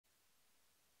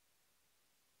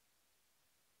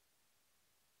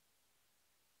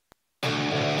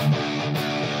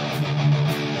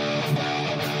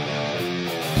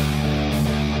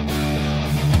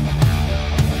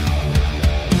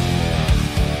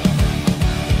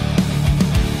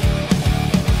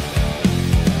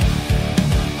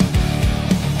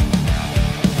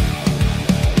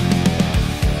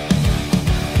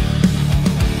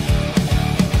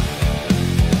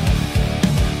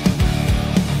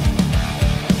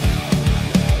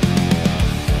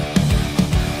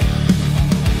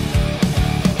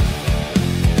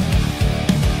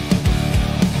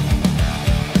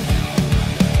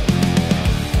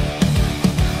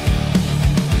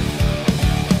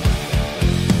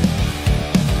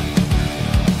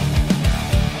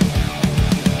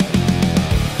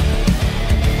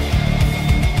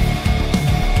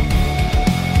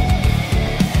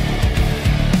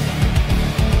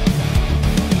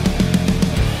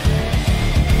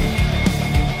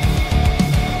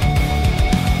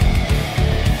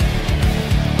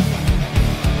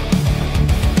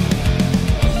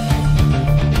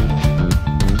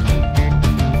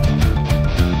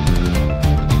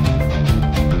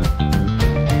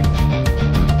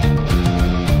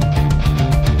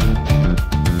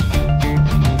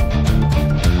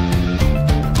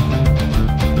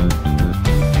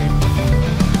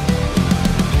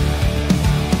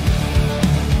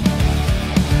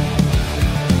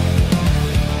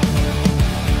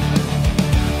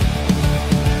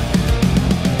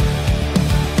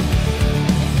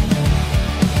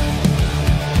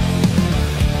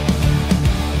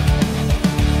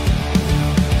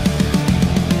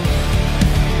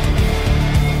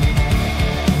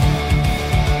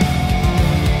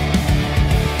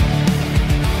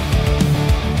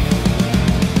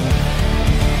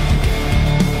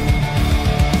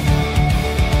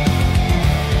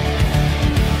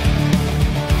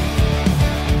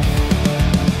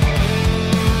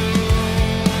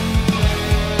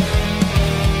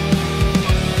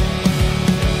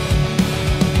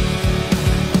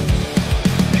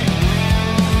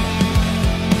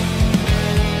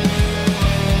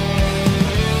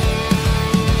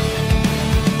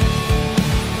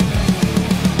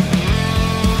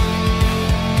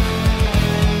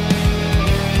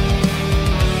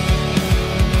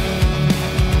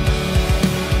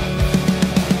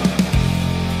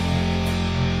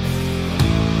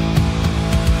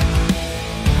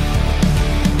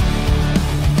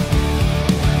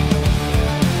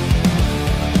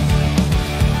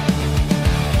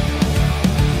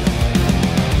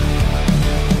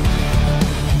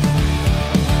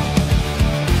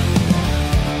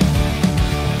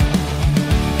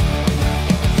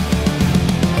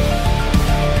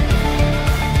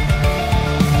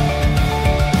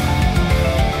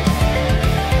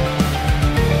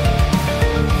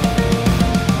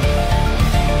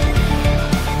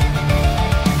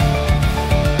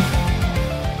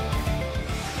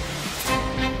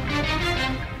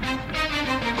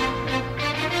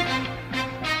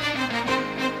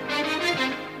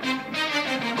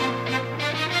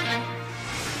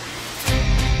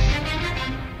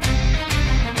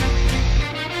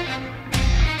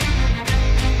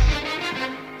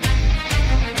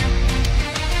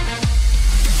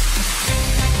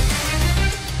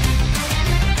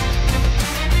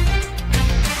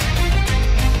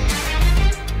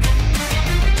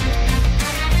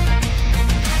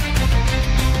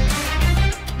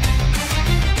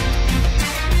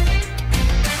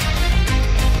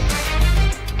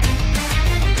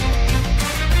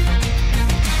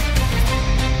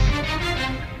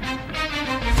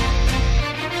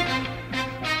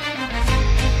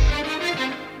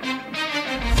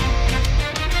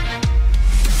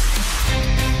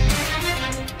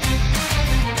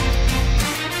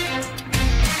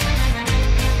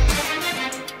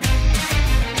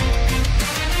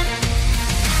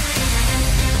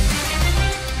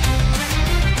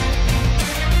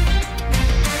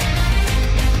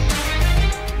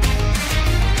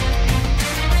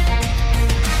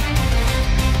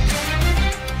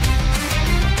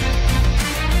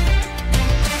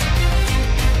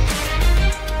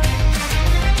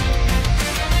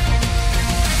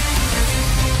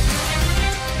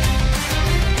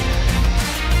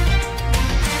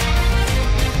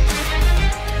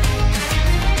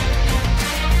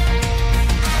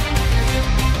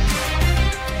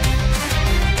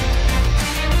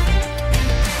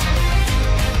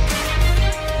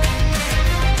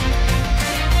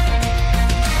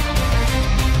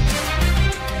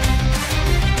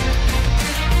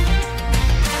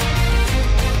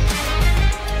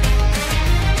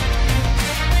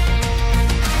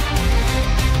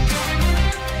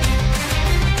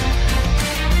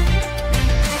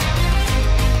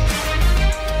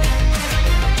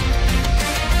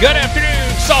Good afternoon,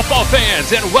 softball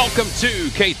fans, and welcome to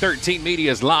K13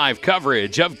 Media's live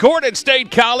coverage of Gordon State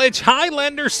College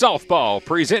Highlander softball,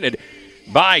 presented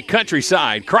by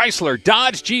Countryside Chrysler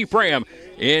Dodge Jeep Ram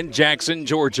in Jackson,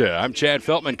 Georgia. I'm Chad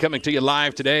Feltman, coming to you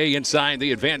live today inside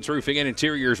the Advanced Roofing and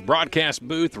Interiors broadcast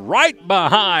booth right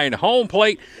behind home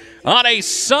plate on a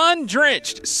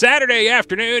sun-drenched Saturday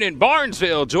afternoon in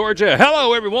Barnesville, Georgia.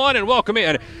 Hello, everyone, and welcome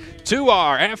in to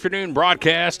our afternoon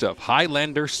broadcast of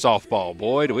Highlander softball.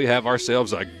 Boy, do we have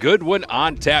ourselves a good one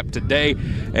on tap today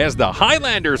as the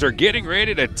Highlanders are getting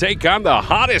ready to take on the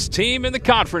hottest team in the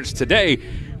conference today.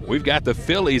 We've got the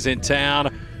Fillies in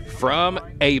town from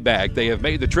ABAC. They have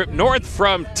made the trip north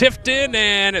from Tifton,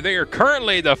 and they are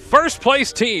currently the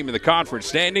first-place team in the conference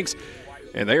standings,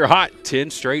 and they are hot. 10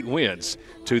 straight wins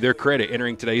to their credit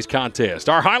entering today's contest.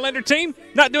 Our Highlander team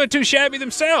not doing too shabby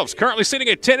themselves, currently sitting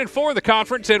at 10-4 in the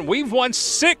conference, and we've won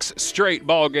 6 straight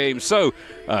ball games. So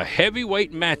a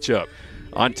heavyweight matchup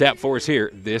on tap for us here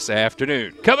this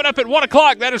afternoon. Coming up at 1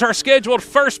 o'clock, that is our scheduled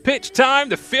first pitch time.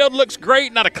 The field looks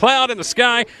great, not a cloud in the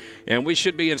sky, and we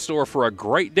should be in store for a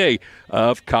great day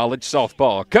of college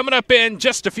softball. Coming up in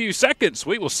just a few seconds,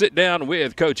 we will sit down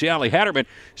with Coach Allie Hatterman.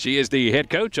 She is the head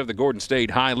coach of the Gordon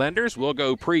State Highlanders. We'll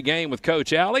go pregame with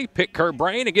Coach Allie, pick her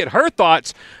brain, and get her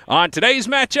thoughts on today's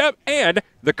matchup and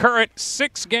the current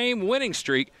 6-game winning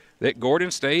streak that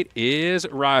Gordon State is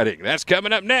riding. That's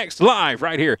coming up next, live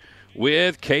right here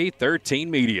with K13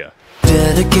 Media.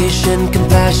 Dedication,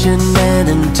 compassion, and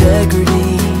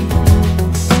integrity.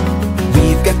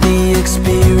 We've got the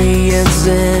experience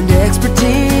and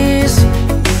expertise.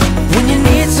 When you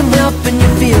need some help and you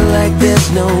feel like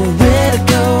there's nowhere to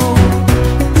go,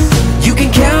 you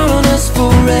can count on us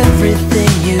for everything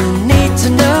you need to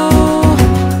know.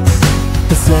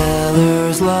 The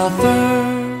Sellers Law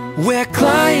Firm, where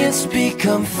clients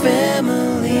become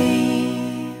family.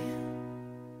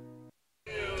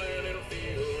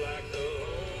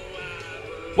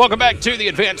 Welcome back to the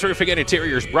Advanced Roofing and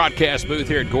Interiors broadcast booth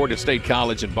here at Gordon State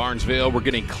College in Barnesville. We're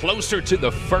getting closer to the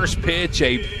first pitch,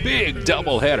 a big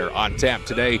doubleheader on tap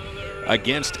today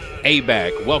against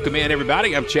ABAC. Welcome in,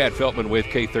 everybody. I'm Chad Feltman with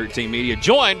K13 Media,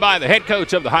 joined by the head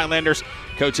coach of the Highlanders.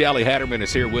 Coach Allie Hatterman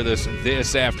is here with us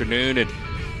this afternoon. And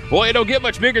boy, it don't get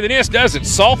much bigger than this, does it?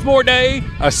 Sophomore day,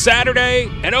 a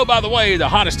Saturday, and oh, by the way, the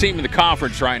hottest team in the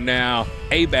conference right now,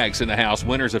 ABAC's in the house,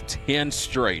 winners of 10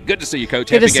 straight. Good to see you, Coach.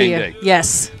 Good Happy to see game you. day.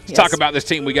 Yes. Let's talk about this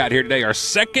team we got here today. Our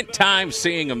second time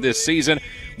seeing them this season.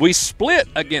 We split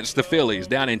against the Fillies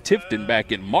down in Tifton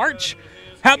back in March.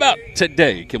 How about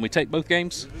today? Can we take both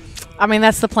games? I mean,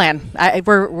 that's the plan.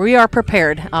 We are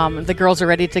prepared. The girls are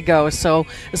ready to go. So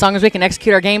as long as we can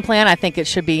execute our game plan, I think it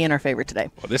should be in our favor today.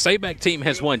 Well, this ABAC team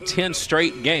has won 10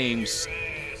 straight games.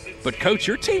 But, Coach,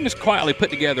 your team has quietly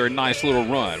put together a nice little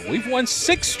run. We've won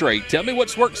 6 straight. Tell me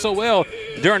what's worked so well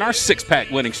during our 6-pack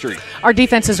winning streak. Our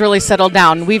defense has really settled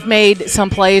down. We've made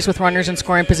some plays with runners in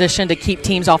scoring position to keep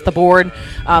teams off the board.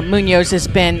 Munoz has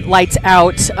been lights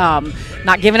out,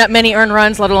 not giving up many earned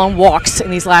runs, let alone walks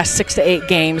in these last 6 to 8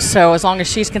 games. So as long as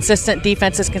she's consistent,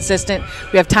 defense is consistent,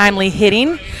 we have timely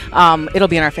hitting, it'll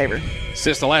be in our favor.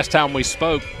 Since the last time we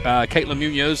spoke, Caitlin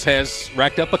Munoz has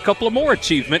racked up a couple of more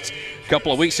achievements. A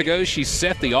couple of weeks ago, she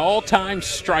set the all-time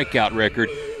strikeout record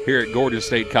here at Gordon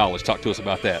State College. Talk to us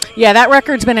about that. Yeah, that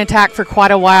record's been intact for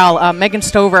quite a while. Megan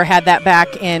Stover had that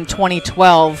back in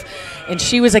 2012. And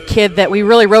she was a kid that we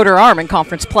really rode her arm in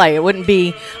conference play. It wouldn't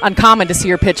be uncommon to see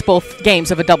her pitch both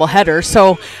games of a doubleheader.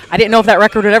 So I didn't know if that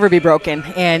record would ever be broken.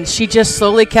 And she just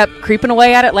slowly kept creeping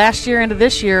away at it last year into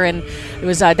this year. And it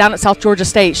was down at South Georgia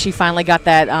State she finally got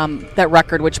that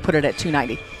record, which put it at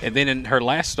 290. And then in her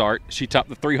last start, she topped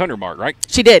the 300 mark, right?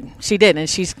 She did, and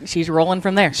she's rolling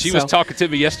from there. She was talking to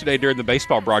me yesterday during the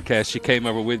baseball broadcast. She came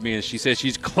over with me, and she said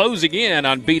she's closing in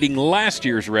on beating last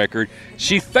year's record.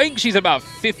 She thinks she's about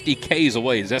 50 Ks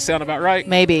away. Does that sound about right?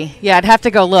 Maybe. Yeah, I'd have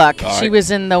to go look. All she right.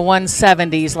 was in the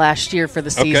 170s last year for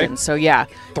the season. Okay. So, yeah,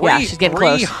 she's getting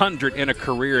close. 300 in a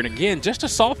career, and again, just a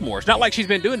sophomore. It's not like she's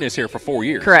been doing this here for 4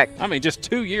 years. Correct. I mean, just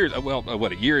 2 years. Well,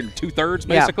 what, a year and 2/3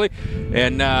 basically? Yeah.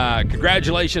 And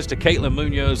congratulations to Caitlin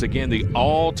Munoz, again, the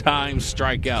all-time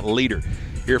strikeout leader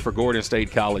here for Gordon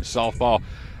State College softball.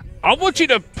 I want you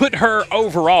to put her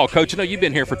overall, Coach. I know you've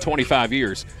been here for 25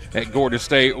 years at Gordon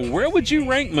State. Where would you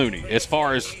rank Mooney as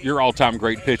far as your all-time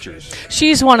great pitchers?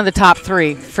 She's one of the top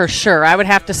 3 for sure. I would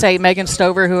have to say Megan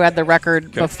Stover, who had the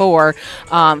record before.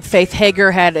 Faith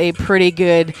Hager had a pretty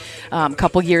good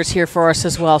couple years here for us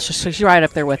as well. So she's right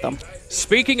up there with them.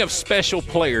 Speaking of special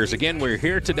players, again, we're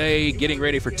here today getting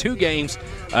ready for 2 games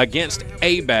against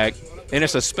ABAC. And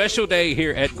it's a special day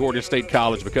here at Gordon State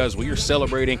College because we are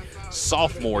celebrating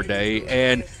Sophomore Day.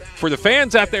 And for the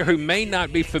fans out there who may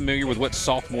not be familiar with what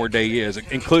Sophomore Day is,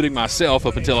 including myself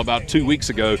up until about 2 weeks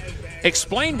ago,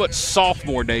 explain what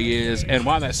Sophomore Day is and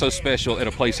why that's so special at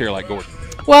a place here like Gordon.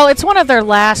 Well, it's one of their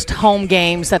last home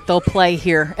games that they'll play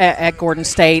here at Gordon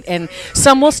State, and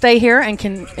some will stay here and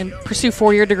can pursue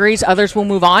four-year degrees. Others will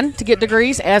move on to get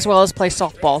degrees as well as play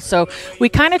softball. So we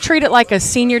kind of treat it like a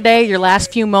senior day, your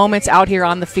last few moments out here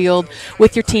on the field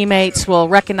with your teammates. We'll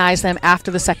recognize them after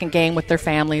the second game with their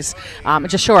families and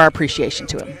just show our appreciation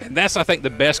to them. And that's, I think, the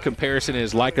best comparison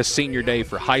is like a senior day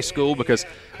for high school because,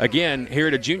 again, here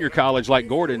at a junior college like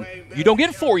Gordon, you don't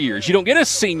get 4 years. You don't get a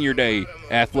senior day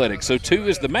athletics. So 2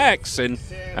 is the max, and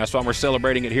that's why we're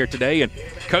celebrating it here today. And,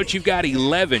 Coach, you've got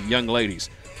 11 young ladies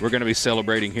we're going to be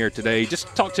celebrating here today. Just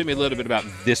talk to me a little bit about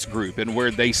this group and where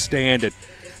they stand and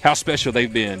how special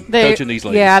they've been coaching these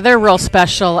ladies. Yeah, they're real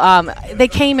special. They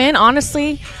came in,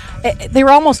 honestly, they were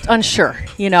almost unsure,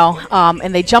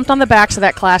 and they jumped on the backs of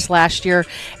that class last year,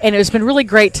 and it's been really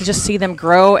great to just see them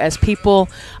grow as people,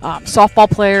 softball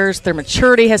players. Their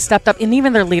maturity has stepped up, and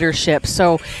even their leadership.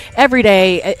 So every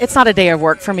day, it's not a day of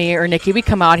work for me or Nikki. We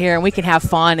come out here and we can have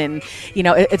fun, and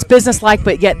it's business-like,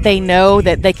 but yet they know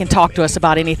that they can talk to us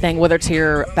about anything, whether it's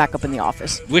here or back up in the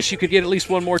office. Wish you could get at least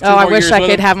one more. I wish I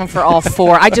could have them for all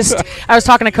 4. I was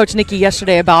talking to Coach Nikki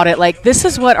yesterday about it. Like, this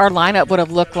is what our lineup would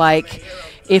have looked like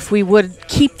if we would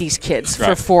keep these kids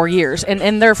for 4 years. And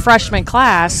in their freshman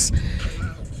class,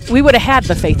 we would have had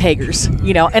the Faith Hagers,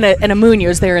 and a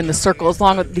Munoz there in the circle,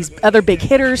 along with these other big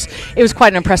hitters. It was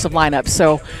quite an impressive lineup.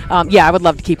 So, I would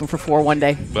love to keep them for 4 one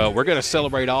day. Well, we're going to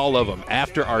celebrate all of them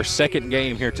after our second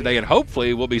game here today, and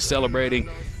hopefully we'll be celebrating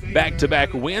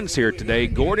back-to-back wins here today.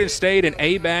 Gordon State and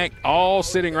ABAC all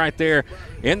sitting right there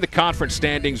in the conference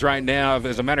standings right now.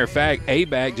 As a matter of fact,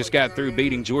 ABAC just got through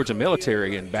beating Georgia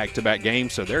Military in back-to-back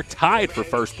games, so they're tied for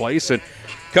first place. And,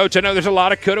 Coach, I know there's a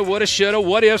lot of coulda, woulda, shoulda,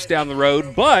 what-ifs down the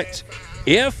road, but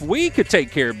if we could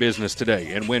take care of business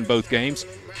today and win both games,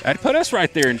 that'd put us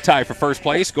right there in tie for first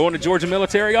place, going to Georgia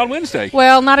Military on Wednesday.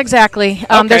 Well, not exactly.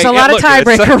 Okay, there's a lot of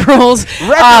tiebreaker rules.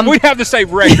 We have the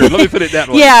same record. Let me put it that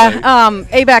way. Yeah,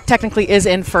 ABAC technically is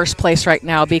in first place right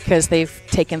now because they've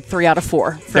taken 3 out of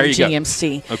 4 from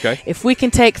GMC. Go. Okay. If we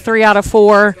can take 3 out of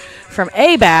 4 from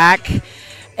ABAC,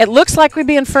 it looks like we'd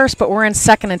be in first, but we're in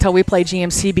second until we play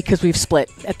GMC because we've split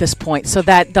at this point. So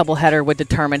that doubleheader would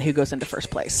determine who goes into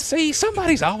first place. See,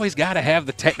 somebody's always got to have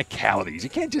the technicalities. You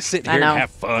can't just sit here and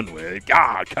have fun with it.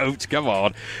 God, Coach, come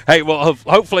on. Hey, well,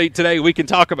 hopefully today we can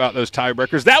talk about those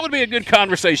tiebreakers. That would be a good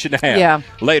conversation to have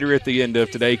later at the end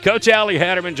of today. Coach Allie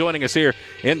Hatterman joining us here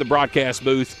in the broadcast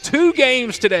booth. 2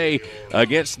 games today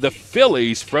against the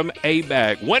Fillies from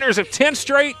ABAC. Winners of 10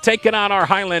 straight taking on our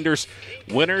Highlanders.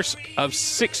 Winners of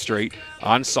 6 straight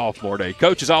on Sophomore Day.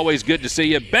 Coach, it's always good to see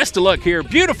you. Best of luck here.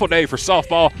 Beautiful day for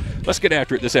softball. Let's get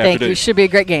after it this afternoon. Thank you. Should be a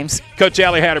great games. Coach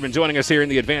Allie Hatterman joining us here in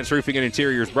the Advanced Roofing and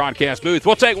Interiors broadcast booth.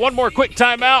 We'll take one more quick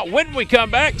timeout. When we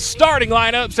come back, starting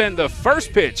lineups and the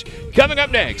first pitch coming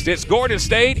up next. It's Gordon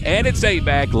State and it's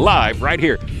ABAC live right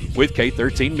here with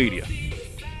K13 Media.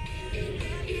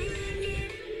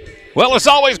 Well, it's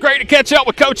always great to catch up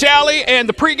with Coach Allie and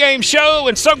the pregame show,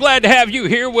 and so glad to have you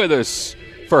here with us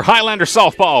for Highlander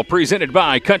Softball, presented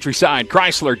by Countryside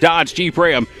Chrysler Dodge Jeep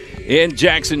Ram in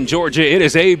Jackson, Georgia. It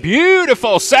is a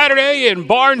beautiful Saturday in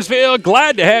Barnesville.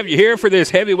 Glad to have you here for this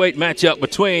heavyweight matchup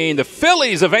between the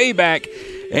Fillies of ABAC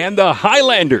and the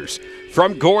Highlanders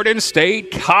from Gordon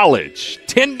State College.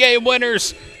 10-game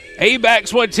winners.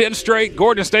 ABAC's won 10 straight.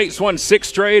 Gordon State's won 6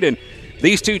 straight, and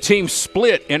these 2 teams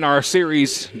split in our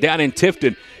series down in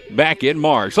Tifton back in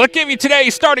March. Let's give you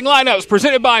today's starting lineups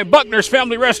presented by Buckner's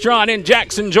Family Restaurant in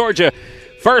Jackson, Georgia.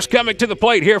 First coming to the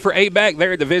plate here for ABAC,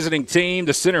 they're the visiting team.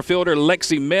 The center fielder,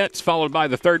 Lexi Metz, followed by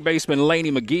the third baseman,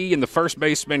 Laney McGee, and the first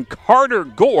baseman, Carter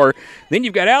Gore. Then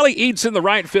you've got Allie Eadson, the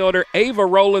right fielder, Ava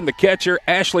Rowland, the catcher,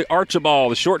 Ashley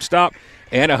Archibald, the shortstop.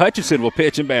 Anna Hutchinson will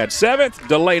pitch and bat 7th.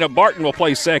 Delana Barton will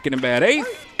play 2nd and bat 8th.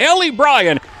 Ellie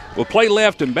Bryan will play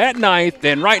left and bat 9th.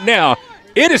 And right now,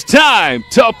 it is time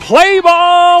to play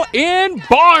ball in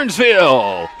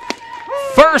Barnesville.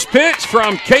 First pitch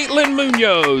from Caitlin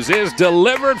Munoz is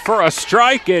delivered for a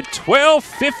strike at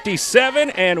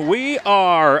 12:57, and we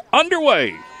are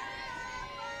underway.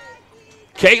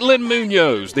 Caitlin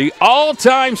Munoz, the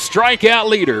all-time strikeout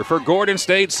leader for Gordon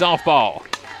State softball.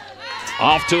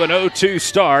 Off to an 0-2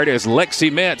 start as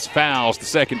Lexi Metz fouls the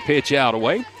second pitch out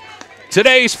away.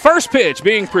 Today's first pitch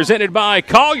being presented by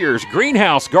Collier's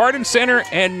Greenhouse Garden Center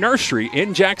and Nursery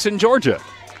in Jackson, Georgia.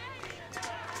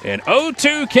 An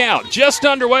 0-2 count just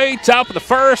underway, top of the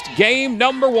first, game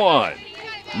number 1.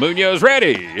 Munoz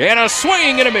ready, and a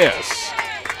swing and a miss.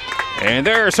 And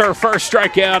there's her first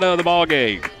strikeout of the ball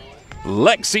game.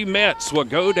 Lexi Metz will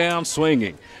go down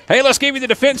swinging. Hey, let's give you the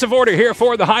defensive order here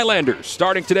for the Highlanders.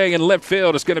 Starting today in left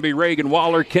field, it's going to be Reagan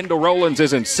Waller. Kendall Rollins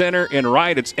is in center. In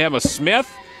right, it's Emma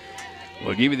Smith.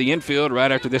 We'll give you the infield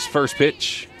right after this first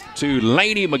pitch to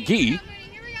Lainey McGee.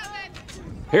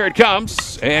 Here it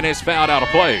comes, and it's fouled out of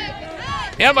play.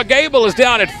 Emma Gable is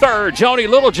down at third. Joni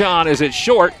Littlejohn is at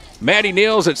short. Maddie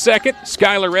Neals at second.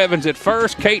 Skylar Evans at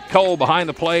first. Kate Cole behind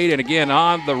the plate. And again,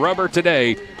 on the rubber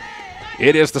today,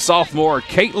 it is the sophomore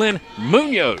Caitlin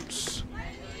Munoz.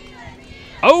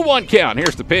 0-1 count.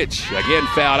 Here's the pitch. Again,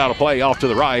 fouled out of play off to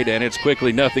the right, and it's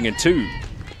quickly 0-2.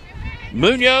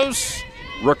 Munoz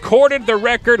recorded the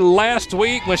record last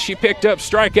week when she picked up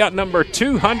strikeout number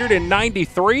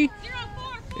 293.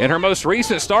 In her most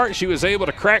recent start, she was able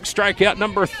to crack strikeout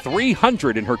number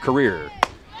 300 in her career.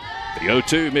 The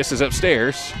 0-2 misses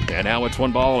upstairs, and now it's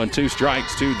 1 ball and 2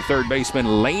 strikes to the third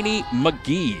baseman, Lainey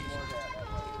McGee.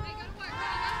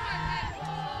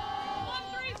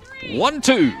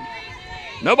 1-2.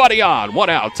 Nobody on, 1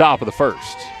 out, top of the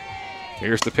first.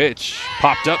 Here's the pitch,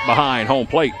 popped up behind home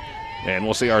plate. And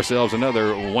we'll see ourselves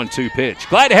another 1-2 pitch.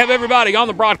 Glad to have everybody on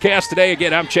the broadcast today.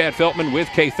 Again, I'm Chad Feltman with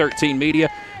K13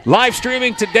 Media. Live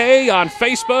streaming today on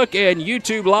Facebook and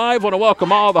YouTube Live. Want to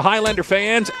welcome all the Highlander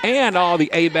fans and all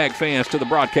the ABAC fans to the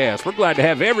broadcast. We're glad to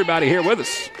have everybody here with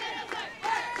us.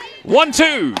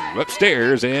 1-2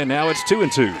 upstairs, and now it's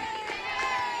 2-2.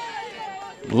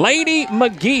 Lainey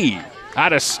McGee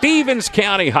out of Stevens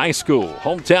County High School,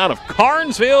 hometown of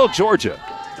Carnesville, Georgia.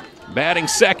 Batting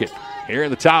second. Here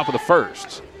in the top of the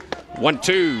first.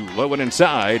 1-2, low and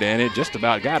inside, and it just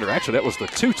about got her. Actually, that was the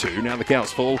 2-2. Now the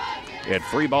count's full at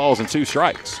 3 balls and 2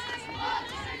 strikes.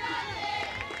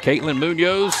 Caitlin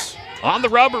Munoz on the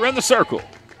rubber in the circle.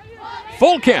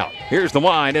 Full count. Here's the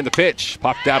wind and the pitch.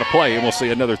 Popped out of play, and we'll see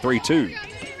another 3-2.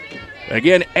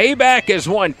 Again, ABAC has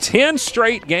won 10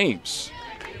 straight games.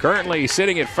 Currently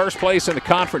sitting at first place in the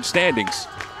conference standings.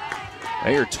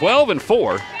 They are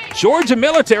 12-4. Georgia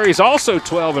Military is also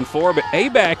 12-4, but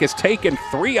ABAC has taken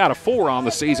 3 out of 4 on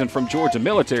the season from Georgia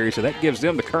Military, so that gives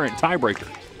them the current tiebreaker.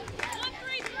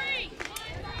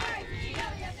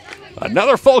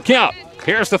 Another full count.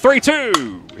 Here's the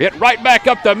 3-2. Hit right back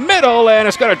up the middle, and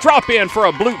it's going to drop in for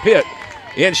a bloop hit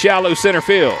in shallow center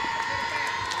field.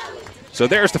 So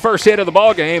there's the first hit of the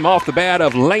ball game off the bat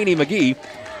of Lainey McGee,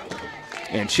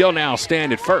 and she'll now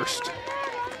stand at first.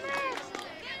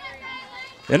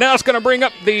 And now it's going to bring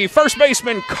up the first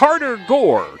baseman, Carter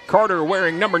Gore. Carter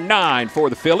wearing number 9 for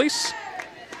the Fillies.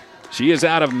 She is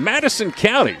out of Madison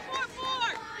County.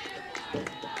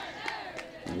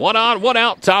 1 on, 1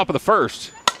 out, top of the first.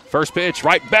 First pitch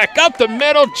right back up the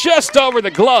middle, just over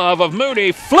the glove of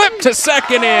Mooney. Flip to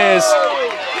second is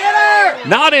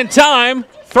not in time.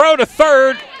 Throw to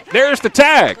third. There's the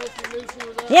tag.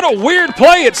 What a weird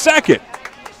play at second.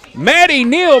 Maddie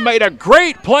Neal made a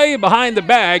great play behind the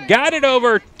bag, got it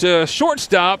over to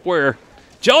shortstop where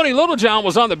Joni Littlejohn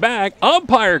was on the bag.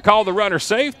 Umpire called the runner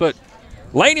safe, but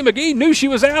Lainey McGee knew she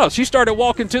was out. She started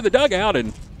walking to the dugout,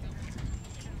 and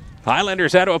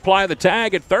Highlanders had to apply the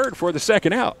tag at third for the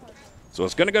second out. So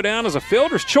it's going to go down as a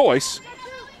fielder's choice.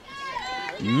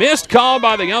 Missed call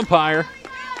by the umpire,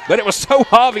 but it was so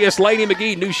obvious Lainey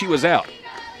McGee knew she was out.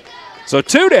 So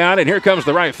 2 down, and here comes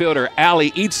the right fielder,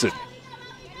 Allie Eidson.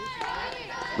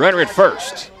 Runner at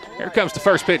first. Here comes the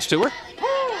first pitch to her.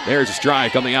 There's a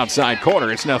strike on the outside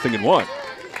corner. It's 0-1.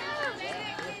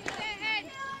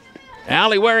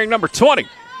 Allie wearing number 20.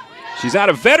 She's out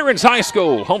of Veterans High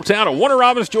School, hometown of Warner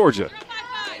Robins, Georgia.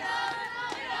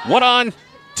 1 on,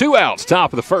 2 outs,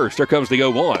 top of the first. Here comes the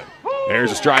 0-1.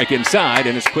 There's a strike inside,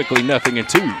 and it's quickly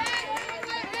 0-2.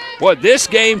 Boy, this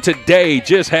game today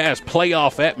just has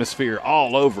playoff atmosphere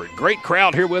all over it. Great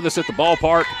crowd here with us at the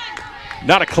ballpark.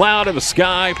 Not a cloud in the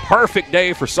sky. Perfect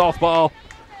day for softball.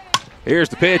 Here's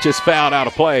the pitch. It's fouled out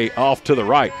of play off to the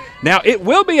right. Now, it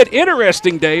will be an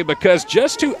interesting day because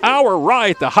just to our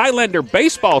right, the Highlander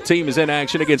baseball team is in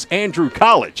action against Andrew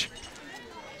College.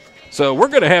 So we're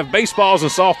going to have baseballs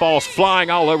and softballs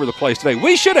flying all over the place today.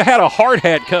 We should have had a hard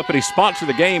hat company sponsor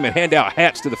the game and hand out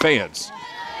hats to the fans.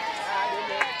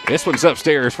 This one's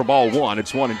upstairs for ball 1.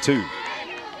 It's 1-2.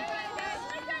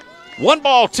 1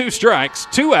 ball, 2 strikes,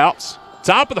 2 outs.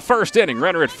 Top of the first inning,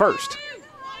 runner at first.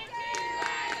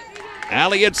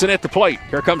 Allie Eidson at the plate.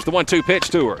 Here comes the 1-2 pitch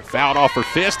to her. Fouled off her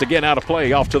fist, again out of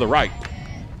play, off to the right.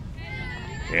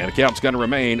 And the count's going to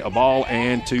remain a ball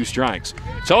and 2 strikes.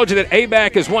 Told you that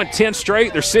ABAC has won 10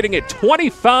 straight. They're sitting at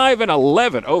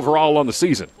 25-11 overall on the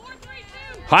season.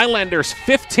 Highlanders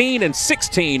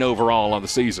 15-16 overall on the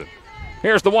season.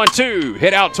 Here's the 1-2.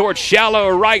 Hit out towards shallow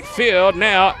right field.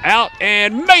 Now out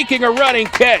and making a running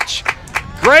catch.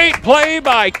 Great play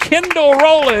by Kendall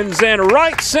Rollins in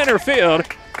right center field.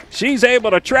 She's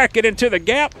able to track it into the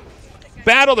gap,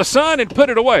 battle the sun, and put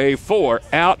it away for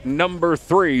out number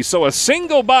 3. So a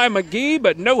single by McGee,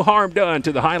 but no harm done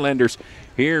to the Highlanders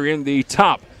here in the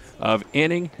top of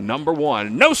inning number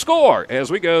 1. No score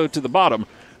as we go to the bottom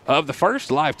of the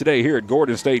first, live today here at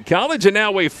Gordon State College. And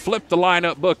now we flip the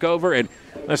lineup book over, and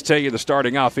let's tell you the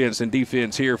starting offense and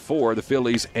defense here for the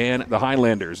Fillies and the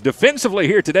Highlanders. Defensively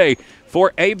here today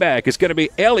for ABAC, it's going to be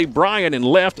Ellie Bryan in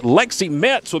left. Lexi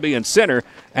Metz will be in center.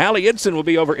 Allie Idson will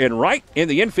be over in right. In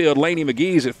the infield, Lainey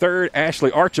McGee's at third.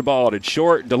 Ashley Archibald at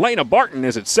short. Delana Barton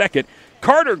is at second.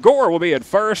 Carter Gore will be at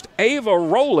first. Ava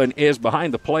Rowland is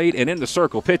behind the plate. And in the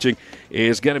circle pitching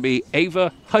is going to be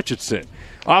Ava Hutchinson.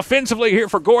 Offensively here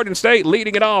for Gordon State,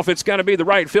 leading it off, it's going to be the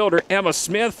right fielder, Emma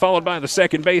Smith, followed by the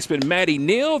second baseman, Maddie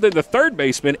Neal, then the third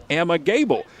baseman, Emma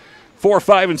Gable. 4,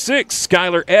 5, and 6,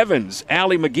 Skylar Evans.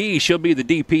 Allie McGee, she'll be the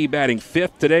DP batting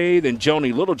 5th today. Then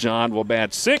Joni Littlejohn will bat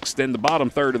 6th. Then the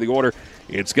bottom third of the order,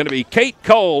 it's going to be Kate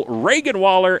Cole, Reagan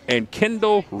Waller, and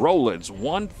Kendall Rollins,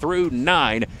 1 through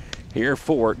 9 here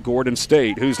for Gordon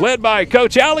State, who's led by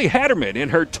Coach Allie Hatterman in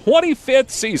her 25th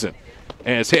season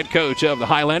as head coach of the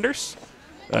Highlanders.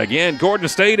 Again, Gordon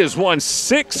State has won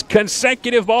 6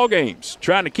 consecutive ball games,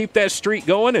 trying to keep that streak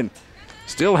going and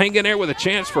still hanging there with a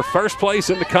chance for first place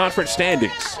in the conference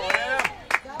standings.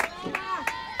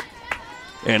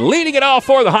 And leading it off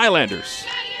for the Highlanders.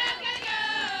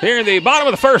 Here in the bottom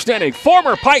of the first inning,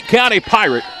 former Pike County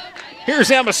Pirate.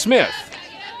 Here's Emma Smith.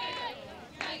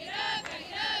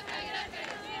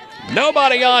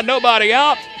 Nobody on, nobody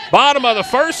out. Bottom of the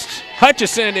first,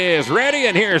 Hutchison is ready,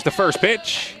 and here's the first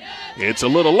pitch. It's a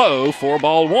little low for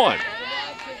ball 1.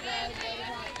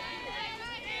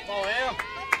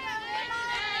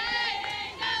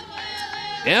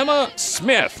 Emma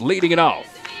Smith leading it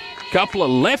off. Couple of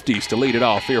lefties to lead it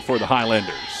off here for the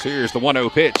Highlanders. Here's the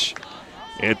 1-0 pitch.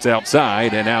 It's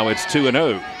outside, and now it's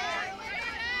 2-0.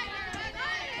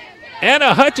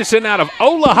 Anna Hutchison out of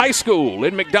Ola High School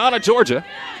in McDonough, Georgia.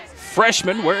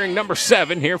 Freshman wearing number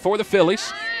 7 here for the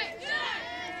Fillies.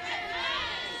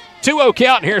 2-0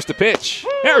 count, and here's the pitch.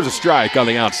 There's a strike on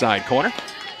the outside corner.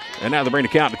 And now they bring the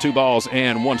count to 2 balls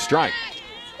and 1 strike.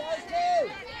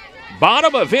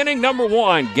 Bottom of inning number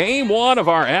 1, game 1 of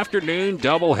our afternoon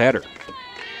doubleheader.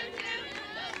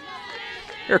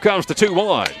 Here comes the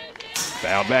 2-1.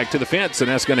 Fouled back to the fence,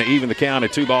 and that's going to even the count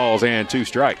at 2 balls and 2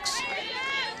 strikes.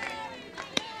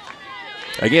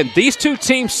 Again, these two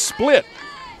teams split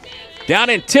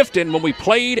down in Tifton when we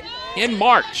played in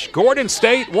March. Gordon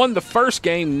State won the first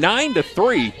game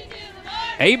 9-3.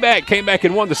 ABAC came back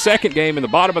and won the second game in the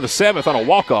bottom of the 7th on a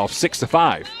walk-off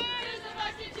 6-5.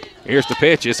 Here's the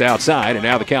pitch. It's outside, and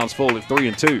now the count's full at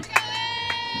 3-2.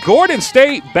 Gordon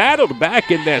State battled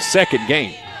back in that second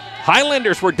game.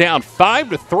 Highlanders were down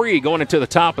 5-3 going into the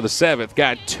top of the 7th.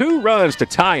 Got 2 runs to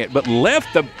tie it, but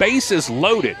left the bases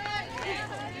loaded.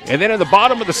 And then in the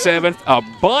bottom of the 7th, a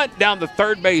bunt down the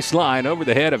third base line over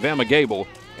the head of Emma Gable.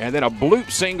 And then a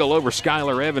bloop single over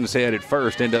Skylar Evans' head at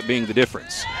first ended up being the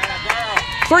difference.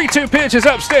 3-2 pitch is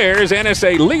upstairs, and it's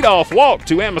a leadoff walk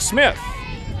to Emma Smith.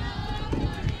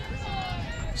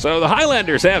 So the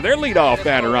Highlanders have their leadoff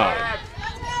batter on.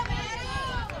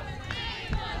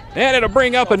 And it'll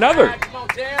bring up another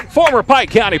former Pike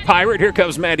County Pirate. Here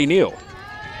comes Maddie Neal.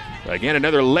 Again,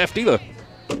 another lefty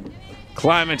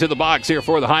climbing to the box here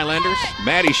for the Highlanders.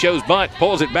 Maddie shows bunt,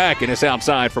 pulls it back, and it's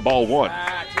outside for ball 1.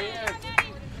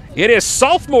 It is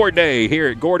sophomore day here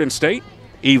at Gordon State.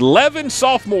 11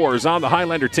 sophomores on the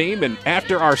Highlander team, and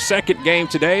after our second game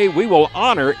today, we will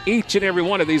honor each and every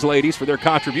one of these ladies for their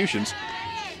contributions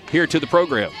here to the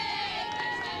program.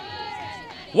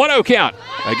 1-0 count.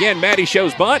 Again, Maddie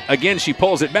shows bunt. Again, she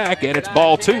pulls it back, and it's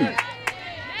ball 2.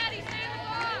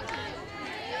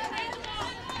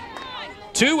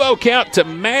 2-0 count to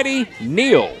Maddie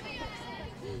Neal.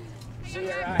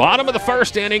 Bottom of the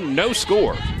first inning, no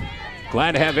score.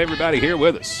 Glad to have everybody here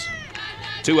with us.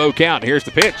 2-0 count. Here's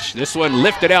the pitch. This one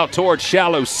lifted out towards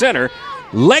shallow center.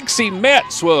 Lexi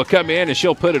Metz will come in, and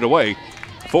she'll put it away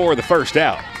for the first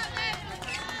out.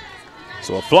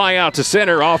 So a fly out to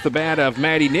center off the bat of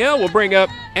Maddie Neal will bring up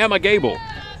Emma Gable.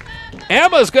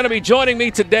 Emma's going to be joining me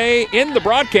today in the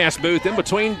broadcast booth in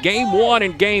between Game 1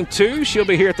 and Game 2. She'll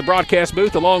be here at the broadcast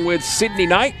booth along with Sydney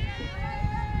Knight.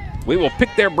 We will pick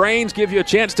their brains, give you a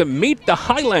chance to meet the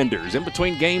Highlanders in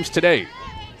between games today.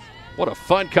 What a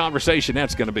fun conversation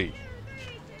that's going to be.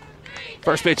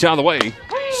 First pitch on the way.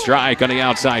 Strike on the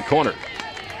outside corner.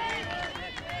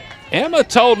 Emma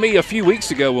told me a few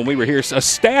weeks ago when we were here a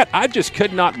stat I just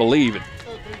could not believe it.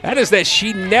 That is that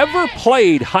she never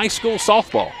played high school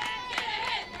softball.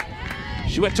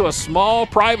 She went to a small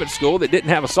private school that didn't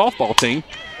have a softball team.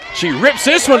 She rips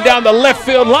this one down the left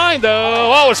field line,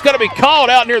 though. Oh, it's going to be called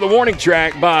out near the warning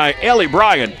track by Ellie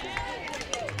Bryan.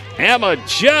 Emma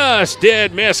just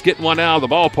did miss getting one out of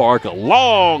the ballpark. A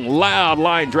long, loud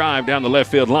line drive down the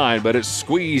left field line, but it's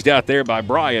squeezed out there by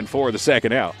Bryan for the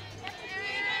second out.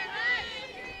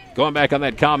 Going back on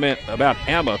that comment about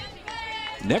Emma,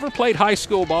 never played high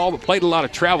school ball, but played a lot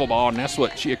of travel ball, and that's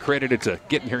what she accredited to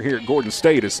getting her here at Gordon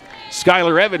State as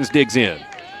Skylar Evans digs in.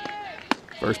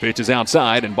 First pitch is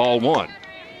outside and ball one.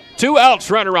 2 outs,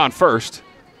 runner on first.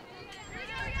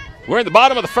 We're in the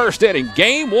bottom of the first inning.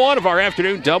 Game 1 of our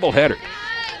afternoon doubleheader.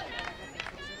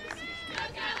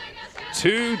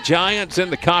 2 Giants in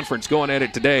the conference going at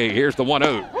it today. Here's the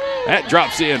 1-0. That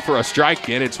drops in for a strike,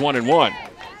 and it's 1-1.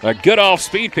 A good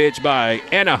off-speed pitch by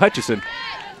Anna Hutchison.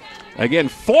 Again,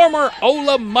 former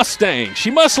Ola Mustang. She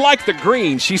must like the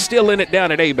green. She's still in it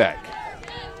down at ABAC.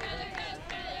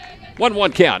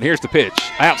 1-1 count. Here's the pitch.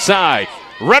 Outside.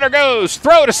 Runner goes.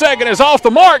 Throw to second is off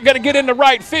the mark. Going to get into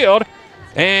right field.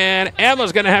 And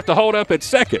Emma's going to have to hold up at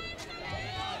second.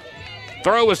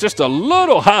 Throw was just a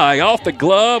little high off the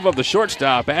glove of the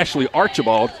shortstop, Ashley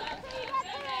Archibald.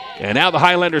 And now the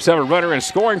Highlanders have a runner in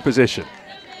scoring position.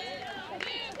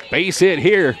 Base hit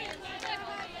here.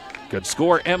 Could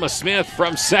score Emma Smith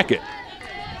from second.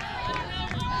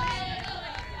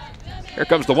 Here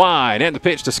comes the wind and the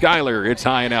pitch to Skylar. It's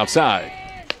high and outside.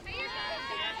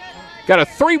 Got a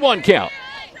 3-1 count.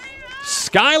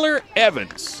 Skylar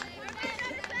Evans.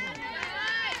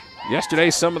 Yesterday,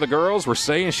 some of the girls were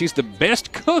saying she's the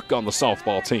best cook on the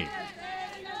softball team.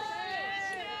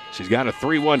 She's got a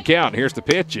 3-1 count. Here's the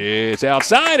pitch. It's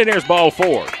outside, and there's ball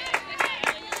 4.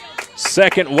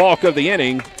 Second walk of the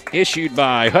inning issued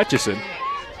by Hutchison.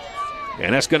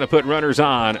 And that's going to put runners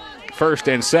on first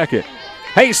and second.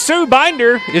 Hey, Sue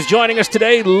Binder is joining us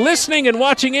today, listening and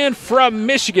watching in from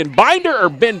Michigan. Binder or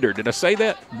Bender? Did I say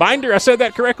that? Binder, I said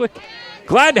that correctly?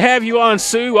 Glad to have you on,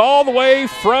 Sue, all the way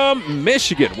from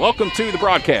Michigan. Welcome to the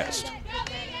broadcast.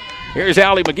 Here's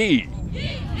Allie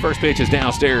McGee. First pitch is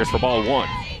downstairs for ball 1.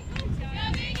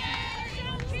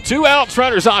 2 outs,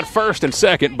 runners on first and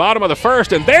second, bottom of the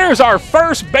first, and there's our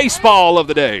first baseball of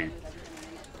the day.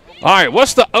 All right,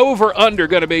 what's the over-under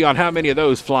going to be on how many of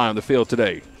those fly on the field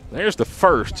today? There's the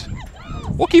first.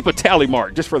 We'll keep a tally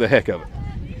mark just for the heck of it.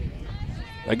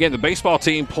 Again, the baseball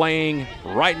team playing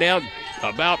right now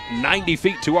about 90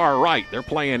 feet to our right. They're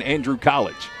playing Andrew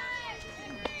College.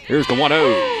 Here's the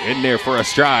 1-0 in there for a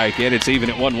strike, and it's even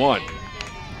at 1-1.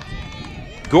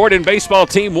 Gordon baseball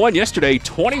team won yesterday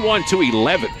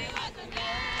 21-11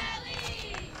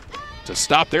 to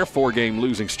stop their 4-game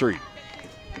losing streak.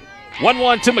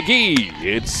 1-1 to McGee.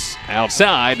 It's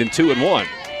outside and 2-1.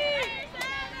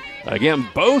 Again,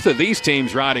 both of these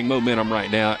teams riding momentum right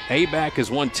now. ABAC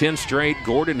has won 10 straight.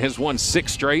 Gordon has won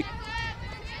 6 straight.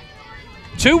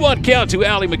 2-1 count to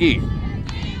Allie McGee.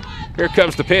 Here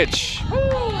comes the pitch.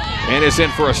 And it's in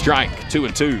for a strike,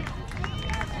 2-2.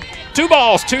 2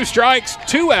 balls, 2 strikes,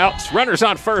 2 outs. Runners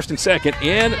on first and second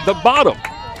in the bottom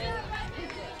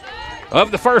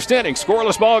of the first inning.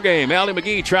 Scoreless ball game. Allie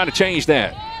McGee trying to change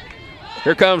that.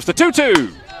 Here comes the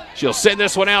 2-2. She'll send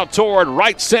this one out toward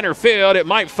right center field. It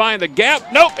might find the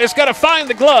gap. Nope, it's going to find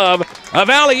the glove of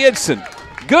Allie Idson.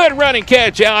 Good running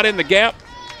catch out in the gap.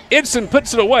 Idson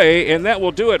puts it away, and that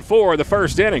will do it for the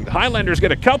first inning. The Highlanders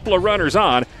get a couple of runners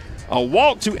on. A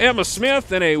walk to Emma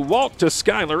Smith and a walk to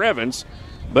Skylar Evans.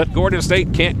 But Gordon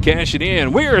State can't cash it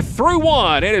in. We're through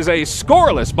 1. It is a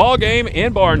scoreless ball game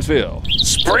in Barnesville.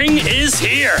 Spring is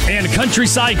here, and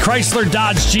Countryside Chrysler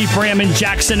Dodge Jeep Ram in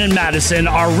Jackson and Madison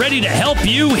are ready to help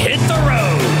you hit the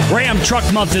road. Ram Truck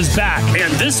Month is back,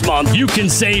 and this month you can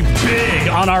save big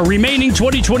on our remaining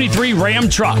 2023 Ram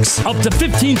trucks. Up to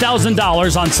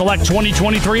 $15,000 on select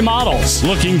 2023 models.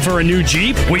 Looking for a new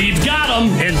Jeep? We've got them.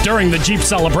 And during the Jeep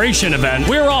Celebration event,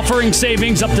 we're offering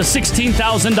savings up to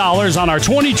 $16,000 on our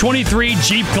 2023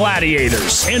 Jeep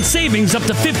Gladiators and savings up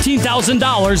to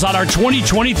 $15,000 on our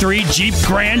 2023 Jeep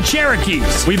Grand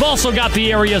Cherokees. We've also got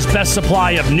the area's best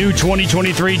supply of new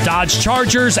 2023 Dodge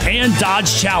Chargers and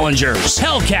Dodge Challengers,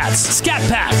 Hellcats, Scat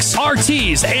Packs,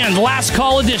 RTs, and Last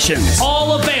Call Editions.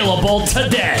 All available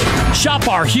today. Shop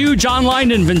our huge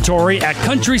online inventory at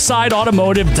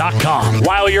countrysideautomotive.com.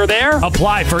 While you're there,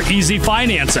 apply for easy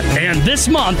financing. And this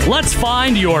month, let's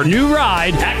find your new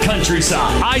ride at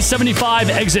Countryside. I-75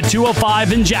 exit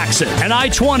 205 in Jackson and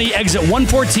I-20 exit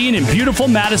 114 in beautiful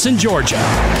Madison, Georgia.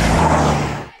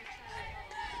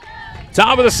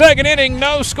 Top of the second inning,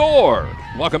 no score.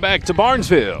 Welcome back to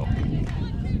Barnesville.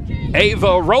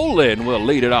 Ava Rowland will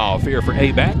lead it off here for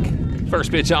ABAC. First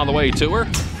pitch on the way to her.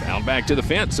 Found back to the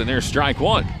fence, and there's strike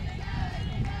one.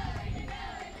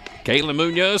 Caitlin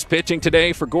Munoz pitching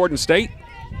today for Gordon State.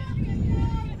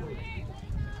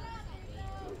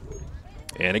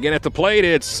 And again at the plate,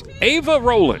 it's Ava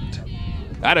Rowland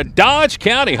out of Dodge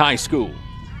County High School.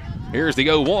 Here's the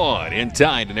 0-1 in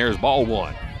tight, and there's ball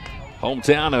one.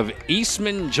 Hometown of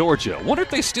Eastman, Georgia. Wonder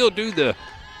if they still do the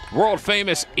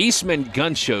world-famous Eastman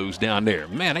gun shows down there.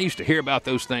 Man, I used to hear about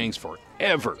those things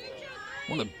forever.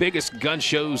 One of the biggest gun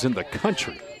shows in the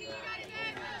country.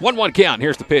 1-1 count.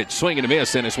 Here's the pitch. Swing and a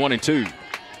miss, and it's 1-2.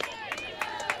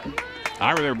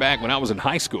 I remember back when I was in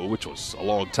high school, which was a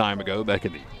long time ago, back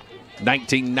in the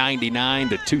 1999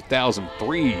 to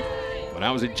 2003, when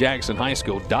I was at Jackson High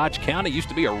School, Dodge County used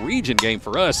to be a region game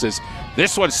for us, as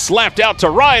this one's slapped out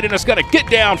to right, and it's going to get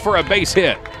down for a base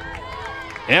hit.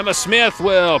 Emma Smith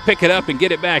will pick it up and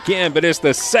get it back in, but it's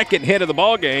the second hit of the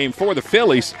ball game for the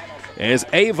Fillies, as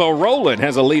Ava Rowland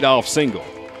has a leadoff single.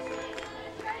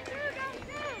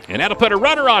 And that'll put a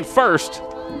runner on first,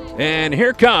 and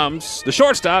here comes the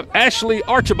shortstop, Ashley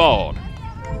Archibald.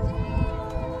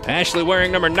 Ashley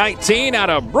wearing number 19 out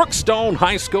of Brookstone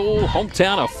High School,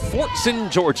 hometown of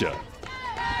Fortson, Georgia.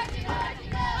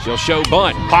 She'll show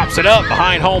bunt, pops it up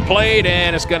behind home plate,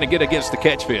 and it's going to get against the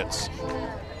catch fence.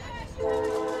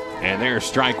 And there's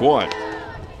strike one.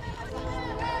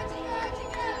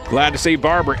 Glad to see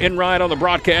Barbara Enright on the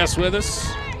broadcast with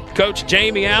us. Coach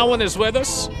Jamie Allen is with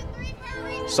us,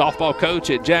 softball coach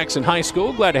at Jackson High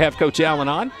School. Glad to have Coach Allen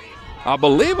on. I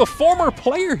believe a former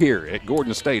player here at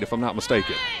Gordon State, if I'm not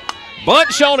mistaken.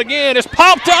 Bunt shown again. It's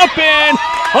popped up in.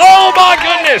 Oh, my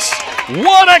goodness.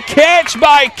 What a catch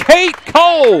by Kate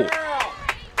Cole.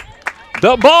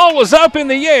 The ball was up in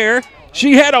the air.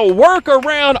 She had a work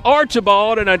around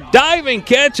Archibald and a diving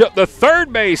catch up the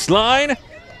third base line.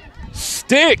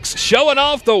 Sticks showing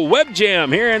off the web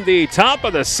jam here in the top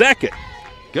of the second.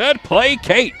 Good play,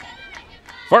 Kate.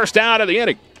 First out of the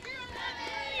inning.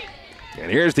 And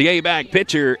here's the ABAC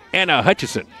pitcher, Anna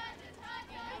Hutchison.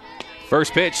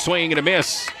 First pitch, swing and a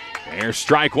miss. There's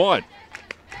strike one.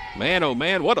 Man, oh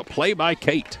man, what a play by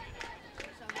Kate.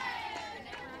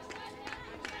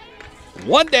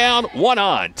 One down, one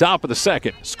on, top of the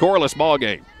second. Scoreless ball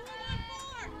game.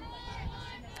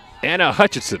 Anna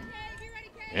Hutchison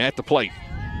at the plate.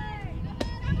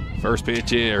 First pitch,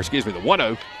 the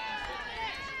 1-0.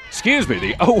 Excuse me,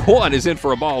 the 0-1 is in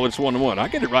for a ball. It's 1-1. I'll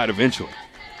get it right eventually.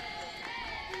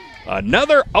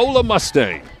 Another Ola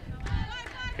Mustang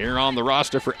here on the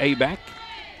roster for ABAC.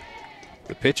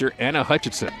 The pitcher, Anna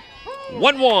Hutchinson.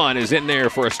 1-1 is in there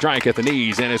for a strike at the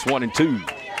knees, and it's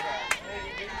 1-2.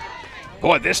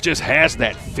 Boy, this just has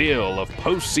that feel of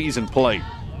postseason play.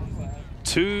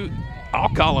 Two,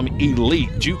 I'll call them elite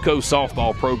JUCO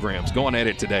softball programs going at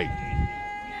it today.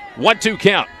 1-2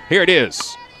 count. Here it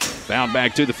is. Found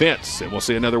back to the fence, and we'll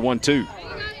see another 1-2.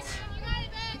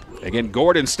 Again,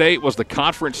 Gordon State was the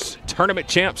conference tournament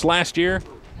champs last year.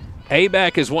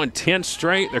 ABAC has won 10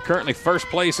 straight. They're currently first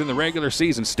place in the regular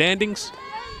season standings.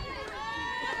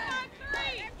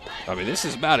 I mean, this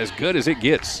is about as good as it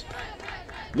gets.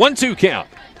 1-2 count.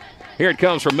 Here it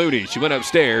comes from Moody. She went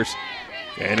upstairs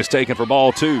and is taken for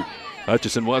ball two.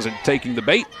 Hutchison wasn't taking the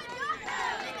bait.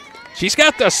 She's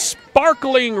got the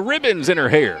sparkling ribbons in her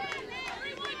hair.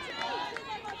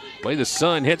 The way the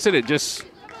sun hits it, it just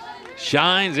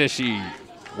shines as she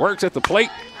works at the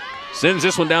plate. Sends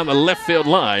this one down the left field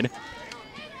line.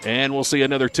 And we'll see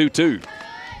another 2-2.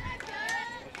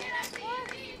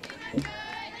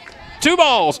 2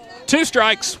 balls, 2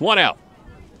 strikes, 1 out.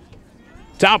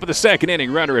 Top of the second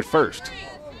inning, runner at first.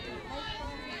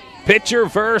 Pitcher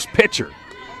versus pitcher.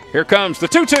 Here comes the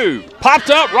 2-2. Popped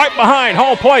up right behind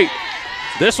home plate.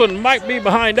 This one might be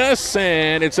behind us,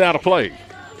 and it's out of play.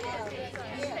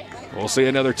 We'll see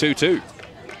another 2-2.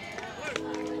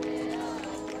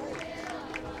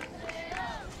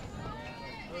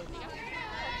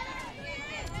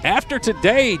 After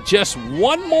today, just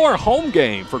one more home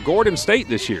game for Gordon State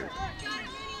this year.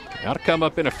 That'll come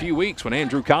up in a few weeks when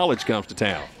Andrew College comes to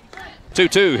town.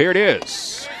 2-2, here it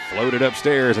is. Floated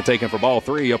upstairs and taken for ball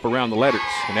 3 up around the letters.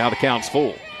 And now the count's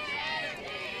full.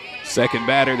 Second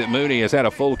batter that Mooney has had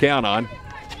a full count on.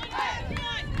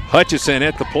 Hutchison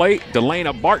at the plate.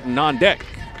 Delana Barton on deck.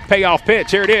 Payoff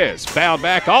pitch, here it is. Fouled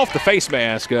back off the face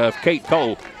mask of Kate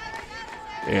Cole.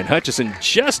 And Hutchison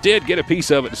just did get a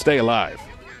piece of it to stay alive.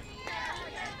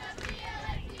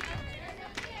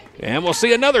 And we'll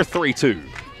see another 3-2.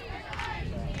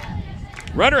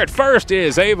 Runner at first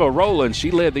is Ava Rowland.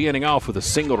 She led the inning off with a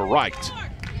single to right.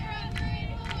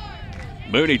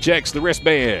 Mooney checks the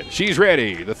wristband. She's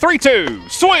ready. The 3-2.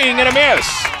 Swing and a miss.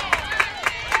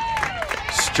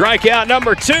 Strikeout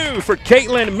number 2 for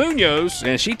Caitlin Munoz,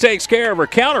 and she takes care of her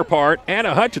counterpart,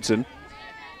 Anna Hutchinson.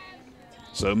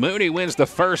 So Mooney wins the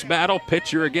first battle,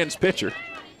 pitcher against pitcher.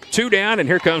 2 down, and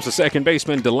here comes the second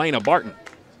baseman, Delana Barton.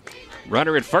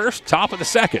 Runner at first, top of the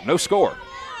second, no score.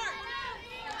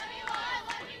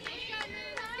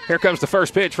 Here comes the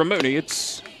first pitch from Mooney.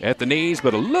 It's at the knees,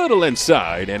 but a little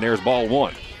inside, and there's ball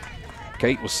 1.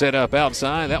 Kate was set up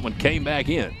outside. That one came back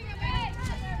in.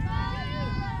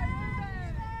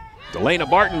 Delana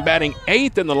Barton batting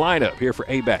 8th in the lineup here for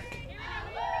ABAC.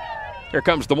 Here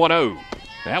comes the 1-0.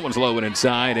 That one's low and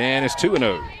inside, and it's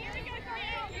 2-0.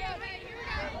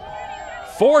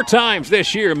 4 times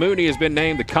this year, Mooney has been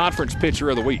named the Conference Pitcher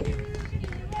of the Week.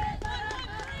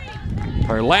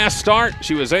 Her last start,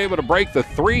 she was able to break the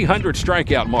 300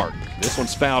 strikeout mark. This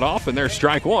one's fouled off, and there's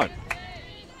strike 1.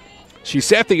 She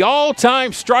set the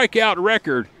all-time strikeout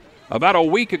record about a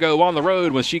week ago on the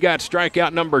road when she got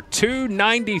strikeout number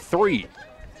 293.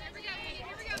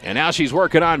 And now she's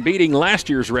working on beating last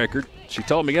year's record. She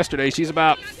told me yesterday she's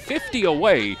about 50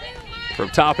 away from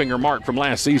topping her mark from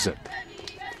last season.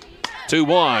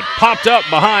 2-1, popped up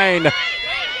behind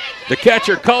the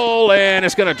catcher Cole, and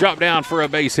it's going to drop down for a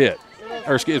base hit.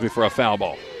 Or excuse me, for a foul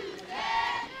ball.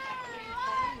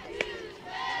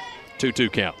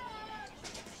 2-2 count.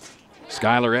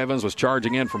 Skylar Evans was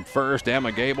charging in from first,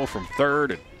 Emma Gable from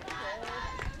third.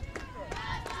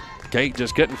 And Kate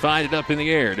just couldn't find it up in the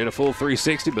air. Did a full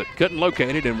 360, but couldn't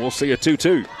locate it, and we'll see a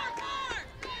 2-2.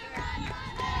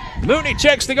 Mooney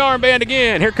checks the armband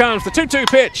again. Here comes the 2-2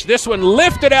 pitch. This one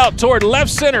lifted out toward left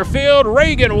center field.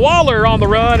 Reagan Waller on the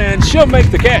run, and she'll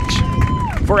make the catch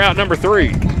for out number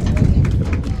 3.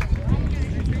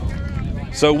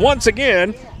 So once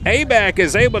again, ABAC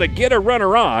is able to get a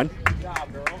runner on.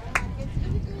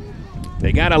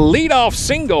 They got a leadoff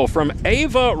single from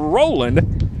Ava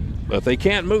Rowland, but they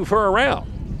can't move her around.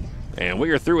 And we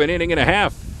are through an inning and a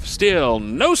half. Still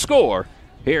no score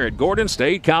here at Gordon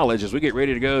State College as we get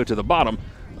ready to go to the bottom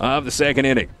of the second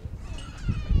inning.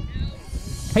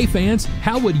 Hey fans,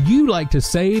 how would you like to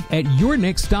save at your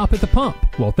next stop at the pump?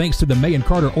 Well, thanks to the May &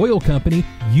 Carter Oil Company,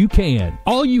 you can.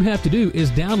 All you have to do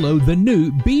is download the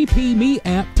new BP Me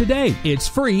app today. It's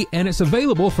free and it's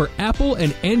available for Apple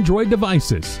and Android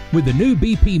devices. With the new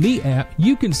BP Me app,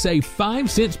 you can save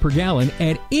 5 cents per gallon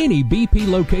at any BP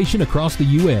location across the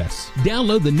U.S.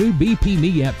 Download the new BP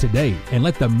Me app today and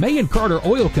let the May & Carter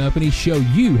Oil Company show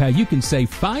you how you can save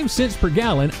 5 cents per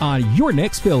gallon on your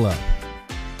next fill-up.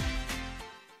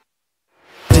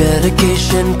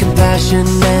 Dedication, compassion,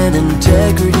 and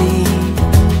integrity.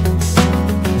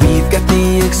 We've got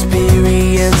the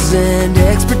experience and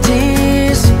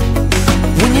expertise.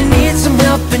 When you need some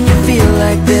help and you feel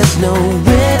like there's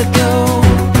nowhere to go,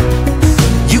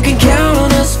 you can count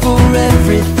on us for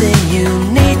everything you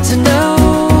need to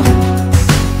know.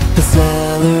 The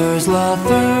Sellers Law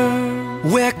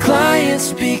Firm, where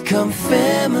clients become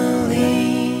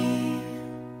family.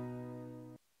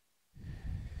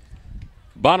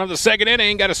 Bottom of the second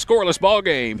inning, got a scoreless ball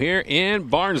game here in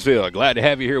Barnesville. Glad to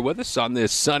have you here with us on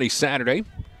this sunny Saturday,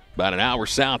 about an hour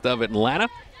south of Atlanta,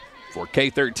 for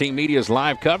K13 Media's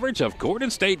live coverage of Gordon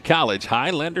State College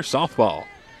Highlander softball.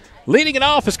 Leading it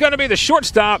off is going to be the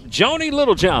shortstop, Joni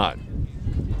Littlejohn.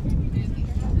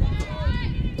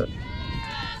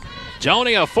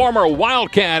 Joni, a former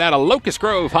Wildcat out of Locust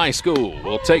Grove High School,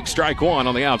 will take strike 1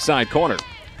 on the outside corner.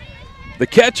 The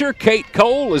catcher, Kate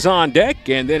Cole, is on deck,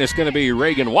 and then it's going to be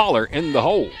Reagan Waller in the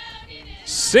hole.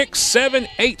 6, 7,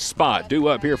 8 spot due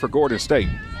up here for Gordon State.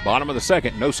 Bottom of the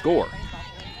second, no score.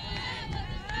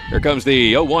 Here comes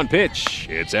the 0-1 pitch.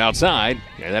 It's outside,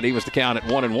 and that evens the count at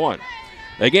 1-1.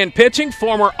 Again, pitching,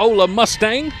 former Ola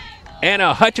Mustang,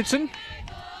 Anna Hutchinson.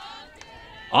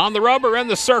 On the rubber and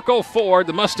the circle for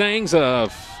the Mustangs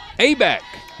of ABAC,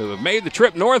 who have made the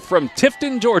trip north from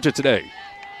Tifton, Georgia today.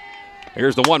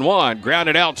 Here's the 1-1,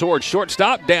 grounded out towards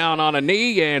shortstop, down on a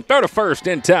knee, and throw to first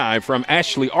in time from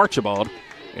Ashley Archibald.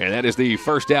 And that is the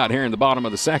first out here in the bottom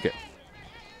of the second.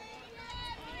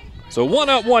 So 1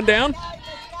 up, 1 down.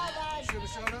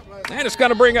 And it's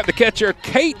going to bring up the catcher,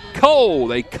 Kate Cole.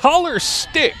 They call her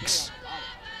Sticks.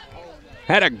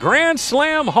 Had a grand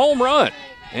slam home run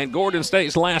in Gordon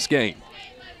State's last game.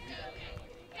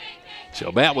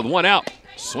 She'll bat with 1 out,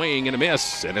 swing and a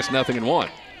miss, and it's 0-1.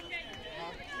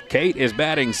 Kate is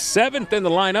batting 7th in the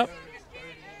lineup.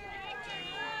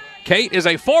 Kate is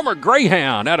a former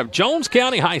Greyhound out of Jones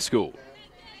County High School.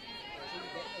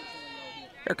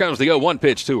 Here comes the 0-1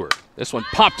 pitch to her. This one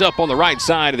popped up on the right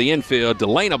side of the infield.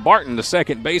 Delana Barton, the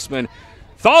second baseman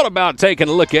Thought about taking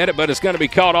a look at it, but it's going to be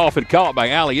caught off and caught by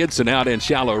Allie Idson out in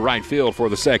shallow right field for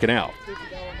the second out.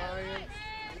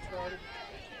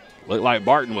 Looked like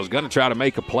Barton was going to try to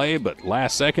make a play, but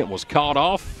last second was caught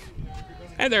off.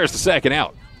 And there's the second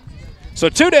out. So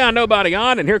 2 down, nobody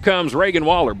on, and here comes Reagan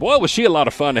Waller. Boy, was she a lot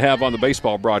of fun to have on the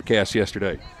baseball broadcast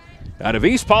yesterday. Out of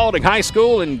East Paulding High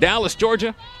School in Dallas,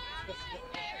 Georgia.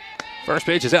 First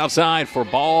pitch is outside for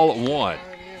ball 1.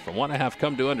 From what I have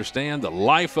come to understand, the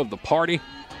life of the party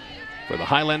for the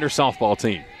Highlander softball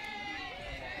team.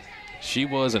 She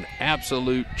was an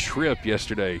absolute trip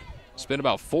yesterday. Spent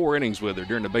about 4 innings with her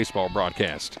during the baseball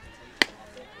broadcast.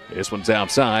 This one's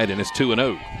outside, and it's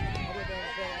 2-0.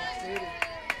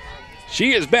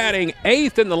 She is batting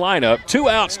 8th in the lineup. 2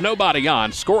 outs, nobody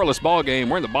on. Scoreless ball game.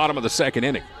 We're in the bottom of the second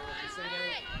inning.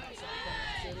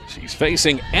 She's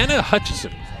facing Anna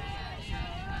Hutchison.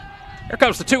 Here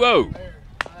comes the 2-0.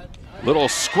 Little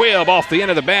squib off the end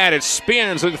of the bat. It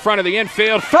spins in the front of the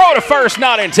infield. Throw to first,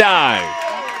 not in time.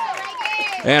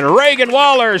 And Reagan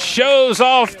Waller shows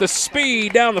off the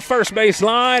speed down the first base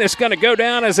line. It's going to go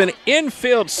down as an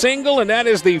infield single, and that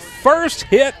is the first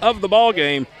hit of the ball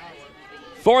game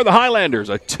for the Highlanders.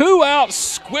 A 2-out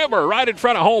squibber right in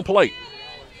front of home plate.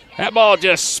 That ball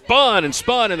just spun and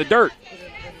spun in the dirt,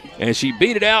 and she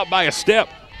beat it out by a step.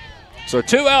 So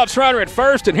 2 outs, runner at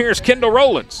first, and here's Kendall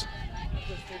Rowlands.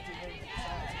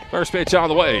 First pitch on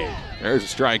the way. There's a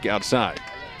strike outside.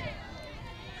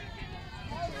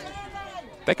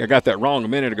 I think I got that wrong a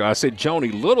minute ago. I said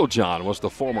Joni Littlejohn was the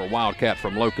former Wildcat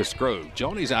from Locust Grove.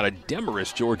 Joni's out of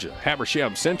Demarest, Georgia,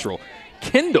 Habersham Central.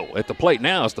 Kendall at the plate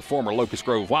now is the former Locust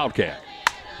Grove Wildcat.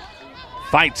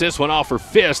 Fights this one off her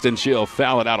fist, and she'll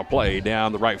foul it out of play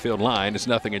down the right field line. It's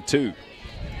 0-2.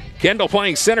 Kendall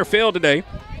playing center field today,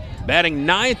 batting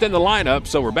 9th in the lineup,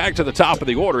 so we're back to the top of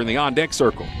the order in the on-deck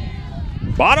circle.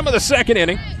 Bottom of the second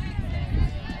inning.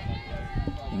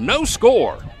 No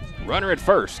score. Runner at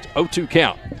first. 0-2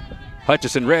 count.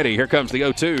 Hutchison ready. Here comes the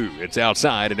 0-2. It's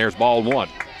outside, and there's ball 1.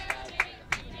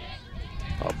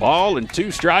 A ball and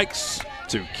 2 strikes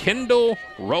to Kendall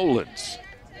Rowlands.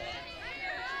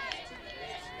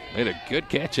 Made a good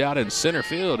catch out in center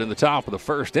field in the top of the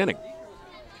first inning.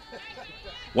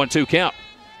 1-2 count.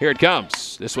 Here it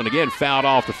comes. This one again fouled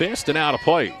off the fist and out of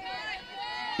play.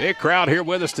 Big crowd here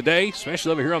with us today,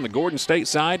 especially over here on the Gordon State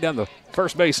side down the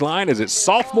first base line as it's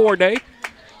sophomore day.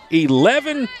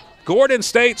 11 Gordon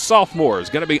State sophomores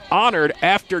going to be honored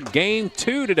after game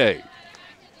 2 today.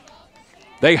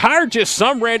 They hired just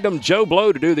some random Joe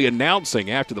Blow to do the announcing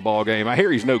after the ball game. I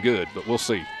hear he's no good, but we'll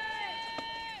see.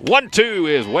 1-2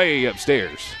 is way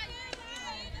upstairs.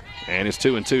 And it's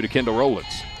 2-2 to Kendall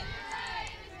Rowlands.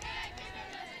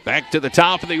 Back to the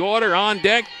top of the order on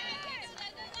deck.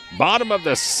 Bottom of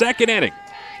the second inning.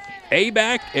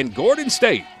 ABAC and Gordon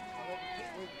State.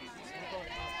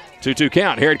 2-2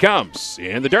 count. Here it comes.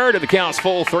 In the dirt, and the count's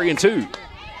full, 3-2.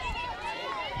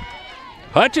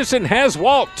 Hutchison has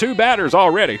walked 2 batters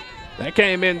already. That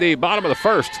came in the bottom of the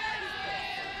first.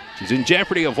 She's in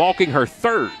jeopardy of walking her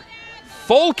 3rd.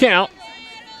 Full count.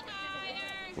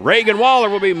 Reagan Waller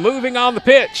will be moving on the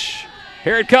pitch.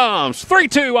 Here it comes.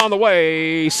 3-2 on the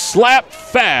way. Slap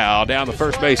foul down the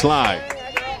first base line.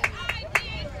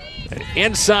 An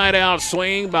inside-out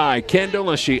swing by Kendall,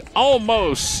 and she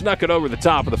almost snuck it over the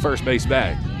top of the first base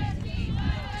bag.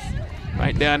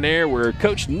 Right down there where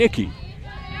Coach Nicky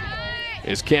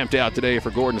is camped out today for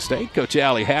Gordon State. Coach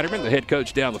Allie Hatterman, the head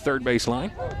coach down the third base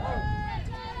line.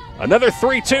 Another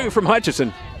 3-2 from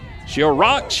Hutchison. She'll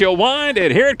rock, she'll wind,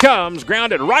 and here it comes.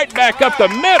 Grounded right back up the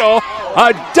middle.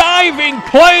 A diving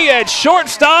play at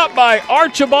shortstop by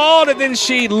Archibald, and then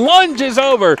she lunges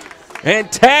over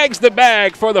and tags the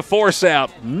bag for the force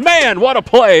out. Man, what a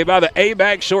play by the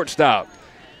ABAC shortstop.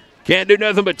 Can't do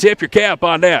nothing but tip your cap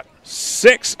on that.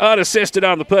 6 unassisted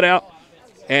on the putout,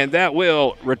 and that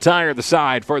will retire the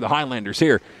side for the Highlanders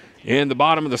here in the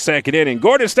bottom of the second inning.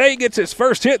 Gordon State gets its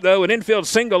first hit, though, an infield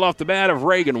single off the bat of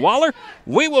Reagan Waller.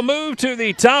 We will move to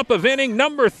the top of inning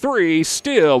number 3.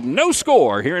 Still no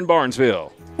score here in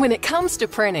Barnesville. When it comes to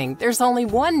printing, there's only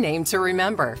one name to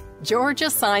remember: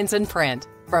 Georgia Signs and Print.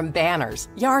 From banners,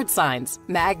 yard signs,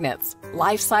 magnets,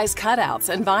 life-size cutouts,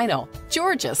 and vinyl,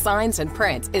 Georgia Signs and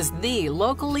Print is the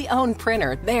locally owned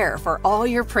printer there for all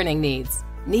your printing needs.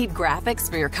 Need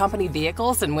graphics for your company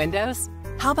vehicles and windows?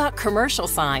 How about commercial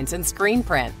signs and screen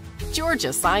print?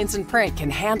 Georgia Signs and Print can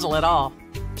handle it all.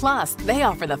 Plus, they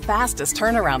offer the fastest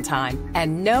turnaround time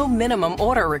and no minimum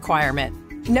order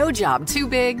requirement. No job too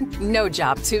big, no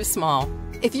job too small.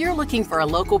 If you're looking for a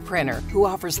local printer who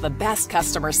offers the best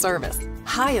customer service,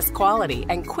 highest quality,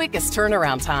 and quickest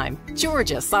turnaround time,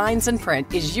 Georgia Signs and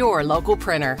Print is your local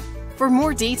printer. For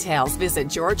more details, visit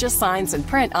Georgia Signs and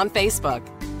Print on Facebook.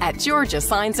 At Georgia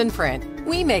Signs and Print,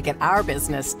 we make it our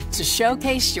business to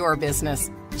showcase your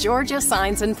business. Georgia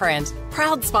Signs and Print,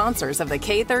 proud sponsors of the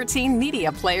K13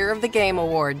 Media Player of the Game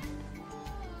Award.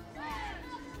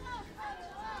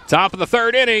 Top of the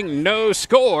third inning, no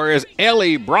score as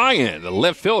Ellie Bryan, the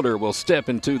left fielder, will step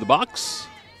into the box.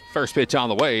 First pitch on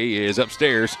the way is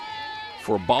upstairs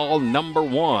for ball number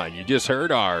 1. You just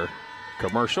heard our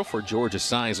commercial for Georgia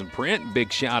Signs and Print.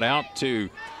 Big shout out to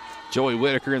Joey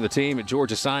Whitaker and the team at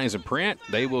Georgia Signs and Print.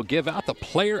 They will give out the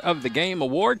Player of the Game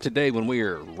award today when we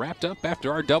are wrapped up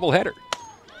after our doubleheader.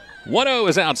 1-0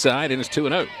 is outside and it's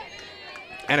 2-0.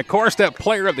 And of course, that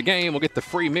Player of the Game will get the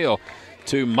free meal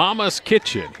to Mama's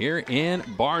Kitchen here in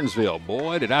Barnesville.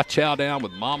 Boy, did I chow down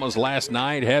with Mama's last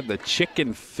night. Had the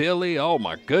chicken Philly. Oh,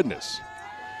 my goodness.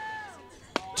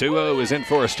 2-0 is in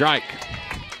for a strike.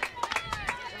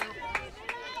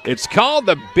 It's called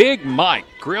the Big Mike.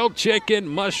 Grilled chicken,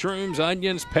 mushrooms,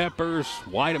 onions, peppers,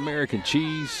 white American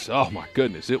cheese. Oh, my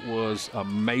goodness. It was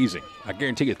amazing. I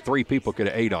guarantee you 3 people could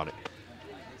have ate on it.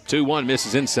 2-1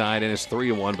 misses inside, and it's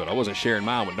 3-1, but I wasn't sharing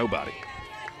mine with nobody.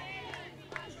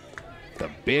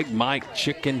 The Big Mike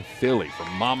Chicken Philly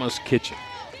from Mama's Kitchen.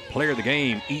 Player of the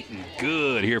Game eating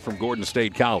good here from Gordon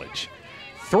State College.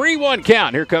 3-1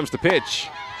 count. Here comes the pitch.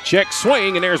 Check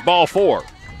swing, and there's ball 4.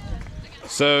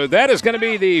 So that is going to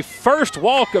be the first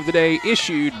walk of the day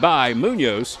issued by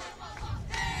Munoz.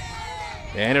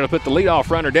 And it'll put the leadoff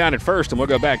runner down at first, and we'll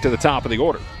go back to the top of the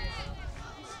order.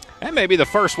 That may be the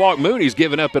first walk Mooney's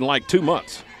given up in like 2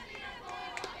 months.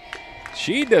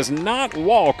 She does not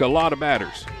walk a lot of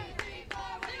batters.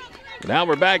 Now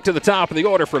we're back to the top of the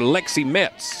order for Lexi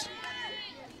Metz.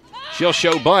 She'll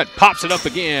show bunt, pops it up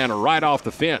again right off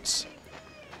the fence.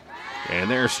 And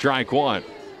there's strike 1.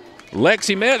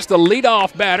 Lexi Metz, the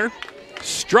leadoff batter,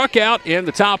 struck out in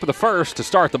the top of the first to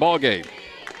start the ball game.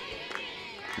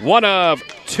 One of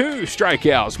 2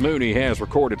 strikeouts Mooney has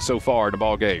recorded so far in the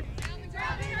ball game.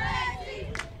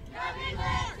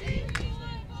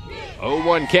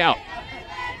 0-1 count.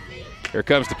 Here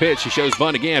comes the pitch. She shows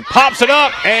bunt again, pops it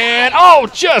up, and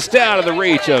just out of the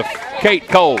reach of Kate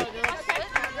Cole.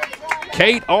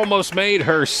 Kate almost made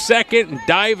her second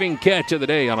diving catch of the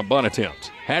day on a bunt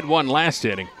attempt. Had one last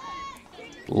inning.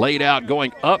 Laid out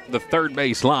going up the third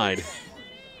base line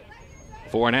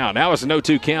for an out. Now it's a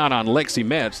 0-2 count on Lexi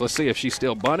Metz. Let's see if she's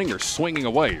still bunting or swinging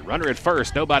away. Runner at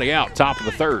first, nobody out, top of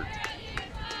the third.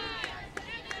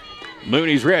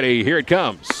 Mooney's ready. Here it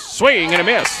comes. Swing and a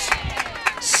miss.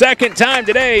 Second time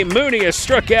today, Mooney has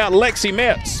struck out Lexi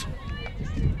Metz.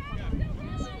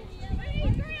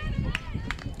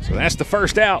 So that's the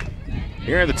first out.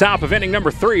 Here at the top of inning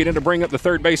number 3, then to bring up the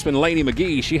third baseman, Laney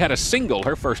McGee. She had a single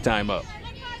her first time up.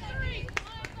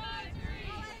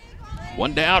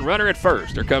 1 down, runner at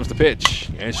first. Here comes the pitch,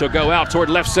 and she'll go out toward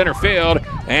left center field,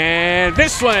 and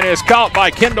this one is caught by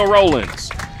Kendall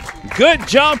Rowlands. Good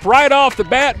jump right off the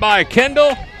bat by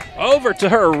Kendall. Over to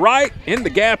her right in the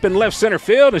gap in left center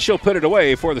field, and she'll put it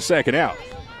away for the second out.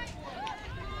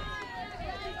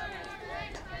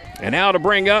 And now to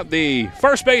bring up the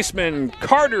first baseman,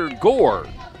 Carter Gore.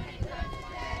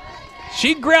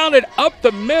 She grounded up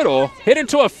the middle, hit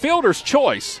into a fielder's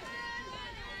choice.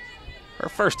 Her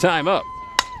first time up.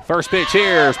 First pitch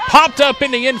here is popped up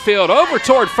in the infield over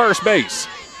toward first base.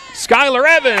 Skylar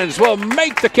Evans will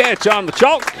make the catch on the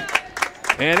chalk.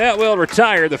 And that will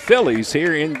retire the Fillies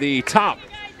here in the top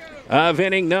of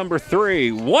inning number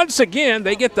 3. Once again,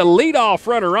 they get the leadoff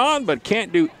runner on, but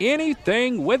can't do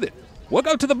anything with it. We'll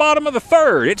go to the bottom of the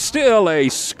third. It's still a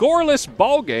scoreless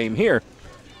ball game here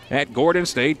at Gordon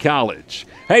State College.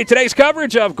 Hey, today's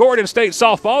coverage of Gordon State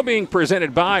softball being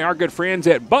presented by our good friends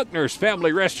at Buckner's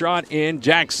Family Restaurant in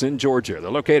Jackson, Georgia.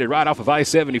 They're located right off of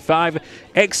I-75,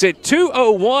 exit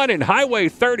 201 and Highway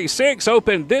 36.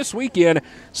 Open this weekend,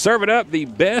 serving up the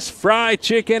best fried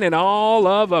chicken in all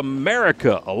of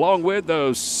America, along with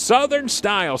those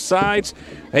Southern-style sides.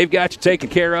 They've got you taken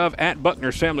care of at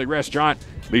Buckner's Family Restaurant.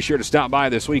 Be sure to stop by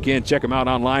this weekend. Check them out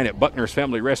online at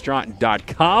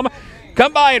bucknersfamilyrestaurant.com.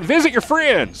 Come by and visit your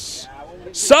friends.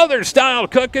 Southern-style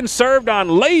cooking served on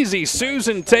Lazy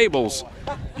Susan tables.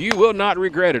 You will not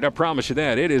regret it, I promise you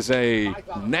that. It is a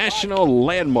national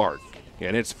landmark,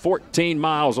 and it's 14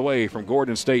 miles away from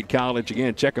Gordon State College.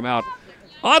 Again, check them out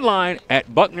online at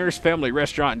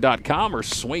bucknersfamilyrestaurant.com or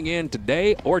swing in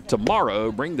today or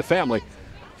tomorrow. Bring the family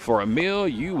for a meal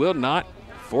you will not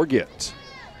forget.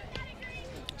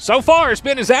 So far, it's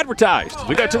been as advertised.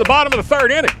 We got to the bottom of the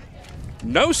third inning.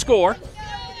 No score.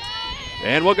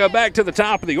 And we'll go back to the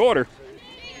top of the order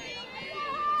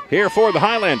here for the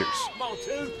Highlanders.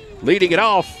 Leading it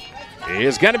off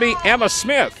is going to be Emma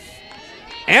Smith.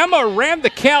 Emma ran the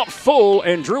count full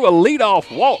and drew a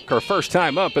leadoff walk her first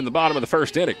time up in the bottom of the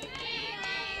first inning.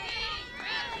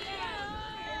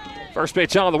 First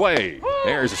pitch on the way.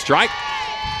 There's a strike,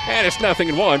 and it's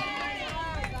 0-1.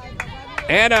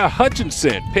 Anna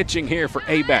Hutchinson pitching here for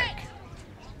ABAC.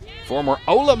 Former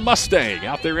Ola Mustang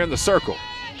out there in the circle.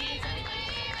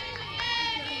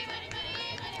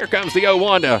 Here comes the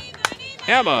 0-1 to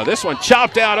Emma. This one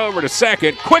chopped out over to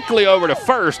second, quickly over to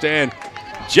first, and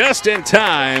just in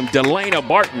time, Delana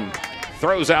Barton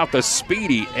throws out the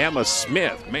speedy Emma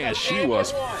Smith. Man, she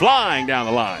was flying down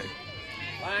the line.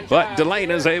 But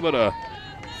Delana's able to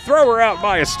throw her out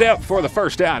by a step for the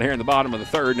first out here in the bottom of the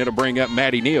third, and it'll bring up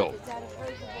Maddie Neal.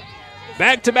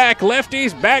 Back-to-back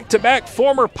lefties, back-to-back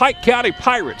former Pike County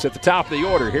Pirates at the top of the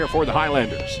order here for the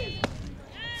Highlanders.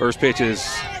 First pitch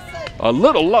is a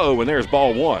little low, and there's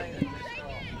ball one.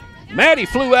 Maddie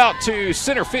flew out to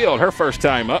center field her first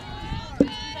time up.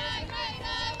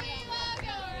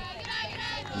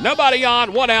 Nobody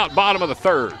on, one out, bottom of the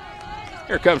third.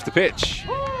 Here comes the pitch.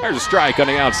 There's a strike on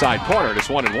the outside corner. It's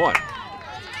 1-1.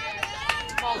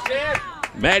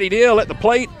 Maddie Neal at the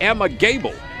plate. Emma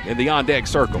Gable in the on-deck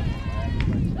circle.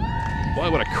 Boy,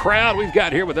 what a crowd we've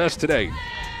got here with us today.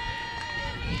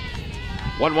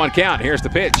 1-1 count. Here's the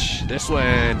pitch. This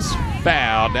one's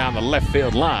foul down the left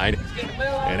field line.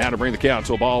 And now to bring the count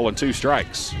to a ball and 2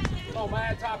 strikes.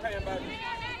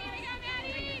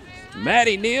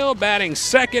 Maddie Neal batting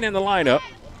second in the lineup.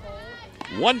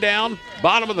 1 down,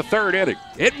 bottom of the third inning.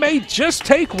 It may just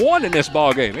take 1 in this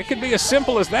ball game. It could be as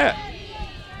simple as that.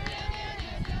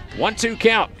 1-2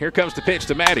 count. Here comes the pitch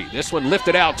to Maddie. This one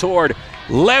lifted out toward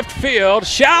left field,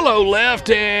 shallow left,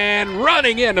 and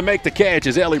running in to make the catch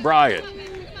is Ellie Bryant.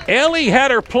 Ellie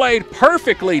had her played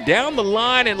perfectly down the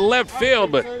line in left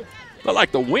field, but looked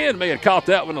like the wind may have caught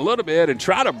that one a little bit and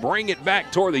try to bring it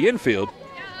back toward the infield.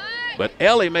 But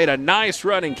Ellie made a nice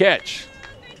running catch,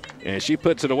 and she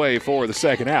puts it away for the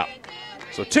second out.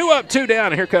 So 2 up, 2 down,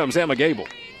 and here comes Emma Gable.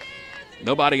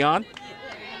 Nobody on.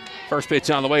 First pitch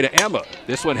on the way to Emma.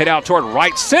 This one hit out toward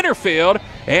right center field,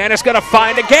 and it's going to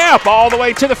find a gap all the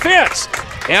way to the fence.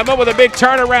 Emma with a big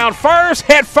turnaround first,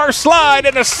 head first slide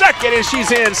into second, and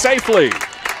she's in safely.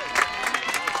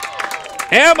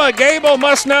 Emma Gable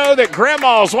must know that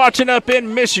Grandma's watching up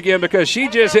in Michigan because she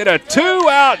just hit a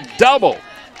 2-out double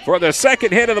for the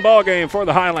second hit of the ballgame for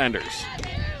the Highlanders.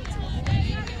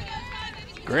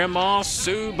 Grandma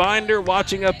Sue Binder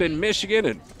watching up in Michigan,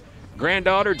 and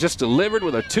granddaughter just delivered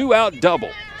with a 2-out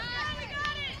double.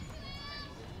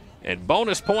 And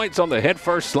bonus points on the head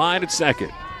first slide at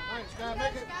second.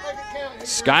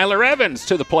 Skylar Evans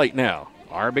to the plate now.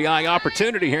 RBI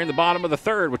opportunity here in the bottom of the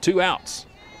third with 2 outs.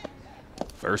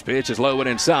 First pitch is low and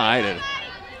inside, and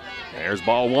there's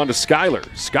ball 1 to Skylar.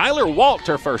 Skylar walked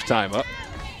her first time up.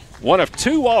 1 of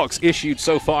 2 walks issued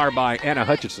so far by Anna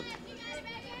Hutchinson.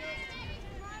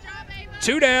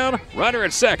 2 down, runner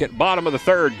at second, bottom of the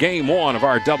third, game 1 of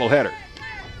our doubleheader.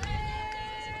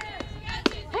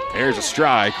 There's a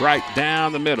strike right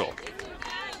down the middle.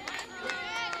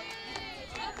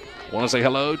 Want to say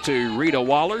hello to Rita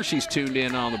Waller. She's tuned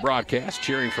in on the broadcast,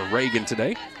 cheering for Reagan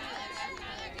today.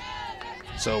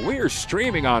 So we are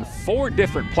streaming on 4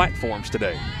 different platforms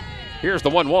today. Here's the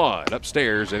 1-1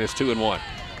 upstairs, and it's 2-1.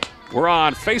 We're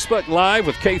on Facebook Live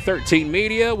with K13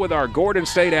 Media with our Gordon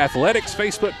State Athletics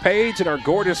Facebook page and our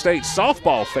Gordon State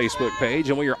Softball Facebook page,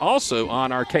 and we are also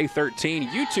on our K13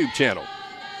 YouTube channel.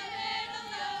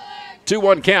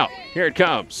 2-1 count. Here it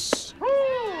comes.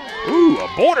 Ooh, a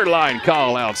borderline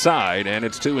call outside, and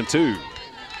it's 2-2.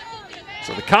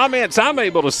 So the comments I'm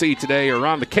able to see today are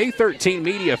on the K13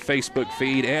 Media Facebook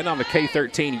feed and on the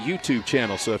K13 YouTube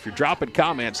channel. So if you're dropping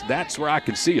comments, that's where I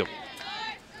can see them.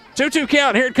 2-2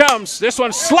 count. Here it comes. This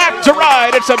one slapped to right.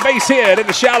 It's a base hit in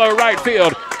the shallow right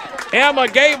field. Emma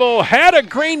Gable had a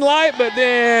green light, but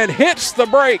then hits the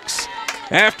brakes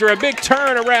after a big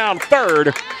turn around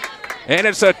third. And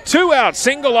it's a 2-out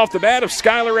single off the bat of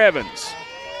Skylar Evans.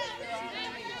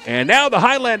 And now the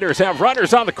Highlanders have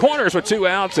runners on the corners with 2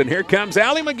 outs, and here comes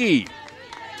Allie McGee.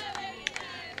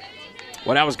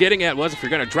 What I was getting at was if you're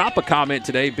going to drop a comment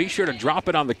today, be sure to drop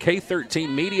it on the K13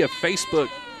 Media Facebook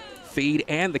feed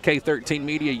and the K13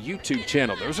 Media YouTube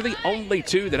channel. Those are the only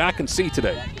 2 that I can see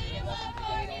today.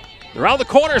 They're on the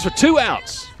corners with 2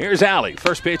 outs. Here's Allie.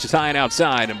 First pitch is high and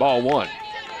outside, and ball 1.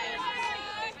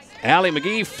 Allie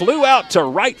McGee flew out to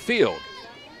right field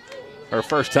her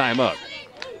first time up.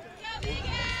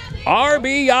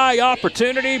 RBI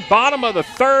opportunity, bottom of the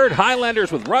third.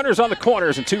 Highlanders with runners on the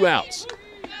corners and 2 outs.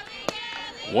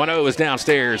 1-0 is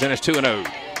downstairs, and it's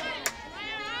 2-0.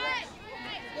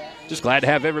 Just glad to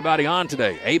have everybody on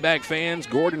today. ABAC fans,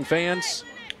 Gordon fans,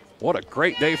 what a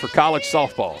great day for college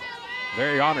softball.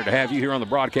 Very honored to have you here on the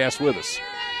broadcast with us.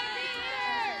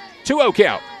 2-0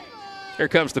 count. Here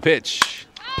comes the pitch.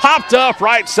 Popped up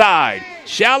right side.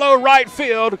 Shallow right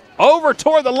field. Over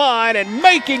toward the line and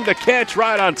making the catch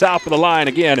right on top of the line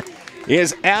again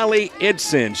is Allie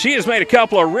Idson. She has made a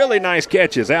couple of really nice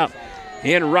catches out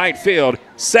in right field.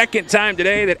 Second time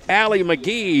today that Allie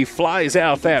McGee flies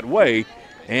out that way.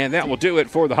 And that will do it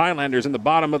for the Highlanders in the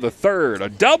bottom of the third. A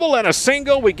double and a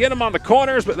single. We get them on the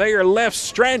corners, but they are left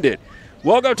stranded.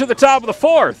 We'll go to the top of the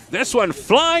fourth. This one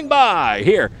flying by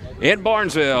here in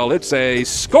Barnesville. It's a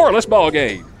scoreless ball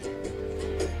game.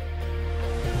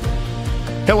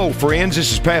 Hello, friends.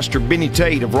 This is Pastor Benny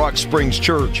Tate of Rock Springs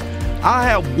Church. I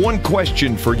have one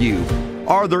question for you.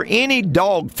 Are there any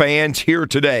dog fans here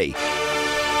today?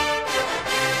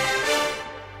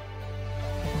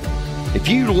 If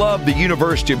you love the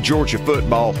University of Georgia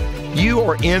football, you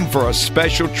are in for a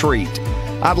special treat.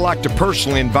 I'd like to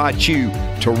personally invite you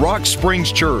to Rock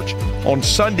Springs Church on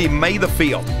Sunday, May the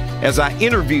 5th, as I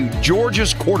interview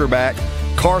Georgia's quarterback,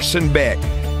 Carson Beck,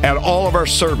 at all of our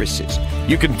services.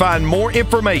 You can find more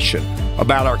information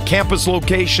about our campus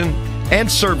location and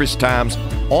service times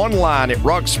online at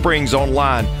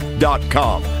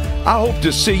rockspringsonline.com. I hope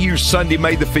to see you Sunday,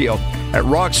 May the 5th at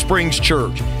Rock Springs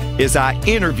Church as I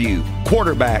interview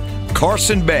quarterback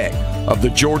Carson Beck of the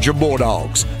Georgia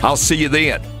Bulldogs. I'll see you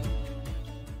then.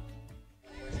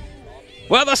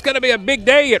 Well, that's going to be a big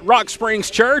day at Rock Springs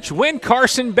Church when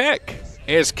Carson Beck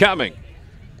is coming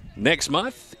next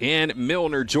month in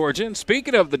Milner, Georgia. And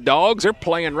speaking of the Dogs, they're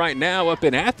playing right now up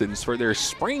in Athens for their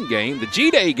spring game, the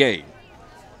G-Day game.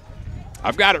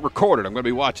 I've got it recorded. I'm going to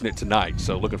be watching it tonight,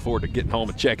 so looking forward to getting home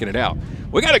and checking it out.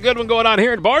 We got a good one going on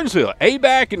here in Barnesville.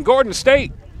 ABAC and Gordon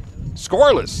State,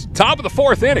 scoreless, top of the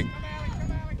fourth inning.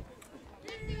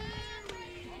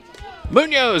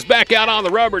 Munoz back out on the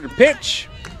rubber to pitch.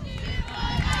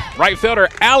 Right fielder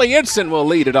Allie Idson will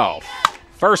lead it off.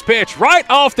 First pitch right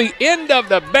off the end of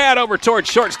the bat over towards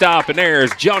shortstop, and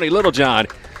there's Joni Littlejohn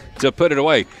to put it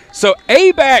away. So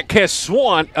ABAC has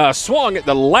swung at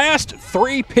the last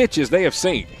three pitches they have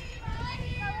seen.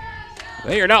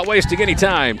 They are not wasting any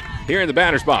time here in the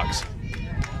batter's box.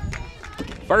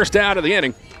 First out of the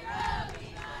inning.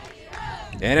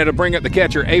 And it'll bring up the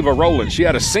catcher, Ava Rowland. She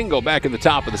had a single back in the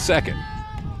top of the second.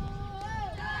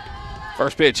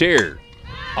 First pitch here.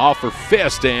 Off her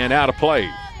fist and out of play.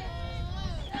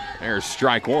 There's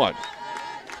strike one.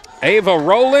 Ava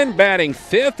Rowland batting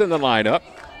fifth in the lineup.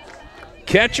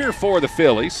 Catcher for the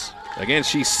Fillies. Again,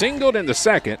 she singled in the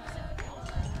second.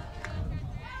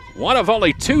 One of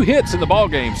only two hits in the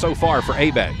ballgame so far for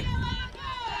ABAC.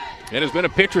 It has been a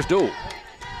pitcher's duel.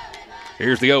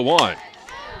 Here's the 0-1.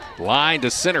 Line to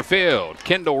center field.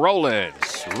 Kendall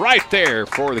Rowlands right there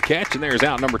for the catch, and there's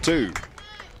out number two.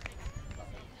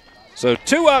 So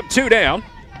 2 up, 2 down.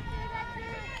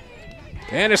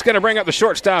 And it's going to bring up the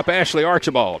shortstop, Ashley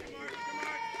Archibald.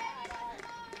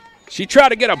 She tried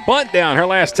to get a bunt down her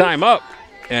last time up,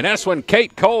 and that's when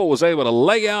Kate Cole was able to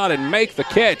lay out and make the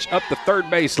catch up the third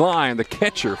base line, the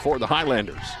catcher for the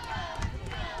Highlanders.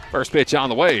 First pitch on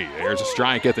the way. There's a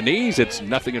strike at the knees. It's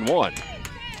 0-1.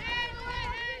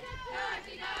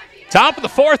 Top of the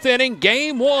fourth inning,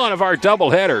 game one of our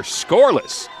doubleheader.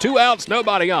 Scoreless. 2 outs,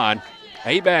 nobody on.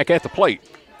 ABAC at the plate.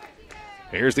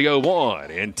 Here's the 0-1.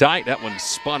 In tight. That one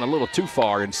spun a little too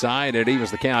far inside. It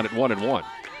evens the count at 1-1.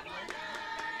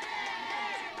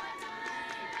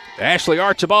 Ashley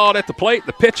Archibald at the plate,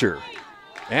 the pitcher.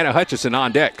 Anna Hutchison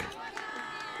on deck.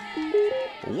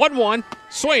 1-1.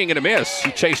 Swing and a miss.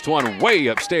 She chased one way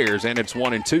upstairs, and it's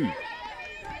 1-2.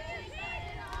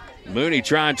 Mooney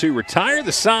trying to retire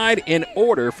the side in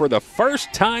order for the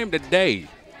first time today.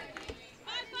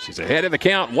 She's ahead of the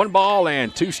count, 1 ball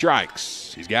and 2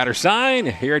 strikes. She's got her sign.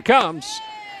 Here it comes.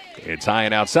 It's high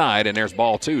and outside, and there's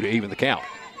ball 2 to even the count.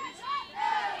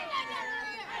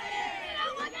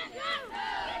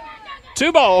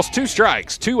 2 balls, 2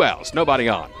 strikes, 2 outs, nobody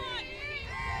on.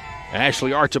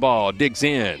 Ashley Archibald digs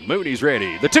in. Mooney's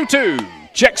ready. The 2-2.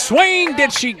 Check swing.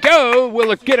 Did she go?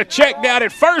 Will it get a check down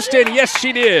at first? And yes,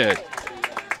 she did.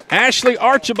 Ashley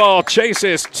Archibald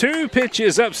chases 2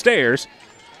 pitches upstairs.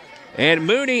 And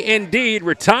Mooney indeed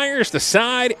retires the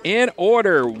side in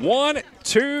order. 1,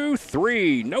 2,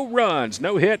 3. No runs,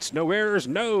 no hits, no errors,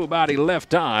 nobody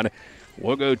left on.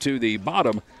 We'll go to the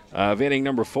bottom of inning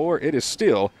number 4. It is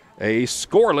still a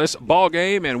scoreless ball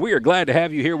game, and we are glad to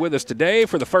have you here with us today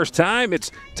for the first time. It's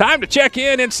time to check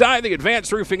in inside the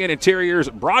Advanced Roofing and Interiors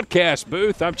broadcast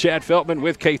booth. I'm Chad Feltman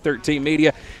with K13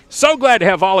 Media. So glad to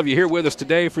have all of you here with us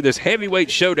today for this heavyweight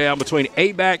showdown between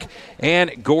ABAC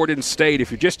and Gordon State.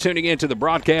 If you're just tuning into the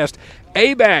broadcast,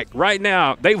 ABAC right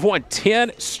now, they've won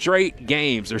 10 straight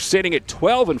games. They're sitting at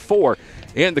 12-4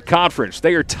 in the conference.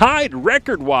 They are tied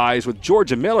record-wise with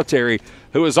Georgia Military,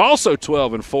 who is also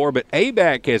 12-4, but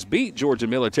ABAC has beat Georgia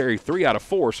Military 3 out of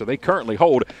 4, so they currently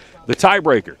hold the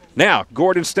tiebreaker. Now,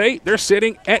 Gordon State, they're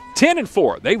sitting at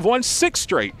 10-4. They've won 6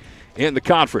 straight in the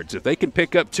conference. If they can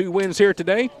pick up 2 wins here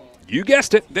today, you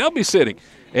guessed it, they'll be sitting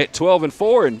at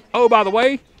 12-4. And, oh, by the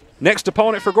way, next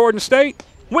opponent for Gordon State,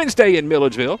 Wednesday in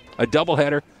Milledgeville, a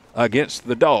doubleheader against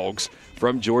the Dogs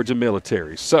from Georgia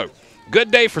Military. So, good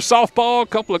day for softball, a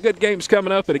couple of good games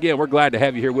coming up. And, again, we're glad to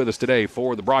have you here with us today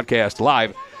for the broadcast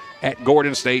live at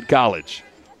Gordon State College.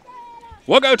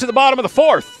 We'll go to the bottom of the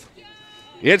 4th.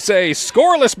 It's a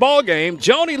scoreless ball game.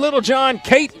 Joni Littlejohn,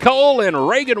 Kate Cole, and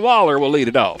Reagan Waller will lead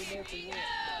it off.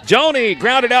 Joni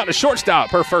grounded out to shortstop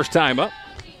her first time up.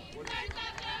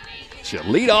 She'll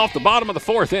lead off the bottom of the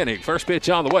 4th inning. First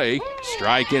pitch on the way.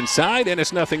 Strike inside, and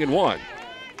it's 0-1.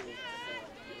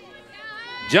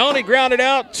 Joni grounded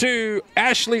out to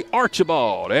Ashley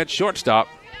Archibald at shortstop.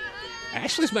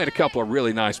 Ashley's made a couple of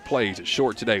really nice plays at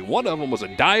short today. One of them was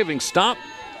a diving stop,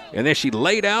 and then she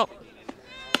laid out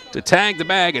to tag the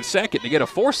bag at second to get a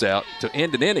force out to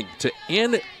end an inning, to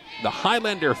end the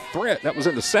Highlander threat. That was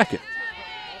in the second.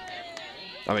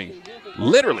 I mean,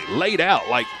 literally laid out,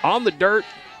 like on the dirt,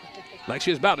 like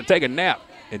she was about to take a nap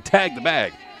and tag the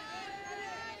bag.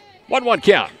 1-1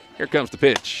 count. Here comes the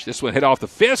pitch. This one hit off the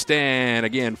fist and,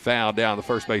 again, fouled down the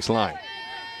first base line.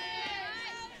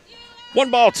 1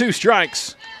 ball, 2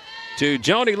 strikes to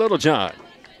Joni Littlejohn.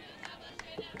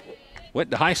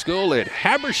 Went to high school at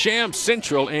Habersham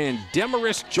Central in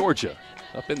Demarest, Georgia,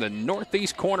 up in the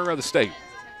northeast corner of the state.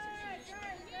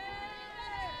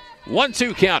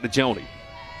 1-2 count to Joni.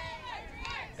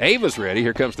 Ava's ready.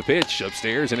 Here comes the pitch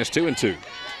upstairs, and it's 2-2.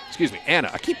 Excuse me, Anna.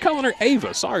 I keep calling her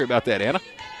Ava. Sorry about that, Anna.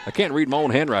 I can't read my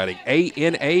own handwriting.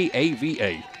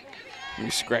 A-N-A-A-V-A. Let me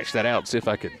scratch that out and see if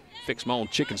I could fix my own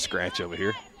chicken scratch over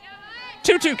here.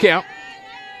 2-2 count.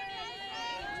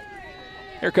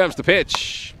 Here comes the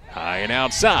pitch. High and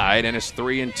outside, and it's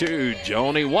 3-2.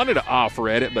 Joni wanted to offer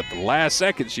at it, but the last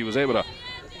second she was able to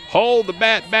hold the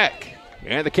bat back.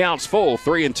 And the count's full,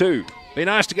 3-2. Be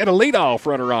nice to get a leadoff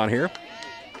runner on here.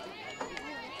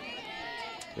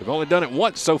 They've only done it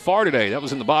once so far today. That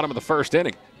was in the bottom of the first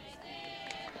inning.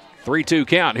 3-2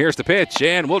 count. Here's the pitch,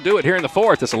 and we'll do it here in the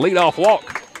 4th. It's a leadoff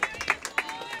walk.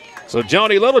 So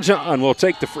Joni Littlejohn will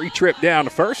take the free trip down to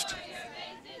first.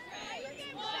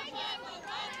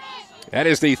 That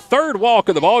is the 3rd walk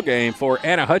of the ballgame for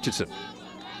Anna Hutchinson.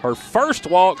 Her first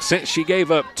walk since she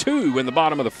gave up 2 in the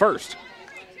bottom of the 1st.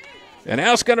 And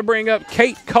now it's going to bring up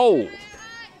Kate Cole.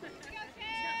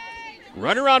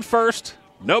 Runner on first.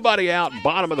 Nobody out,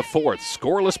 bottom of the 4th.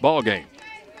 Scoreless ball game.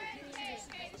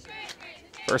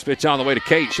 First pitch on the way to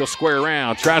Kate. She'll square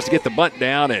around, tries to get the bunt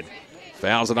down, and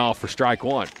fouls it off for strike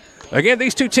 1. Again,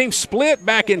 these two teams split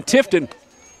back in Tifton.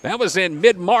 That was in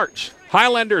mid-March.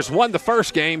 Highlanders won the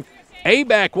first game.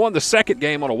 ABAC won the second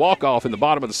game on a walk-off in the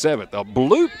bottom of the 7th. A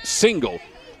bloop single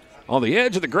on the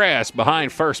edge of the grass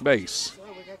behind first base.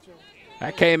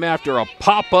 That came after a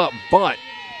pop-up bunt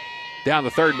down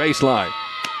the third baseline.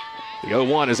 The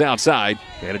 0-1 is outside,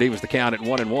 and it evens the count at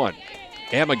 1-1.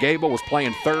 Emma Gable was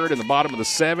playing third in the bottom of the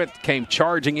 7th, came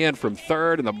charging in from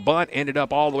third, and the bunt ended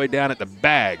up all the way down at the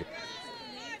bag.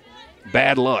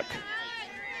 Bad luck.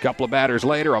 A couple of batters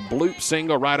later, a bloop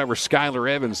single right over Skylar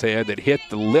Evans' head that hit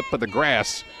the lip of the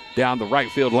grass down the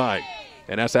right field line.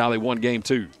 And that's how they won game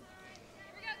 2.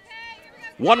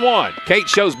 1-1. Kate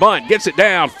shows bunt, gets it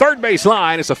down. Third base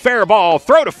line. It's a fair ball.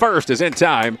 Throw to first is in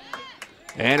time.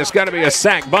 And it's going to be a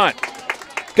sac bunt.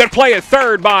 Good play at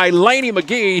third by Lainey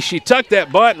McGee. She tucked that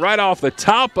bunt right off the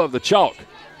top of the chalk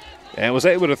and was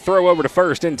able to throw over to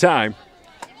first in time.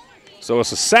 So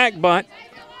it's a sac bunt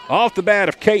off the bat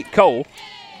of Kate Cole.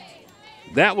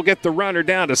 That will get the runner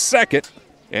down to second,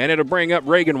 and it'll bring up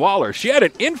Reagan Waller. She had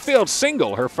an infield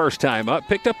single her first time up,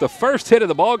 picked up the first hit of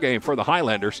the ballgame for the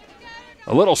Highlanders.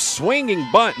 A little swinging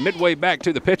bunt midway back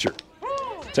to the pitcher.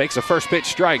 Takes a first pitch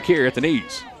strike here at the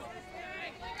knees.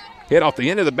 Hit off the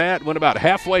end of the bat, went about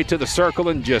halfway to the circle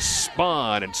and just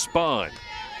spun and spun.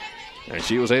 And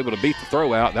she was able to beat the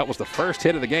throw out. That was the first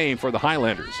hit of the game for the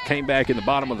Highlanders. Came back in the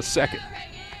bottom of the 2nd.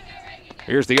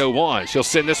 Here's the 0-1. She'll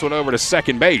send this one over to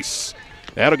second base.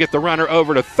 That'll get the runner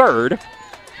over to third.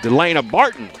 Delana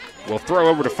Barton will throw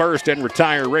over to first and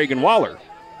retire Reagan Waller.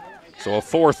 So a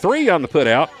 4-3 on the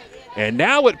putout. And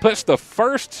now it puts the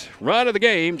first run of the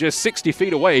game just 60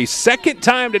 feet away. Second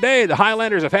time today the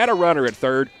Highlanders have had a runner at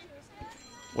third.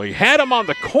 We had them on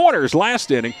the corners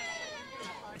last inning.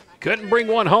 Couldn't bring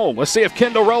one home. Let's see if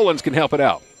Kendall Rowlands can help it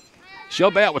out.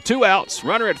 She'll bat with 2 outs,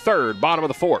 runner at third, bottom of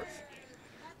the 4th.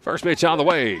 First pitch on the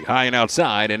way, high and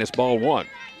outside, and it's ball 1.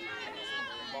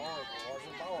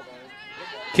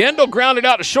 Kendall grounded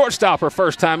out to shortstop her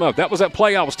first time up. That was that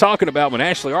play I was talking about when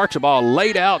Ashley Archibald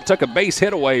laid out, took a base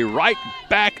hit away right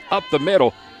back up the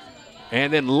middle,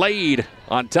 and then laid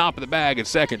on top of the bag at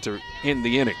second to end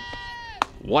the inning.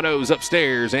 1-0's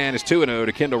upstairs, and it's 2-0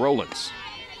 to Kendall Rowlands.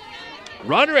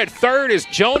 Runner at third is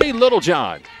Joni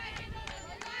Littlejohn.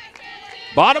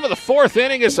 Bottom of the 4th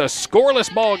inning is a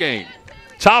scoreless ball game.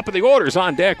 Top of the order's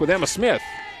on deck with Emma Smith.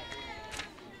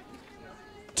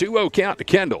 2-0 count to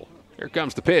Kendall. Here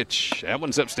comes the pitch. That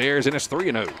one's upstairs, and it's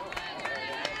 3-0.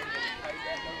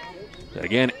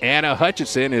 Again, Anna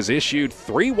Hutchinson has issued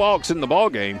 3 walks in the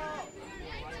ball game.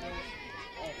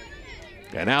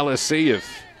 And now let's see if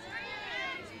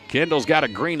Kendall's got a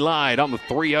green light on the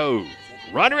 3-0.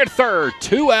 Runner at third,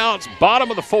 2 outs,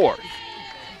 bottom of the 4th.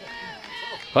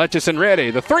 Hutchinson ready.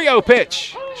 The 3-0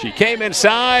 pitch. She came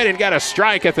inside and got a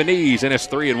strike at the knees, and it's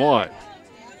 3-1.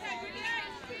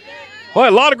 Well,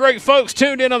 a lot of great folks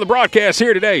tuned in on the broadcast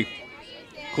here today.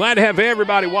 Glad to have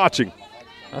everybody watching.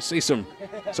 I see some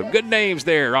good names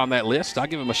there on that list. I'll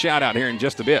give them a shout out here in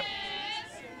just a bit.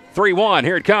 3-1,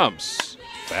 here it comes.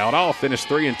 Fouled off, finished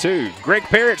 3-2. Greg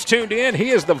Parrott's tuned in. He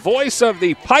is the voice of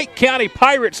the Pike County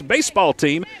Pirates baseball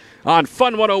team on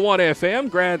Fun 101 FM.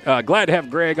 Glad to have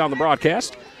Greg on the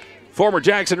broadcast. Former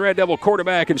Jackson Red Devil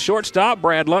quarterback and shortstop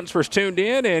Brad Lunsford's tuned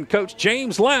in, and Coach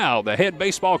James Lau, the head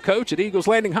baseball coach at Eagles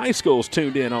Landing High School, is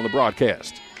tuned in on the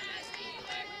broadcast.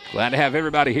 Glad to have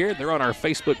everybody here. They're on our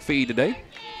Facebook feed today.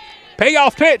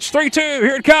 Payoff pitch, 3-2,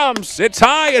 here it comes. It's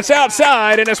high, it's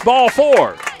outside, and it's ball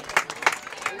 4.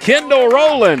 Kendall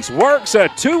Rowlands works a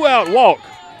 2-out walk.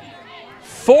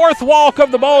 4th walk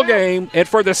of the ball game, and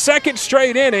for the 2nd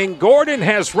straight inning, Gordon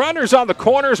has runners on the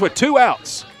corners with 2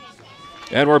 outs.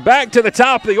 And we're back to the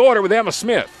top of the order with Emma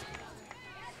Smith.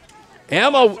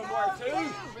 Emma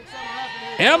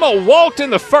walked in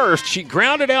the 1st. She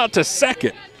grounded out to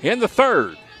 2nd in the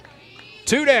 3rd.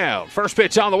 2 down. First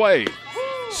pitch on the way.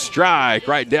 Strike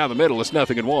right down the middle. It's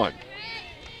 0-1.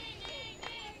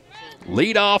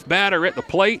 Leadoff batter at the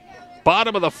plate.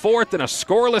 Bottom of the 4th in a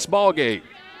scoreless ball game.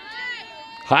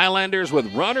 Highlanders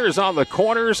with runners on the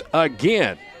corners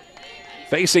again.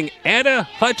 Facing Anna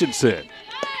Hutchinson.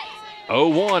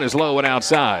 0-1 is low and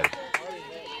outside.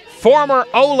 Former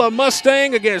Ola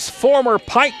Mustang against former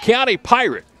Pike County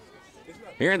Pirate.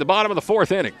 Here in the bottom of the 4th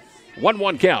inning.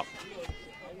 1-1 count.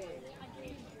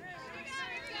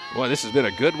 Boy, this has been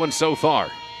a good one so far.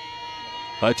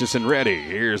 Hutchinson ready.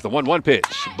 Here's the 1-1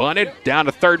 pitch. Bunted down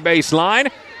to third base line.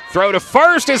 Throw to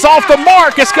first is off the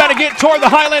mark. It's got to get toward the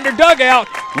Highlander dugout.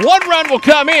 1 run will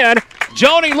come in.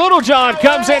 Joni Littlejohn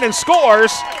comes in and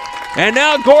scores. And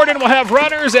now Gordon will have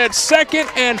runners at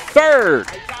 2nd and 3rd.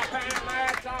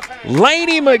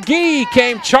 Laney McGee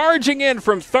came charging in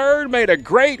from 3rd, made a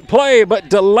great play, but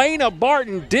Delana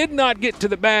Barton did not get to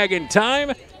the bag in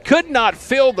time, could not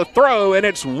fill the throw, and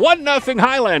it's 1-0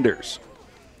 Highlanders.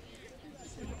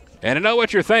 And I know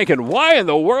what you're thinking. Why in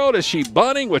the world is she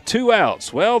bunting with 2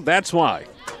 outs? Well, that's why.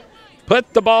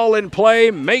 Put the ball in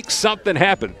play, make something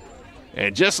happen.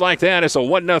 And just like that, it's a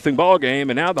 1-0 ball game,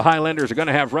 and now the Highlanders are going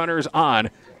to have runners on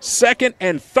 2nd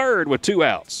and 3rd with 2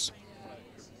 outs.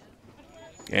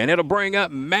 And it'll bring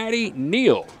up Maddie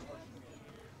Neal.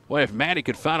 Well, if Maddie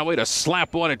could find a way to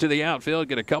slap one into the outfield,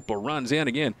 get a couple of runs in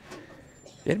again,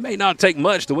 it may not take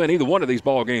much to win either one of these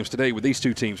ball games today with these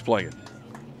 2 teams playing.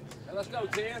 Let's go,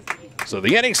 10. So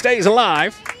the inning stays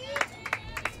alive.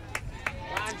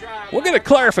 We'll get a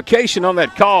clarification on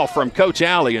that call from Coach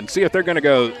Alley and see if they're going to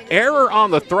go error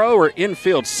on the throw or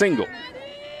infield single.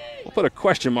 We'll put a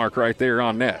question mark right there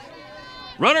on that.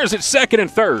 Runners at 2nd and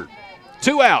 3rd.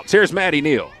 2 outs. Here's Maddie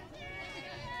Neal.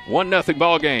 1-0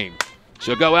 ball game.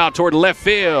 She'll go out toward left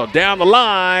field, down the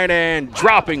line, and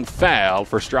dropping foul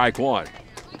for strike 1.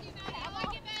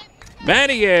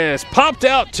 Maddie has popped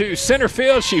out to center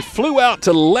field. She flew out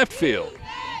to left field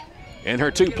in her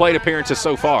 2 plate appearances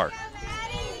so far.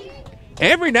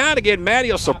 Every now and again,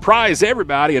 Maddie will surprise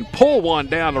everybody and pull one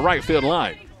down the right field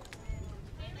line.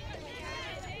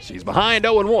 She's behind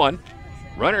 0-1.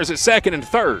 Runners at 2nd and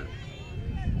 3rd.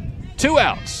 2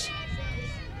 outs.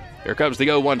 Here comes the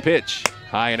 0-1 pitch.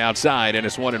 High and outside, and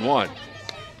it's 1-1.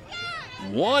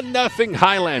 1-0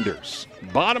 Highlanders.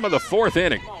 Bottom of the 4th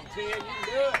inning.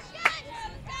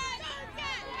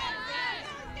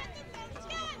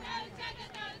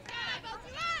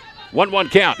 1-1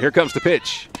 count. Here comes the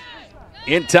pitch.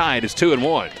 In tied is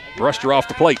 2-1. Brushed her off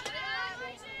the plate.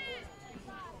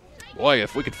 Boy,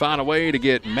 if we could find a way to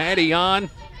get Maddie on,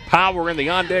 power in the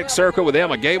on-deck circle with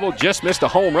Emma Gable. Just missed a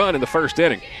home run in the first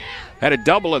inning. Had a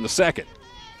double in the second,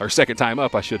 or second time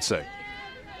up, I should say.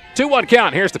 2-1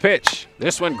 count. Here's the pitch.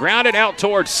 This one grounded out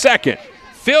towards second.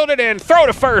 Fielded and throw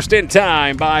to first in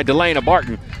time by Delana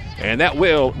Barton. And that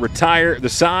will retire the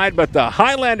side, but the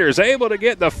Highlanders able to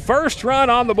get the first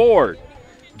run on the board.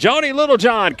 Joni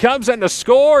Littlejohn comes in to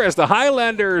score as the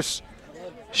Highlanders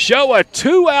show a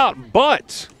 2-out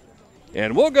bunt.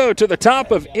 And we'll go to the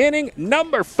top of inning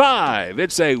number 5.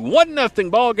 It's a 1-0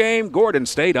 ball game. Gordon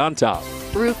State on top.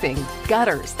 Roofing,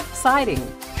 gutters, siding,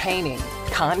 painting,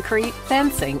 concrete,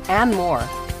 fencing, and more.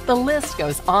 The list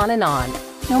goes on and on.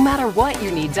 No matter what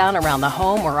you need done around the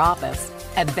home or office,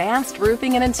 Advanced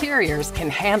Roofing and Interiors can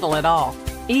handle it all,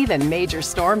 even major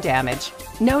storm damage.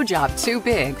 No job too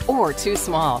big or too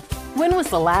small. When was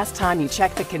the last time you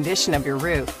checked the condition of your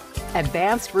roof?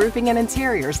 Advanced Roofing and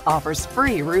Interiors offers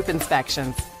free roof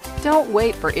inspections. Don't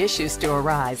wait for issues to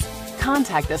arise.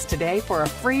 Contact us today for a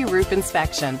free roof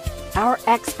inspection. Our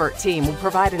expert team will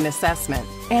provide an assessment,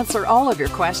 answer all of your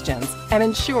questions, and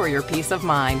ensure your peace of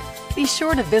mind. Be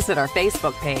sure to visit our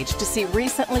Facebook page to see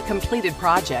recently completed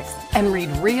projects and read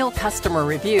real customer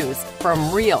reviews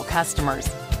from real customers.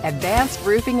 Advanced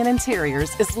Roofing and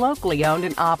Interiors is locally owned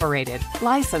and operated,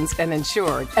 licensed and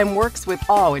insured, and works with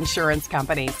all insurance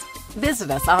companies.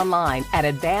 Visit us online at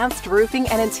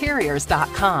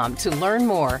advancedroofingandinteriors.com to learn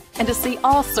more and to see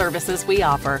all services we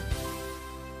offer.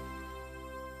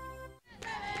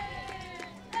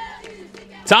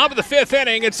 Top of the 5th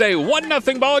inning, it's a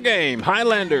 1-0 ball game.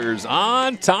 Highlanders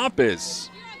on top is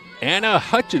Anna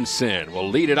Hutchinson will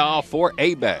lead it off for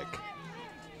ABAC.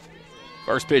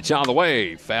 First pitch on the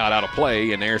way, fouled out of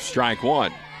play, and there's strike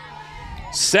one.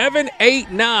 7,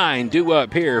 8, 9 due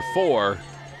up here for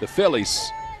the Fillies.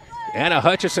 Anna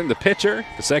Hutchinson, the pitcher,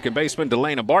 the second baseman,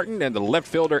 Delana Barton, and the left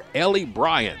fielder, Ellie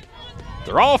Bryan.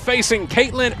 They're all facing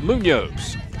Caitlin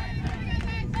Munoz.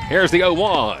 Here's the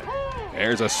 0-1.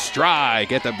 There's a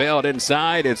strike at the belt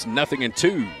inside. It's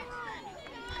 0-2.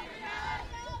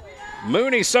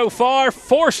 Mooney so far,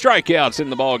 4 strikeouts in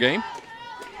the ball game.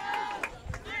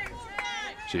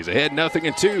 She's ahead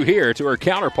 0-2 here to her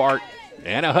counterpart,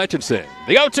 Anna Hutchinson.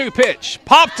 The 0-2 pitch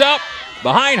popped up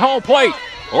behind home plate.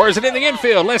 Or is it in the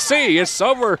infield? Let's see. It's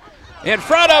over in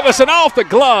front of us and off the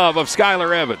glove of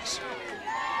Skylar Evans.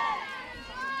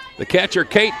 The catcher,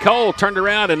 Kate Cole, turned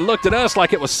around and looked at us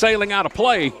like it was sailing out of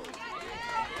play.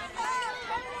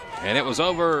 And it was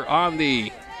over on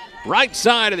the right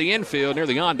side of the infield near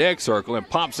the on-deck circle and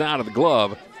pops out of the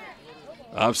glove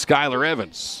of Skylar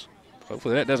Evans.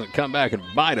 Hopefully that doesn't come back and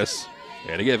bite us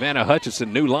and to give Anna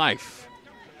Hutchinson new life.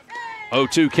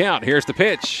 0-2 count. Here's the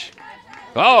pitch.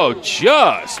 Oh,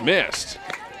 just missed.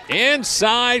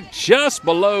 Inside, just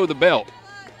below the belt.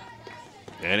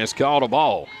 And it's called a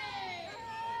ball.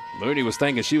 Mooney was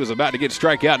thinking she was about to get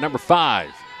strikeout number 5.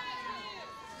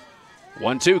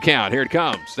 1-2 count. Here it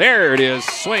comes. There it is.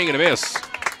 Swing and a miss.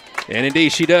 And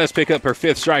indeed, she does pick up her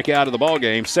 5th strikeout of the ball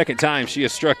game. Second time she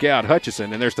has struck out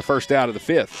Hutchinson, and there's the first out of the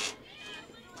 5th.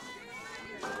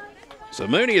 So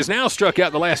Mooney has now struck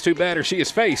out the last 2 batters she has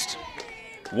faced.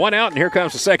 1 out, and here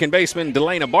comes the second baseman,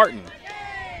 Delana Barton.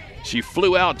 She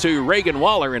flew out to Reagan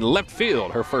Waller in left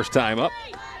field her first time up.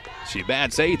 She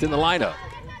bats 8th in the lineup.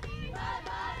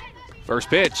 First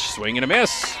pitch, swing and a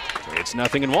miss. It's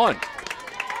 0-1.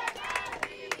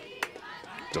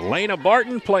 Delana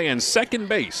Barton playing second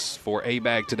base for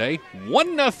ABAC today.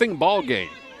 1-0 ball game.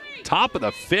 Top of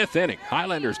the 5th inning.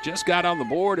 Highlanders just got on the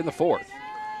board in the 4th.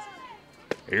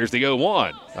 Here's the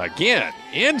 0-1. Again,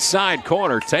 inside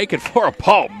corner, taken for a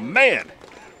ball. Man.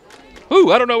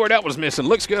 Ooh, I don't know where that was missing.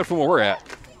 Looks good from where we're at.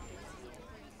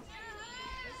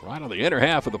 Right on the inner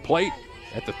half of the plate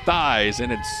at the thighs,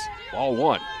 and it's ball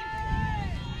 1.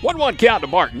 1-1 count to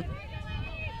Barton.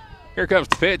 Here comes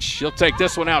the pitch. She'll take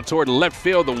this one out toward left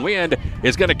field. The wind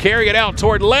is going to carry it out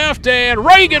toward left, and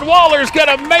Reagan Waller's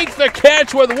going to make the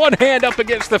catch with one hand up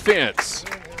against the fence.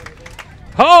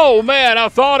 Oh, man, I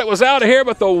thought it was out of here,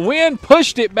 but the wind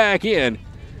pushed it back in.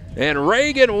 And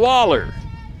Reagan Waller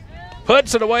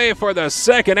puts it away for the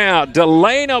second out.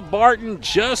 Delana Barton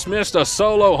just missed a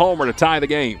solo homer to tie the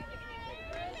game.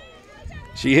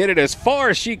 She hit it as far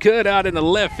as she could out in the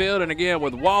left field, and again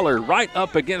with Waller right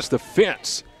up against the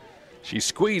fence. She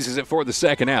squeezes it for the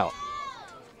second out.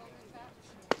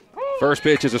 First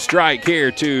pitch is a strike here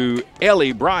to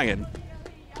Ellie Bryan.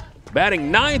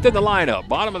 Batting 9th in the lineup,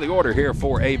 bottom of the order here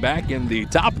for ABAC in the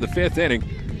top of the 5th inning.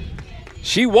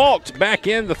 She walked back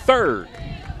in the 3rd.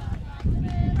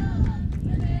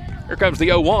 Here comes the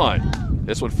 0-1.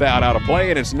 This one fouled out of play,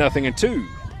 and it's 0-2.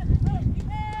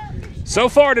 So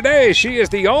far today, she is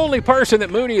the only person that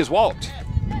Mooney has walked.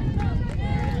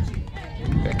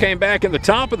 That came back in the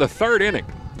top of the third inning.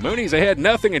 Mooney's ahead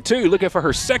 0-2, looking for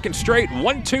her second straight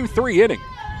 1-2-3 inning.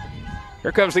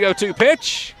 Here comes the 0-2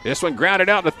 pitch. This one grounded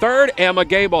out to third. Emma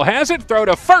Gable has it. Throw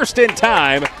to first in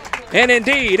time. And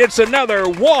indeed, it's another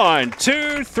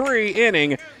 1-2-3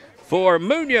 inning for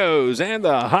Munoz and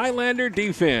the Highlander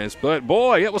defense. But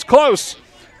boy, it was close.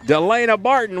 Delana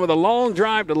Barton with a long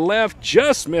drive to the left,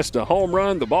 just missed a home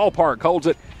run. The ballpark holds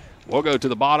it. We'll go to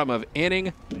the bottom of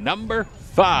inning number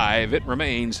 5. It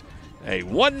remains a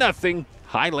 1-0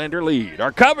 Highlander lead.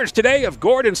 Our coverage today of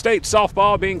Gordon State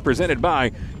softball being presented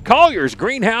by Collier's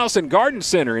Greenhouse and Garden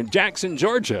Center in Jackson,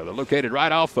 Georgia. They're located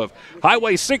right off of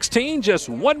Highway 16, just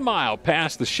 1 mile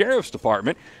past the Sheriff's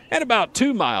Department and about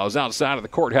 2 miles outside of the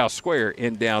Courthouse Square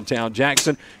in downtown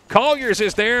Jackson. Collier's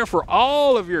is there for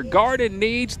all of your garden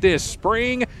needs this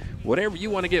spring. Whatever you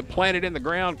want to get planted in the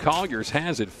ground, Collier's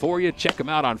has it for you. Check them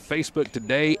out on Facebook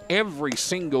today. Every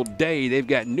single day they've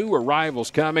got new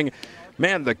arrivals coming.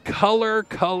 Man, the color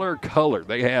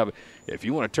they have. If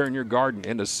you want to turn your garden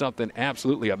into something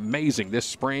absolutely amazing this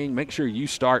spring, make sure you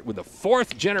start with the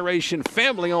 4th generation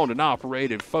family-owned and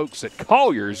operated folks at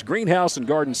Collier's Greenhouse and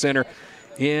Garden Center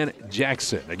in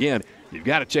Jackson. Again, you've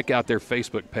got to check out their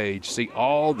Facebook page, see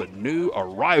all the new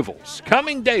arrivals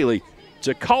coming daily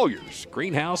to Collier's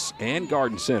Greenhouse and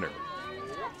Garden Center.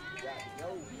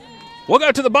 We'll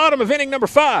go to the bottom of inning number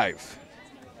 5.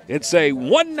 It's a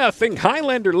 1-0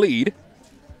 Highlander lead.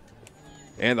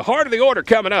 And the heart of the order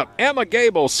coming up, Emma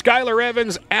Gable, Skylar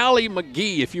Evans, Allie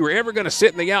McGee. If you were ever going to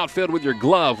sit in the outfield with your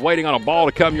glove waiting on a ball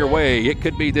to come your way, it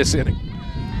could be this inning.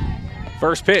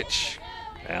 First pitch,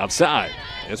 outside.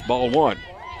 It's ball 1.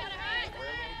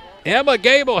 Emma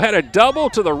Gable had a double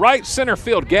to the right center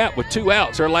field gap with 2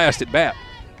 outs, her last at bat.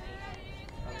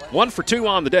 1 for 2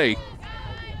 on the day.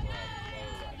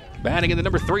 Batting in the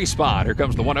number 3 spot. Here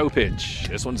comes the 1-0 pitch.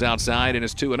 This one's outside and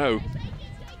it's 2-0.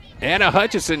 Anna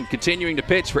Hutchison continuing to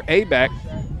pitch for ABAC.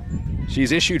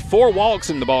 She's issued 4 walks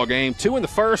in the ball game, 2 in the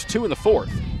first, 2 in the fourth.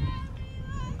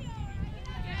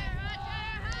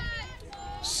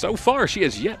 So far, she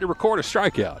has yet to record a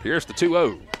strikeout. Here's the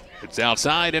 2-0. It's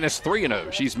outside and it's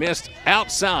 3-0. She's missed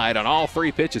outside on all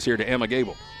 3 pitches here to Emma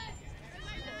Gable.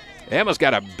 Emma's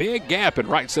got a big gap in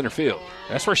right center field.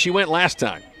 That's where she went last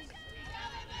time.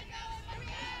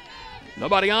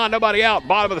 Nobody on, nobody out.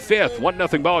 Bottom of the 5th,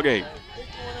 1-0 ball game.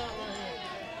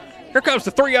 Here comes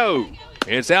the 3-0.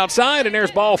 It's outside, and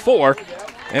there's ball 4.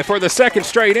 And for the second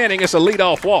straight inning, it's a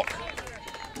leadoff walk.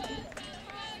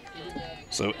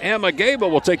 So Emma Gable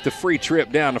will take the free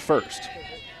trip down to first.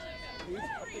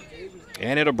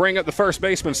 And it'll bring up the first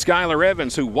baseman, Skylar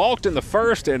Evans, who walked in the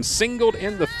first and singled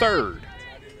in the third.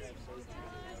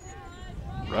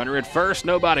 Runner at first,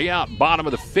 nobody out. Bottom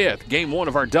of the 5th, game 1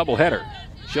 of our doubleheader.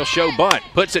 She'll show bunt,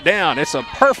 puts it down. It's a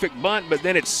perfect bunt, but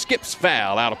then it skips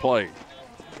foul out of play.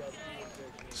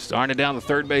 Starting down the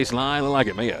third base line, looked like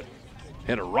it may have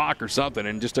hit a rock or something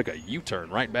and just took a U-turn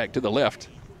right back to the left.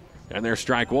 And there's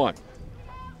strike 1.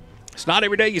 It's not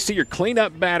every day you see your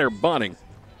cleanup batter bunting,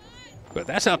 but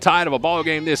that's how tight of a ball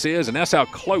game this is, and that's how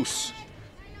close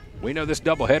we know this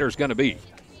doubleheader is going to be.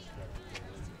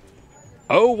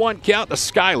 0-1 count to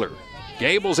Skylar.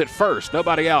 Gable's at first,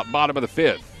 nobody out, bottom of the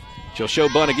 5th. She'll show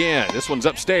bunt again. This one's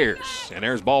upstairs, and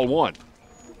there's ball 1.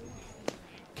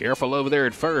 Careful over there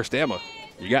at first, Emma.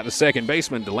 You got the second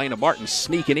baseman, Delana Barton,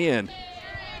 sneaking in.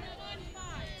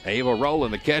 Ava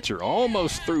Rowland, the catcher,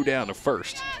 almost threw down to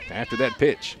first after that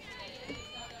pitch.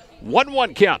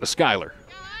 1-1 count to Skylar.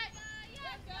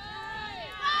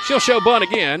 She'll show bunt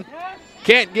again.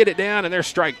 Can't get it down, and there's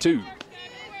strike 2.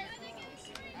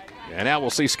 And now we'll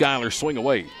see Skylar swing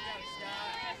away.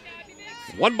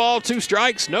 1 ball, 2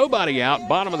 strikes, nobody out,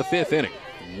 bottom of the 5th inning.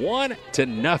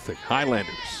 1-0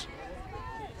 Highlanders.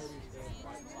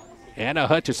 Anna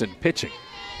Hutchison pitching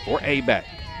for ABAC.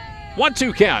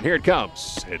 1-2 count, here it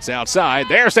comes. It's outside,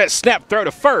 there's that snap throw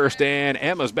to first, and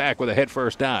Emma's back with a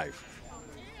head-first dive.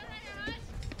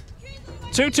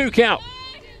 2-2 count.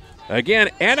 Again,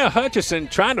 Anna Hutchison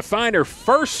trying to find her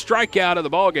first strikeout of the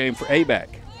ballgame for ABAC.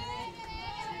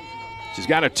 She's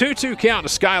got a 2-2 count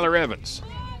to Skylar Evans.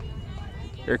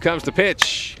 Here comes the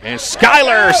pitch, and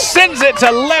Skylar sends it to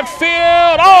left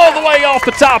field all the way off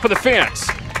the top of the fence.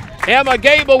 Emma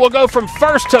Gable will go from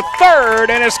first to third,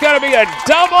 and it's going to be a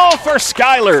double for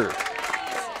Skylar.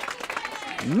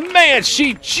 Man,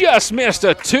 she just missed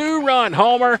a 2-run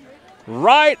homer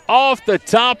right off the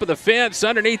top of the fence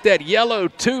underneath that yellow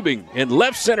tubing in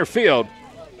left center field.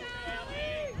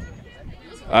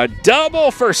 A double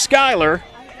for Skylar.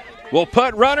 will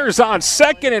put runners on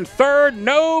second and third.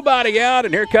 Nobody out,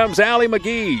 and here comes Allie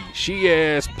McGee. She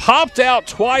has popped out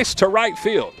twice to right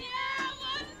field.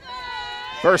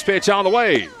 First pitch on the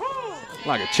way.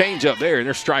 Like a changeup there, and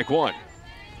there's strike one.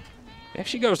 If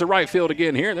she goes to right field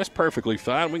again here, that's perfectly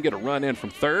fine. We can get a run in from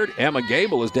third. Emma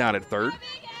Gable is down at third.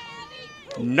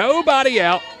 Nobody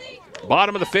out.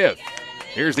 Bottom of the fifth.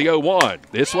 Here's the 0-1.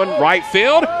 This one, right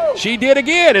field. She did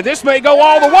again, and this may go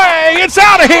all the way. It's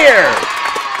out of here.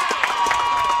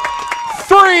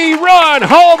 3-run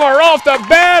homer off the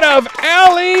bat of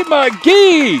Allie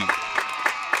McGee.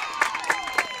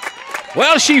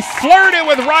 Well, she flirted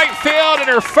with right field in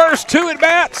her first two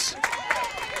at-bats.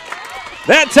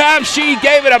 That time she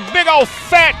gave it a big old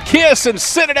fat kiss and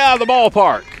sent it out of the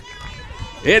ballpark.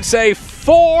 It's a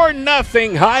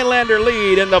 4-0 Highlander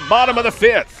lead in the bottom of the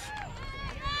fifth.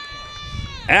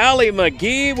 Allie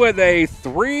McGee with a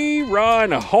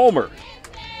 3-run homer.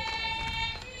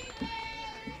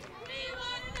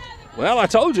 Well, I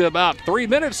told you about 3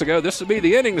 minutes ago this would be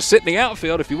the inning to sit in the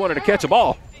outfield if you wanted to catch a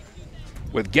ball.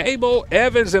 With Gable,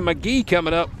 Evans, and McGee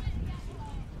coming up.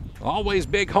 Always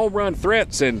big home run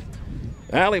threats, and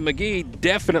Allie McGee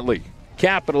definitely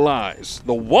capitalized.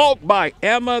 The walk by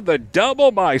Emma, the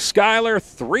double by Skylar,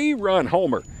 3-run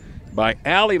homer by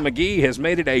Allie McGee has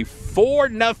made it a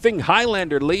 4-0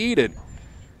 Highlander lead, and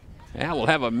now we'll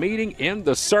have a meeting in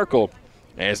the circle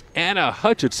as Anna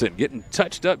Hutchinson getting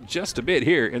touched up just a bit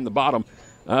here in the bottom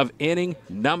of inning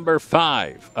number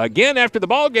 5. Again, after the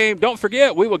ball game, don't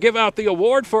forget, we will give out the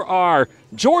award for our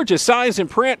Georgia Signs and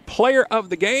Print Player of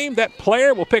the Game. That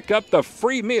player will pick up the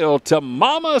free meal to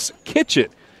Mama's Kitchen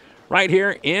right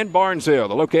here in Barnesville.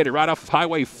 They're located right off of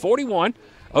Highway 41.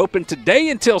 Open today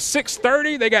until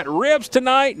 6:30. They got ribs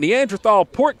tonight, Neanderthal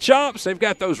pork chops. They've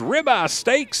got those ribeye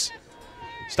steaks.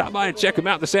 Stop by and check them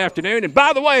out this afternoon. And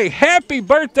by the way, happy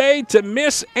birthday to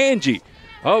Miss Angie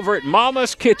over at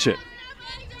Mama's Kitchen.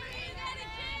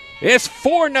 It's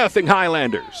 4-0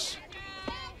 Highlanders.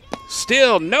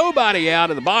 Still nobody out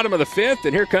in the bottom of the fifth,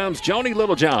 and here comes Joni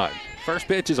Littlejohn. First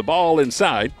pitch is a ball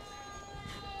inside.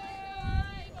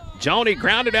 Joni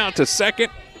grounded out to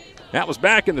second. That was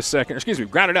back in the second.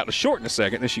 Grounded out to short in the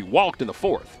second, then she walked in the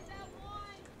fourth.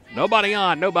 Nobody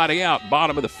on, nobody out,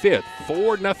 bottom of the fifth.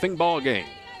 4-0 ball game.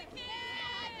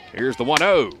 Here's the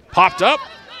 1-0. Popped up.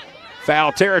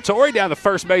 Foul territory down the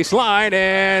first base line,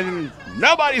 and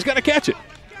nobody's going to catch it.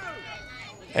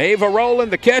 Ava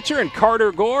Rowland, the catcher, and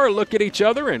Carter Gore look at each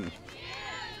other, and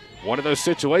one of those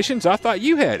situations, I thought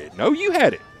you had it. No, you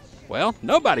had it. Well,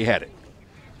 nobody had it.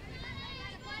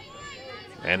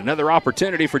 And another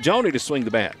opportunity for Joni to swing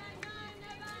the bat.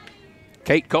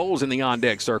 Kate Cole's in the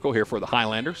on-deck circle here for the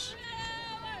Highlanders.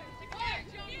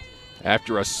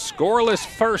 After a scoreless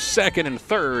first, second, and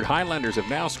third, Highlanders have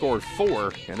now scored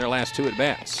 4 in their last 2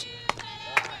 at-bats.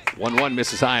 1-1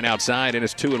 misses high and outside, and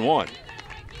it's 2-1.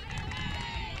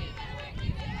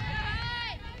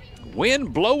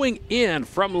 Wind blowing in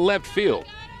from left field.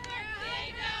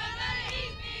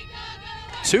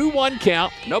 2-1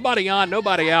 count. Nobody on,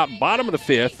 nobody out. Bottom of the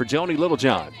fifth for Joni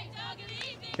Littlejohn.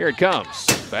 Here it comes.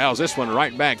 Fouls this one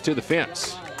right back to the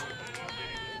fence.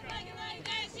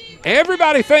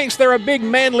 Everybody thinks they're a big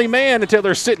manly man until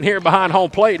they're sitting here behind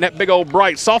home plate and that big old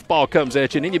bright softball comes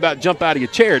at you and then you about to jump out of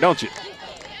your chair, don't you?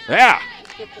 Yeah.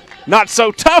 Not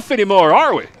so tough anymore,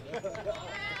 are we?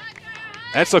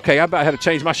 That's okay. I about had to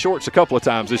change my shorts a couple of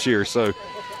times this year, so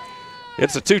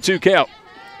it's a 2-2 count.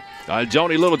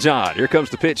 Joni Littlejohn, here comes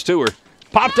the pitch to her.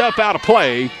 Popped up out of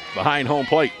play behind home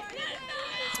plate.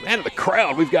 Man, the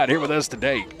crowd we've got here with us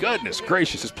today. Goodness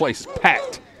gracious, this place is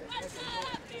packed.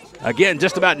 Again,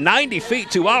 just about 90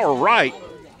 feet to our right,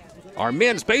 our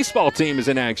men's baseball team is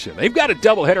in action. They've got a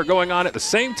doubleheader going on at the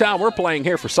same time we're playing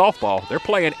here for softball. They're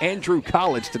playing Andrew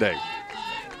College today.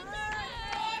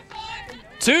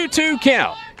 2-2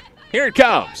 count. Here it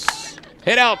comes.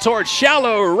 Hit out towards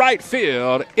shallow right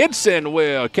field. Idson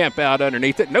will camp out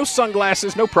underneath it. No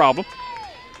sunglasses, no problem.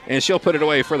 And she'll put it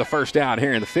away for the first down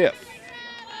here in the fifth.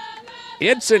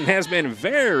 Idson has been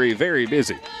very, very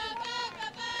busy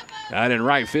out in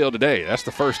right field today. That's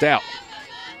the first out.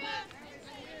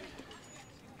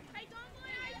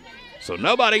 So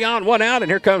nobody on, 1 out,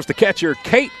 and here comes the catcher,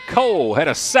 Kate Cole. Had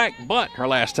a sac bunt her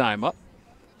last time up.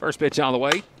 First pitch on the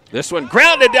way. This one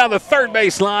grounded down the third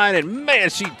base line, and man,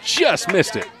 she just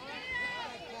missed it.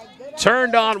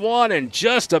 Turned on one and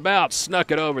just about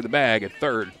snuck it over the bag at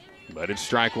third, but it's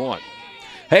strike 1.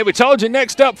 Hey, we told you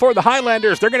next up for the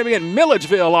Highlanders, they're going to be in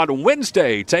Milledgeville on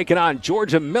Wednesday, taking on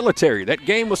Georgia Military. That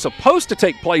game was supposed to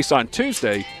take place on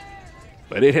Tuesday,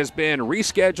 but it has been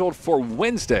rescheduled for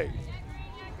Wednesday.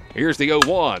 Here's the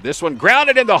 0-1. This one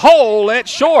grounded in the hole at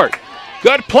short.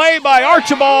 Good play by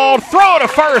Archibald. Throw to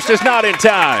first is not in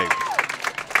time.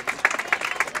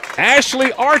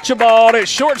 Ashley Archibald at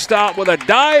shortstop with a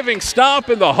diving stop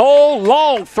in the hole.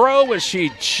 Long throw, and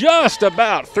she just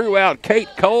about threw out Kate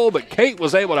Cole, but Kate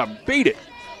was able to beat it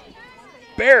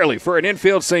barely for an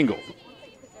infield single.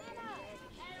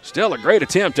 Still a great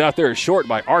attempt out there at short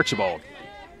by Archibald.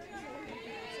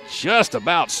 Just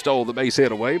about stole the base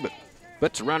hit away, but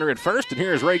puts a runner at first, and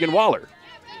here's Reagan Waller.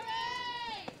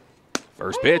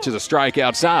 First pitch is a strike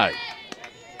outside.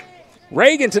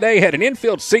 Reagan today had an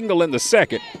infield single in the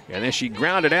second, and then she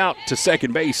grounded out to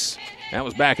second base. That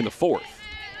was back in the fourth.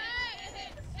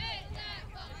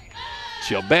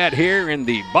 She'll bat here in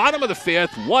the bottom of the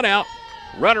fifth, one out,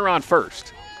 runner on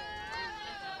first.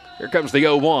 Here comes the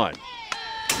 0-1.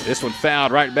 This one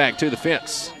fouled right back to the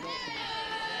fence.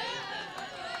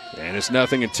 And it's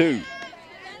 0-2.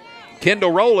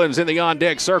 Kendall Rowlands in the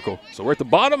on-deck circle. So we're at the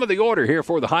bottom of the order here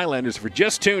for the Highlanders. If you're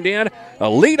just tuned in, a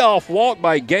leadoff walk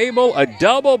by Gable, a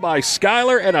double by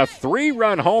Schuyler, and a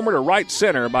 3-run homer to right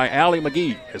center by Allie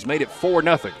McGee has made it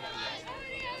 4-0.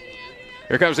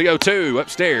 Here comes the 0-2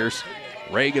 upstairs.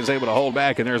 Reagan's able to hold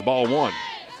back, and there's ball one.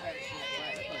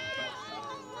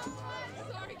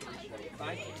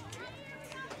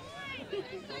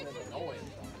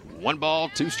 One ball,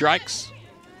 two strikes,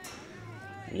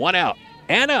 one out.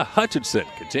 Anna Hutchinson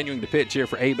continuing to pitch here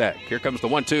for ABAC. Here comes the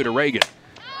 1-2 to Reagan.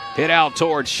 Hit out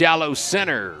towards shallow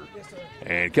center.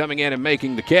 And coming in and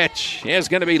making the catch is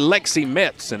going to be Lexi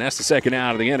Metz, and that's the second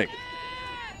out of the inning.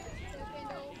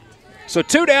 So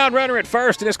 2 down, runner at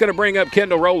first, and it's going to bring up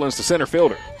Kendall Rowlands, the center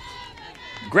fielder.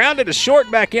 Grounded a short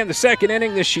back in the second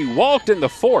inning. Then she walked in the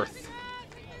fourth.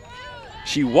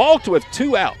 She walked with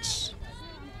 2 outs.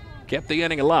 Kept the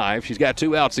inning alive. She's got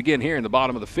 2 outs again here in the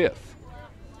bottom of the fifth.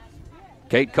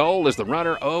 Kate Cole is the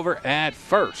runner over at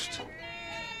first.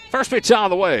 First pitch on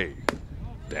the way.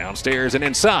 Downstairs and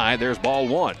inside, there's ball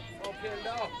one.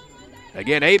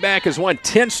 Again, ABAC has won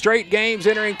 10 straight games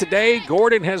entering today.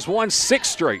 Gordon has won 6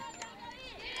 straight.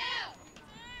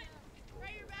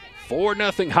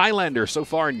 4-0 Highlander so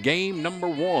far in game number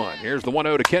 1. Here's the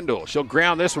 1-0 to Kendall. She'll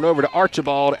ground this one over to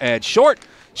Archibald at short.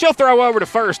 She'll throw over to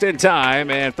first in time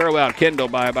and throw out Kendall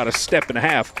by about a step and a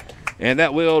half. And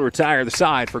that will retire the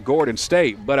side for Gordon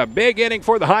State. But a big inning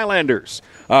for the Highlanders.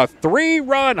 A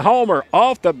 3-run homer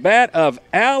off the bat of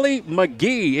Allie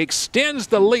McGee extends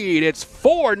the lead. It's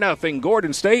 4-0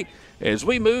 Gordon State as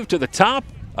we move to the top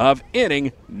of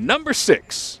inning number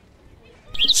 6.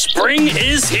 Spring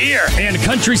is here, and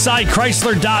Countryside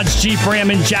Chrysler Dodge Jeep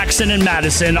Ram in Jackson and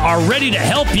Madison are ready to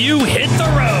help you hit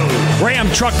the road. Ram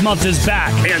Truck Month is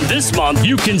back, and this month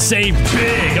you can save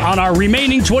big on our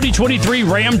remaining 2023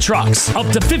 Ram trucks. Up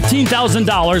to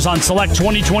 $15,000 on select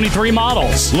 2023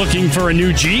 models. Looking for a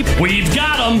new Jeep? We've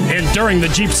got them. And during the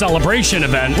Jeep Celebration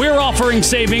event, we're offering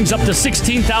savings up to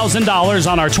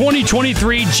 $16,000 on our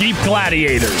 2023 Jeep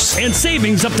Gladiators. And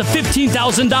savings up to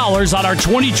 $15,000 on our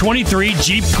 2023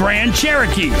 Jeep Grand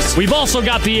Cherokees. We've also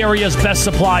got the area's best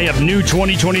supply of new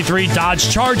 2023 Dodge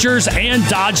Chargers and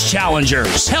Dodge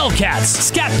Challengers, Hellcats,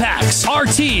 Scat Packs,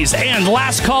 RTs, and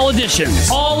Last Call Editions.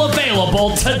 All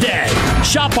available today.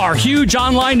 Shop our huge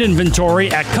online inventory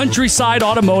at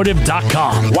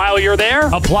CountrysideAutomotive.com. While you're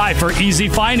there, apply for easy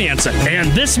financing.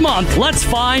 And this month, let's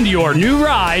find your new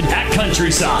ride at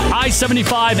Countryside.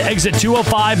 I-75 exit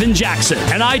 205 in Jackson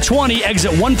and I-20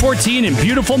 exit 114 in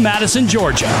beautiful Madison,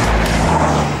 Georgia.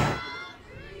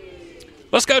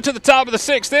 Let's go to the top of the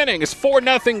 6th inning. It's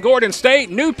 4-0 Gordon State.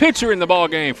 New pitcher in the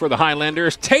ballgame for the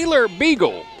Highlanders, Taylor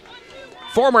Beagle.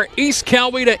 Former East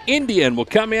Coweta Indian will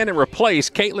come in and replace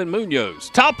Caitlin Munoz.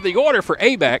 Top of the order for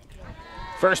ABAC.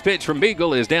 First pitch from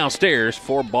Beagle is downstairs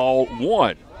for ball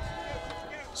one.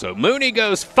 So Mooney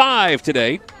goes 5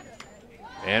 today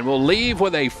and will leave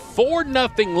with a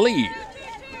 4-0 lead.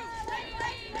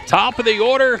 Top of the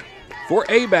order for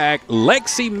ABAC,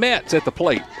 Lexi Metz at the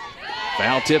plate.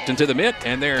 Foul tipped into the mitt,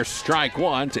 and there's strike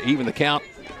one to even the count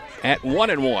at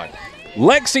 1-1.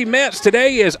 Lexi Metz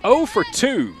today is 0 for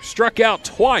 2, struck out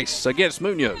twice against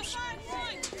Munoz.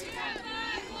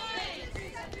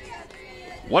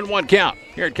 1-1 count.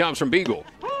 Here it comes from Beagle.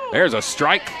 There's a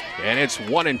strike, and it's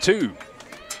 1-2.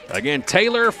 Again,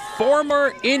 Taylor,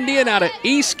 former Indian out of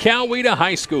East Coweta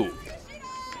High School.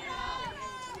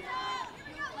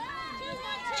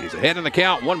 She's ahead in the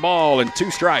count, 1 ball and 2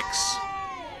 strikes.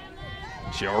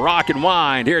 She'll rock and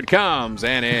wind. Here it comes,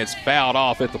 and it's fouled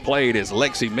off at the plate as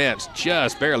Lexi Metz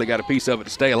just barely got a piece of it to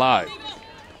stay alive.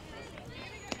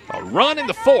 A run in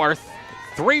the 4th,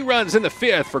 3 runs in the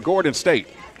 5th for Gordon State.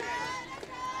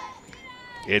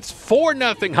 It's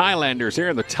 4-0 Highlanders here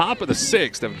in the top of the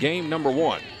 6th of game number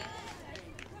 1.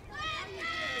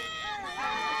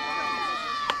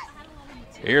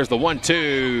 Here's the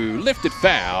 1-2, lifted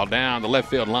foul down the left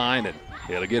field line, and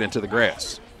it'll get into the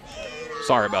grass.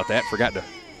 Sorry about that, forgot to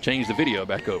change the video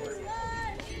back over.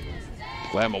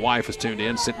 Glad my wife was tuned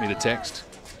in, sent me the text.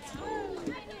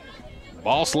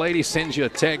 Boss lady sends you a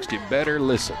text, you better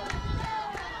listen.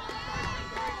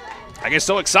 I get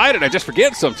so excited I just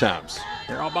forget sometimes.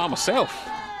 Here all by myself.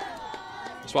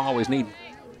 That's why I always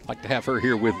like to have her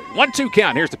here with me. 1-2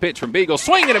 count, here's the pitch from Beagle,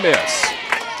 swing and a miss.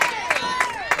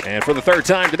 And for the 3rd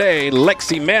time today,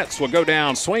 Lexi Metz will go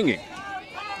down swinging.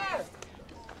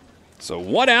 So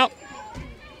 1 out.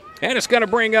 And it's going to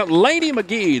bring up Lady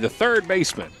McGee, the 3rd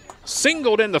baseman.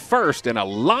 Singled in the 1st and a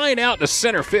line out to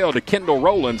center field to Kendall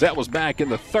Rowlands. That was back in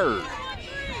the 3rd.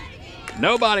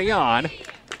 Nobody on.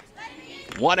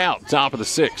 1 out, top of the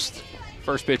 6th.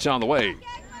 First pitch on the way.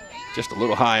 Just a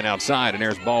little high and outside, and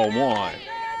there's ball 1.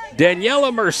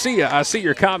 Daniela Mercia, I see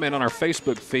your comment on our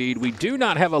Facebook feed. We do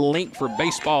not have a link for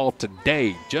baseball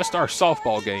today, just our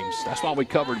softball games. That's why we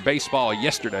covered baseball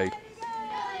yesterday.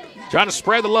 Trying to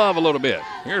spread the love a little bit.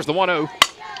 Here's the 1-0.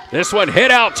 This one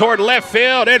hit out toward left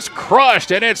field. It's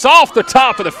crushed, and it's off the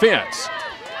top of the fence.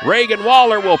 Reagan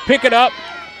Waller will pick it up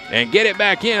and get it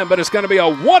back in, but it's going to be a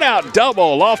 1-out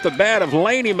double off the bat of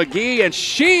Laney McGee, and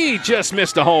she just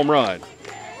missed a home run.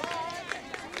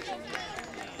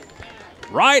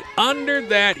 Right under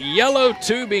that yellow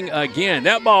tubing again.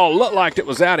 That ball looked like it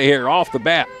was out of here off the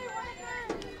bat.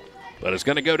 But it's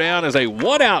going to go down as a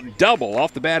 1-out double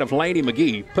off the bat of Laney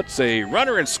McGee. Puts a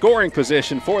runner in scoring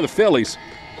position for the Fillies.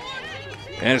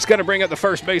 And it's going to bring up the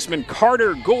first baseman,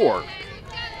 Carter Gore.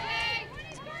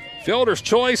 Fielder's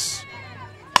choice.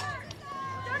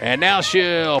 And now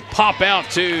she'll pop out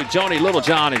to Joni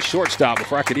Littlejohn at shortstop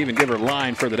before I could even give her a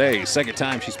line for the day. 2nd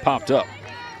time she's popped up.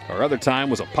 Our other time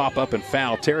was a pop-up in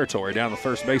foul territory down the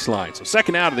first baseline. So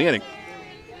 2nd out of the inning.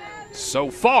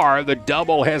 So far, the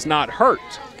double has not hurt.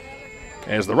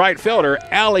 As the right fielder,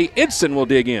 Allie Idson will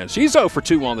dig in. She's 0 for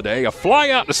 2 on the day. A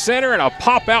fly out to center and a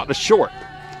pop out to short.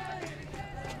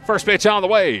 First pitch on the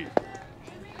way.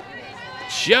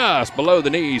 Just below the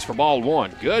knees for ball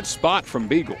 1. Good spot from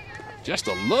Beagle. Just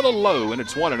a little low, and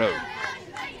it's 1-0.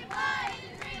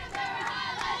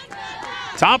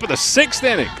 Top of the 6th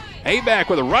inning. ABAC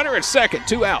with a runner at 2nd,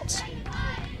 2 outs.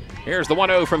 Here's the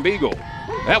 1-0 from Beagle.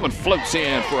 That one floats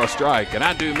in for a strike, and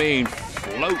I do mean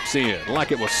floats in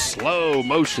like it was slow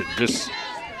motion, just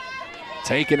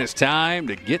taking its time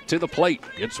to get to the plate.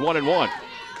 It's 1-1.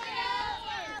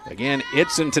 Again,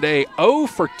 Itson today 0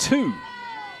 for 2.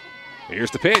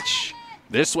 Here's the pitch.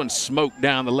 This one smoked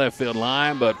down the left field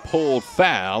line, but pulled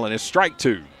foul, and it's strike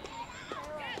 2.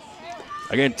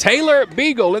 Again, Taylor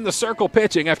Beagle in the circle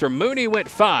pitching after Mooney went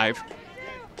 5.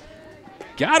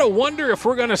 Gotta wonder if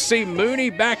we're gonna see Mooney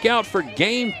back out for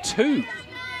game 2.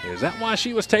 Is that why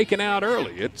she was taken out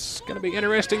early? It's gonna be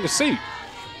interesting to see.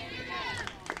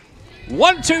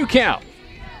 1-2 count.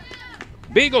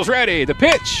 Beagle's ready. The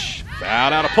pitch.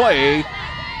 Fouled out of play.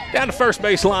 Down the first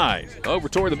base line. Over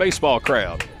toward the baseball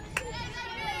crowd.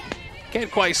 Can't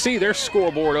quite see their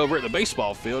scoreboard over at the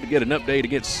baseball field to get an update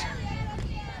against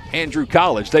Andrew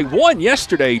College. They won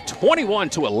yesterday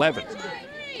 21-11.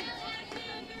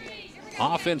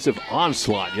 Offensive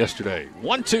onslaught yesterday.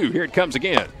 1-2, here it comes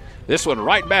again. This one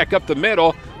right back up the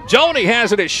middle. Joni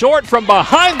has it at short from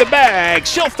behind the bag.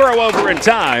 She'll throw over in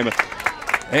time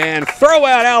and throw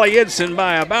out Allie Idson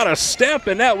by about a step,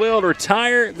 and that will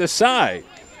retire the side.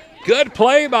 Good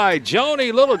play by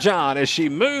Joni Littlejohn as she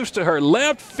moves to her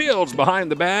left, fields behind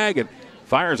the bag, and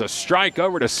fires a strike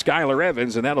over to Skylar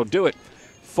Evans, and that'll do it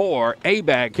for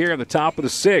ABAC here in the top of the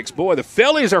 6th. Boy, the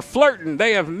Fillies are flirting.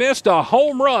 They have missed a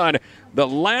home run the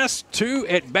last 2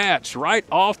 at-bats right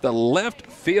off the left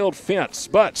field fence.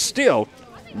 But still,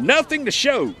 nothing to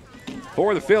show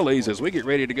for the Fillies as we get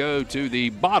ready to go to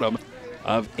the bottom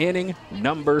of inning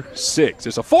number 6.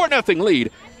 It's a 4-0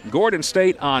 lead. Gordon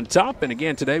State on top. And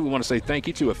again, today we want to say thank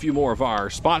you to a few more of our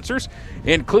sponsors,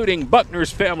 including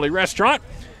Buckner's Family Restaurant.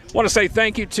 Want to say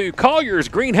thank you to Collier's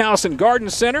Greenhouse and Garden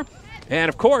Center. And,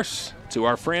 of course, to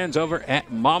our friends over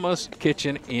at Mama's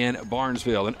Kitchen in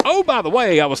Barnesville. And, oh, by the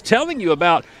way, I was telling you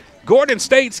about Gordon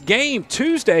State's game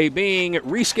Tuesday being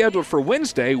rescheduled for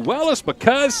Wednesday. Well, it's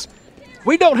because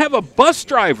we don't have a bus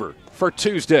driver for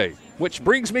Tuesday, which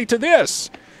brings me to this.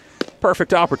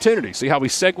 Perfect opportunity. See how we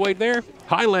segued there?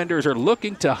 Highlanders are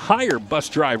looking to hire bus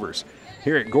drivers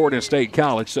here at Gordon State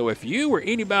College. So if you or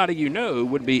anybody you know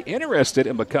would be interested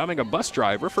in becoming a bus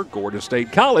driver for Gordon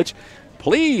State College,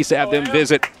 please have them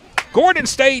visit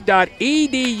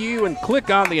GordonState.edu and click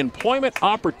on the Employment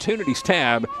Opportunities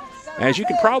tab. As you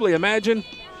can probably imagine,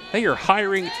 they are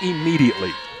hiring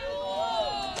immediately.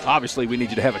 Obviously, we need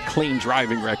you to have a clean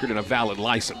driving record and a valid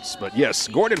license. But yes,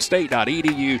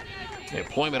 GordonState.edu,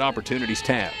 Employment Opportunities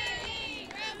tab.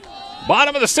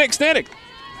 Bottom of the 6th inning.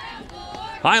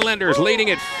 Highlanders leading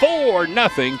it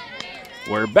 4-0.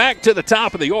 We're back to the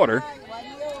top of the order.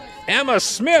 Emma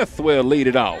Smith will lead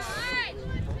it off.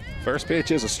 First pitch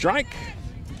is a strike.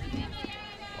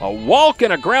 A walk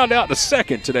and a ground out to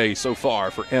second today so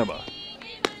far for Emma.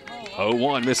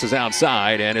 0-1 misses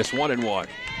outside, and it's 1-1.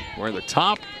 We're in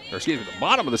the the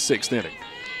bottom of the 6th inning.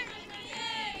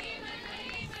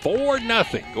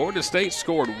 4-0. Gordon State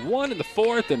scored 1 in the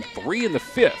 4th and 3 in the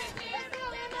 5th.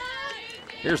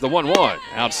 Here's the 1-1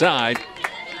 outside,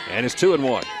 and it's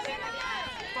 2-1.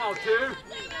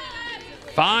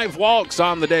 5 walks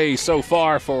on the day so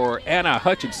far for Anna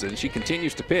Hutchinson. She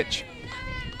continues to pitch.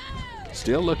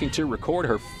 Still looking to record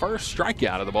her first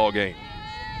strikeout of the ball game.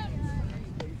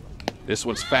 This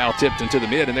one's foul tipped into the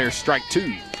mid, and there's strike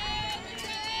 2.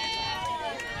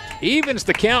 Evens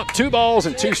the count, 2 balls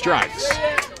and 2 strikes.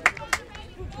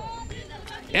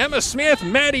 Emma Smith,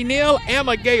 Maddie Neal,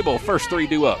 Emma Gable, first 3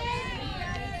 due up.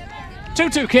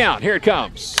 2-2 count, here it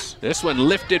comes. This one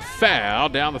lifted foul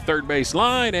down the third base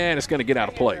line, and it's going to get out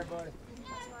of play.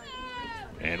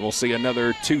 And we'll see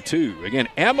another 2-2. Again,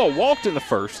 Emma walked in the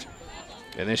first,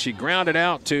 and then she grounded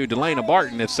out to Delana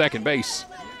Barton at second base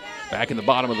back in the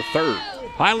bottom of the third.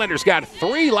 Highlanders got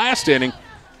 3 last inning.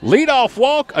 Leadoff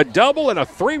walk, a double, and a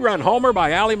 3-run homer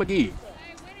by Allie McGee.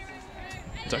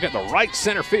 Took it to right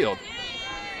center field.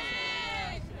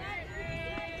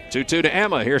 2-2 to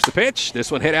Emma. Here's the pitch.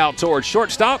 This one hit out towards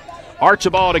shortstop.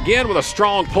 Archibald again with a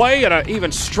strong play and an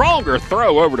even stronger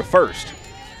throw over to first.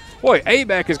 Boy,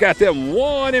 ABAC has got them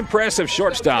one impressive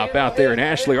shortstop out there in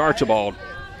Ashley Archibald.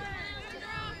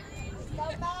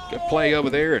 Good play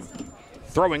over there and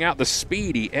throwing out the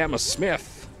speedy Emma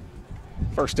Smith.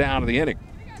 First down of the inning.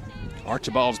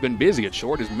 Archibald's been busy at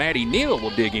short as Maddie Neal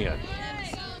will dig in.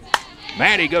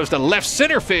 Maddie goes to left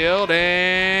center field,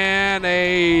 and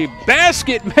a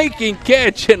basket-making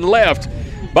catch in left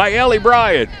by Ellie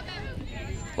Bryan.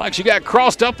 Like she got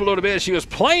crossed up a little bit. She was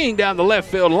playing down the left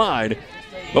field line,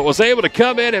 but was able to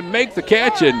come in and make the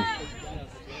catch and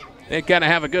then kind of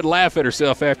have a good laugh at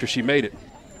herself after she made it.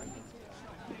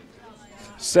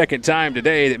 Second time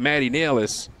today that Maddie Neal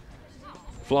has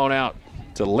flown out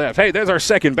to the left. Hey, there's our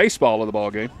second baseball of the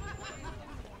ball game.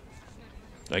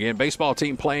 Again, baseball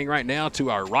team playing right now to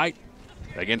our right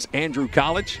against Andrew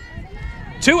College.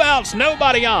 2 outs,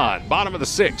 nobody on. Bottom of the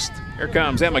 6th. Here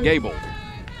comes Emma Gable.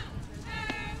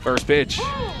 First pitch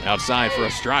outside for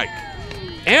a strike.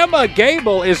 Emma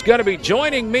Gable is going to be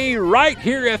joining me right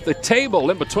here at the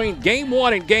table in between Game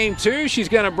 1 and Game 2. She's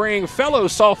going to bring fellow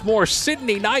sophomore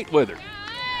Sydney Knight with her.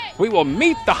 We will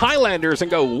meet the Highlanders and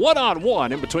go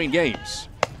one-on-one in between games.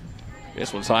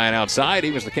 This one's high and outside,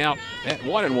 evens the count at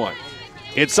 1-1.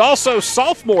 It's also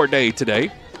sophomore day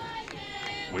today.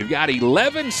 We've got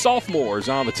 11 sophomores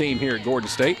on the team here at Gordon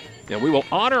State, and we will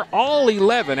honor all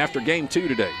 11 after Game 2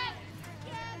 today.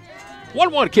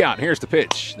 1-1 count. Here's the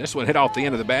pitch. This one hit off the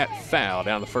end of the bat, foul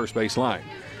down the first base line.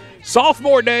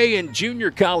 Sophomore day in junior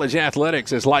college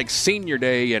athletics is like senior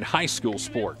day in high school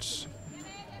sports.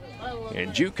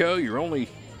 In JUCO, you're only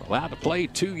allowed to play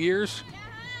 2 years.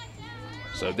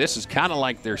 So this is kind of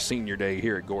like their senior day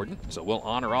here at Gordon. So we'll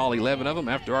honor all 11 of them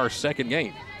after our second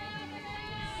game.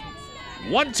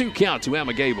 1-2 count to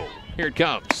Emma Gable. Here it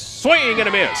comes. Swing and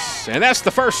a miss. And that's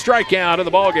the first strikeout of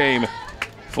the ball game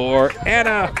for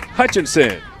Anna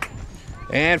Hutchinson.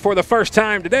 And for the first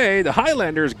time today, the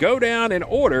Highlanders go down in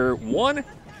order 1,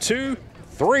 2,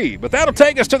 3. But that'll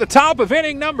take us to the top of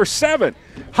inning number 7.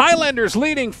 Highlanders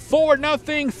leading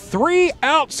 4-0, 3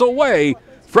 outs away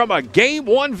from a Game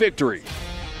 1 victory.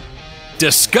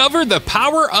 Discover the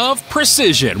power of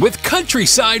precision with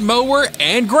Countryside Mower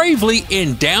and Gravely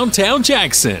in downtown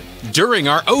Jackson. During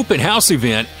our open house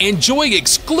event, enjoy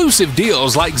exclusive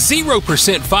deals like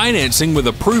 0% financing with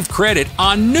approved credit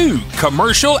on new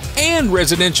commercial and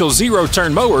residential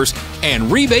zero-turn mowers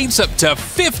and rebates up to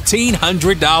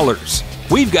 $1,500.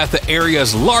 We've got the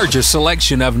area's largest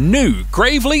selection of new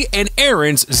Gravely and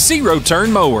Aaron's zero-turn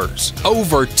mowers.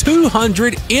 Over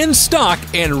 200 in stock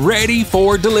and ready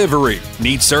for delivery.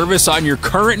 Need service on your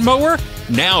current mower?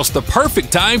 Now's the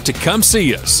perfect time to come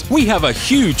see us. We have a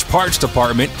huge parts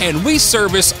department and we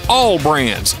service all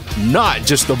brands, not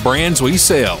just the brands we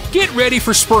sell. Get ready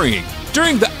for spring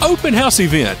during the open house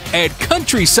event at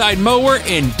Countryside Mower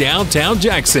in downtown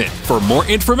Jackson. For more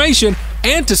information,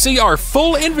 And to see our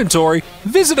full inventory,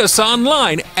 visit us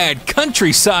online at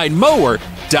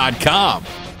countrysidemower.com.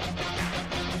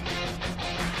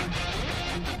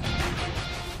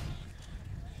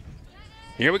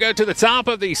 Here we go to the top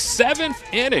of the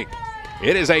 7th inning.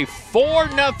 It is a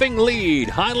 4-0 lead.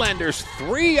 Highlanders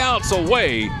 3 outs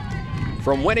away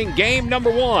from winning game number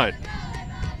 1.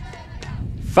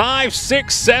 5,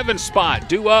 6, 7 spot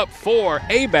due up for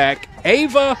ABAC.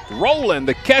 Ava Rowland,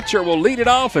 the catcher, will lead it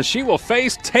off as she will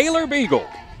face Taylor Beagle.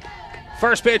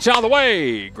 First pitch on the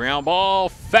way. Ground ball,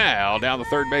 foul down the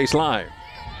third base line.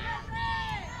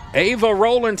 Ava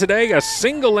Rowland today, a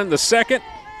single in the 2nd.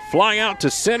 Fly out to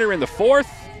center in the 4th.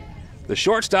 The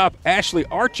shortstop, Ashley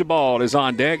Archibald, is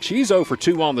on deck. She's 0 for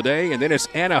 2 on the day. And then it's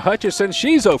Anna Hutchison.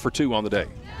 She's 0 for 2 on the day.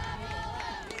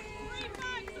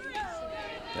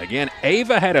 Again,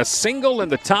 Ava had a single in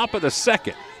the top of the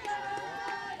 2nd.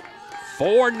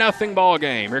 4-0 ball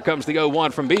game. Here comes the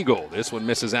 0-1 from Beagle. This one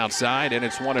misses outside, and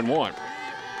it's 1-1.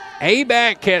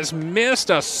 ABAC has missed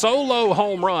a solo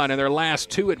home run in their last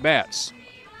 2 at-bats.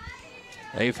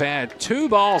 They've had 2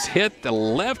 balls hit the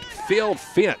left field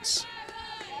fence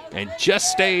and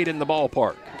just stayed in the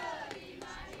ballpark.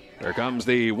 There comes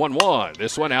the 1-1.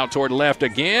 This one out toward left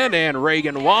again, and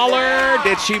Reagan Waller,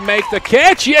 did she make the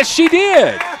catch? Yes, she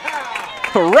did.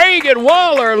 Reagan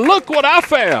Waller, look what I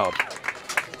found.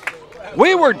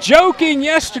 We were joking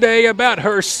yesterday about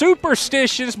her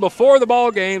superstitions before the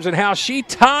ball games and how she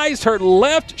ties her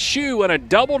left shoe in a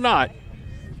double knot.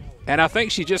 And I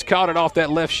think she just caught it off that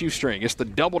left shoestring. It's the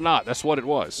double knot. That's what it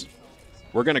was.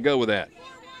 We're going to go with that.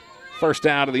 First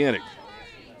out of the inning.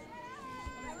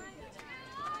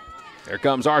 Here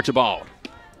comes Archibald.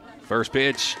 First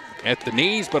pitch at the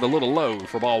knees, but a little low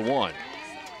for ball 1.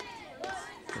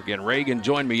 Again, Reagan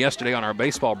joined me yesterday on our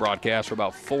baseball broadcast for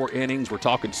about 4 innings. We're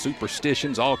talking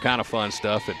superstitions, all kind of fun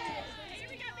stuff. And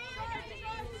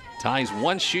ties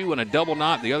one shoe in a double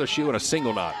knot, the other shoe in a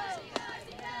single knot.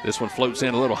 This one floats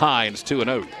in a little high, and it's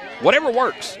 2-0. Whatever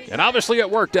works. And obviously it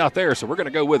worked out there, so we're going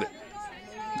to go with it.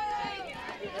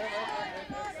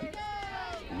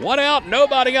 1 out,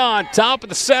 nobody on, top of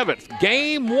the 7th.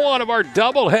 Game 1 of our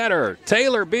doubleheader.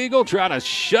 Taylor Beagle trying to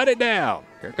shut it down.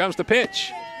 Here comes the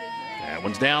pitch. That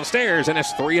one's downstairs, and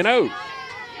it's 3-0.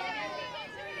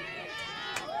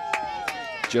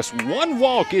 Just 1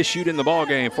 walk issued in the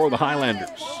ballgame for the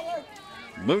Highlanders.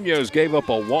 Munoz gave up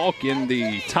a walk in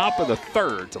the top of the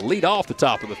 3rd to lead off the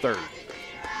top of the 3rd.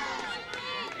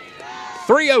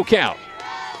 3-0 count.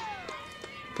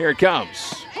 Here it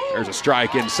comes. There's a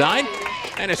strike inside,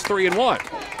 and it's 3-1.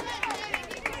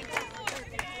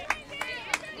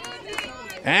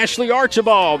 Ashley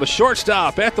Archibald, the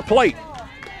shortstop, at the plate.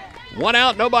 1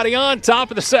 out, nobody on,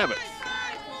 top of the 7th.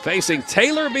 Facing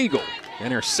Taylor Beagle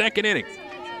in her 2nd inning.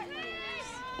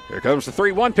 Here comes the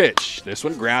 3-1 pitch. This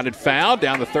one grounded foul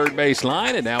down the third base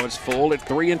line, and now it's full at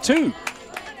 3-2.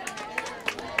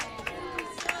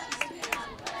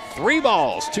 3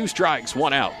 balls, 2 strikes,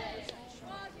 1 out.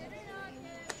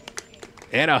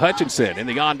 Anna Hutchinson in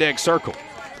the on-deck circle.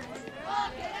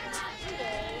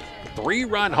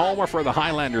 3-run homer for the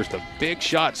Highlanders. The big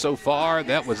shot so far.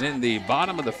 That was in the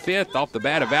bottom of the 5th off the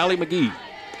bat of Allie McGee.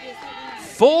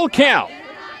 Full count.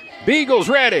 Beagle's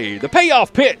ready. The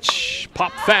payoff pitch.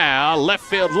 Pop foul, left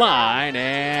field line,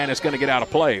 and it's going to get out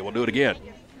of play. We'll do it again.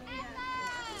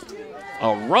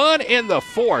 A run in the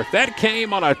 4th. That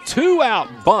came on a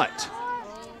 2-out bunt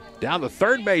down the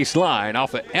third base line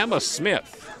off of Emma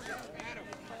Smith.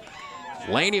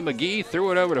 Laney McGee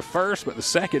threw it over to first, but the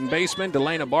second baseman,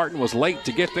 Delana Barton, was late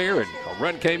to get there, and a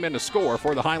run came in to score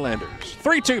for the Highlanders.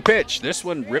 3-2 pitch. This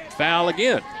one ripped foul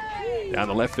again down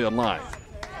the left field line.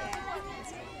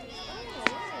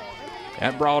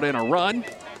 That brought in a run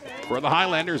for the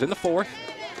Highlanders in the 4th.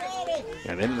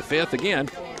 And then in the 5th again,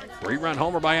 3-run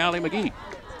homer by Allie McGee.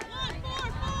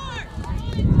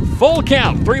 Full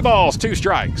count, 3 balls, 2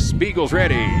 strikes. Beagle's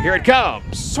ready. Here it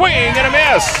comes. Swing and a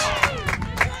miss.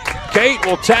 Kate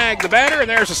will tag the batter, and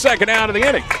there's a 2nd out of the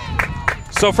inning.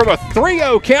 So from a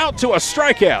 3-0 count to a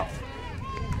strikeout.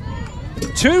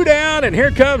 2 down, and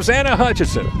here comes Anna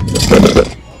Hutchison.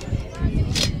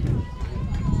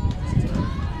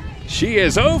 She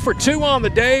is 0 for 2 on the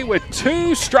day with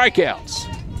 2 strikeouts.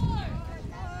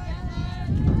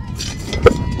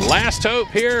 Last hope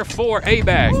here for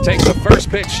ABAC. Takes a first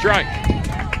pitch strike.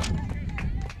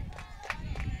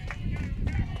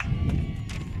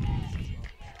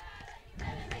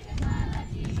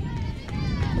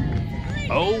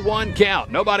 Oh, 1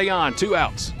 count. Nobody on. 2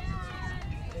 outs.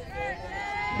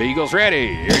 Beagle's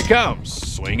ready. Here it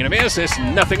comes. Swing and a miss. It's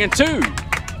 0-2.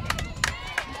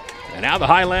 And now the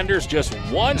Highlanders just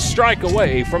 1 strike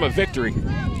away from a victory.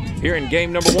 here in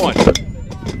game number 1.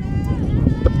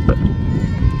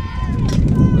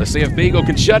 Let's see if Beagle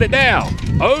can shut it down.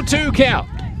 0-2 count.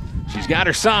 She's got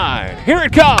her sign. Here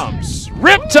it comes.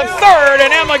 Ripped to third,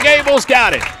 and Emma Gable's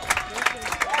got it.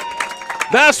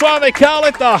 That's why they call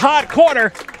it the hot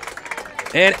corner.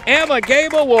 And Emma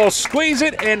Gable will squeeze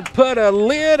it and put a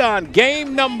lid on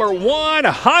game number 1.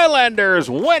 Highlanders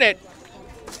win it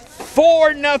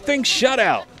 4-0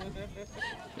 shutout.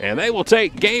 And they will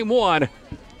take game 1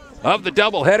 of the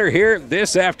doubleheader here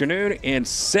this afternoon in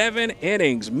 7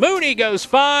 innings. Mooney goes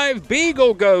 5,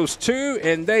 Beagle goes 2,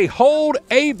 and they hold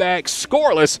ABAC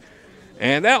scoreless.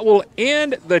 And that will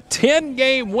end the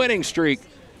 10-game winning streak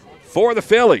for the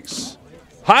Fillies.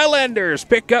 Highlanders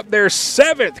pick up their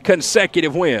 7th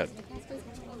consecutive win.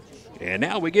 And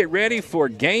now we get ready for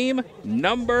game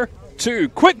number 2.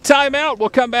 Quick timeout. We'll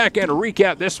come back and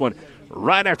recap this one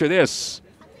right after this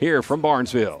here from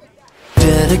Barnesville.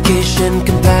 Dedication,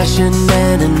 compassion,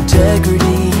 and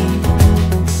integrity.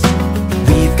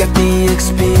 We've got the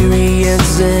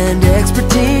experience and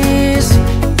expertise.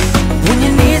 When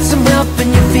you need some help and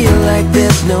you feel like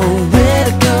there's nowhere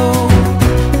to go,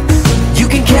 you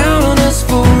can count on us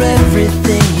for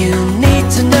everything you need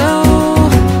to know.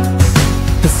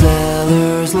 The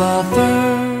Sellers Law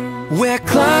Firm, where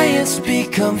clients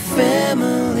become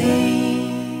family.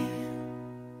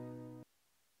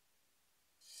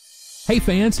 Hey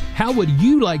fans, how would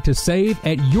you like to save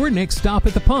at your next stop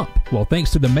at the pump? Well, thanks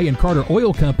to the May & Carter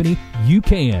Oil Company, you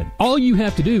can. All you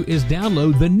have to do is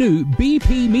download the new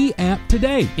BP Me app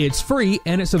today. It's free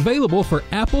and it's available for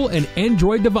Apple and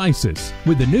Android devices.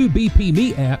 With the new BP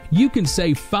Me app, you can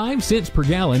save 5 cents per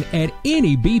gallon at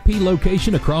any BP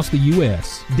location across the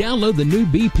U.S. Download the new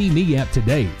BP Me app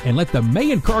today and let the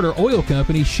May & Carter Oil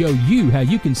Company show you how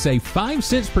you can save 5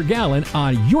 cents per gallon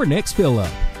on your next fill-up.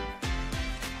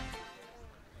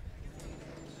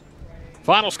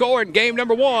 Final score in game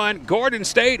number 1, Gordon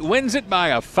State wins it by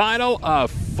a final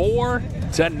of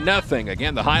 4-0.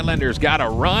 Again, the Highlanders got a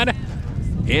run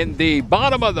in the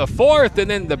bottom of the 4th, and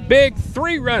then the big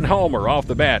 3-run homer off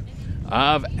the bat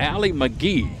of Allie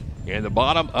McGee in the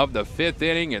bottom of the 5th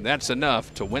inning, and that's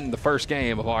enough to win the first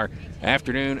game of our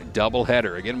afternoon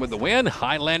doubleheader. Again, with the win,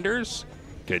 Highlanders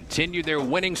continue their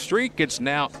winning streak. It's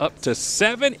now up to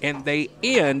 7, and they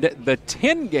end the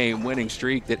 10-game winning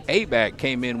streak that ABAC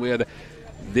came in with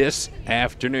this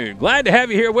afternoon. Glad to have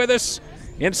you here with us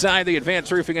inside the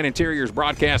Advanced Roofing and Interiors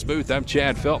broadcast booth. I'm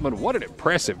Chad Feltman. What an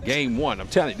impressive game 1. I'm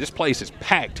telling you, this place is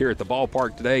packed here at the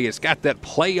ballpark today. It's got that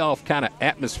playoff kind of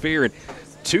atmosphere, and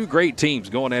 2 great teams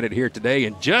going at it here today.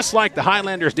 And just like the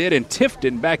Highlanders did in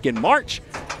Tifton back in March,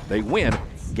 they win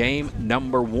game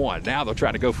number 1. Now they'll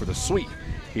try to go for the sweep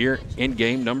here in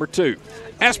game number 2.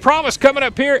 As promised, coming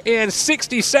up here in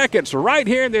 60 seconds, right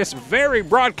here in this very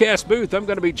broadcast booth, I'm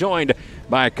going to be joined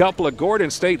by a couple of Gordon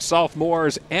State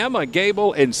sophomores. Emma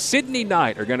Gable and Sydney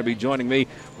Knight are going to be joining me.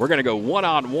 We're going to go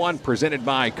one-on-one, presented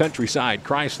by Countryside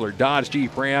Chrysler Dodge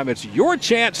Jeep Ram. It's your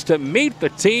chance to meet the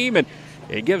team, and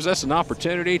it gives us an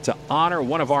opportunity to honor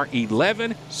one of our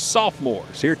 11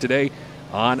 sophomores here today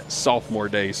on Sophomore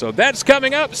Day. So that's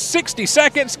coming up, 60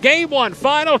 seconds, game 1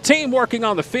 final, team working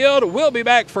on the field. We'll be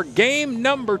back for game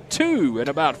number 2 in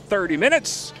about 30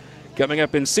 minutes. Coming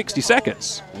up in 60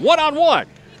 seconds, one-on-one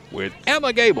with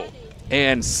Emma Gable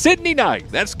and Sydney Knight.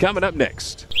 That's coming up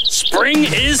next. Spring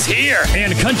is here,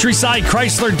 and Countryside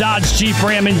Chrysler Dodge Jeep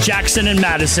Ram in Jackson and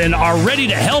Madison are ready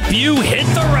to help you hit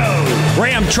the road.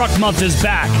 Ram Truck Month is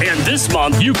back, and this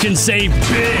month you can save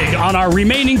big on our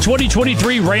remaining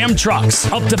 2023 Ram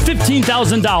trucks. Up to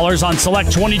 $15,000 on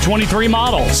select 2023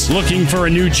 models. Looking for a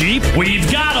new Jeep? We've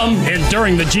got them. And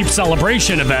during the Jeep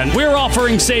Celebration event, we're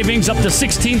offering savings up to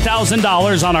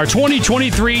 $16,000 on our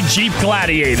 2023 Jeep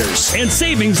Gladiators, and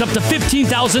savings up to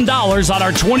 $15,000 on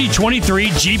our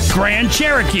 2023 Jeep Grand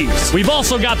Cherokees. We've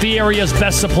also got the area's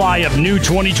best supply of new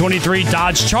 2023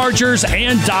 Dodge Chargers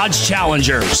and Dodge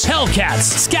Challengers, Hellcats,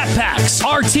 Scat Packs,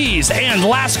 RTs, and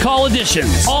Last Call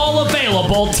Editions. All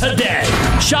available today.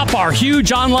 Shop our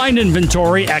huge online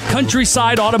inventory at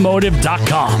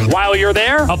countrysideautomotive.com. While you're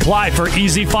there, apply for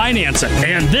easy financing.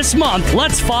 And this month,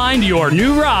 let's find your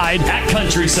new ride at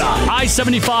Countryside.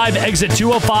 I-75 exit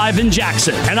 205 in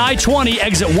Jackson, and I-20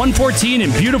 exit 114 in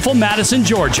beautiful Madison,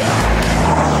 Georgia.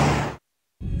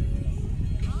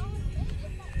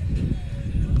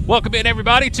 Welcome in,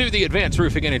 everybody, to the Advanced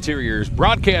Roofing and Interiors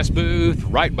broadcast booth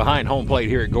right behind home plate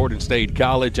here at Gordon State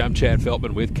College. I'm Chad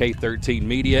Feltman with K13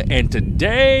 Media, and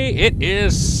today it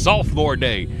is Sophomore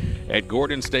Day at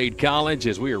Gordon State College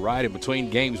as we are right in between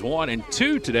games 1 and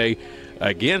 2 today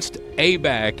against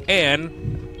ABAC.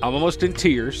 And I'm almost in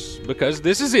tears because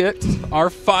this is it.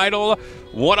 Our final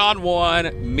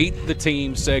one-on-one meet the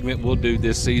team segment we'll do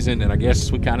this season, and I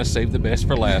guess we kind of saved the best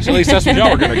for last. At least that's what y'all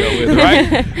are going to go with,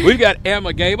 right? We've got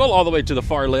Emma Gable all the way to the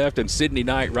far left and Sydney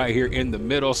Knight right here in the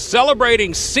middle,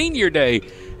 celebrating Senior Day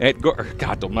at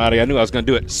God Almighty, I knew I was going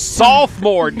to do it.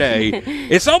 Sophomore Day.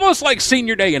 It's almost like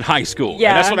Senior Day in high school. Yeah.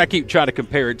 And that's what I keep trying to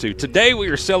compare it to. Today we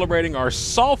are celebrating our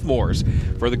sophomores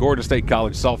for the Gordon State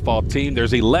College softball team.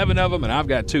 There's 11 of them, and I've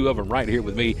got 2 of them right here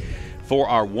with me for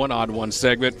our one-on-one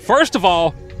segment. First of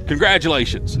all,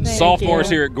 congratulations. Sophomores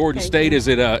here at Gordon State. Is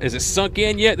it sunk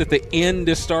in yet that the end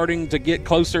is starting to get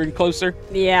closer and closer?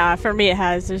 Yeah, for me it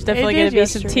has. There's definitely going to be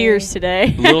some tears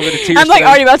today. A little bit of tears. I'm like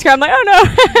already about to cry. I'm like, oh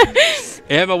no.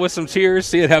 Emma with some tears.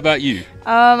 Sid, how about you?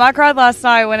 I cried last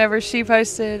night whenever she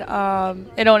posted it on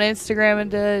Instagram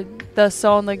and did the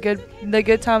song "The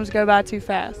Good Times Go By Too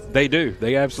Fast." They do.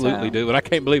 They absolutely do. And I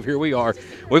can't believe here we are.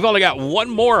 We've only got one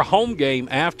more home game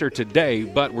after today,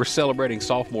 but we're celebrating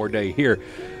Sophomore Day here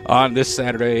on this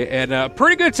Saturday. And a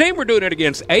pretty good team we're doing it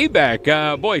against,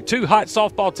 ABAC. Boy, 2 hot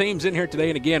softball teams in here today.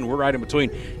 And again, we're right in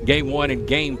between Game 1 and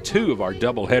Game 2 of our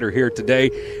doubleheader here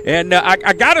today. And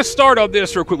I got to start on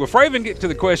this real quick. Before I even get to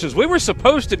the questions, we were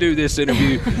supposed to do this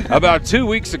interview about 2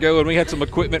 weeks ago, and we had some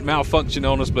equipment malfunction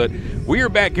on us. But we are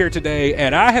back here today,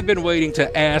 and I have been waiting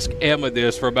to ask Emma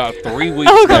this for about 3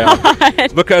 weeks now.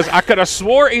 Because I could have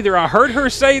swore either I heard her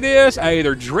say this, I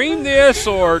either dreamed this,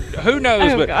 or who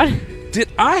knows. God. Did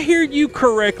I hear you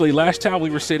correctly last time we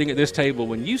were sitting at this table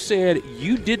when you said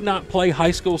you did not play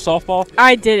high school softball?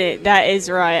 I didn't. That is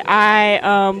right.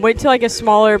 I went to like a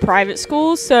smaller private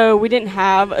school, so we didn't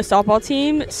have a softball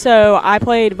team. So I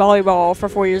played volleyball for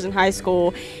 4 years in high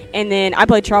school, and then I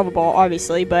played travel ball,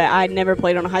 obviously, but I never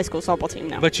played on a high school softball team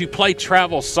now. But you played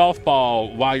travel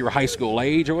softball while you were high school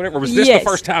age or whatever? Or was this the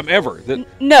first time ever?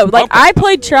 No, like I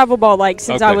played travel ball like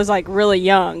since I was like really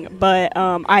young, but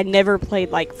I never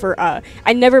played like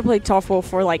I never played softball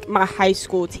for like my high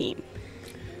school team.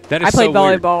 That is I played so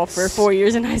weird. volleyball for 4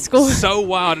 years in high school. So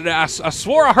wild. And I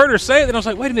swore I heard her say it, and I was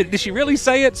like, wait a minute, did she really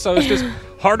say it? So it's just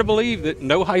hard to believe that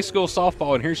no high school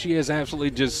softball, and here she is absolutely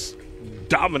just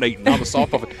dominating on the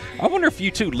softball. I wonder if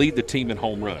you two lead the team in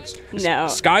home runs. No.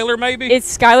 Skylar, maybe?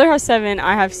 It's Skylar has 7,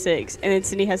 I have 6, and then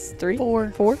Cindy has 3.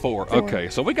 4. Okay,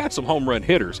 so we got some home run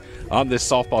hitters on this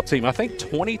softball team. I think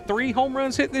 23 home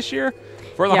runs hit this year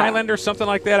for the Highlanders, something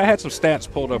like that. I had some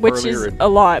stats pulled up which earlier. Which is a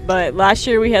lot, but last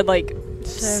year we had like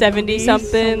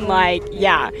 70-something. Like,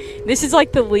 yeah. This is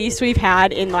like the least we've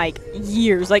had in like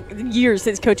years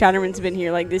since Coach Adderman's been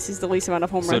here. Like, this is the least amount of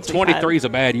home runs. So 23 is a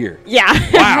bad year. Yeah.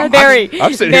 Wow.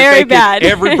 I'm sitting here thinking bad.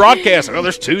 Every broadcast,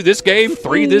 there's 2 this game,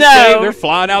 3 this game. They're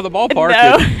flying out of the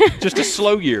ballpark. Just a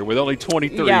slow year with only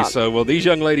 23. Yeah. So, well, these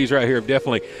young ladies right here have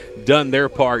definitely done their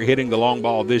part hitting the long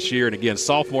ball this year. And again,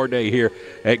 sophomore day here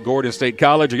at Gordon State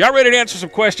College. Are y'all ready to answer some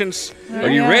questions? Are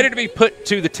you ready to be put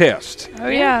to the test? Oh,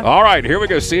 yeah. All right, here we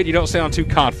go, Sid. You don't sound too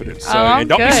confident. So, and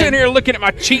don't be sitting here looking at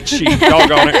my cheat sheet,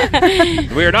 doggone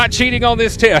it. We are not cheating on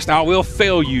this test. I will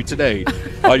fail you today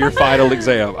on your final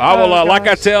exam. I will, like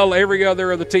I tell every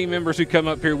other of the team members who come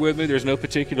up here with me, there's no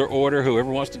particular order.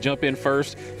 Whoever wants to jump in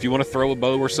first. If you want to throw a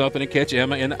bow or something and catch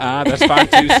Emma in the eye, that's fine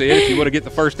too, Sid, if you want to get the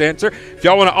first answer. If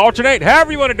y'all want to alternate,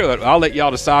 however you want to do it, I'll let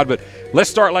y'all decide. But let's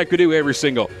start like we do every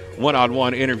single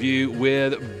one-on-one interview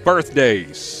with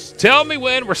birthdays. Tell me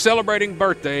when we're celebrating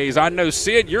birthdays. I know,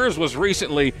 Sid, yours was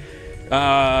recently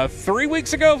 3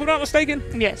 weeks ago, if I'm not mistaken?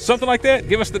 Yes. Something like that?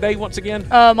 Give us the day once again.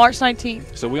 March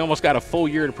 19th. So we almost got a full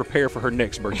year to prepare for her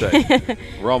next birthday.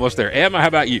 We're almost there. Emma, how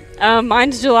about you?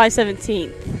 Mine's July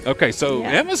 17th. Okay, so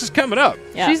Emma's is coming up.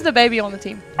 Yeah. She's the baby on the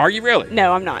team. Are you really?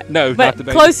 No, I'm not. No, but not the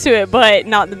baby. Close to it, but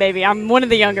not the baby. I'm one of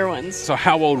the younger ones. So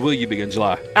how old will you be in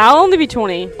July? I'll only be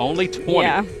 20. Only 20?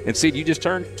 Yeah. And Sid, you just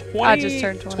turned 20? I just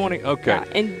turned 20.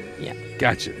 Okay. Yeah.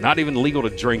 Gotcha. Not even legal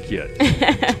to drink yet.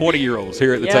 20-years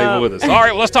here at the table with us. All right,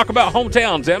 well, let's talk about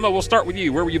hometowns. Emma, we'll start with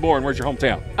you. Where were you born? Where's your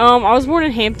hometown? I was born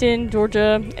in Hampton,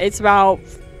 Georgia. It's about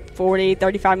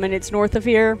 35 minutes north of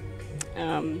here.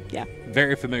 Yeah.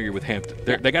 Very familiar with Hampton.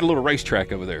 They got a little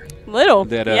racetrack over there. Little.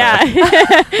 Yeah.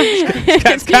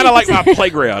 It's kind of like my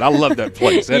playground. I love that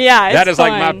place. That is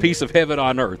like my piece of heaven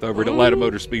on earth over at Atlanta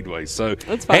Motor Speedway. So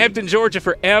Hampton, Georgia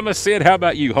for Emma. Sid, how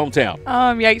about you? Hometown?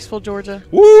 Yatesville, Georgia.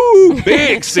 Woo!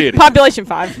 Big city. Population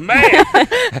 5. Man.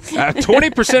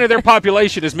 20% of their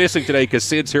population is missing today because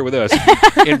Sid's here with us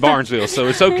in Barnesville. So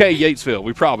it's okay, Yatesville.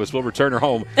 We promise we'll return her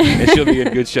home and she'll be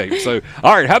in good shape. So,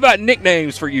 all right, how about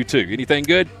nicknames for you two? Anything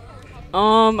good? A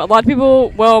lot of people,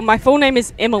 well, my full name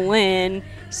is Emma Lynn,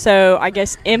 So I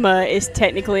guess Emma is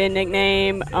technically a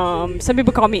nickname. Some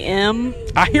people call me M.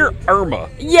 I hear Irma.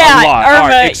 Yeah, a lot. Irma. All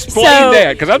right, explain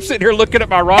that, because I'm sitting here looking at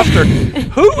my roster.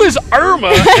 Who is Irma,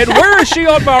 and where is she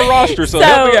on my roster? So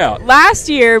help me out. Last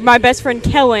year, my best friend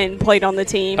Kellen played on the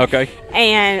team. Okay.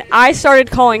 And I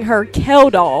started calling her Kel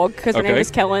Dog because her name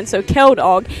is Kellen, so Kel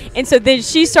Dog. And so then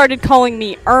she started calling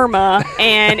me Irma,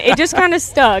 and it just kind of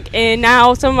stuck. And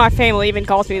now some of my family even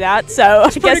calls me that. So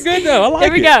It's pretty good, though. I like it.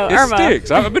 There we go, It Irma.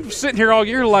 sticks. I've been sitting here all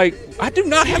year like, I do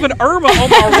not have an Irma on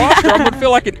my roster. I'm going to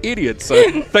feel like an idiot.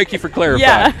 So thank you for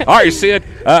clarifying. Yeah. All right, Sid,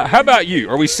 how about you?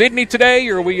 Are we Sydney today,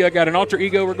 or we got an alter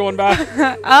ego we're going by?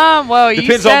 Well,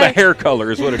 Depends on the hair color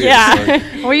is what it is.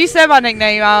 So. Well, you said my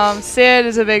nickname. Sid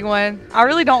is a big one. I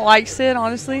really don't like Sid,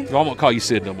 honestly. Well, I won't call you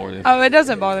Sid no more then. Oh, it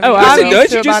doesn't bother me. Oh, yes, I'm it used does.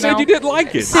 to You it just by said now. you didn't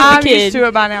like it. Sid the I'm kid. used to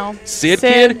it by now. Sid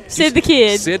kid? Sid the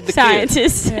kid. Sid the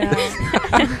scientist. Yeah.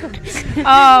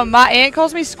 My aunt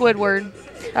calls me Squidward.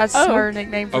 That's her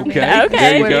nickname for me. Okay.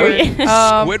 There you go.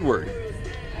 Squidward.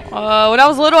 When I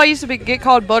was little, I used to get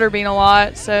called Butterbean a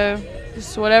lot, so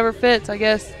just whatever fits, I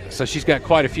guess. So she's got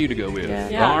quite a few to go with.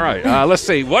 Yeah. All right. Let's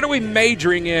see. What are we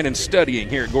majoring in and studying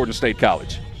here at Gordon State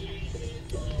College?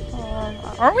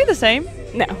 Aren't we the same?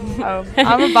 No. Oh,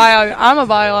 I'm a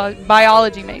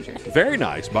biology major. Very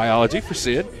nice. Biology for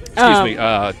Sid. Excuse me.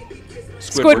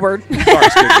 Squidward. Sorry,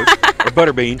 Squidward. Or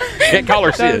Butterbean. Can't call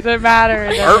her Sid. Doesn't matter.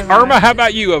 It doesn't matter. Irma, how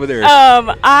about you over there?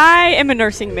 I am a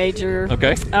nursing major.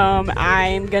 Okay.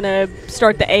 I'm gonna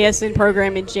start the ASN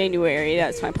program in January.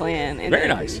 That's my plan. And Very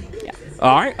then, nice. Yeah.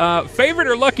 All right. Favorite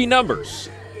or lucky numbers?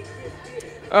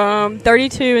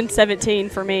 32 and 17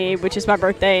 for me, which is my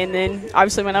birthday, and then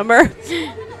obviously my number.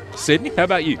 Sydney, how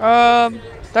about you?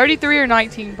 33 or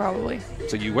 19 probably.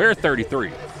 So you wear 33.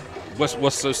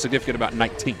 What's so significant about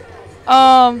 19?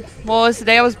 Well, it's the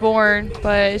day I was born,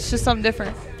 but it's just something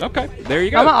different. Okay, there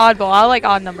you go. I'm an oddball. I like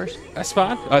odd numbers. That's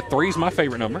fine. 3's my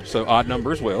favorite number, so odd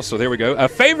number as well. So there we go.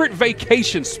 Favorite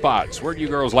vacation spots? Where do you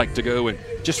girls like to go and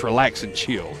just relax and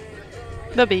chill?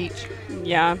 The beach.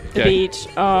 Yeah, the Okay. beach.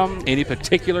 Any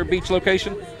particular beach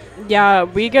location? Yeah,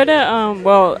 we go to,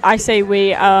 well, I say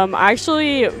we. I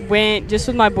actually went just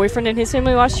with my boyfriend and his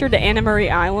family last year to Anna Marie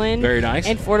Island. Very nice.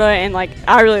 In Florida, and,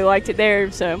 I really liked it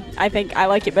there, so I think I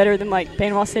like it better than,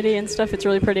 Panama City and stuff. It's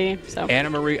really pretty, so.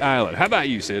 Anna Marie Island. How about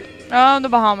you, Sid? The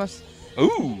Bahamas.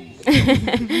 Ooh.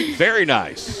 Very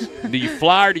nice. Do you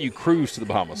fly or do you cruise to the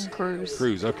Bahamas? Cruise.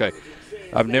 Cruise, okay.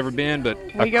 I've never been, but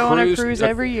We go on a cruise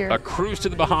every year. A cruise to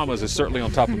the Bahamas is certainly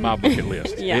on top of my bucket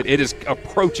list. Yeah. It is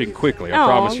approaching quickly, I Aw.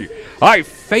 promise you. All right,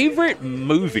 favorite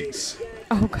movies?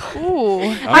 Oh, God. Ooh.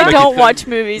 I don't watch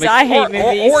movies. I hate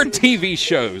movies. Or TV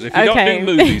shows. If you don't Okay. do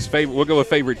movies, we'll go with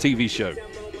favorite TV show.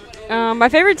 My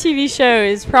favorite TV show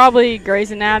is probably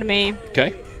Grey's Anatomy.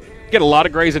 Okay. Get a lot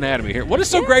of Grey's Anatomy here. What is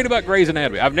so great about Grey's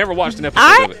Anatomy? I've never watched an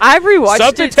episode of it. I've rewatched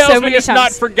Something it tells so me many it's times.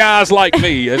 not for guys like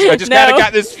me. I just No. kind of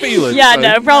got this feeling. Yeah, so.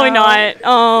 no, probably not.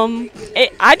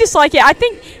 I just like it. I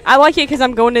think I like it because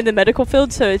I'm going into the medical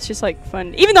field, so it's just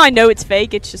fun. Even though I know it's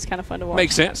fake, it's just kind of fun to watch.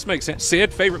 Makes sense.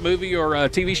 Sid, favorite movie or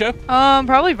TV show?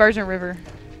 Probably Virgin River.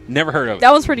 Never heard of it.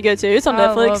 That one's pretty good too. It's on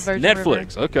I love Netflix. Virgin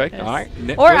Netflix. River. Okay. Yes. All right.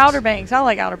 Netflix. Or Outer Banks. I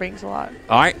like Outer Banks a lot.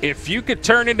 All right. If you could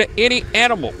turn into any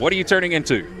animal, what are you turning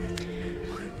into?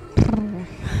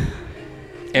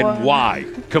 And What? why?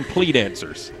 Complete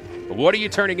answers. What are you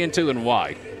turning into and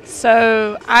why?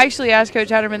 So I actually asked Coach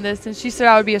Hatterman this, and she said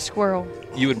I would be a squirrel.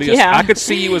 You would be. Yeah. I could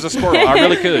see you as a squirrel. I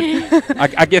really could.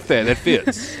 I get that. That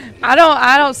fits. I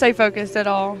don't stay focused at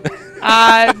all.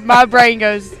 My brain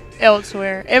goes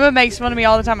elsewhere. Emma makes fun of me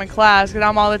all the time in class because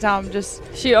I'm all the time just.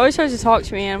 She always tries to talk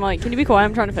to me, and I'm like, "Can you be quiet?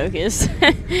 I'm trying to focus."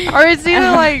 Or it's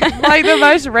either like the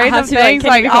most random have to be like, things.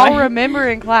 "Can you be I'll quiet?" remember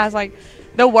in class.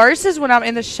 The worst is when I'm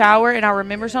in the shower and I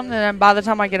remember something, and then by the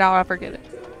time I get out, I forget it.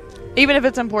 Even if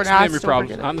it's important, I Memory still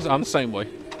problems. forget it. I'm the same way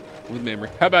with memory.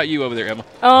 How about you over there, Emma?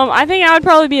 I think I would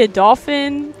probably be a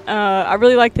dolphin. I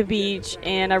really like the beach,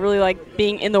 and I really like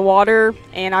being in the water,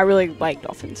 and I really like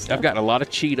dolphins. So. I've gotten a lot of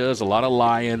cheetahs, a lot of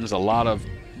lions, a lot of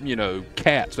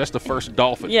cats. That's the first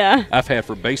dolphin Yeah. I've had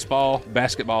for baseball,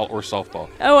 basketball, or softball.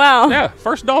 Oh wow. Yeah,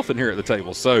 first dolphin here at the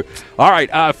table. So, all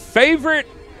right, favorite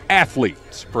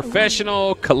athletes,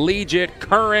 professional, collegiate,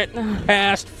 current,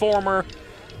 past, former,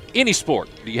 any sport.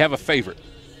 Do you have a favorite?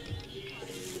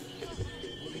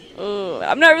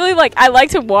 I'm not really I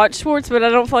like to watch sports, but I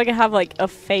don't feel like I have a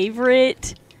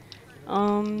favorite.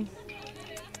 Honestly,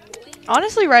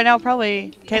 right now,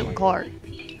 probably Caitlin Clark.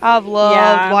 I've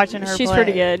loved watching her She's play.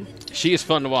 pretty good. She is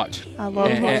fun to watch. I love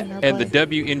watching her And the play.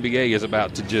 WNBA is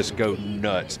about to just go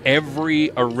nuts.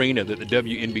 Every arena that the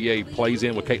WNBA plays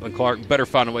in with Caitlin Clark better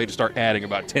find a way to start adding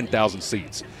about 10,000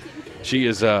 seats. She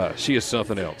is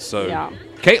something else. So Yeah.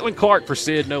 Caitlin Clark for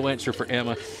Sid, no answer for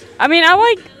Emma. I mean,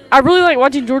 I really like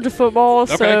watching Georgia football,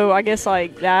 Okay. so I guess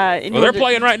like that. And Well, they're Georgia-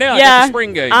 playing right now. Yeah, It's the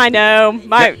spring game. I know.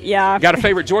 Yeah. Got a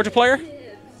favorite Georgia player?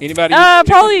 Anybody?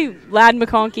 Probably Lad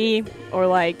McConkey or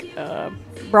like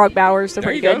Brock Bowers. They're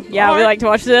There pretty you good. go. Yeah, All we right. like to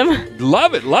watch them.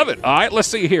 Love it, love it. All right, let's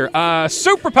see here.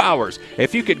 Superpowers.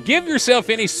 If you could give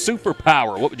yourself any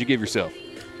superpower, what would you give yourself?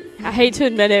 I hate to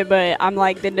admit it, but I'm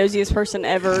like the nosiest person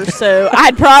ever. So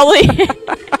I'd probably,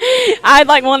 I'd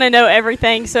like want to know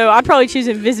everything. So I'd probably choose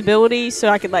invisibility, so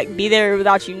I could like be there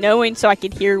without you knowing, so I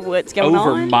could hear what's going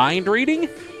Over on. mind reading?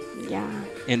 Yeah.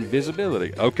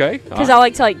 Invisibility. Okay. Because I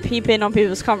like to like peep in on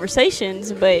people's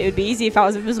conversations, but it would be easy if I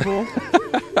was invisible.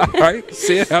 All right.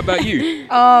 Sid, how about you?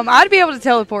 I'd be able to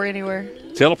teleport anywhere.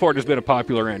 Teleport has been a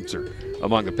popular answer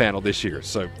among the panel this year.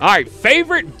 So, all right,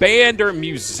 favorite band or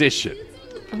musician?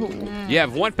 You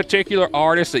have one particular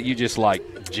artist that you just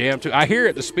like jam to. I hear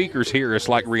at the speakers here it's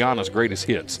like Rihanna's greatest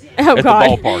hits Oh at God,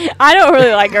 the ballpark. I don't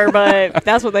really like her, but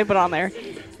that's what they put on there.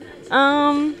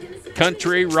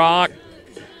 Country, rock,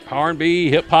 R&B,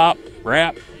 hip hop,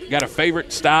 rap. Got a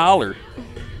favorite style or?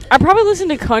 I probably listen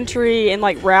to country and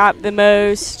like rap the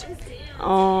most.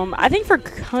 I think for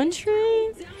country,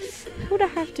 who would I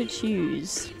have to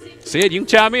choose? Sid, you can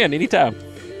chime in anytime.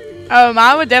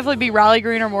 Mine would definitely be Riley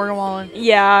Green or Morgan Wallen.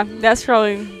 Yeah, that's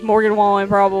probably Morgan Wallen,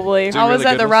 probably. Two I was really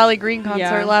at good the ones. Riley Green concert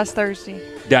Yeah. last Thursday.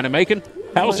 Down in Macon?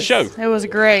 How was the show? It was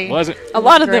great. Was it? A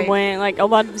lot of them Great. went. Like a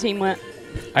lot of the team went.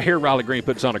 I hear Riley Green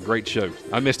puts on a great show.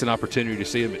 I missed an opportunity to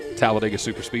see him at Talladega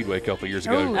Super Speedway a couple of years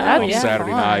ago Oh, on yeah.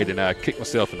 Saturday Fun. night, and I kicked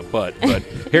myself in the butt. But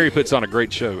Harry puts on a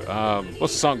great show.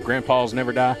 What's the song? Grandpa's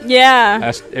Never Die? Yeah.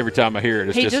 That's every time I hear it,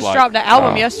 it's He just just like, dropped an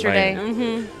album oh, yesterday.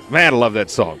 Man, I love that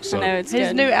song. I So, know it's His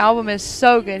good. new album is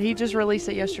so good. He just released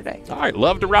it yesterday. all right,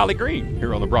 love to Riley Green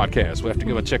here on the broadcast. We have to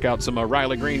go and check out some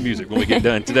Riley Green music when we get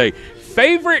done today.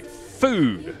 Favorite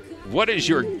food? What is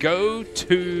your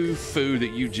go-to food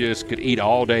that you just could eat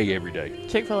all day, every day?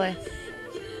 Chick-fil-A.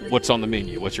 What's on the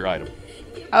menu? What's your item?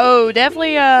 Oh,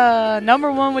 definitely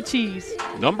 #1 with cheese.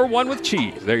 Number one with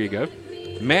cheese. There you go.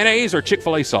 Mayonnaise or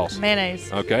Chick-fil-A sauce?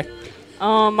 Mayonnaise. Okay.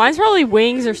 Mine's probably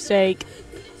wings or steak.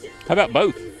 How about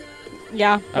both?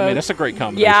 Yeah. I mean, both. that's a great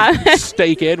combination. Yeah.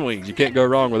 Steak and wings. You can't go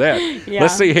wrong with that. Yeah.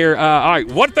 Let's see here. All right.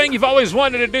 One thing you've always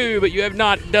wanted to do, but you have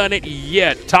not done it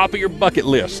yet. Top of your bucket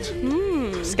list.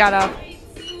 Skydive.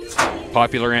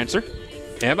 Popular answer.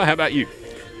 Emma, how about you?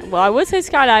 Well, I would say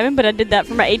skydiving, but I did that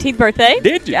for my 18th birthday.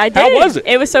 Did you? I did. How was it?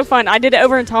 It was so fun. I did it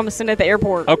over in Thomaston at the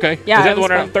airport. Okay. Yeah, Is that it the was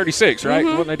one out fun. in 36, right?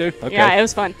 What they do? Okay. Yeah, it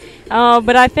was fun.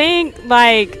 But I think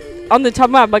like on the top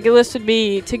of my bucket list would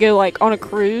be to go like on a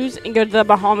cruise and go to the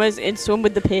Bahamas and swim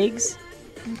with the pigs.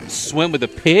 Swim with the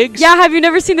pigs? Yeah, have you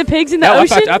never seen the pigs in the No,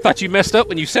 ocean? I thought you messed up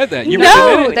when you said that. You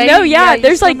no, really did no, yeah. you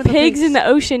There's swim like with the pigs pigs. in the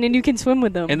ocean and you can swim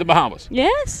with them. in the Bahamas.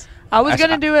 Yes. I was going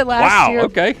to do it last year. Wow,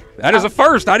 okay. That is a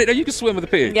first. I didn't know you could swim with a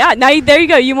pig. Yeah. Now there you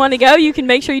go. You want to go? You can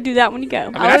make sure you do that when you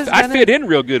go. I mean, I fit in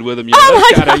real good with them. You know,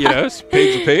 Oh, my kinda, you know, it's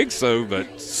pigs are pigs. So,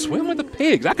 but swim with the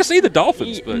pigs. I can see the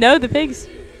dolphins, but No, the pigs.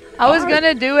 I was going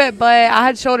to do it, but I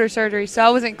had shoulder surgery, so I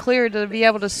wasn't cleared to be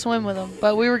able to swim with them.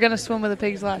 But we were going to swim with the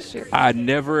pigs last year. I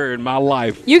never in my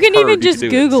life. You can heard even just could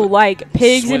do it. Google like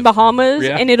pigs Swim. in Bahamas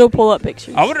Yeah. and it'll pull up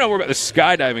pictures. I want to know more about the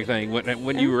skydiving thing.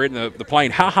 When you were in the plane,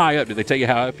 how high up did they tell you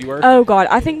how up you were? Oh God,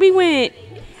 I think we went.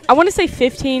 I want to say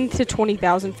 15 to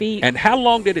 20,000 feet. And how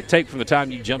long did it take from the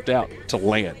time you jumped out to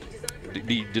land? Did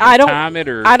they time it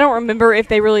or? I don't remember if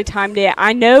they really timed it.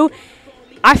 I know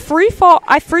I free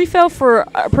fell for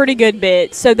a pretty good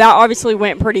bit, so that obviously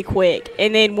went pretty quick.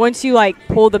 And then once you like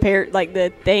pull the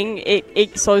the thing,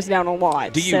 it slows down a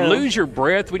lot. Do you lose your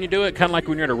breath when you do it? Kind of like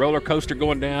when you're in a roller coaster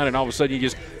going down, and all of a sudden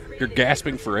you're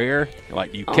gasping for air.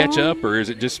 Like you catch up, or is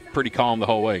it just pretty calm the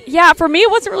whole way? Yeah, for me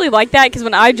it wasn't really like that because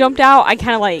when I jumped out, I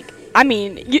kind of like. I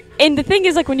mean, and the thing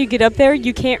is, like, when you get up there,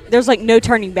 you can't, there's, like, no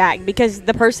turning back because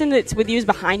the person that's with you is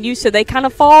behind you, so they kind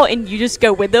of fall, and you just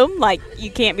go with them. Like,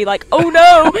 you can't be like, oh,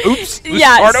 no. Oops.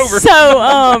 Yeah, Start over. so,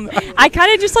 I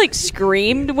kind of just, like,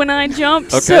 screamed when I jumped,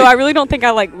 Okay. so I really don't think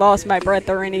I, like, lost my breath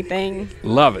or anything.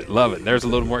 Love it, love it. There's a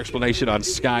little more explanation on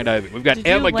skydiving. We've got Did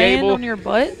you Emma land Gable on your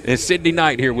butt? and Sydney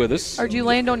Knight here with us. Or did you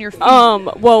land on your feet?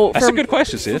 Well, That's a good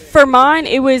question, Sid. For mine,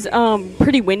 it was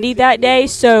pretty windy that day,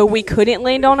 so we couldn't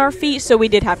land on our feet, so we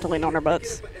did have to land on our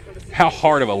butts. How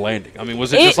hard of a landing? I mean,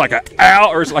 was it just like a out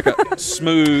or is it like a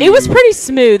smooth? It was pretty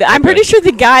smooth. I'm pretty sure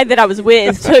the guy that I was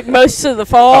with took most of the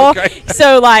fall. Okay.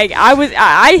 So like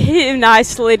I hit him and I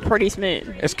slid pretty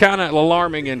smooth. It's kind of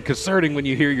alarming and concerning when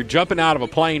you hear you're jumping out of a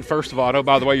plane. First of all, oh,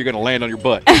 by the way, you're going to land on your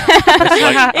butt. It's,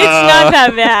 like, it's not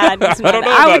that bad. It's I don't know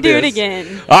I about would do this. it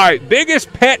again. All right,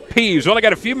 biggest pet peeves. Well, I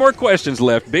got a few more questions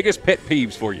left. Biggest pet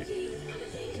peeves for you.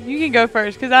 You can go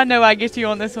first because I know I get you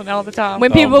on this one all the time.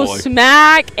 When people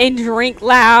smack and drink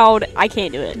loud, I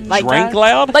can't do it. Like, drink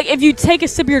loud? Like if you take a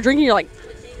sip of your drink and you're like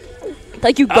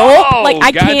you gulp, Oh, like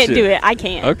I gotcha. can't do it. I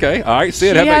can't. Okay, all right,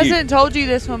 Sid, She how about you? hasn't told you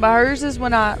this one, but hers is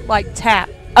when I like tap.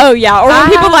 Oh yeah, or when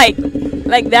people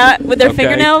like that with their Okay.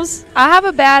 fingernails. I have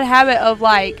a bad habit of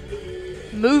like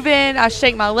moving. I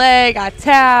shake my leg. I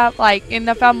tap. Like, and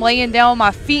if I'm laying down,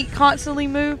 my feet constantly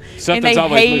move, and Something's they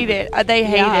always hate moving. it. They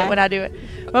hate Yeah. it when I do it.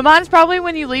 But mine's probably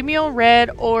when you leave me on red,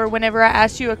 or whenever I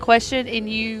ask you a question and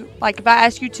you like, if I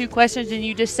ask you 2 questions and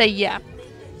you just say yeah.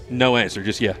 No answer,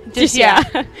 just yeah. Just yeah.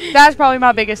 That's probably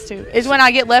my biggest 2. Is when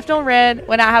I get left on red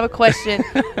when I have a question,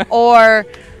 or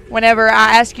whenever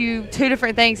I ask you 2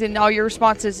 different things and all your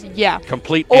responses yeah.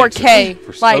 Complete Or answers. K.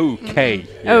 Like, okay.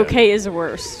 Yeah. Okay is the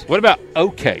worst. What about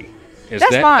okay? Is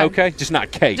That's that fine. okay? Just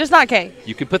not K. Just not K.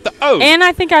 You can put the O. And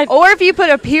I think Or if you put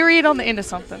a period on the end of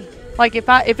something. Like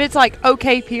if it's like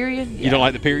okay period. You don't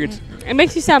like the periods? it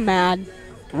makes you sound mad.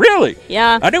 Really?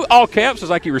 Yeah. I knew all caps was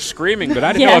like you were screaming, but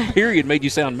I didn't know Yeah. a period made you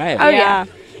sound mad. Oh, yeah.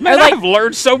 Man, Or, like- I've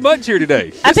learned so much here today.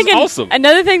 This I think is awesome.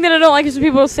 another thing that I don't like is when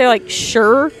people say like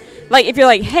sure. Like if you're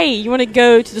like, hey, you want to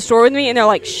go to the store with me, and they're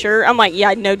like, sure. I'm like,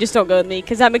 yeah, no, just don't go with me,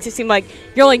 because that makes it seem like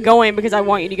you're only going because I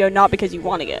want you to go, not because you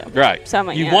want to go. Right. So I'm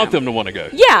like, you yeah. want them to want to go.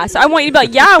 Yeah, so I want you to be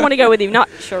like, yeah, I want to go with you, not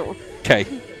sure. Okay.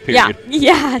 Period.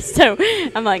 Yeah. So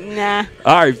I'm like, nah.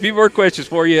 All right, a few more questions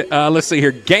for you. Let's see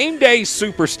here. Game day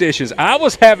superstitions. I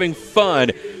was having fun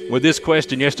with this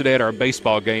question yesterday at our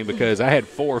baseball game because I had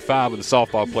 4 or 5 of the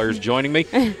softball players joining me,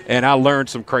 and I learned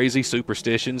some crazy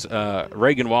superstitions.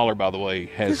 Reagan Waller, by the way,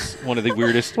 has one of the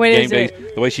weirdest What game is days.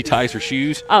 it? The way she ties her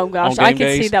shoes. Oh gosh, on I game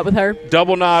can see days. that with her.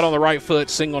 Double knot on the right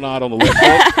foot, single knot on the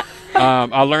left foot.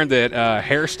 I learned that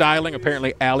hairstyling,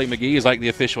 apparently Allie McGee is like the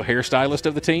official hairstylist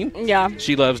of the team. Yeah.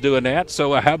 She loves doing that.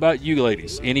 So how about you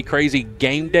ladies? Any crazy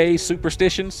game day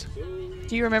superstitions?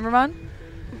 Do you remember mine?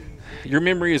 Your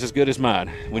memory is as good as mine.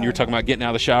 When you were talking about getting out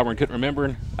of the shower and couldn't remember,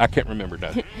 and I can't remember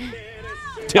nothing.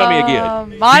 Tell me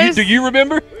again. Mine Do you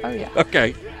remember? Oh, yeah.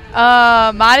 Okay.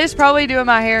 Mine is probably doing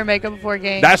my hair and makeup before a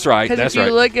game. That's right. Because That's if you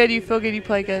right. look good, you feel good, you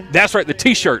play good. That's right. The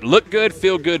T-shirt. Look good,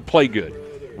 feel good, play good.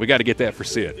 We got to get that for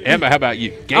Sid. Emma, how about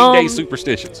you? Game day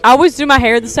superstitions. I always do my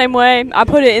hair the same way. I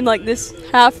put it in like this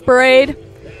half braid,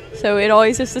 so it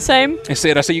always is the same. And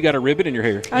Sid, I see you got a ribbon in your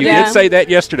hair. You Yeah. did say that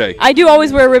yesterday. I do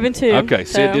always wear a ribbon too. Okay,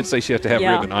 Sid so, did say she has to have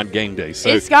yeah. ribbon on game day. So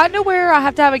It's gotten to where I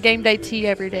have to have a game day tea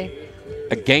every day.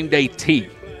 a game day tea.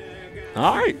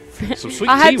 All right. Some sweet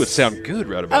I had tea would s- sound good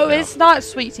right about Oh, now. it's not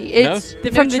sweet tea. It's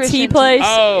From the tea nutrition place.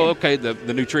 Oh, okay,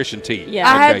 the nutrition tea. Yeah.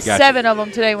 I okay, had gotcha. 7 of them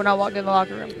today when I walked in the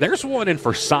locker room. There's one in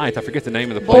Forsyth. I forget the name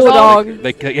of the place. Bulldog.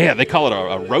 They call it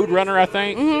a road runner, I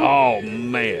think. Mm-hmm. Oh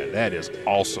man, that is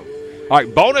awesome. All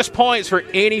right, bonus points for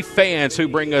any fans who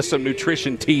bring us some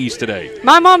nutrition teas today.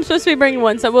 My mom's supposed to be bringing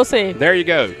one, so we'll see. There you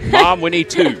go, Mom. We need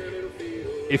 2,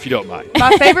 if you don't mind.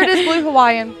 My favorite is Blue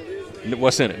Hawaiian.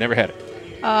 What's in it? Never had it.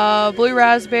 Blue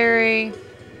raspberry.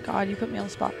 God, you put me on the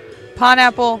spot.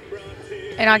 Pineapple.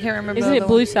 And I can't remember. Isn't the it other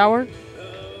blue one. sour?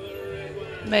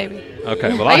 Maybe.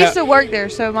 Okay, well I I used to work there,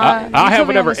 so my. I'll you have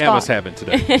put me on whatever the spot. Emma's having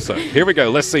today. So here we go.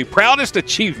 Let's see. Proudest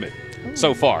achievement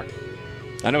so far.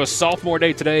 I know it's sophomore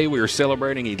day today. We are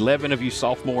celebrating 11 of you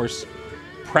sophomores.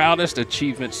 Proudest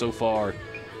achievement so far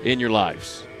in your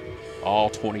lives. All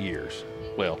 20 years.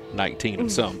 Well, 19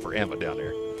 and some for Emma down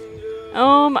there.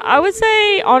 I would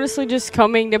say honestly just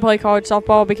coming to play college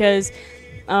softball because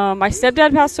my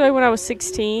stepdad passed away when I was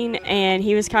 16, and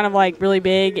he was kind of like really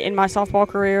big in my softball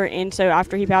career. And so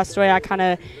after he passed away, I kind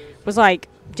of was like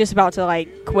just about to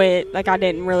like quit. Like I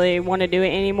didn't really want to do it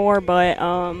anymore, but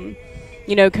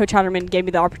you know, Coach Hatterman gave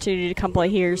me the opportunity to come play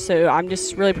here. So I'm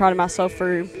just really proud of myself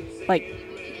for like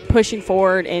pushing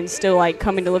forward and still like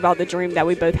coming to live out the dream that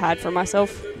we both had for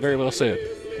myself. Very well said.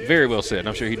 Very well said.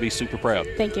 I'm sure he'd be super proud.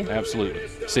 Thank you. Absolutely.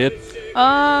 Sid?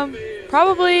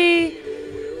 Probably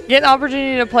getting the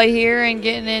opportunity to play here and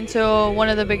getting into one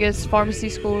of the biggest pharmacy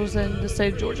schools in the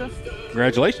state of Georgia.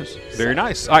 Congratulations. Very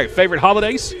nice. All right, favorite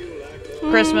holidays?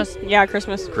 Christmas. Yeah,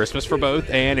 Christmas. Christmas for both.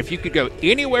 And if you could go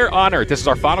anywhere on earth, this is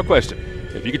our final question.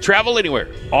 If you could travel anywhere,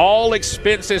 all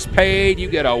expenses paid, you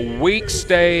get a week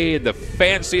stay, the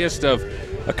fanciest of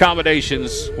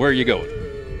accommodations, where are you going?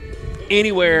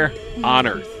 Anywhere on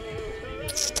earth.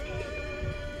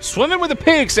 Swimming with a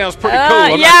pig sounds pretty cool.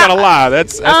 I'm yeah. not going to lie.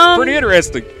 That's pretty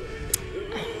interesting.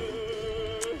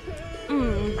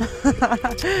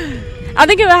 I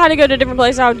think if I had to go to a different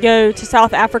place, I would go to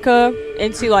South Africa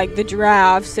and see like the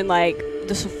giraffes and like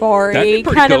the safari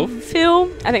kind of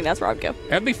feel. I think that's where I'd go.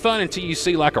 That'd be fun until you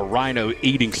see like a rhino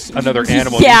eating another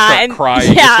animal Yeah, and you start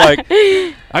crying. yeah.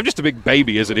 It's like, I'm just a big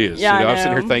baby as it is. Yeah, you know, I I'm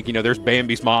sitting know. here thinking, there's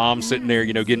Bambi's mom sitting there,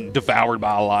 getting devoured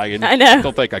by a lion. I know.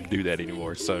 Don't think I can do that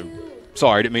anymore. So,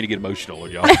 sorry, I didn't mean to get emotional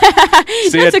on y'all.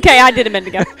 That's okay. I did a minute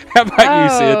ago. How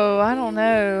about you, Sid? Oh, I don't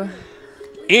know.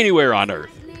 Anywhere on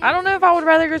Earth. I don't know if I would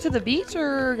rather go to the beach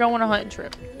or go on a hunting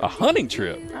trip. A hunting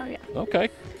trip? Oh, yeah. Okay.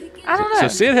 I don't know. So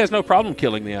Sid has no problem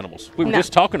killing the animals. We were No.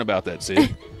 just talking about that,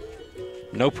 Sid.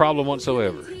 No problem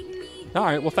whatsoever. All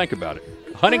right, well, think about it.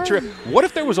 Hunting trip. What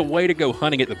if there was a way to go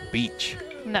hunting at the beach?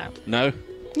 No. No?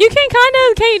 You can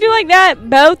can't you do like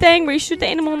that bow thing where you shoot the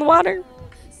animal in the water?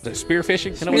 Is that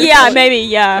spearfishing? Is that what they Yeah, call it? maybe,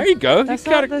 yeah. There you go. That's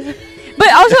You not gotta- the, But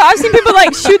also, I've seen people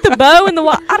like shoot the bow in the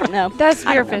water. I don't know. that's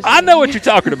spearfishing. I know what you're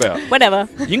talking about. Whatever.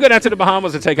 You can go down to the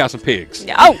Bahamas and take out some pigs.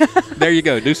 Yeah. Oh, There you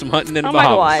go. Do some hunting in the Oh my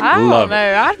Bahamas. God. I don't Love know.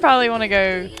 it. I'd probably want to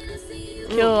go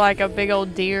kill like a big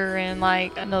old deer in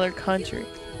like another country.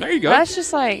 There you go. That's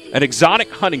just like An exotic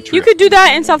hunting trip. you could do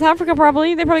that in South Africa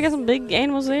probably. They probably got some big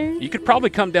animals there. You could probably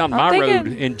come down I'm my road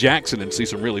thinking- in Jackson and see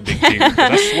some really big deer. 'Cause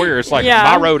I swear, it's like Yeah.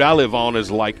 my road I live on is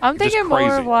like I'm just thinking crazy.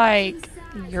 more of like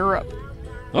Europe.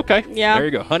 Okay. Yeah. There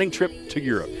you go. Hunting trip to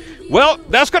Europe. Well,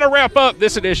 that's going to wrap up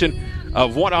this edition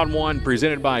of One on One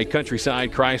presented by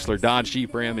Countryside Chrysler Dodge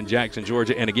Jeep Ram in Jackson,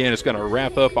 Georgia. And again, it's going to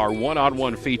wrap up our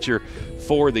one-on-one feature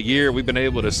for the year. We've been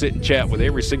able to sit and chat with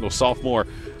every single sophomore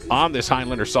on this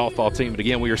Highlander softball team. And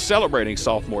again, we are celebrating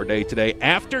Sophomore Day today.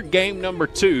 After game number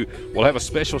 2, we'll have a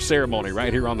special ceremony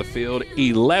right here on the field.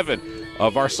 11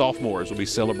 of our sophomores will be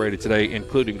celebrated today,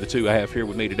 including the 2 I have here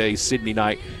with me today, Sydney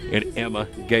Knight and Emma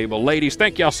Gable. Ladies,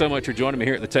 thank y'all so much for joining me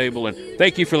here at the table, and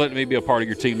thank you for letting me be a part of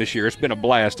your team this year. It's been a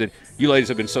blast, and you ladies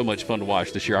have been so much fun to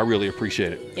watch this year. I really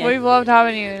appreciate it. Yeah. We've loved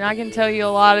having you, and I can tell you a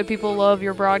lot of people love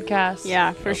your broadcast.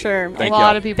 Yeah, for sure. Thank a lot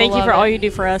y'all. of people Thank you love for it. all you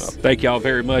do for us. Thank y'all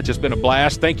very much. It's been a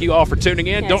blast. Thank you all for tuning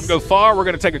in. Yes. Don't go far. We're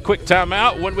going to take a quick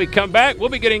timeout. When we come back, we'll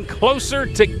be getting closer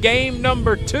to game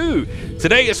number 2.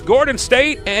 Today is Gordon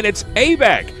State, and it's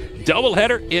ABAC.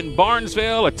 Doubleheader in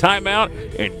Barnesville, a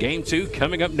timeout, and game 2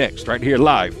 coming up next, right here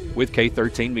live with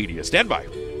K13 Media. Stand by.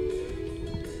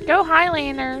 Go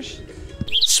Highlanders.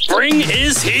 Spring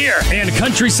is here, and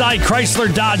Countryside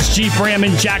Chrysler Dodge Jeep Ram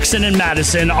in Jackson and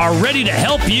Madison are ready to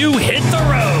help you hit the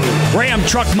road. Ram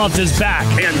Truck Month is back,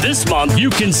 and this month you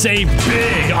can save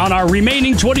big on our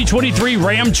remaining 2023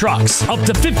 Ram trucks. Up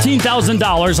to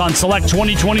 $15,000 on select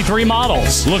 2023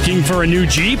 models. Looking for a new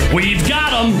Jeep? We've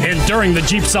got them. And during the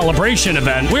Jeep Celebration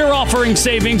event, we're offering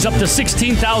savings up to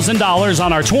 $16,000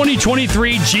 on our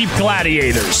 2023 Jeep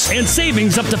Gladiators, and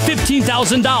savings up to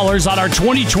 $15,000 on our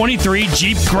 2023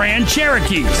 Jeep Grand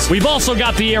Cherokees. We've also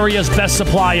got the area's best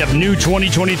supply of new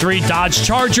 2023 Dodge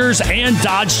Chargers and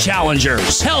Dodge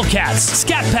Challengers, Hellcats,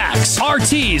 Scat Packs,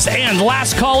 RTs, and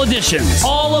Last Call Editions.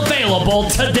 All available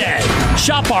today.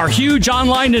 Shop our huge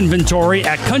online inventory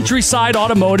at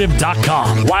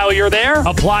countrysideautomotive.com. While you're there,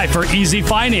 apply for easy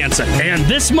financing. And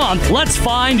this month, let's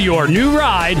find your new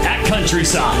ride at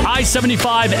Countryside.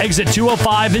 I-75 exit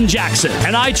 205 in Jackson,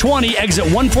 and I-20 exit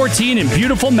 114 in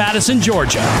beautiful Madison,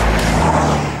 Georgia.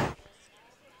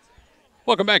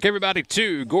 Welcome back, everybody,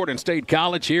 to Gordon State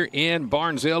College here in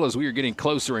Barnesville as we are getting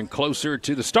closer and closer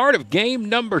to the start of game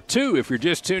number 2. If you're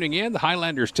just tuning in, the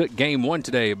Highlanders took game 1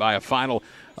 today by a final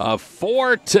of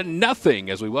 4-0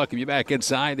 as we welcome you back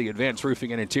inside the Advanced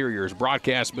Roofing and Interiors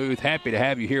broadcast booth. Happy to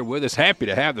have you here with us. Happy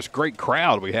to have this great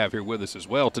crowd we have here with us as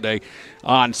well today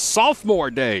on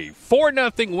Sophomore Day.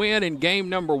 4-0 win in game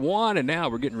number 1, and now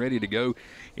we're getting ready to go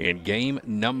in game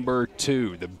number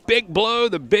 2. The big blow,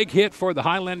 the big hit for the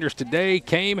Highlanders today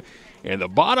came in the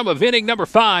bottom of inning number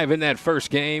 5 in that first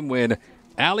game when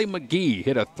Allie McGee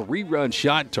hit a 3-run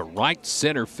shot to right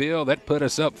center field. That put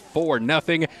us up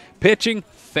 4-0. Pitching,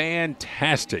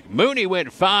 fantastic. Mooney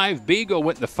went 5, Beagle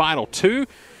went the final 2,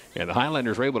 and the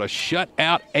Highlanders were able to shut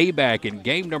out ABAC in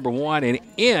game number 1 and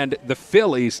end the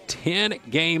Fillies'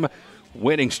 10-game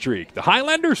winning streak. The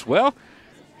Highlanders, well,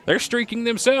 they're streaking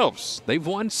themselves. They've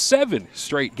won 7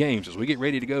 straight games. As we get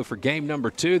ready to go for game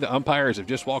number 2, the umpires have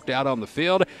just walked out on the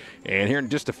field. And here in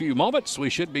just a few moments,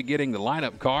 we should be getting the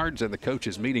lineup cards and the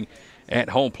coaches meeting at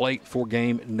home plate for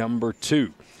game number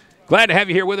 2. Glad to have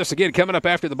you here with us again. Coming up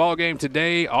after the ball game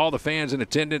today, all the fans in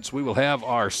attendance, we will have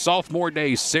our Sophomore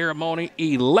Day ceremony.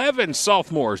 11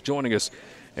 sophomores joining us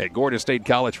at Gordon State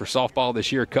College for softball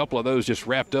this year. A couple of those just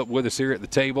wrapped up with us here at the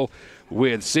table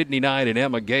with Sydney Knight and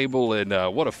Emma Gable, and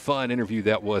what a fun interview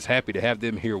that was. Happy to have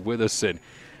them here with us, and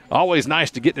always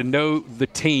nice to get to know the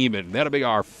team, and that'll be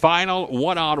our final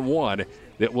one-on-one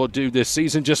that we'll do this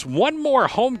season. Just one more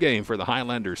home game for the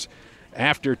Highlanders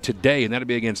after today, and that'll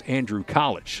be against Andrew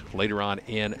College later on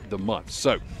in the month.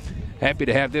 So happy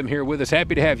to have them here with us.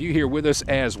 Happy to have you here with us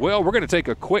as well. We're going to take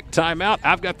a quick timeout.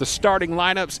 I've got the starting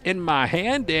lineups in my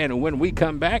hand, and when we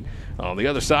come back on the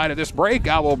other side of this break,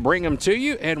 I will bring them to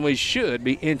you, and we should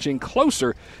be inching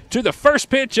closer to the first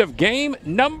pitch of game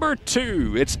number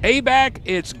 2. It's ABAC.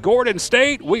 It's Gordon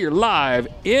State. We are live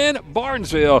in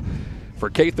Barnesville for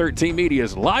K13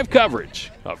 Media's live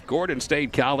coverage of Gordon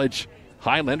State College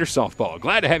Highlander softball.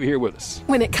 Glad to have you here with us.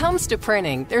 When it comes to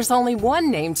printing, there's only one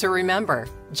name to remember: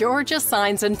 Georgia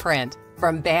Signs and Print.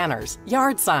 From banners,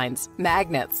 yard signs,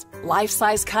 magnets,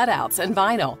 life-size cutouts, and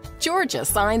vinyl, Georgia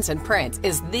Signs and Print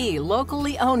is the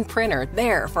locally owned printer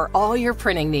there for all your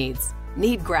printing needs.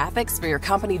 Need graphics for your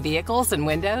company vehicles and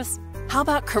windows? How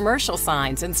about commercial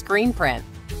signs and screen print?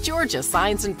 Georgia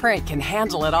Signs and Print can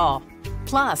handle it all.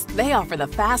 Plus, they offer the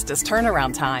fastest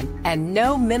turnaround time and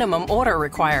no minimum order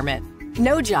requirement.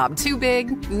 No job too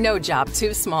big, no job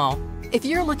too small. If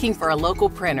you're looking for a local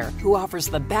printer who offers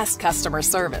the best customer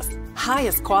service,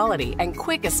 highest quality, and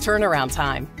quickest turnaround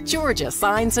time, Georgia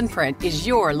Signs and Print is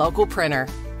your local printer.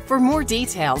 For more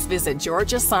details, visit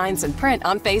Georgia Signs and Print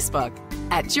on Facebook.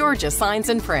 At Georgia Signs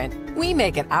and Print, we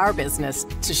make it our business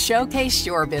to showcase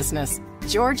your business.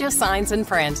 Georgia Signs and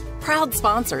Print, proud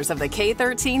sponsors of the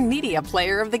K13 Media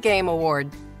Player of the Game Award.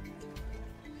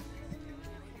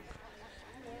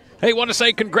 Hey, want to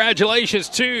say congratulations,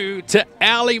 too, to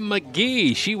Allie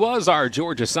McGee. She was our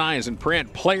Georgia Signs and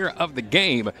Print Player of the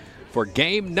Game for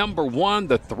game number 1,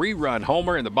 the 3-run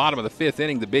homer in the bottom of the 5th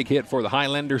inning, the big hit for the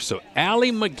Highlanders. So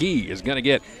Allie McGee is going to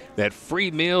get that free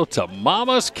meal to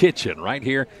Mama's Kitchen right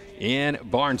here in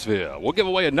Barnesville. We'll give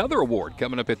away another award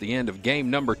coming up at the end of game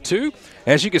number 2.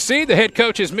 As you can see, the head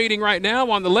coach is meeting right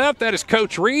now. On the left, that is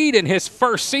Coach Reed in his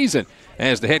first season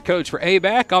as the head coach for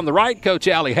ABAC. On the right, Coach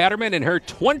Allie Hatterman in her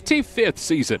 25th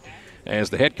season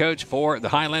as the head coach for the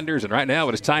Highlanders. And right now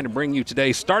it is time to bring you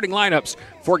today's starting lineups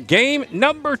for game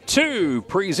number 2,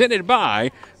 presented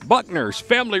by Buckner's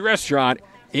Family Restaurant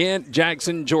in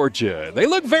Jackson, Georgia. They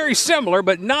look very similar,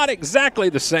 but not exactly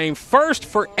the same. First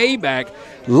for ABAC,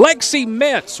 Lexi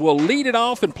Metz will lead it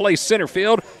off and play center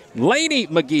field. Lainey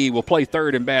McGee will play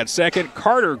third and bat second.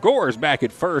 Carter Gore is back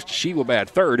at first. She will bat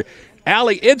third.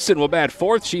 Allie Idson will bat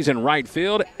fourth. She's in right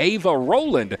field. Ava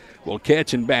Rowland will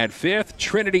catch and bat fifth.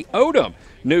 Trinity Odom,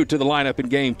 new to the lineup in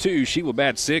game 2. She will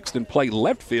bat sixth and play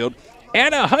left field.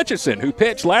 Anna Hutchison, who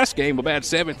pitched last game, will bat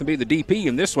seventh and be the DP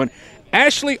in this one.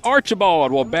 Ashley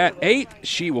Archibald will bat eighth.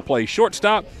 She will play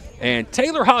shortstop. And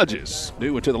Taylor Hodges,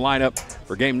 new into the lineup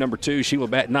for game number 2. She will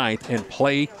bat ninth and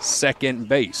play second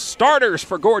base. Starters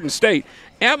for Gordon State.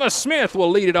 Emma Smith will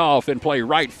lead it off and play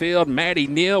right field. Maddie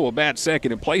Neal will bat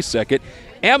second and play second.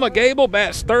 Emma Gable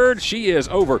bats third. She is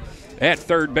over at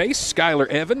third base. Skylar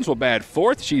Evans will bat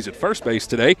fourth. She's at first base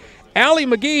today. Allie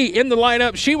McGee in the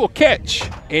lineup. She will catch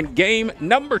in game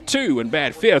number 2 and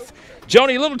bat fifth.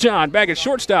 Joni Littlejohn back at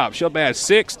shortstop. She'll bat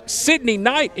sixth. Sydney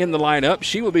Knight in the lineup.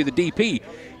 She will be the DP.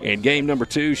 In game number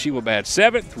 2, she will bat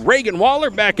seventh. Reagan Waller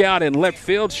back out in left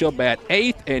field. She'll bat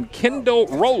eighth. And Kendall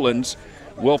Rowlands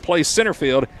will play center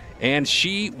field, and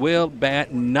she will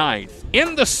bat ninth.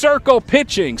 In the circle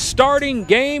pitching, starting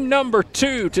game number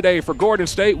 2 today for Gordon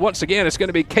State. Once again, it's going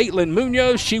to be Caitlin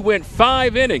Munoz. She went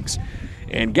 5 innings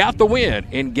and got the win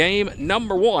in game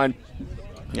number 1.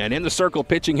 And in the circle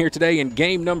pitching here today in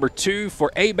game number 2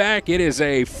 for ABAC, it is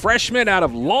a freshman out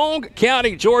of Long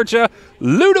County, Georgia,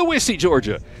 Ludowici,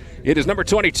 Georgia. It is number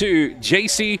 22,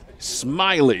 J.C.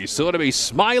 Smiley. So it'll be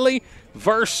Smiley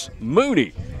versus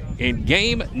Mooney in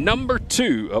game number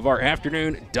 2 of our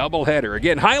afternoon doubleheader.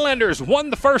 Again, Highlanders won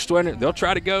the first one. They'll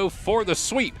try to go for the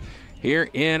sweep here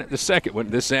in the second one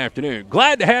this afternoon.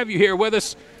 Glad to have you here with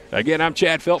us. Again, I'm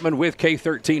Chad Feltman with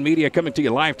K13 Media, coming to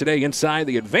you live today inside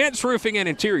the Advanced Roofing and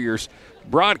Interiors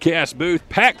broadcast booth.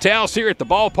 Packed house here at the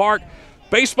ballpark.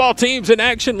 Baseball teams in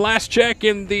action. Last check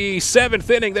in the 7th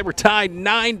inning, they were tied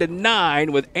 9-9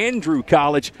 with Andrew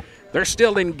College. They're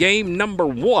still in game number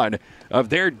 1 of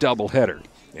their doubleheader.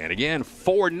 And again,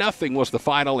 4-0 was the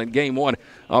final in game 1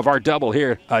 of our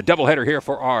doubleheader here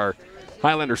for our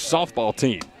Highlanders softball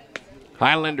team.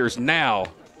 Highlanders now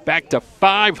back to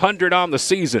 500 on the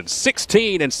season,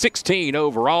 16-16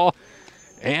 overall,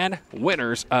 and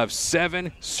winners of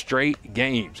 7 straight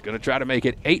games. Going to try to make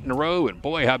it 8 in a row, and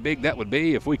boy, how big that would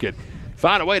be if we could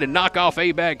find a way to knock off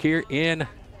ABAC here in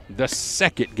the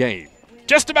second game.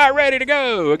 Just about ready to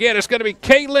go. Again, it's going to be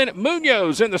Caitlin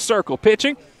Munoz in the circle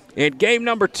pitching. In game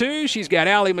number 2, she's got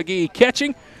Allie McGee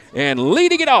catching. And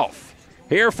leading it off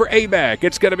here for ABAC,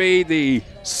 it's going to be the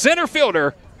center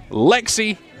fielder,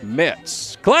 Lexi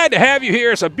Metz. Glad to have you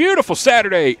here. It's a beautiful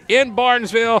Saturday in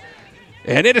Barnesville.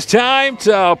 And it is time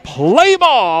to play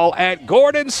ball at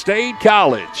Gordon State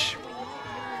College.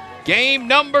 Game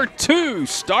number 2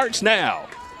 starts now.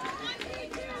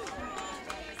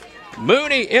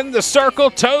 Mooney in the circle,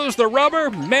 toes the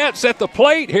rubber. Metz at the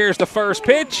plate. Here's the first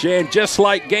pitch, and just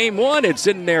like game 1, it's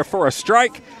in there for a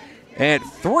strike at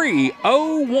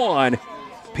 3:01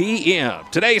 p.m.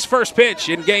 Today's first pitch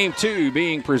in game 2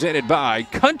 being presented by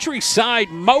Countryside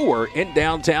Mower in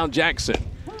downtown Jackson.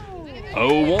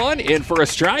 0-1 in for a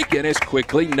strike, and it's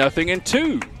quickly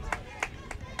 0-2.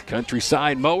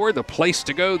 Countryside Mower, the place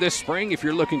to go this spring if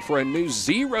you're looking for a new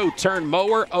zero-turn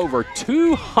mower. Over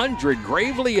 200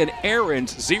 Gravely and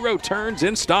Aaron's zero turns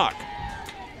in stock.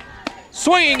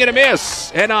 Swing and a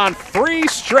miss, and on 3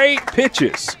 straight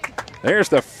pitches, there's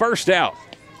the first out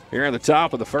here in the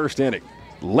top of the first inning.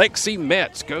 Lexi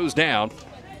Metz goes down.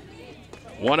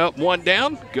 1 up, 1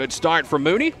 down. Good start for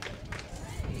Mooney.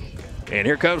 And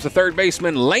here comes the third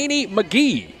baseman, Lainey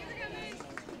McGee.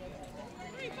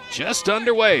 Just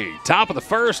underway. Top of the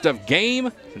first of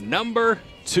game number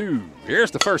 2.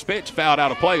 Here's the first pitch, fouled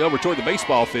out of play over toward the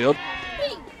baseball field.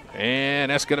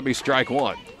 And that's going to be strike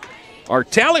 1. Our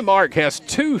tally mark has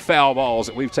 2 foul balls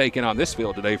that we've taken on this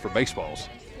field today for baseballs.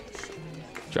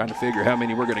 Trying to figure how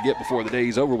many we're going to get before the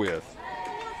day's over with.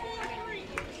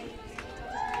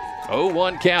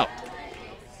 0-1 count.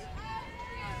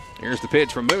 Here's the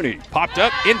pitch from Mooney. Popped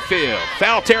up, infield,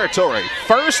 foul territory.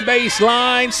 First base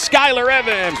line, Skylar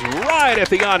Evans right at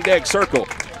the on-deck circle.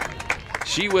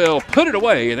 She will put it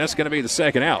away, and that's going to be the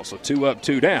second out. So 2 up,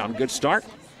 2 down. Good start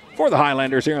for the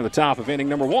Highlanders here on the top of inning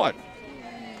number 1.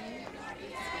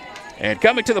 And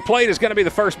coming to the plate is going to be the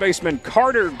first baseman,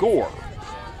 Carter Gore.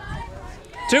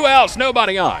 2 outs,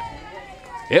 nobody on.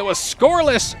 It was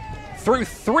scoreless through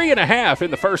 3.5 in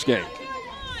the first game.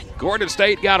 Gordon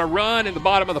State got a run in the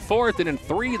bottom of the 4th and then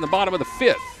 3 in the bottom of the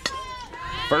 5th.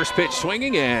 First pitch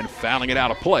swinging and fouling it out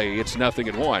of play. It's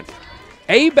 0-1.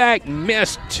 ABAC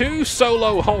missed 2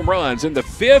 solo home runs in the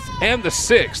 5th and the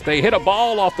 6th. They hit a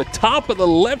ball off the top of the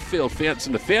left field fence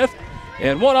in the 5th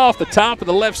and one off the top of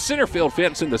the left center field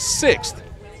fence in the 6th.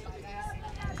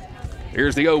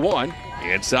 Here's the 0-1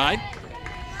 inside.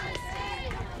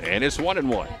 And it's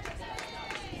 1-1.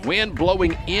 Wind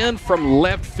blowing in from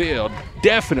left field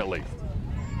definitely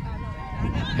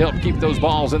helped keep those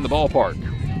balls in the ballpark.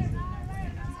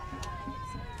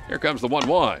 Here comes the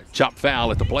 1-1. Chop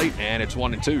foul at the plate, and it's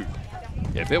 1-2.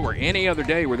 If it were any other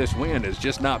day where this wind has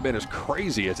just not been as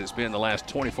crazy as it's been the last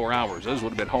 24 hours, those would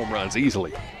have been home runs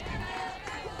easily.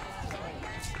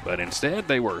 But instead,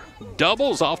 they were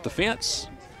doubles off the fence.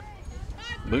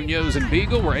 Munoz and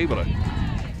Beagle were able to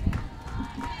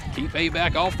keep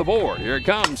ABAC off the board. Here it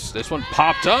comes. This one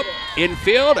popped up.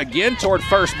 Infield again toward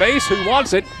first base. Who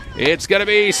wants it? It's going to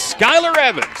be Skylar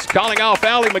Evans calling off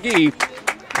Allie McGee.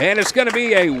 And it's going to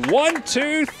be a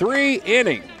 1-2-3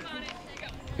 inning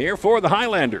here for the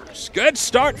Highlanders. Good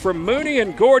start from Mooney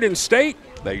and Gordon State.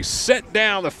 They set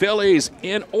down the Fillies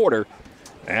in order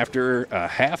after a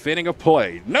half inning of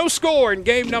play. No score in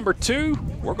game number 2.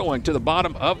 We're going to the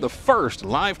bottom of the 1st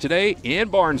live today in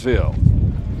Barnesville.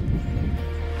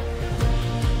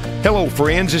 Hello,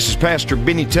 friends. This is Pastor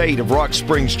Benny Tate of Rock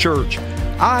Springs Church.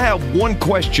 I have one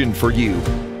question for you.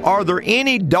 Are there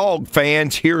any dog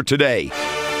fans here today?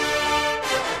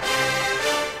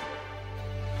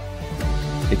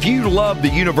 If you love the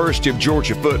University of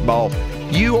Georgia football,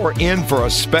 you are in for a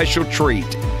special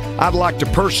treat. I'd like to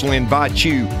personally invite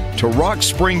you to Rock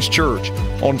Springs Church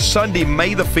on Sunday,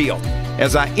 May the 5th,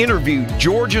 as I interview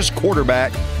Georgia's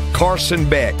quarterback, Carson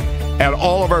Beck, at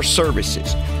all of our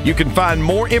services. You can find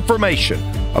more information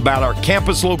about our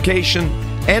campus location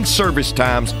and service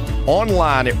times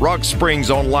online at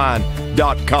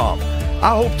rockspringsonline.com.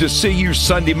 I hope to see you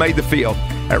Sunday, May the 5th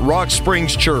at Rock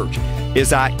Springs Church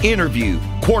as I interview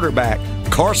quarterback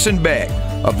Carson Beck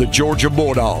of the Georgia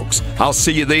Bulldogs. I'll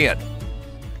see you then.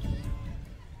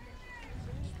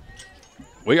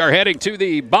 We are heading to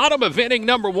the bottom of inning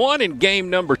number 1 in game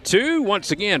number 2.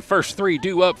 Once again, first 3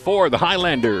 due up for the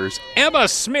Highlanders. Emma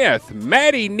Smith,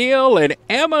 Maddie Neal, and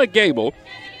Emma Gable.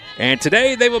 And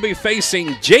today they will be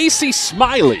facing J.C.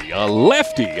 Smiley, a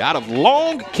lefty out of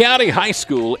Long County High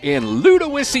School in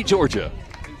Ludowici, Georgia.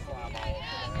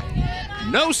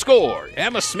 No score.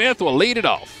 Emma Smith will lead it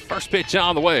off. First pitch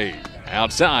on the way.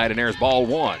 Outside, and there's ball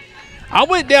 1. I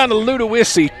went down to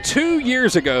Ludowici 2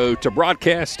 years ago to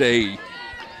broadcast a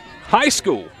high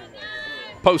school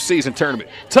postseason tournament.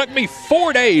 Took me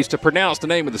 4 days to pronounce the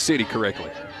name of the city correctly.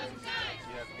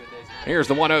 Here's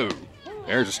the 1-0.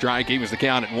 There's a strike. He was the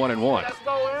count at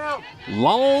 1-1.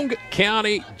 Long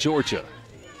County, Georgia.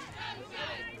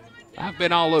 I've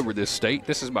been all over this state.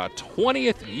 This is my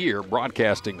 20th year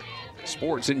broadcasting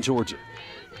sports in Georgia.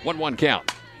 1-1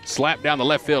 count. Slap down the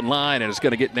left field line, and it's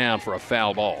going to get down for a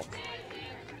foul ball.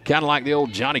 Kind of like the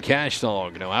old Johnny Cash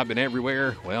song. You know, I've been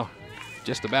everywhere. Well,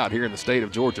 just about here in the state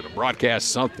of Georgia to broadcast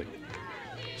something.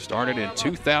 Started in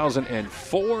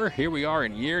 2004. Here we are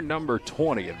in year number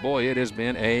 20. And, boy, it has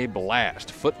been a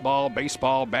blast. Football,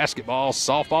 baseball, basketball,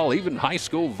 softball, even high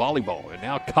school volleyball, and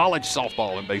now college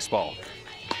softball and baseball.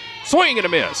 Swing and a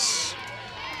miss.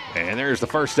 And there's the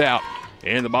first out.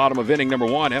 In the bottom of inning number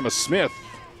 1, Emma Smith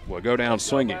will go down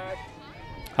swinging.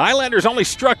 Highlanders only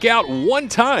struck out 1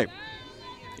 time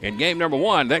in game number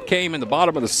 1. That came in the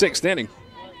bottom of the 6th inning.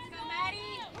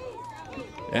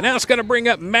 And now it's going to bring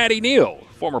up Maddie Neal,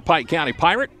 former Pike County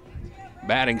Pirate,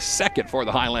 batting second for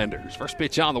the Highlanders. First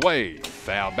pitch on the way.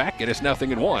 Foul back, and it's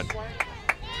 0-1.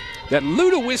 That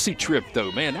Ludowici trip,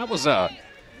 though, man, that was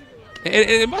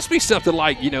it must be something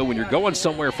like, you know, when you're going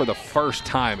somewhere for the first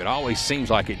time, it always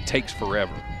seems like it takes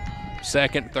forever.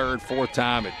 Second, third, fourth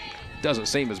time, it doesn't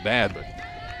seem as bad, but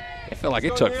I feel like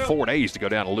it took 4 days to go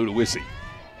down to Ludowici.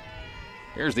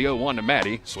 Here's the 0-1 to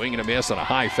Maddie. Swing and a miss on a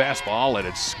high fastball, and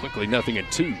it's quickly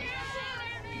 0-2.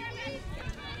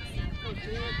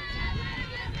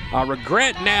 I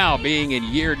regret now being in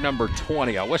year number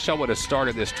 20. I wish I would have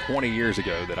started this 20 years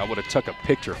ago, that I would have took a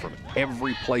picture from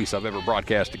every place I've ever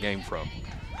broadcast a game from.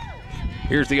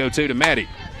 Here's the 0-2 to Maddie.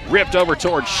 Ripped over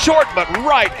towards short, but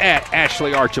right at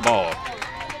Ashley Archibald.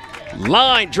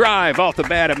 Line drive off the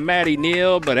bat of Maddie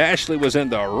Neal, but Ashley was in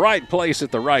the right place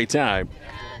at the right time.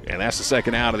 And that's the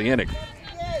second out of the inning.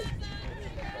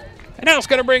 And now it's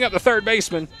going to bring up the third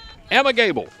baseman, Emma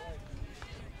Gable.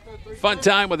 Fun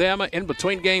time with Emma in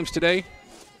between games today.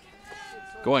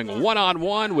 Going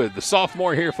one-on-one with the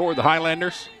sophomore here for the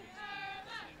Highlanders.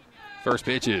 First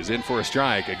pitch is in for a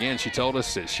strike. Again, she told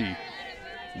us that she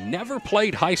never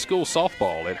played high school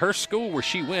softball. At her school where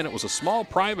she went, it was a small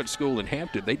private school in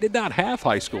Hampton. They did not have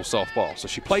high school softball, so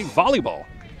she played volleyball.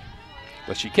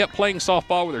 But she kept playing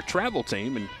softball with her travel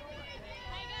team, and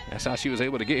that's how she was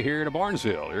able to get here to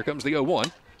Barnesville. Here comes the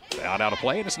 0-1. Fouled out of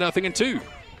play, and it's 0-2.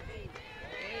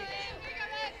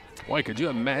 Boy, could you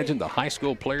imagine the high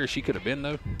school player she could have been,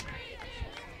 though?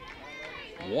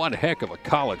 One heck of a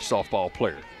college softball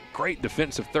player. Great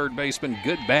defensive third baseman,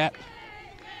 good bat.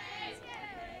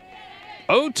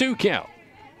 0-2 count.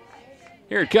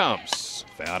 Here it comes.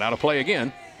 Fouled out of play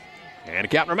again. And the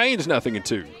count remains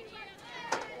 0-2.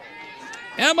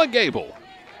 Emma Gable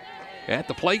at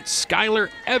the plate. Skylar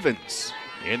Evans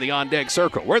in the on-deck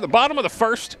circle. We're at the bottom of the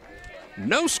first.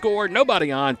 No score,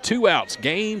 nobody on, 2 outs.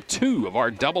 Game 2 of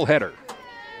our doubleheader.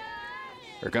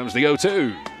 Here comes the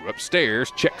 0-2.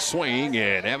 Upstairs, check swing,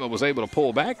 and Emma was able to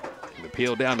pull back. The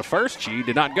peel down to first. She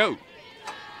did not go.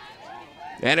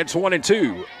 And it's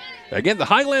 1-2. Again, the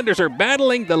Highlanders are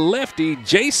battling the lefty,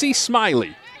 J.C.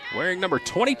 Smiley, wearing number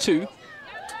 22,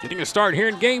 getting a start here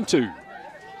in game 2.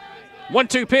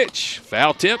 1-2 pitch.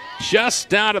 Foul tip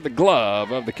just out of the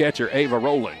glove of the catcher, Ava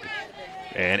Rowland.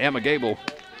 And Emma Gable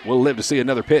will live to see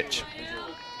another pitch.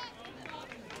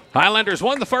 Highlanders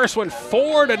won the first one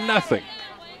 4-0.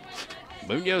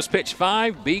 Munoz pitched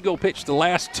 5. Beagle pitched the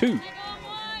last 2.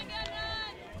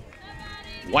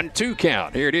 1-2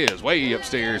 count. Here it is, way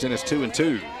upstairs, and it's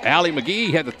 2-2. Allie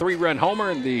McGee had the 3-run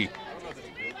homer in the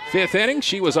 5th inning.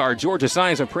 She was our Georgia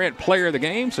Signs and Print player of the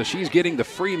game, so she's getting the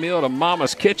free meal to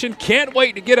Mama's Kitchen. Can't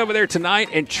wait to get over there tonight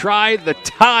and try the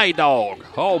Thai dog.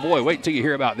 Oh, boy, wait until you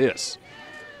hear about this.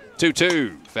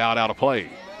 2-2, fouled out of play.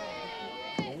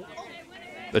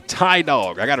 The Thai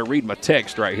dog. I got to read my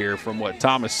text right here from what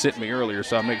Thomas sent me earlier,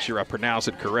 so I make sure I pronounce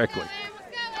it correctly.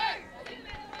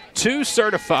 2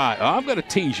 certified. Oh, I'm going to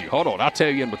tease you. Hold on. I'll tell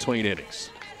you in between innings.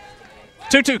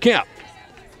 2-2 count.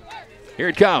 Here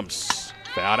it comes.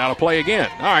 Fouled out of play again.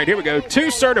 All right, here we go.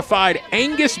 2 certified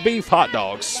Angus beef hot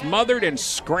dogs, smothered in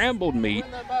scrambled meat,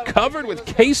 covered with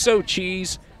queso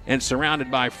cheese, and surrounded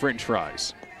by French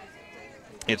fries.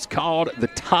 It's called the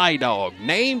Thai dog,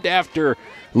 named after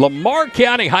Lamar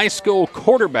County High School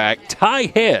quarterback Ty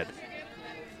Head.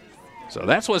 So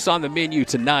that's what's on the menu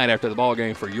tonight after the ball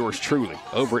game for yours truly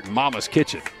over at Mama's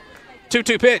Kitchen.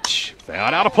 2-2 pitch.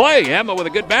 Fouled out of play. Emma with a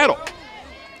good battle.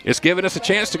 It's given us a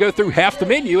chance to go through half the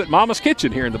menu at Mama's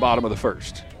Kitchen here in the bottom of the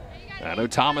first. I know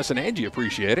Thomas and Angie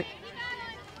appreciate it.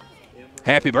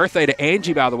 Happy birthday to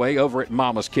Angie, by the way, over at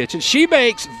Mama's Kitchen. She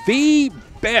makes the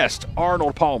best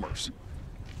Arnold Palmers.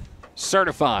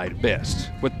 Certified best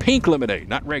with pink lemonade,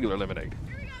 not regular lemonade.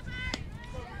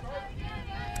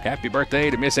 Happy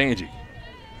birthday to Miss Angie.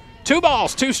 2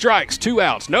 balls, 2 strikes, 2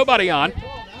 outs. Nobody on.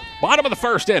 Bottom of the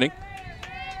first inning.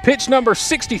 Pitch number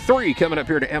 63 coming up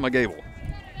here to Emma Gable.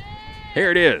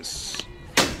 Here it is.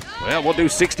 Well, we'll do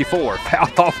 64. Foul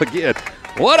off again.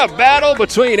 What a battle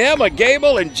between Emma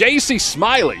Gable and J.C.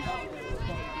 Smiley.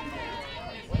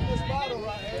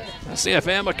 Let's see if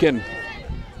Emma can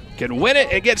win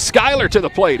it and get Skylar to the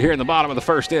plate here in the bottom of the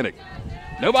first inning.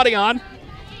 Nobody on.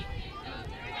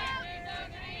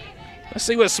 Let's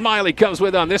see what Smiley comes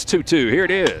with on this 2-2. Here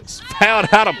it is.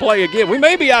 Fouled out of play again. We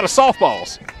may be out of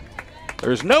softballs.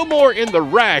 There's no more in the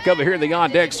rack over here in the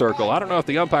on-deck circle. I don't know if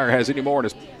the umpire has any more in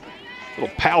his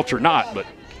little pouch or not, but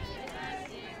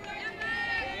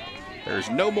there's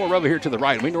no more over here to the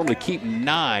right. We normally keep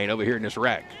 9 over here in this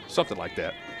rack, something like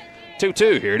that.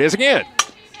 2-2, here it is again.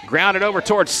 Grounded over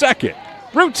towards second.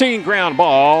 Routine ground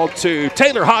ball to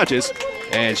Taylor Hodges,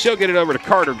 and she'll get it over to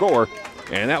Carter Gore,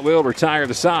 and that will retire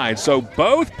the side. So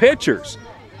both pitchers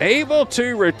able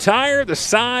to retire the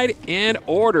side in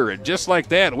order. And just like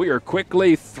that, we are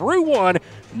quickly through one.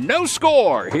 No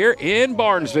score here in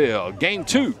Barnesville. Game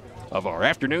 2 of our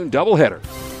afternoon doubleheader.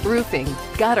 Roofing,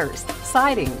 gutters,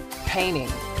 siding, painting,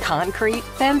 concrete,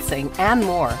 fencing, and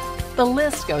more. The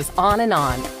list goes on and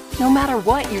on. No matter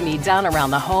what you need done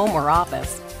around the home or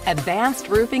office, Advanced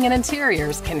Roofing and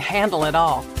Interiors can handle it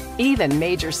all, even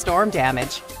major storm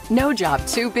damage. No job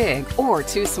too big or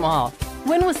too small.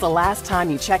 When was the last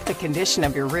time you checked the condition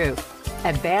of your roof?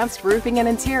 Advanced Roofing and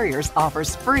Interiors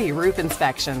offers free roof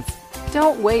inspections.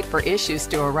 Don't wait for issues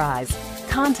to arise.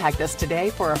 Contact us today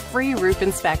for a free roof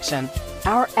inspection.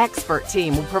 Our expert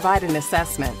team will provide an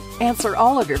assessment, answer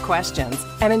all of your questions,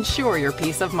 and ensure your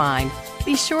peace of mind.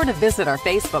 Be sure to visit our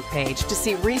Facebook page to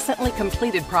see recently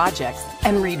completed projects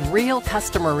and read real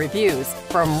customer reviews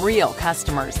from real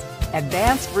customers.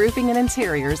 Advanced Roofing and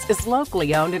Interiors is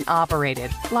locally owned and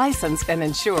operated, licensed and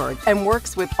insured, and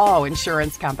works with all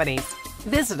insurance companies.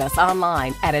 Visit us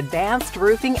online at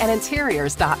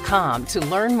advancedroofingandinteriors.com to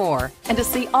learn more and to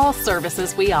see all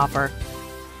services we offer.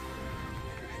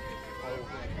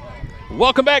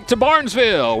 Welcome back to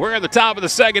Barnesville. We're at the top of the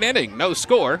second inning. No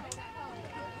score.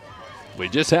 We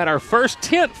just had our first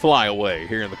 10th fly away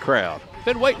here in the crowd.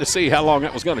 Been waiting to see how long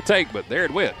that was going to take, but there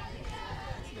it went.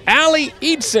 Allie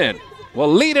Edson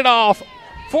will lead it off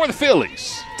for the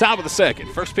Fillies. Top of the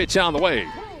second. First pitch on the way.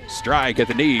 Strike at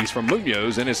the knees from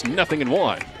Munoz, and it's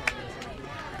 0-1.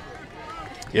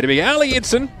 It'll be Allie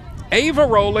Edson, Ava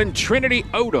Rowland, Trinity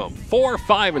Odom, 4,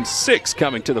 5, and 6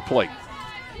 coming to the plate.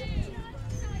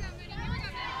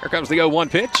 Here comes the 0-1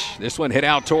 pitch. This one hit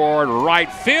out toward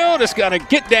right field. It's going to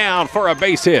get down for a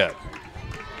base hit.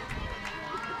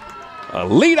 A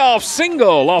leadoff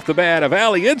single off the bat of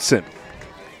Allie Edson.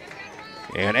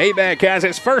 And ABAC has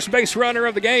its first base runner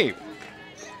of the game.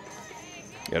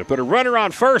 Got to put a runner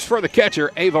on first for the catcher,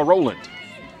 Ava Rowland.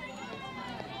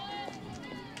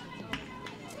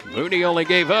 Mooney only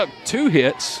gave up 2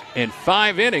 hits in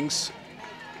 5 innings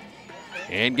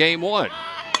in game 1.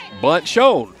 Bunt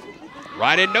shown.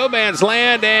 Right in no man's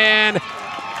land, and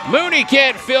Mooney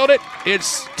can't field it.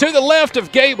 It's to the left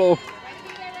of Gable.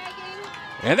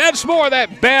 And that's more of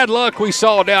that bad luck we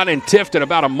saw down in Tifton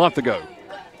about a month ago.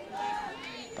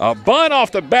 A bunt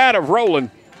off the bat of Rowland,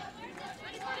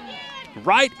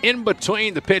 right in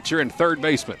between the pitcher and third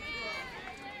baseman.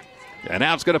 And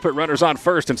now it's going to put runners on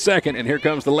first and second, and here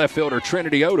comes the left fielder,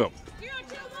 Trinity Odom.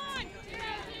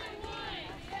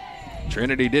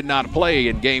 Trinity did not play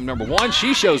in game number 1.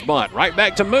 She shows bunt right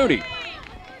back to Mooney.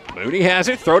 Mooney has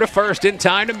it. Throw to first in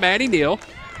time to Maddie Neal.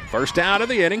 First out of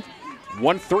the inning.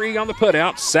 1-3 on the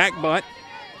putout. Sack bunt.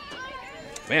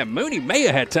 Man, Mooney may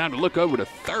have had time to look over to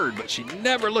third, but she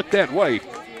never looked that way.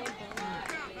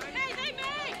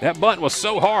 That bunt was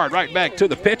so hard right back to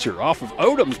the pitcher off of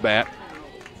Odom's bat.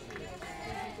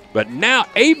 But now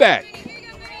ABAC.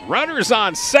 Runners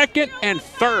on second and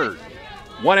third.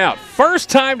 1 out. First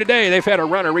time today they've had a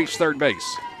runner reach third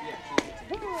base.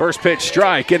 First pitch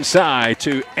strike inside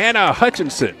to Anna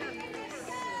Hutchinson.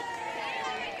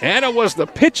 Anna was the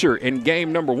pitcher in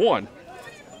game number 1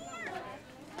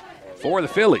 for the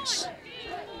Fillies.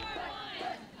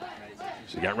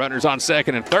 She got runners on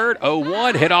second and third.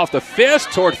 0-1, hit off the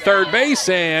fist toward third base,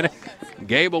 and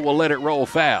Gable will let it roll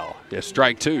foul. Just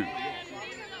strike 2.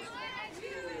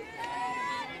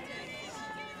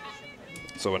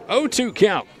 So an 0-2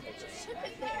 count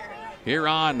here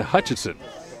on Hutchinson,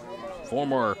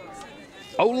 former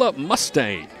Ola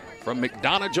Mustang from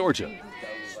McDonough, Georgia.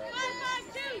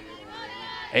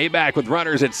 ABAC with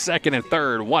runners at second and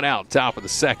third, one out, top of the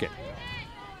second.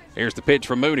 Here's the pitch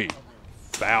from Mooney.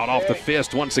 Fouled off the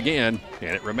fist once again,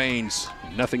 and it remains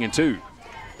 0-2.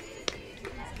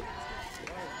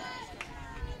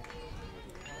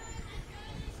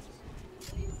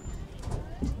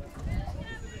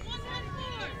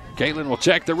 Caitlin will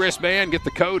check the wristband, get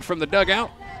the code from the dugout.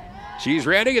 She's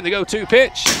ready, and the 0-2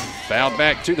 pitch. Fouled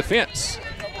back to the fence.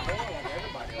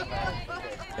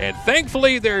 And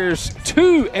thankfully, there's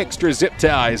 2 extra zip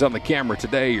ties on the camera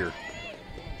today, or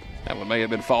that one may have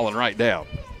been falling right down.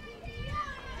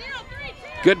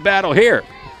 Good battle here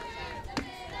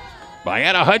by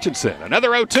Anna Hutchinson. Another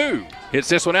 0-2. Hits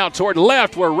this one out toward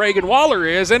left where Reagan Waller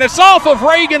is, and it's off of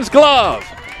Reagan's glove.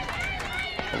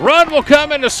 Run will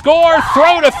come in to score.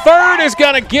 Throw to third is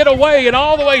going to get away and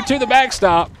all the way to the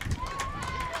backstop.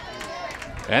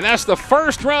 And that's the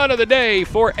first run of the day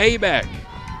for ABAC.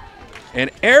 An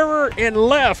error in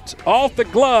left off the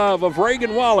glove of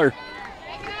Reagan Waller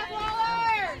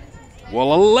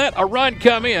will let a run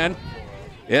come in.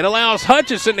 It allows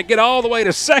Hutchinson to get all the way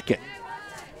to second.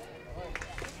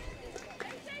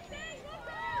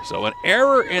 So an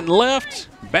error in left,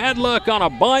 bad luck on a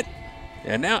bunt,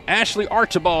 and now Ashley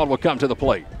Archibald will come to the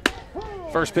plate.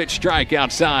 First pitch strike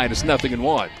outside, it's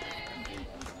 0-1.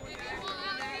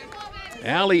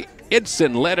 Allie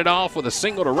Idson led it off with a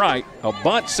single to right, a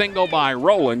bunt single by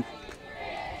Rowland.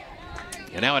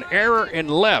 And now an error in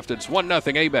left, it's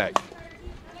 1-0 ABAC.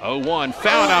 0-1,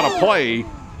 fouled out of play.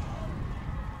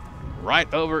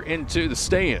 Right over into the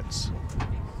stands.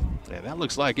 And that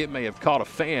looks like it may have caught a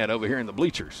fan over here in the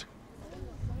bleachers.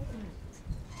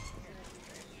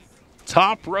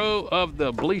 Top row of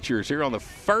the bleachers here on the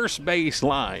first base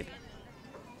line.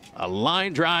 A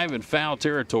line drive in foul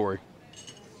territory.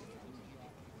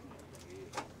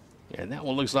 And that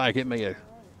one looks like it may have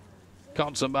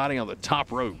caught somebody on the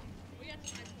top row.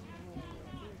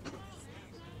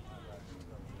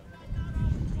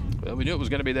 Well, we knew it was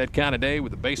going to be that kind of day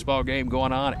with the baseball game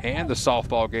going on and the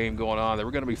softball game going on. There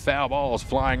were going to be foul balls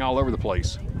flying all over the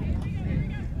place.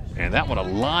 And that one, a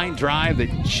line drive that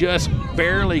just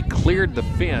barely cleared the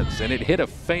fence, and it hit a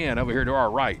fan over here to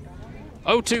our right.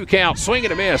 0-2 count, swing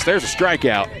and a miss. There's a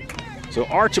strikeout. So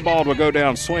Archibald will go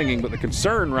down swinging, but the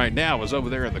concern right now is over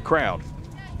there in the crowd.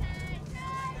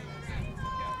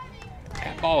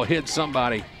 That ball hit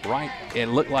somebody right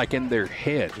and looked like in their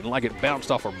head, and like it bounced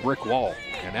off a brick wall.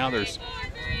 And now there's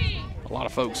a lot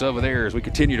of folks over there as we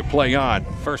continue to play on.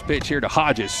 First pitch here to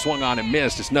Hodges, swung on and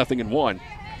missed. It's 0-1.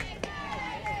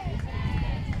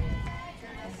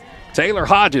 Taylor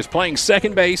Hodges playing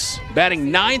second base,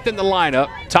 batting ninth in the lineup,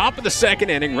 top of the second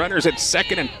inning, runners at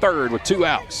second and third with 2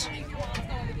 outs.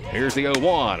 Here's the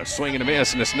 0-1, a swing and a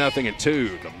miss, and it's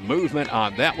 0-2. The movement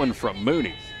on that one from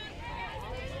Mooney.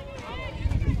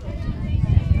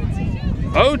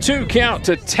 0-2 count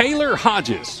to Taylor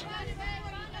Hodges.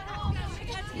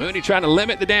 Mooney trying to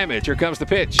limit the damage. Here comes the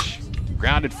pitch.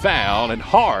 Grounded foul and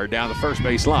hard down the first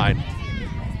base line.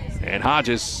 And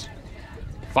Hodges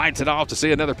fights it off to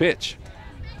see another pitch.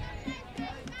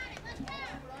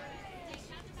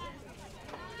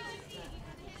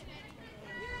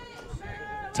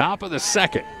 Top of the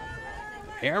second.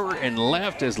 Error in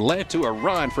left has led to a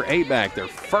run for ABAC, their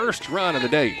first run of the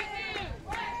day.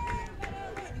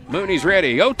 Mooney's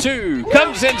ready. 0-2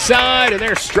 comes inside, and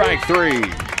there's strike 3.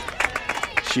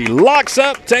 She locks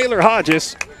up Taylor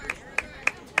Hodges,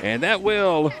 and that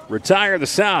will retire the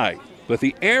side. But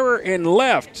the error in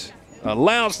left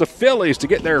allows the Fillies to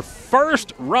get their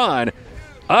first run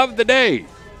of the day.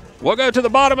 We'll go to the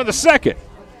bottom of the second.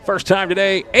 First time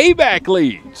today, ABAC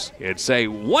leads. It's a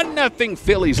 1-0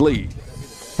 Fillies lead.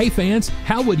 Hey fans,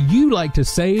 how would you like to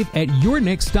save at your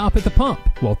next stop at the pump?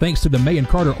 Well, thanks to the May &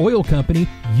 Carter Oil Company,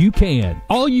 you can.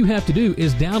 All you have to do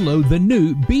is download the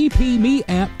new BP Me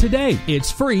app today.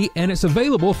 It's free and it's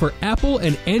available for Apple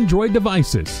and Android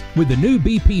devices. With the new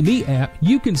BP Me app,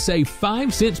 you can save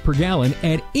 5 cents per gallon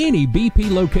at any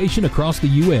BP location across the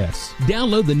U.S.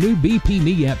 Download the new BP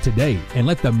Me app today and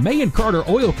let the May & Carter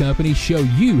Oil Company show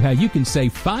you how you can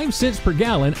save 5 cents per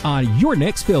gallon on your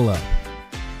next fill-up.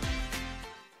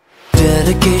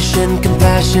 Dedication,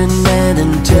 compassion, and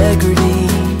integrity.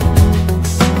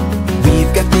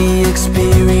 We've got the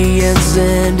experience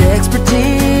and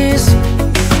expertise.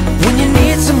 When you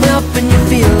need some help and you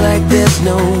feel like there's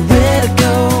nowhere to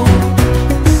go,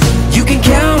 you can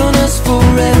count on us for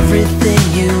everything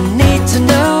you need to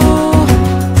know.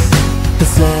 The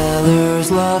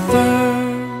Sellers Law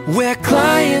Firm, where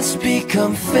clients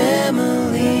become family.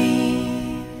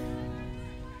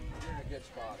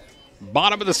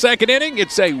 Bottom of the second inning,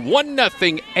 it's a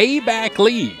 1-0 ABAC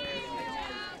lead.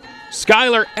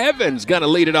 Skylar Evans going to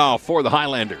lead it off for the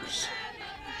Highlanders.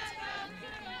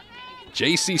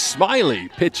 J.C. Smiley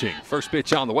pitching. First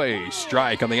pitch on the way.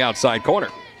 Strike on the outside corner.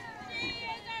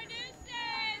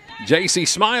 J.C.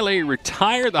 Smiley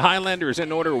retired the Highlanders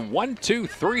in order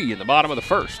 1-2-3 in the bottom of the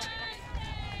first.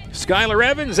 Skylar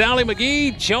Evans, Allie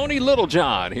McGee, Joni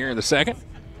Littlejohn here in the second.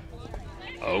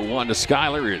 0-1 to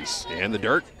Skylar is in the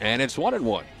dirt, and it's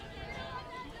 1-1.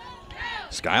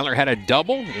 Skylar had a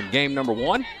double in game number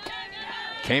 1.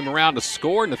 Came around to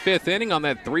score in the 5th inning on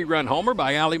that 3-run homer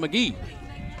by Allie McGee.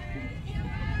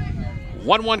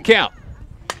 1-1 count.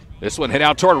 This one hit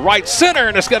out toward right center,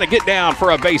 and it's going to get down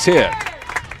for a base hit.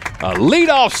 A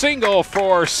leadoff single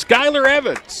for Skylar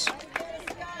Evans.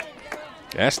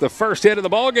 That's the first hit of the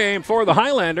ball game for the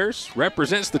Highlanders.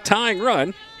 Represents the tying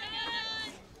run.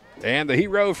 And the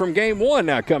hero from game 1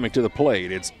 now coming to the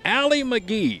plate. It's Allie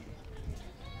McGee.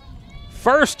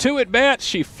 First 2 at-bats,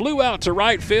 she flew out to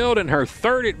right field, and her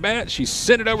 3rd at-bat, she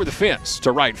sent it over the fence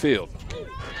to right field.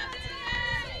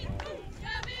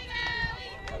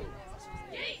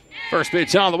 First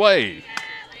pitch on the way.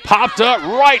 Popped up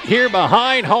right here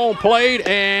behind home plate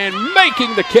and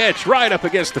making the catch right up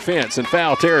against the fence in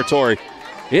foul territory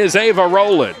is Ava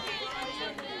Rowland.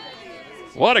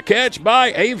 What a catch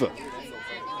by Ava.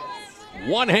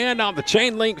 One hand on the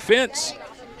chain link fence.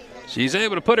 She's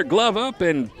able to put her glove up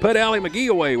and put Allie McGee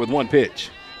away with one pitch.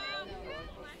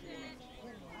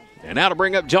 And now to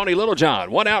bring up Joni Littlejohn.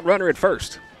 1 out runner at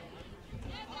first.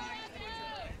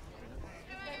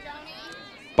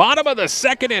 Bottom of the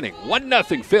 2nd inning.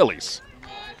 1-0 Fillies.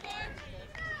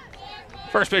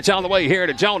 First pitch on the way here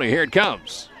to Joni. Here it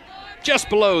comes. Just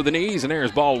below the knees, and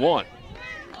there's ball 1.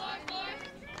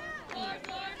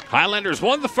 Highlanders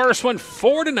won the first one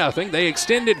 4-0. They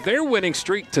extended their winning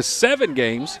streak to 7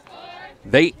 games.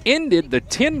 They ended the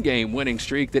 10-game winning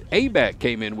streak that ABAC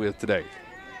came in with today.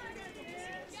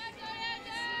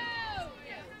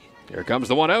 Here comes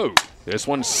the 1-0. This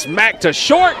one smacked to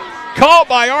short. Caught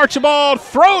by Archibald.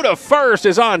 Throw to first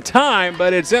is on time,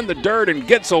 but it's in the dirt and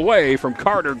gets away from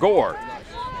Carter Gore.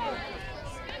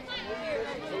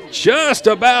 Just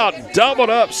about doubled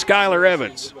up Skylar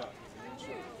Evans.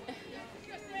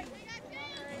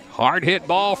 Hard hit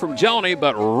ball from Joni,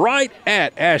 but right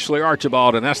at Ashley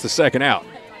Archibald, and that's the 2nd out.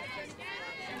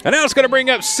 And now it's going to bring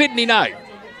up Sydney Knight.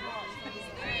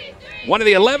 One of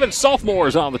the 11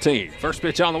 sophomores on the team. First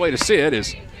pitch on the way to Sid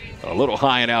is a little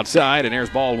high and outside, and there's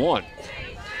ball 1.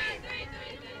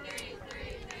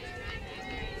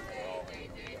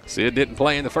 Sid didn't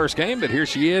play in the first game, but here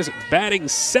she is batting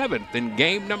 7th in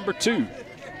game number 2.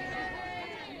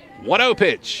 1-0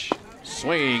 pitch.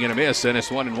 Swing and a miss, and it's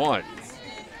 1-1.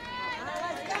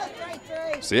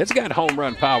 Sid's got home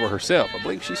run power herself. I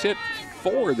believe she's hit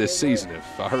 4 this season,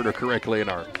 if I heard her correctly in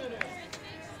our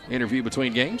interview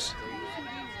between games.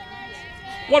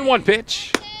 1-1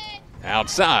 pitch.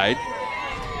 Outside.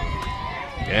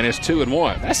 And it's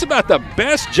 2-1. That's about the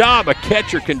best job a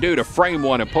catcher can do to frame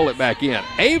one and pull it back in.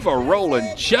 Ava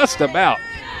Rowland just about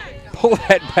pulled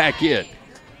that back in.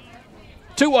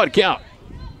 2-1 count.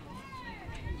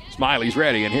 Smiley's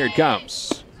ready, and here it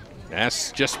comes.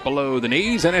 That's just below the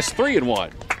knees, and it's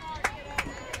 3-1.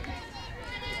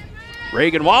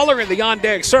 Reagan Waller in the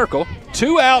on-deck circle.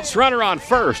 2 outs, runner on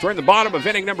first. We're in the bottom of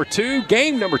inning number 2,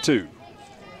 game number 2.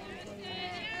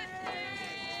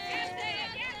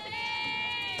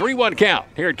 3-1 count.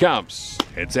 Here it comes.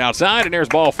 It's outside, and there's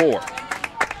ball 4.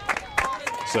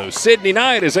 So Sydney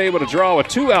Knight is able to draw a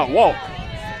 2-out walk.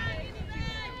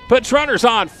 Puts runners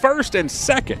on first and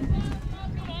second.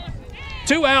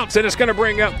 2 outs, and it's going to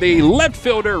bring up the left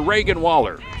fielder, Reagan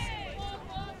Waller.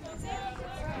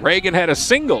 Reagan had a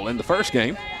single in the first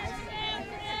game.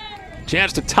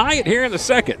 Chance to tie it here in the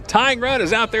second. Tying run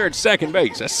is out there at second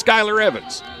base. That's Skylar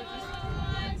Evans.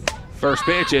 First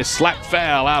pitch is slapped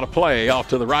foul out of play off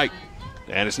to the right,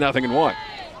 and it's 0-1.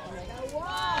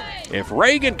 If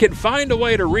Reagan can find a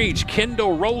way to reach,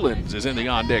 Kendall Rowlands is in the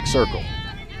on-deck circle.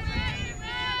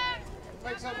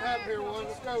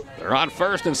 They're on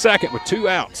first and second with 2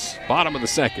 outs. Bottom of the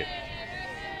second.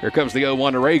 Here comes the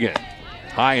 0-1 to Reagan.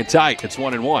 High and tight. It's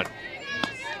 1-1.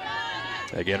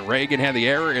 Again, Reagan had the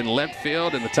error in left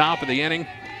field in the top of the inning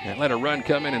and let a run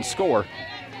come in and score.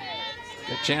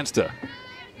 Good chance to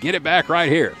get it back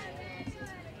right here.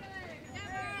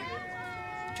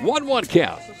 1-1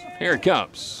 count. Here it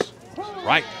comes.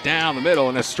 Right down the middle,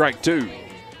 and it's strike 2.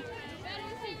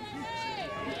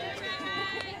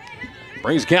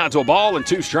 Brings the count to a ball and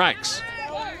 2 strikes.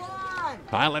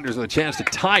 Highlanders with a chance to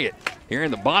tie it here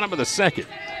in the bottom of the second.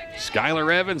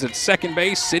 Skylar Evans at second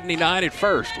base, Sydney Knight at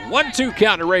first. 1-2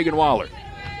 count to Reagan Waller.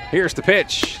 Here's the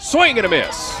pitch. Swing and a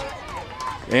miss.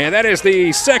 And that is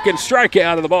the second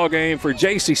strikeout of the ball game for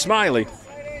J.C. Smiley.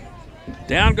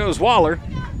 Down goes Waller,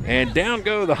 and down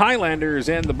go the Highlanders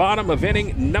in the bottom of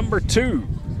inning number 2.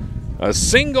 A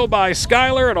single by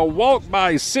Skyler and a walk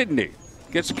by Sydney.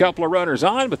 Gets a couple of runners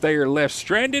on, but they are left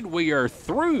stranded. We are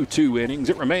through 2 innings.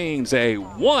 It remains a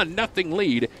 1-0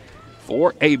 lead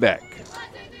for ABAC.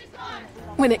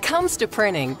 When it comes to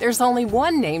printing, there's only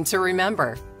one name to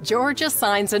remember: Georgia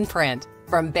Signs and Print.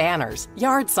 From banners,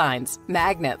 yard signs,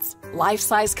 magnets,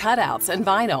 life-size cutouts, and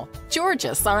vinyl,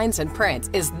 Georgia Signs and Print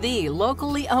is the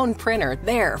locally owned printer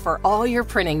there for all your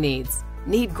printing needs.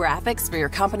 Need graphics for your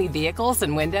company vehicles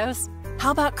and windows?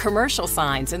 How about commercial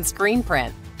signs and screen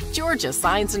print? Georgia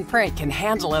Signs and Print can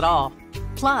handle it all.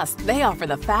 Plus, they offer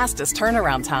the fastest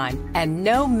turnaround time and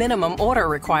no minimum order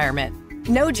requirement.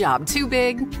 No job too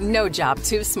big, no job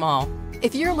too small.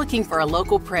 If you're looking for a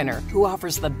local printer who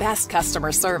offers the best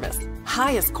customer service,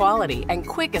 highest quality, and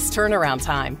quickest turnaround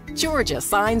time, Georgia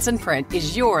Signs and Print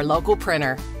is your local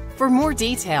printer. For more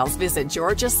details, visit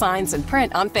Georgia Signs and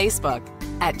Print on Facebook.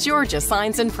 At Georgia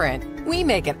Signs and Print, we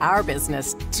make it our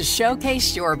business to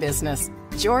showcase your business.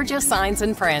 Georgia Signs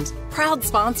and Print, proud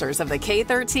sponsors of the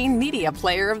K13 Media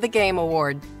Player of the Game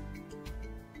Award.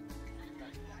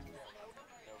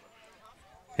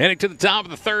 Heading to the top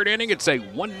of the 3rd inning, it's a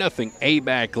 1-0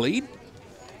 ABAC lead.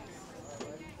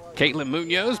 Caitlin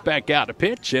Munoz back out to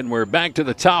pitch, and we're back to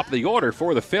the top of the order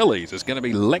for the Fillies. It's going to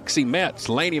be Lexi Metz,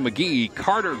 Laney McGee,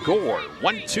 Carter Gore.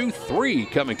 1, 2, 3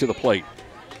 coming to the plate.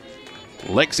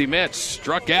 Lexi Metz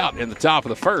struck out in the top of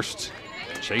the 1st.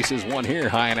 Chases one here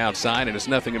high and outside, and it's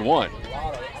 0-1.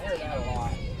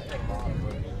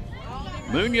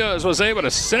 Munoz was able to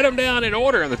set him down in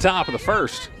order in the top of the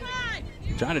 1st.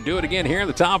 Trying to do it again here in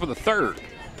the top of the 3rd.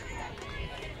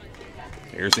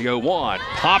 Here's the 0-1.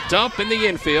 Popped up in the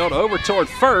infield over toward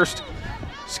first.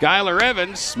 Skylar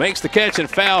Evans makes the catch in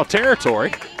foul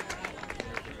territory.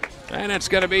 And it's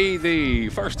going to be the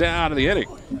first out of the inning.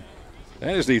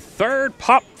 That is the 3rd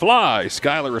pop fly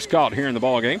Skylar has caught here in the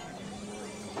ballgame.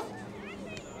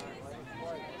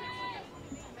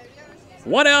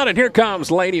 1 out, and here comes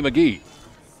Laney McGee.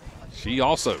 She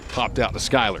also popped out to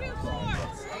Skylar.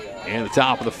 In the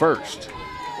top of the 1st.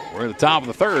 We're in the top of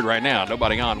the 3rd right now.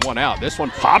 Nobody on, 1 out. This one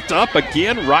popped up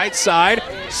again, right side.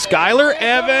 Skylar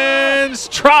Evans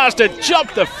tries to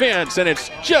jump the fence, and it's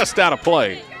just out of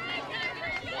play.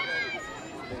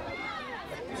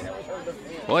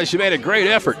 Well, she made a great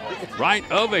effort right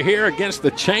over here against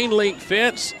the chain link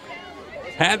fence.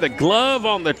 Had the glove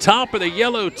on the top of the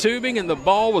yellow tubing, and the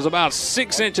ball was about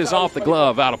 6 inches off the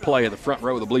glove, out of play in the front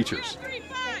row of the bleachers.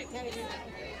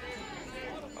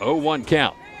 0-1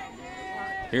 count.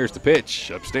 Here's the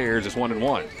pitch. Upstairs, it's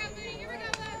 1-1.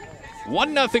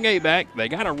 1-0 ABAC. They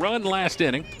got a run last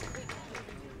inning.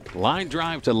 Line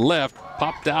drive to left,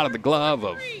 popped out of the glove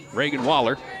of Reagan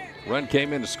Waller. Run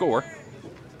came in to score.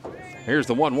 Here's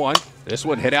the 1-1. This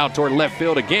one hit out toward left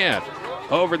field again.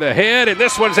 Over the head, and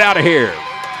this one's out of here.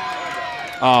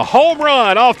 A home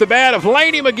run off the bat of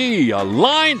Laney McGee. A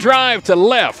line drive to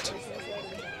left.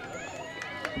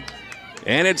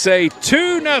 And it's a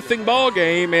 2-0 ball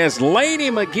game as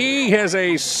Laney McGee has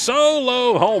a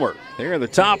solo homer here in the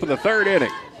top of the 3rd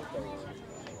inning.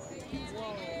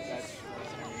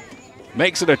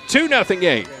 Makes it a 2-0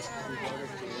 game.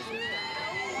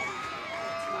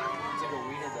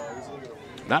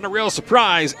 Not a real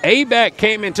surprise. ABAC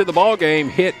came into the ball game,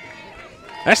 hit.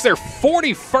 That's their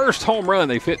 41st home run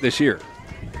they've hit this year.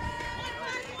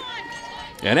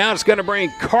 And now it's going to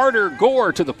bring Carter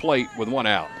Gore to the plate with 1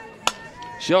 out.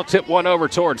 She'll tip one over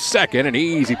towards second. An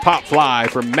easy pop fly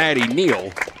from Maddie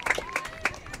Neal.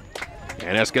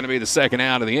 And that's going to be the 2nd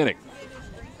out of the inning.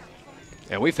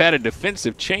 And we've had a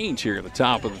defensive change here in the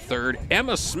top of the 3rd.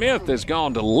 Emma Smith has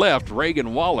gone to left.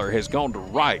 Reagan Waller has gone to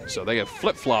right. So they have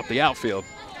flip-flopped the outfield.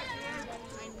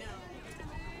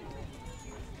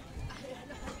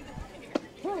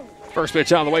 First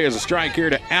pitch on the way is a strike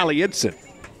here to Allie Idson.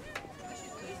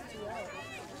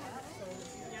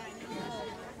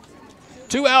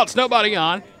 Two outs, nobody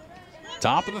on.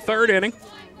 Top of the 3rd inning.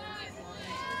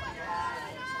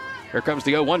 Here comes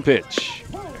the 0-1 pitch.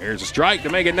 Here's a strike to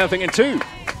make it 0-2.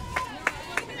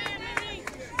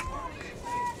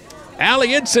 Allie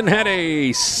Idson had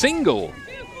a single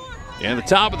in the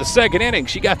top of the 2nd inning.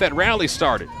 She got that rally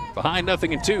started. Behind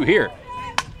 0-2 here.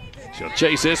 She'll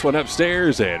chase this one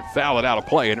upstairs and foul it out of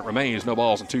play, and it remains no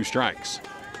balls and 2 strikes.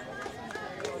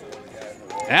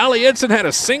 Allie Idson had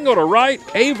a single to right.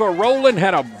 Ava Rowland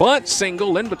had a bunt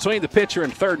single in between the pitcher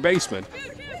and 3rd baseman.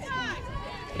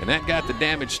 And that got the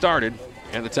damage started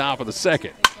in the top of the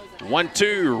 2nd.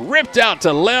 1-2 ripped out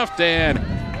to left, and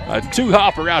A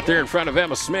two-hopper out there in front of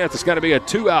Emma Smith. It's going to be a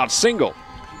two-out single.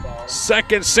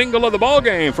 Second single of the ball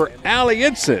game for Allie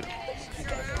Ensign.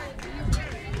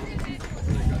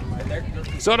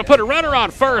 So to put a runner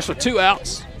on first with 2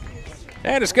 outs,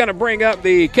 and it's going to bring up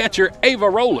the catcher, Ava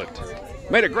Rowland.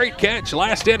 Made a great catch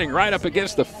last inning right up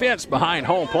against the fence behind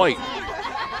home plate.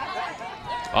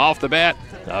 Off the bat,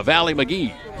 Valley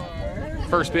McGee.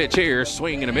 First pitch here,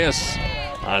 swing and a miss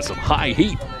on some high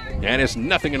heat, and it's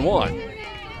 0-1.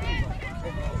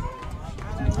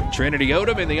 Trinity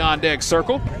Odom in the on-deck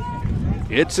circle.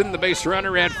 It's in the base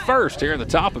runner at first here in the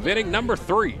top of inning number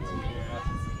 3.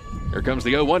 Here comes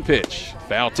the 0-1 pitch.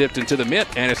 Foul tipped into the mitt,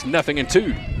 and it's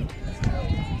 0-2.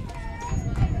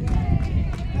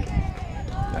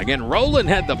 Again, Rowland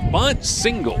had the bunt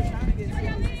single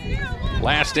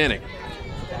last inning.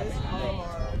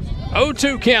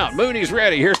 0-2 count. Mooney's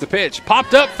ready. Here's the pitch.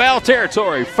 Popped up, foul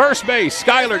territory. First base.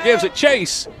 Schuyler gives it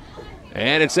chase,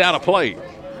 and it's out of play.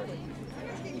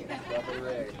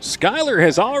 Schuyler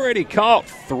has already caught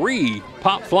 3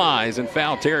 pop flies in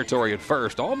foul territory at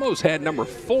first. Almost had number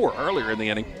 4 earlier in the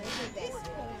inning.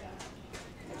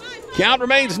 Count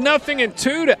remains 0-2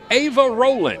 to Ava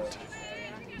Rowland.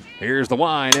 Here's the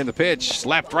wind and the pitch.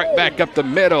 Slapped right back up the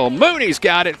middle. Mooney's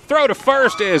got it. Throw to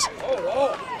first is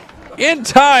in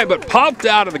time, but popped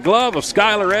out of the glove of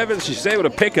Schuyler Evans. She's able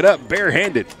to pick it up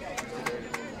barehanded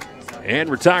and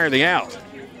retire the out.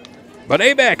 But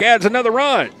ABAC adds another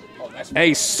run.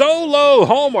 A solo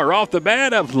homer off the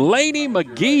bat of Laney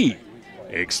McGee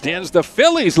extends the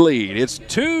Fillies lead. It's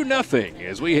 2-0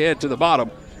 as we head to the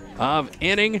bottom of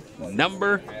inning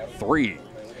number 3.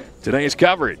 Today's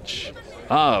coverage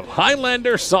of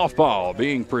Highlander softball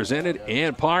being presented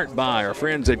in part by our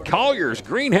friends at Collier's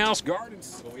Greenhouse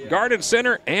Garden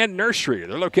Center and Nursery.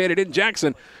 They're located in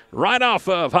Jackson, right off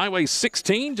of Highway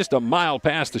 16, just a mile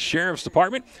past the Sheriff's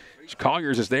Department.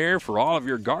 Collier's is there for all of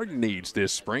your garden needs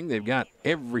this spring. They've got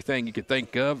everything you could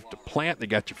think of to plant. They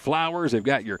got your flowers. They've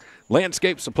got your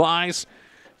landscape supplies.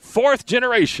 4th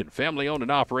generation family-owned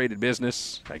and operated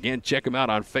business. Again, check them out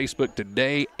on Facebook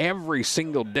today. Every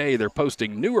single day they're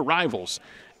posting new arrivals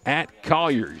at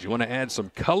Collier's. You want to add some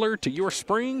color to your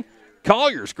spring?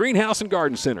 Collier's Greenhouse and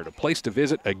Garden Center, the place to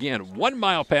visit. Again, 1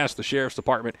 mile past the Sheriff's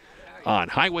Department on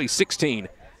Highway 16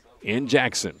 in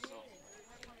Jackson.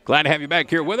 Glad to have you back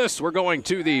here with us. We're going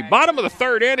to the bottom of the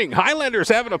 3rd inning. Highlanders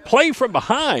having a play from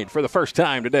behind for the first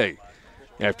time today.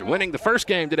 After winning the first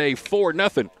game today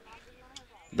 4-0,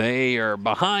 they are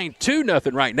behind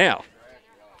 2-0 right now.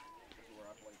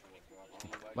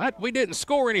 But we didn't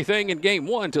score anything in game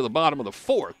 1 till the bottom of the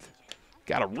 4th.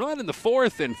 Got a run in the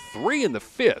 4th and 3 in the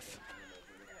 5th.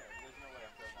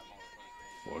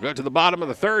 We'll go to the bottom of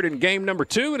the 3rd in game number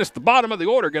 2, and it's the bottom of the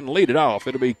order going to lead it off.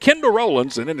 It'll be Kendall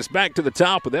Rowlands, and then it's back to the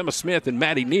top with Emma Smith and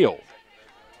Maddie Neal.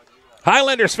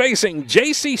 Highlanders facing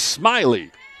J.C.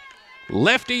 Smiley,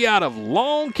 lefty out of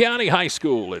Long County High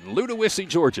School in Ludowici,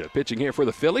 Georgia, pitching here for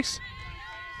the Fillies.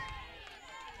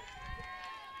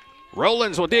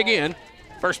 Rowlands will dig in.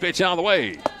 First pitch out of the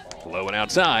way. Low and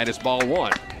outside, it's ball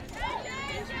 1.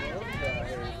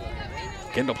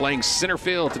 Kendall playing center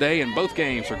field today in both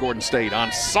games for Gordon State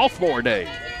on sophomore day.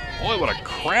 Boy, what a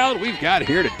crowd we've got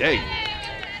here today.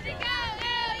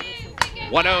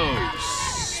 1-0,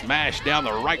 smash down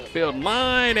the right field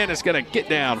line, and it's going to get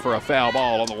down for a foul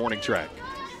ball on the warning track.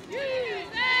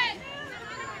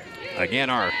 Again,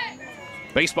 our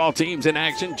baseball teams in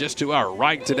action just to our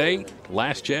right today.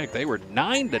 Last check, they were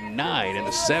 9-9 in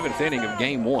the 7th inning of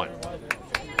game 1.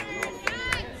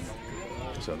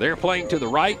 So they're playing to the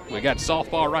right. We got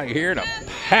softball right here in a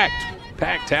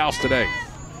packed house today.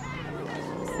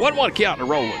 1-1 count to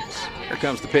Rowlands. Here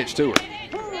comes the pitch to her.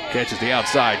 Catches the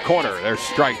outside corner. There's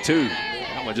strike 2.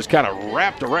 That one just kind of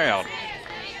wrapped around.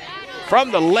 From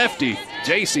the lefty,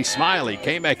 J.C. Smiley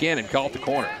came back in and caught the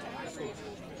corner.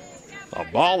 A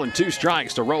ball and 2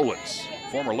 strikes to Rowlands,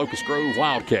 former Locust Grove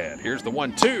Wildcat. Here's the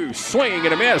 1-2, swing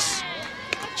and a miss.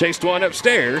 Chased one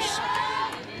upstairs.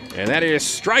 And that is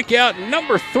strikeout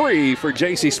number 3 for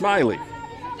J.C. Smiley.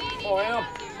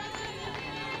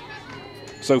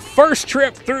 So first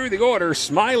trip through the order,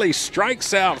 Smiley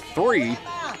strikes out 3.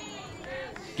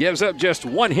 Gives up just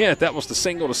 1 hit. That was the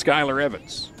single to Schuyler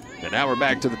Evans. And now we're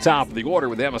back to the top of the order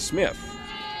with Emma Smith.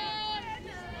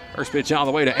 First pitch all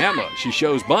the way to Emma. She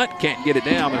shows bunt, can't get it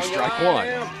down. There's strike 1.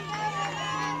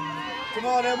 Come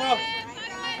on, Emma.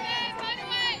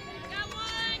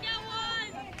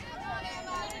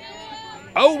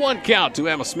 0-1 count to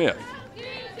Emma Smith.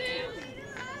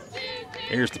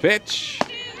 Here's the pitch.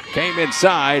 Came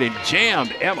inside and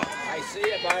jammed Emma. I see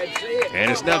it, babe. See it. And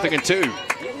it's 0-2. You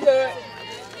can do it.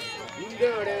 You can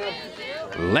do it, Emma.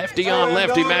 Lefty on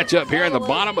lefty matchup here in the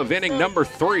bottom of inning number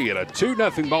 3 in a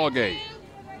 2-0 ball game.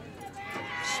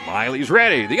 Smiley's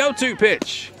ready. The 0-2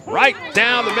 pitch. Right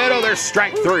down the middle. There's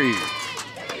strike 3.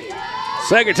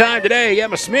 Second time today,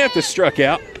 Emma Smith has struck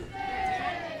out.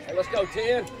 Hey, let's go,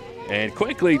 10. And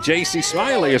quickly, J.C.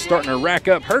 Smiley is starting to rack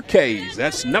up her Ks.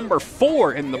 That's number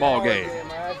 4 in the ball game.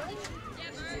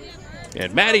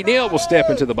 And Maddie Neal will step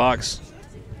into the box.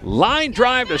 Line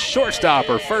drive to shortstop,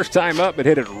 her first time up, but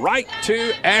hit it right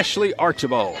to Ashley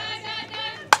Archibald.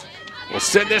 We'll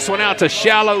send this one out to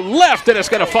shallow left, and it's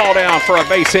going to fall down for a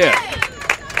base hit.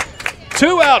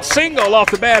 2-out single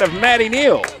off the bat of Maddie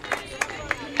Neal.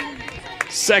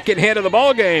 Second hit of the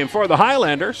ball game for the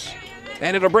Highlanders,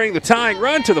 and it'll bring the tying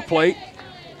run to the plate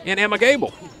in Emma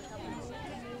Gable.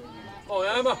 Oh,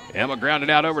 Emma. Emma grounded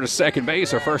out over to second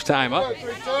base, her first time up.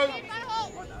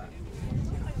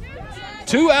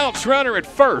 2 outs runner at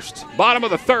first, bottom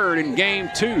of the third in game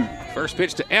 2. First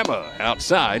pitch to Emma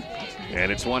outside,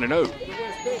 and it's 1-0.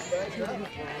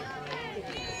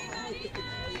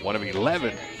 One of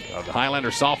 11 of the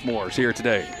Highlander sophomores here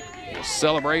today. We'll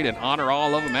celebrate and honor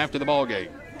all of them after the ball game.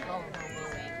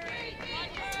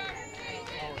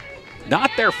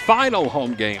 Not their final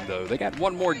home game, though. They got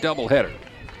one more doubleheader.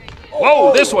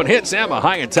 Whoa, this one hits Emma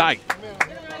high and tight.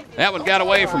 That one got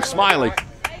away from Smiley.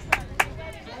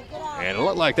 And it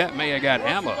looked like that may have got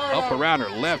Emma up around her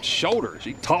left shoulder.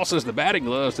 She tosses the batting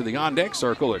gloves to the on-deck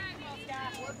circle. And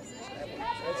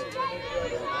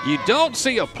you don't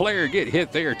see a player get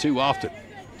hit there too often.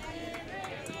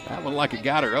 That one like it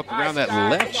got her up around that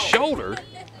left shoulder.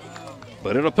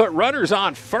 But it'll put runners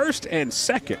on first and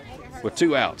second with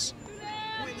 2 outs.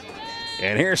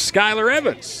 And here's Skylar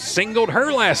Evans. Singled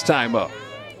her last time up.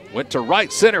 Went to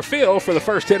right center field for the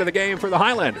first hit of the game for the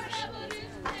Highlanders.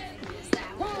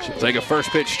 She'll take a first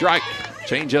pitch strike.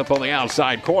 Change up on the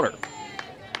outside corner.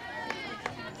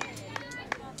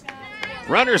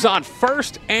 Runners on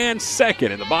first and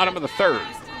second in the bottom of the third.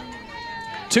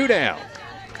 2 down.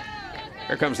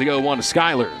 Here comes the 0-1 to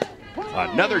Skylar.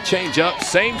 Another change up,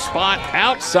 same spot,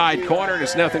 outside corner, and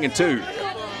it's 0-2.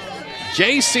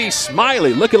 J.C.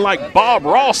 Smiley looking like Bob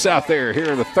Ross out there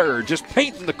here in the third, just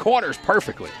painting the corners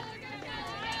perfectly.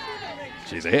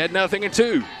 She's ahead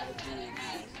 0-2.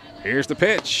 Here's the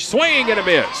pitch. Swing and a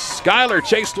miss. Skylar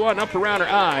chased one up around her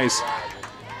eyes.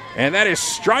 And that is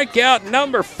strikeout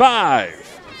number 5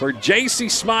 for J.C.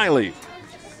 Smiley.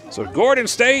 So Gordon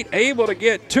State able to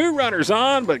get 2 runners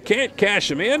on, but can't cash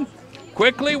them in.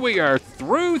 Quickly, we are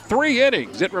through 3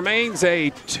 innings. It remains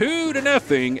a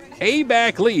 2-0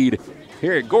 ABAC lead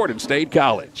here at Gordon State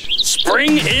College.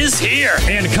 Spring is here,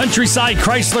 and Countryside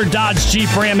Chrysler Dodge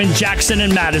Jeep Ram in Jackson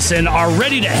and Madison are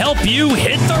ready to help you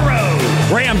hit the road.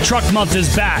 Ram Truck Month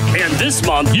is back, and this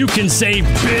month you can save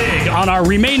big on our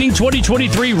remaining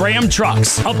 2023 Ram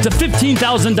trucks. Up to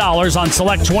 $15,000 on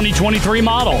select 2023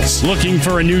 models. Looking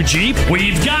for a new Jeep?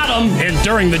 We've got them. And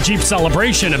during the Jeep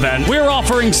Celebration event, we're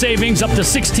offering savings up to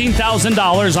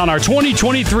 $16,000 on our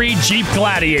 2023 Jeep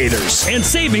Gladiators. And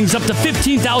savings up to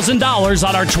 $15,000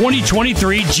 on our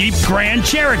 2023 Jeep Grand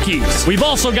Cherokees. We've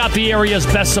also got the area's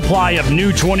best supply of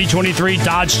new 2023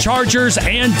 Dodge Chargers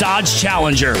and Dodge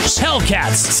Challengers,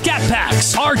 Hellcats, Scat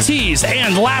Packs, RTs,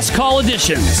 and Last Call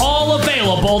Editions. All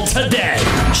available today.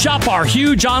 Shop our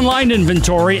huge online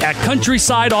inventory at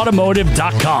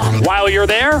countrysideautomotive.com. While you're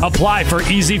there, apply for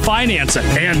easy financing.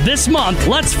 And this month,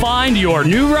 let's find your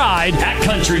new ride at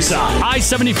Countryside.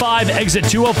 I-75 exit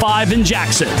 205 in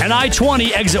Jackson and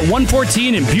I-20 exit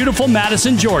 114 in beautiful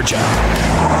Madison, Georgia.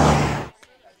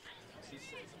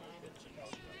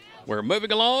 We're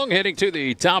moving along, heading to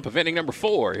the top of inning number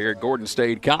 4 here at Gordon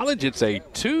State College. It's a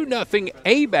 2-0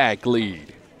 ABAC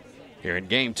lead here in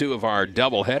game 2 of our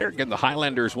doubleheader. Again, the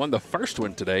Highlanders won the first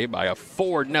one today by a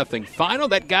 4-0 final.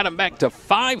 That got them back to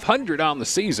 500 on the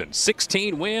season.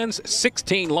 16 wins,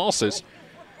 16 losses,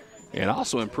 and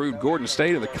also improved Gordon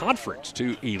State in the conference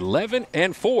to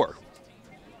 11-4.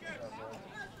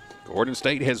 Gordon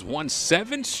State has won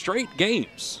 7 straight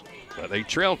games, but they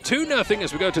trail 2-0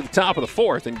 as we go to the top of the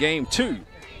 4th in game 2.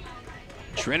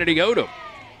 Trinity Odom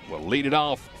will lead it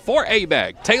off for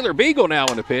ABAC. Taylor Beagle now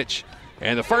on the pitch,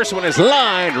 and the first one is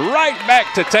lined right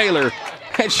back to Taylor,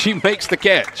 and she makes the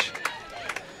catch.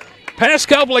 Past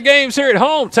couple of games here at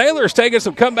home, Taylor's taken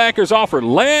some comebackers off her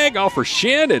leg, off her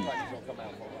shin, and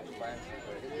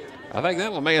I think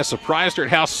that one may have surprised her at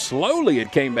how slowly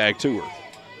it came back to her.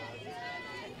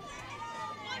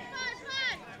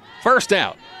 First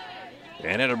out.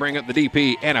 And it'll bring up the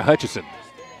DP, Anna Hutchison.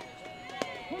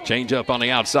 Change up on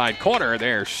the outside corner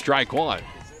there, strike 1.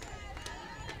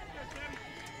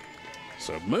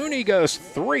 So Mooney goes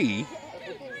 3.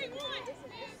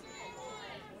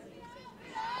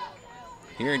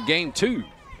 here in game 2.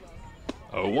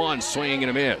 0-1 swing and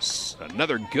a miss.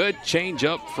 Another good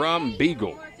changeup from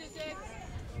Beagle.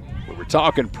 We were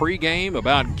talking pregame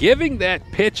about giving that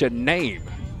pitch a name.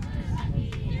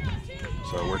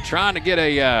 So we're trying to get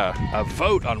a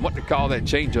vote on what to call that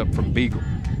changeup from Beagle.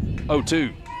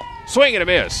 0-2. Swing and a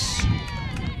miss.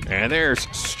 And there's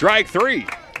strike 3.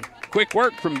 Quick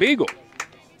work from Beagle.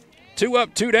 2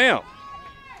 up, 2 down.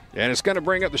 And it's going to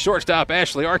bring up the shortstop,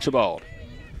 Ashley Archibald.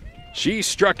 She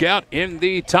struck out in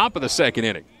the top of the second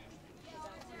inning.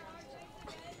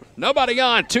 Nobody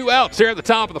on, 2 outs here at the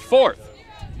top of the 4th.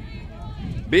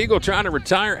 Beagle trying to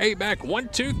retire ABAC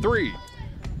 1-2-3.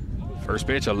 First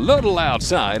pitch a little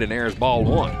outside, and there's ball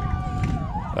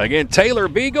 1. Again, Taylor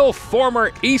Beagle,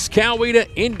 former East Coweta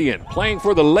Indian, playing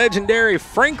for the legendary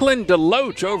Franklin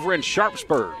DeLoach over in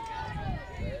Sharpsburg.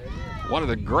 One of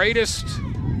the greatest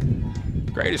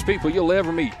people you'll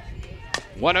ever meet.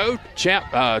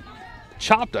 1-0,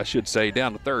 chopped, I should say,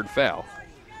 down the third foul.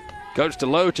 Coach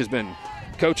DeLoach has been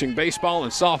coaching baseball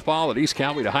and softball at East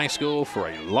Coweta High School for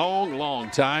a long,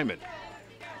 long time, and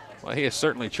well, he has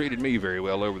certainly treated me very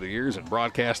well over the years in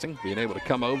broadcasting, being able to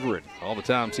come over and all the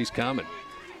times he's come and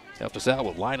helped us out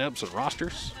with lineups and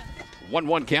rosters.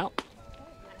 1-1 count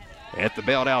at the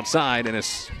belt outside, and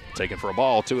it's taken for a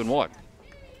ball, 2-1.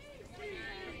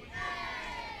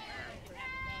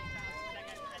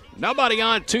 Nobody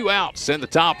on, 2 outs in the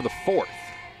top of the 4th.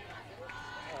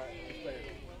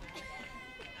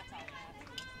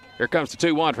 Here comes the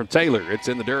 2-1 from Taylor. It's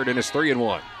in the dirt, and it's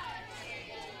 3-1.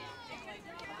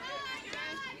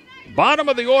 Bottom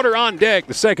of the order on deck,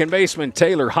 the second baseman,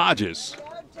 Taylor Hodges.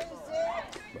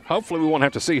 But hopefully we won't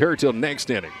have to see her till next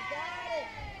inning.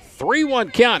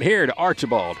 3-1 count here to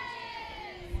Archibald.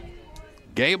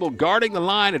 Gable guarding the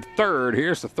line at third.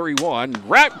 Here's the 3-1.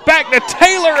 Right back to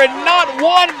Taylor, and not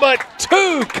 1 but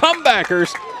 2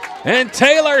 comebackers. And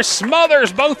Taylor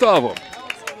smothers both of them.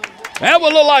 That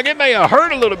would look like it may have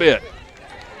hurt a little bit.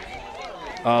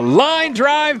 A line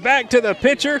drive back to the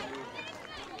pitcher.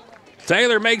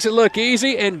 Taylor makes it look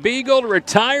easy, and Beagle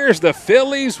retires the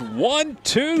Fillies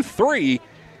 1-2-3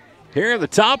 here at the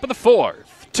top of the 4th.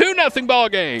 2-0 ball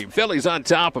game. Fillies on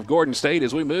top of Gordon State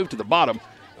as we move to the bottom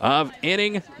of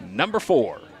inning number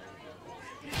 4.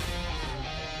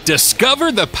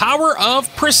 Discover the power of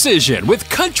precision with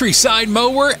Countryside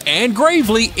Mower and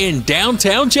Gravely in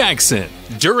downtown Jackson.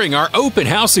 During our open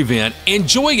house event,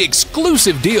 enjoy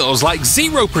exclusive deals like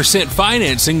 0%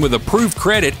 financing with approved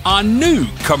credit on new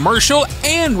commercial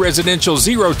and residential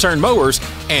zero-turn mowers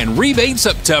and rebates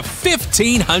up to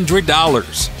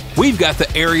 $1,500. We've got the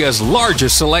area's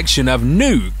largest selection of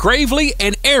new Gravely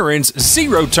and Aaron's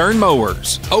zero-turn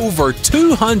mowers. Over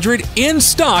 200 in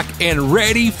stock and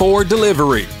ready for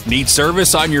delivery. Need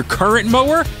service on your current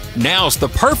mower? Now's the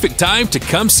perfect time to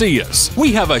come see us.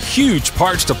 We have a huge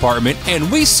parts department and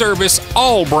we service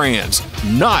all brands,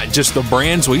 not just the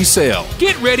brands we sell.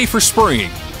 Get ready for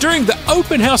spring during the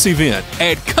open house event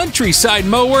at Countryside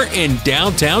Mower in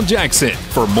downtown Jackson.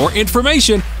 For more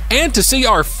information and to see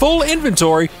our full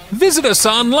inventory, visit us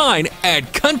online at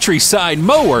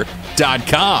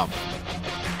countrysidemower.com.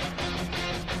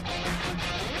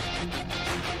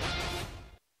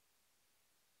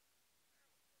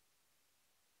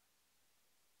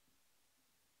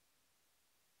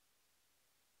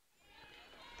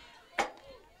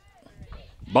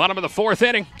 Bottom of the 4th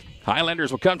inning. Highlanders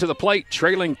will come to the plate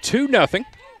trailing 2-0.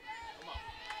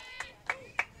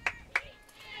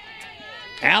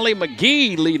 Allie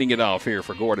McGee leading it off here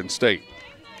for Gordon State.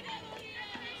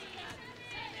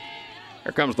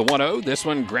 Here comes the 1-0. This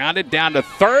one grounded down to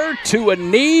third to a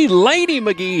knee. Lady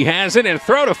McGee has it, and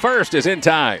throw to first is in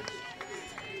time.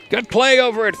 Good play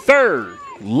over at third.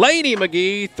 Lady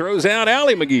McGee throws out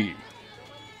Allie McGee.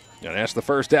 And that's the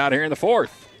first out here in the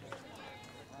 4th.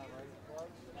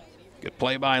 Good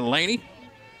play by Laney.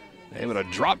 Able to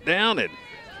drop down and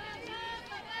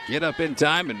get up in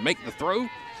time and make the throw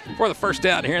for the first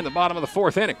out here in the bottom of the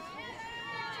 4th inning.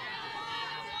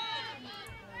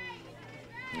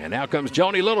 And now comes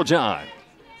Joni Littlejohn.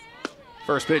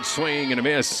 First pitch swing and a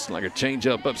miss, like a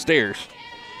changeup upstairs.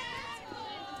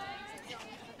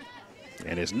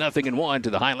 And it's 0-1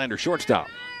 to the Highlander shortstop.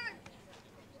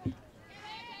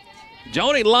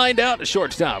 Joni lined out to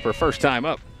shortstop her first time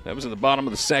up. That was in the bottom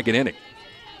of the 2nd inning.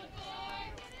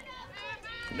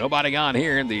 Nobody on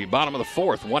here in the bottom of the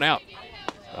 4th, 1 out.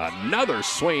 Another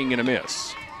swing and a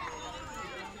miss.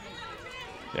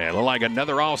 And looked like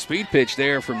another off-speed pitch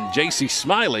there from J.C.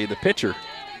 Smiley, the pitcher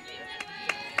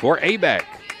for ABAC.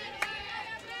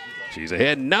 She's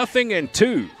ahead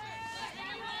 0-2.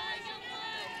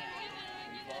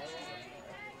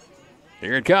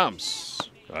 Here it comes.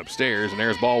 upstairs, and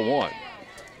there's ball one.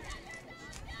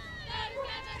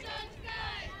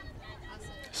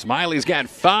 Smiley's got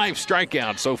 5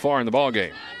 strikeouts so far in the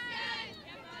ballgame.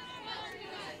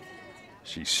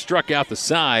 She struck out the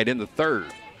side in the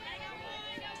third.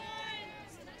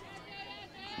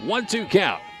 1-2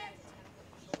 count.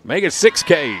 Make it 6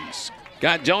 Ks.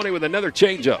 Got Joni with another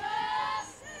changeup.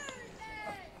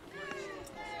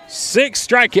 6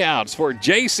 strikeouts for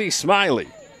J.C. Smiley.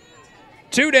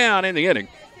 2 down in the inning.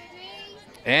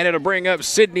 And it'll bring up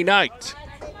Sydney Knight.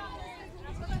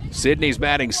 Sydney's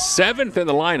batting 7th in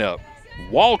the lineup.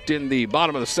 Walked in the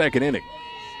bottom of the second inning.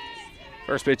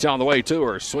 First pitch on the way to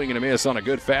her. Swing and a miss on a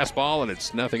good fastball, and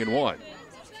it's 0-1.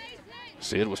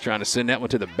 Sid was trying to send that one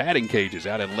to the batting cages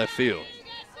out in left field.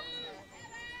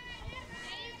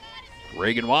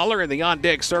 Reagan Waller in the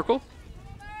on-deck circle.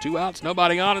 2 outs,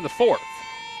 nobody on in the fourth.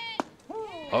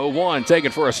 0-1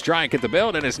 taken for a strike at the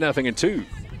belt, and it's 0-2.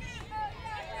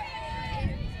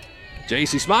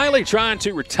 J.C. Smiley trying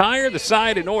to retire the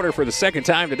side in order for the second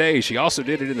time today. She also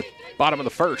did it in the bottom of the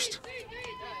first.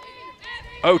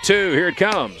 0-2, here it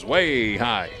comes, way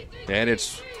high. And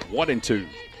it's 1-2.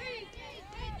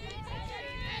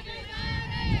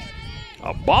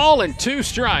 A ball and 2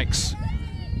 strikes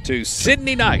to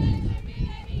Sydney Knight.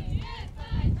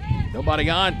 Nobody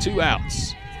on, 2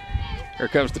 outs. Here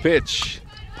comes the pitch.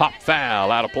 Pop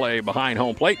foul out of play behind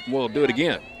home plate. We'll do it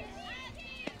again.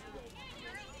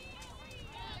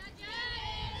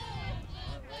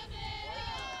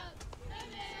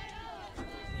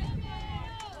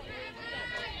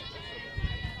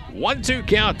 One-two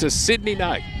count to Sydney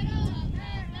Knight.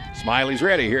 Smiley's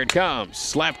ready. Here it comes.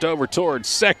 Slapped over towards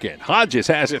second. Hodges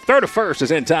has it. Third to first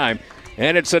is in time.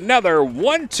 And it's another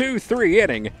 1-2-3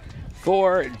 inning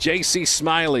for J.C.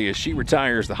 Smiley as she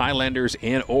retires the Highlanders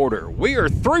in order. We are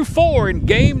through 4 in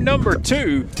game number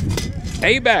 2.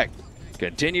 ABAC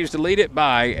continues to lead it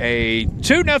by a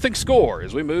 2-0 score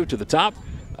as we move to the top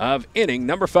of inning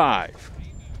number 5.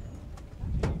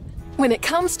 When it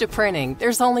comes to printing,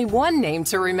 there's only one name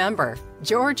to remember: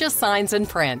 Georgia Signs and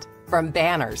Print. From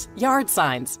banners, yard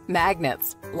signs,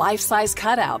 magnets, life-size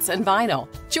cutouts, and vinyl,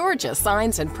 Georgia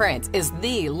Signs and Print is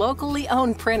the locally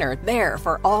owned printer there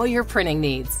for all your printing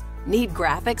needs. Need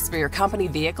graphics for your company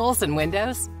vehicles and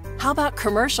windows? How about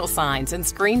commercial signs and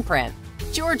screen print?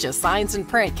 Georgia Signs and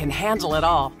Print can handle it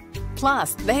all.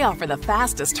 Plus, they offer the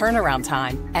fastest turnaround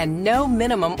time and no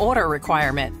minimum order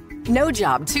requirement. No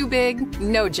job too big,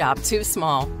 no job too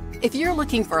small. If you're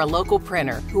looking for a local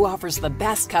printer who offers the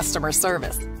best customer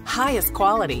service, highest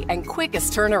quality, and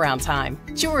quickest turnaround time,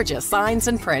 Georgia Signs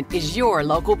and Print is your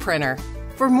local printer.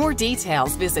 For more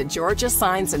details, visit Georgia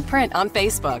Signs and Print on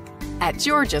Facebook. At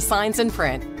Georgia Signs and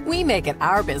Print, we make it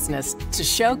our business to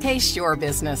showcase your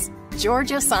business.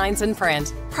 Georgia Signs and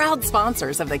Print, proud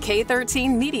sponsors of the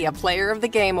K13 Media Player of the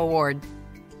Game Award.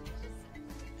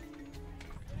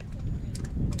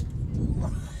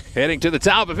 Heading to the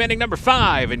top of inning number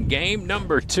 5 in game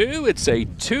number 2. It's a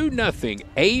 2-0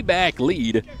 ABAC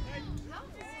lead.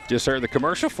 Just heard the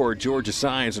commercial for Georgia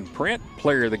Signs and Print,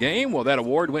 Player of the Game. Well, that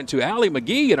award went to Allie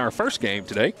McGee in our first game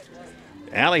today.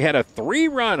 Allie had a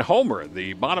 3-run homer at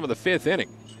the bottom of the 5th inning.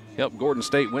 Helped Gordon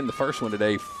State win the first one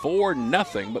today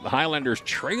 4-0, but the Highlanders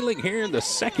trailing here in the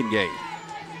second game.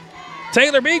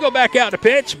 Taylor Beagle back out to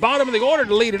pitch. Bottom of the order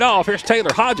to lead it off. Here's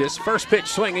Taylor Hodges. First pitch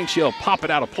swinging. She'll pop it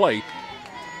out of play.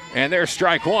 And there's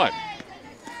strike 1.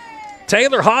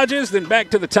 Taylor Hodges, then back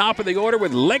to the top of the order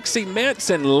with Lexi Metz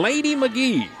and Lady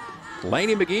McGee.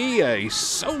 Lady McGee, a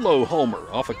solo homer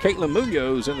off of Caitlin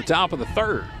Munoz in the top of the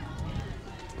 3rd.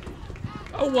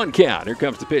 0-1 count. Here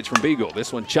comes the pitch from Beagle.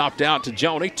 This one chopped out to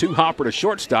Joni. 2-hopper to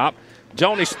shortstop.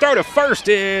 Joni's throw to first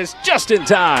is just in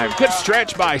time. Good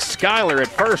stretch by Skyler at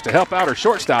first to help out her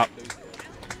shortstop.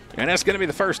 And that's going to be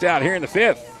the first out here in the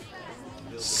 5th.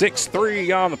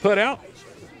 6-3 on the putout.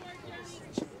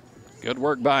 Good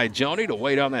work by Joni to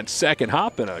wait on that second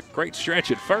hop, and a great stretch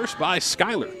at first by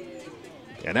Skyler.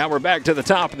 And now we're back to the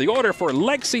top of the order for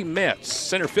Lexi Metz,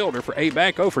 center fielder for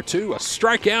ABAC, 0 for 2, a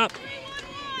strikeout,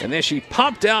 and then she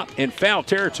popped out in foul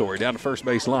territory down the first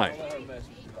base line.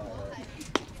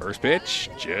 First pitch,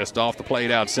 just off the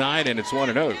plate outside, and it's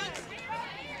 1-0.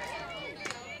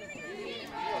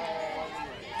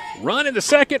 Run in the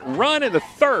second, run in the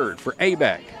third for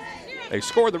ABAC. They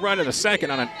scored the run in the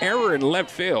second on an error in left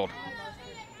field.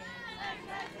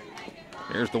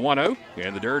 There's the 1-0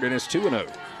 and the dirt, and it's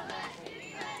 2-0.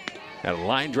 Had a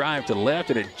line drive to left,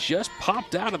 and it just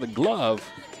popped out of the glove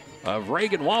of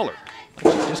Reagan Waller. She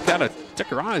just kind of took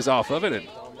her eyes off of it, and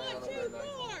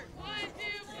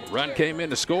a run came in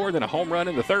to score, then a home run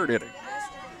in the 3rd inning.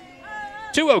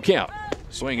 2-0 count.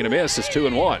 Swing and a miss is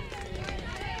 2-1.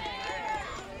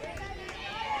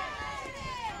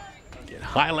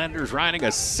 Highlanders riding a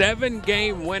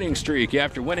 7-game winning streak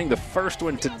after winning the first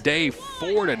one today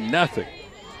 4-0.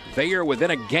 They are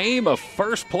within a game of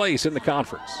first place in the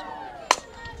conference.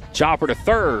 Chopper to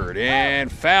third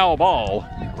and foul ball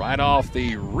right off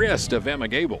the wrist of Emma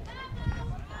Gable.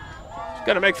 She's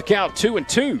going to make the count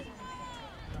 2-2.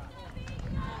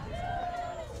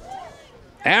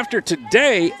 After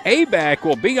today, ABAC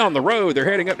will be on the road. They're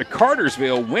heading up to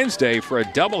Cartersville Wednesday for a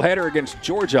doubleheader against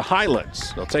Georgia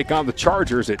Highlands. They'll take on the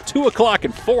Chargers at 2 o'clock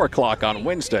and 4 o'clock on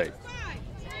Wednesday.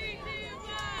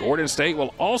 Gordon State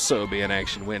will also be in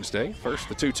action Wednesday. First,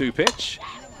 the 2-2 pitch.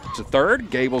 To third,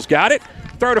 Gable's got it.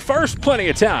 Throw to first, plenty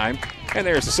of time. And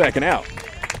there's the second out.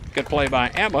 Good play by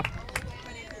Emma.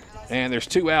 And there's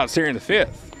 2 outs here in the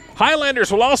 5th.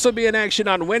 Highlanders will also be in action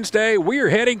on Wednesday. We're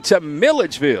heading to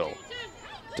Milledgeville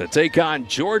to take on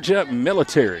Georgia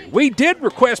Military. We did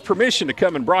request permission to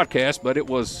come and broadcast, but it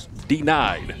was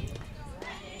denied.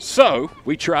 So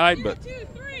we tried, but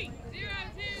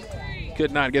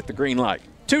could not get the green light.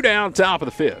 2 down, top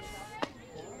of the 5th.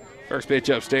 First pitch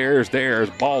upstairs, there's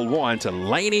ball 1 to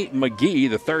Laney McGee,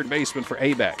 the third baseman for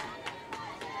ABAC.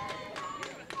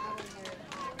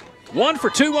 1 for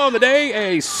 2 on the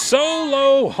day, a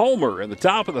solo homer in the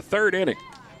top of the 3rd inning.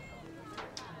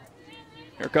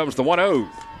 Here comes the 1-0.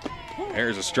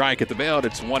 There's a strike at the belt.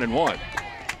 It's 1-1.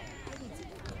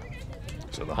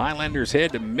 So the Highlanders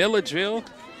head to Milledgeville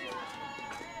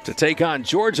to take on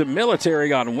Georgia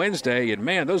Military on Wednesday. And,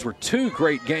 man, those were 2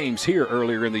 great games here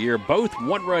earlier in the year, both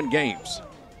one-run games.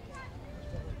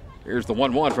 Here's the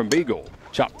 1-1 from Beagle.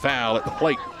 Chop foul at the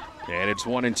plate, and it's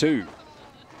 1-2.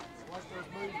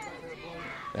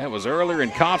 That was earlier in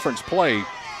conference play.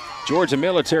 Georgia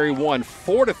Military won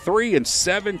 4-3 and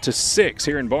 7-6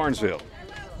 here in Barnesville.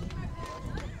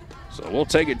 So we'll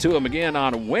take it to them again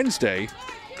on Wednesday,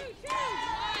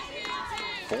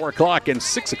 4 o'clock and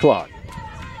 6 o'clock.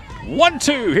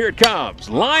 1-2, here it comes.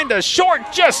 Line to short,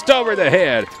 just over the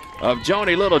head of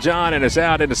Joni Littlejohn, and it's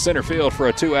out into center field for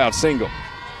a 2-out single.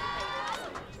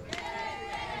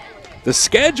 The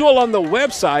schedule on the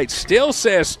website still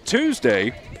says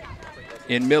Tuesday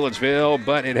in Milledgeville,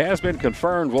 but it has been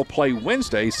confirmed we'll play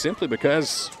Wednesday simply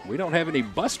because we don't have any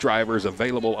bus drivers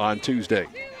available on Tuesday.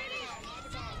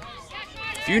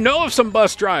 If you know of some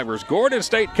bus drivers, Gordon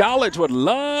State College would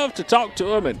love to talk to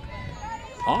them and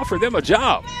offer them a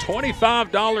job.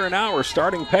 $25 an hour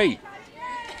starting pay.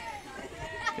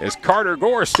 As Carter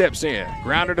Gore steps in,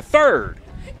 grounder to third.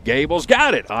 Gable's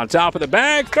got it on top of the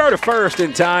bag, throw to first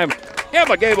in time.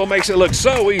 Emma Gable makes it look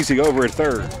so easy over at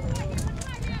third.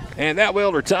 And that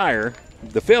will retire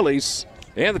the Fillies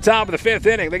in the top of the 5th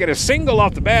inning. They get a single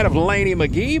off the bat of Laney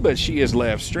McGee, but she is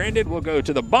left stranded. We'll go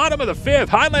to the bottom of the 5th.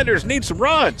 Highlanders need some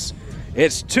runs.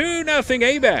 It's 2-0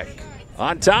 ABAC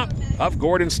on top of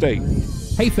Gordon State.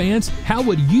 Hey fans, how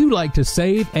would you like to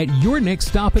save at your next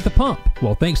stop at the pump?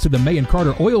 Well, thanks to the May &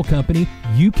 Carter Oil Company,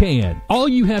 you can. All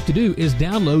you have to do is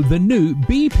download the new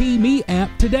BP Me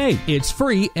app today. It's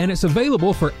free and it's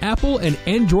available for Apple and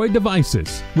Android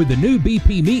devices. With the new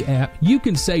BP Me app, you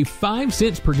can save 5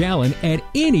 cents per gallon at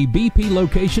any BP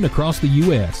location across the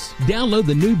U.S. Download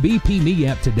the new BP Me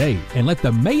app today and let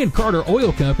the May & Carter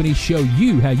Oil Company show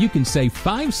you how you can save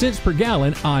 5 cents per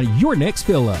gallon on your next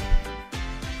fill-up.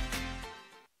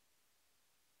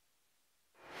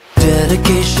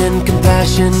 Dedication,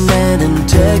 compassion, and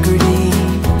integrity.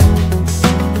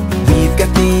 We've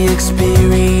got the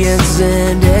experience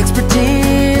and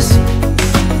expertise.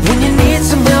 When you need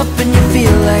some help and you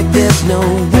feel like there's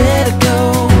nowhere to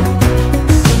go,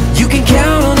 you can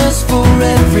count on us for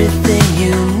everything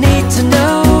you need to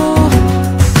know.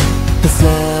 The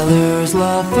Fellers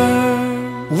Law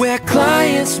Firm, where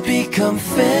clients become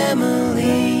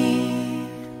family.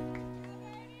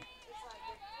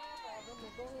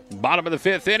 Bottom of the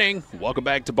 5th inning. Welcome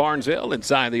back to Barnesville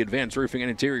inside the Advanced Roofing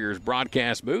and Interiors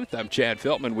broadcast booth. I'm Chad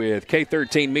Feltman with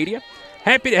K13 Media.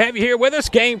 Happy to have you here with us.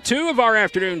 Game 2 of our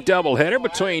afternoon doubleheader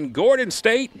between Gordon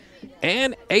State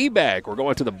and ABAC. We're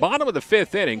going to the bottom of the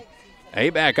 5th inning.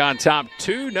 ABAC on top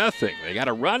 2-0. They got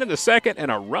a run in the 2nd and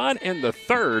a run in the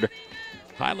 3rd.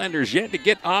 Highlanders yet to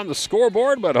get on the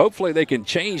scoreboard, but hopefully they can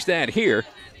change that here.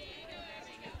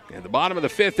 In the bottom of the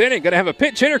 5th inning, going to have a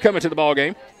pinch hitter coming to the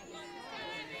ballgame.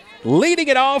 Leading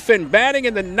it off and batting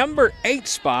in the number 8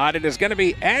 spot, it is going to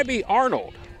be Abby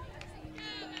Arnold.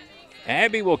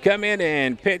 Abby will come in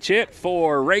and pitch hit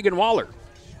for Reagan Waller.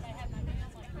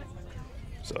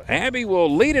 So Abby will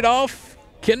lead it off.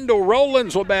 Kendall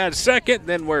Rowlands will bat second.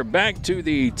 Then we're back to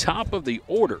the top of the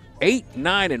order. 8,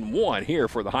 9, and 1 here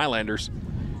for the Highlanders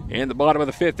in the bottom of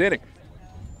the 5th inning.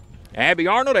 Abby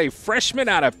Arnold, a freshman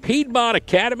out of Piedmont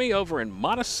Academy over in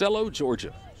Monticello,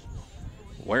 Georgia.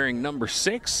 wearing number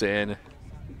 6, and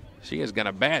she is going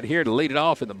to bat here to lead it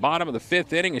off in the bottom of the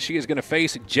 5th inning, and she is going to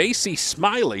face J.C.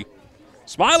 Smiley.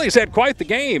 Smiley's had quite the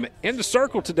game in the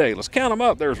circle today. Let's count them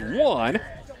up. There's 1,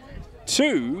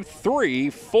 2, 3,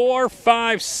 4,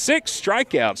 5, 6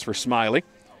 strikeouts for Smiley.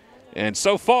 And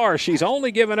so far, she's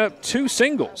only given up 2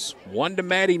 singles, 1 to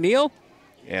Maddie Neal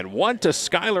and 1 to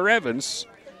Skylar Evans.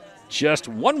 Just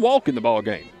 1 walk in the ball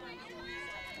game.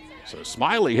 So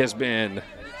Smiley has been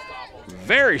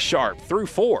very sharp through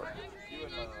 4.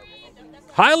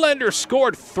 Highlanders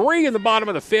scored 3 in the bottom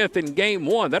of the 5th in game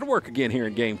 1. That'll work again here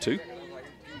in game 2.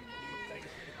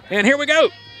 And here we go.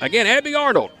 Again, Abby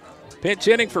Arnold. Pinch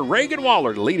hitting for Reagan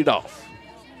Waller to lead it off.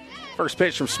 First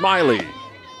pitch from Smiley.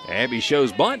 Abby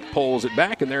shows bunt, pulls it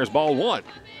back, and there's ball 1.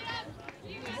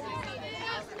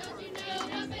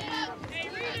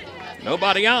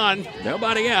 Nobody on,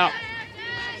 nobody out.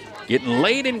 Getting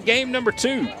late in game number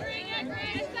 2.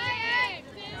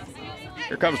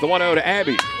 Here comes the 1-0 to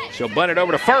Abby. She'll bunt it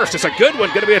over to first. It's a good one.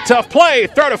 Going to be a tough play.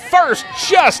 Throw to first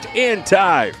just in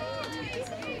time.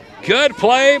 Good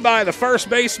play by the first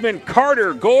baseman,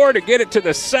 Carter Gore, to get it to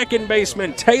the second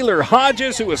baseman, Taylor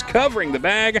Hodges, who was covering the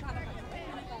bag.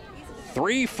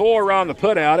 3-4 on the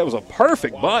putout. It was a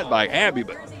perfect bunt by Abby,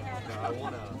 but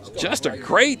just a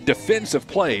great defensive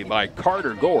play by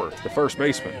Carter Gore, the first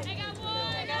baseman.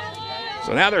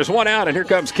 So now there's 1 out, and here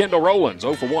comes Kendall Rowlands,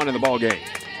 0 for 1 in the ball game.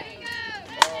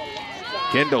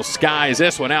 Kendall skies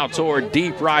this one out toward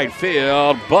deep right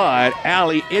field, but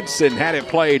Allie Idson had it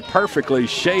played perfectly,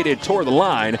 shaded toward the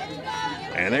line.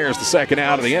 And there's the second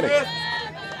out of the inning.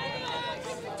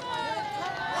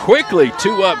 Quickly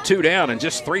 2 up, 2 down in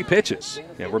just 3 pitches.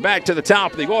 And we're back to the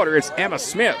top of the order. It's Emma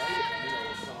Smith.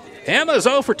 Emma's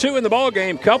 0 for 2 in the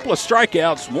ballgame. Couple of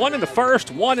strikeouts, 1 in the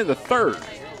first, 1 in the third.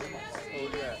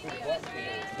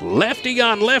 Lefty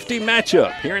on lefty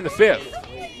matchup here in the 5th.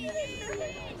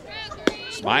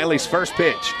 Smiley's first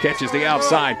pitch catches the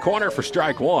outside corner for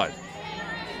strike 1.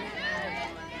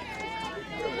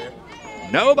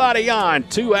 Nobody on,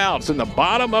 2 outs in the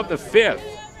bottom of the 5th.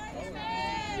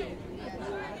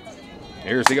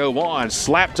 Here's the 0-1,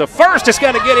 slap to first. It's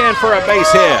going to get in for a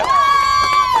base hit.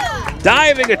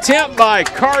 Diving attempt by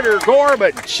Carter Gore,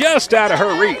 but just out of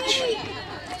her reach.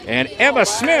 And Emma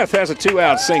Smith has a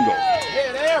 2-out single.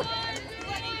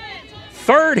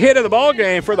 Third hit of the ball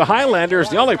game for the Highlanders.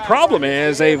 The only problem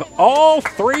is they've all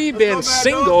 3 been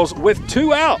singles with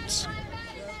 2 outs.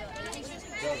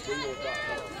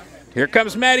 Here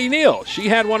comes Maddie Neal. She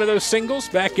had one of those singles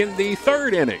back in the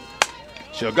 3rd inning.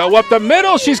 She'll go up the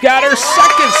middle. She's got her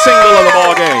second single of the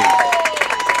ball game.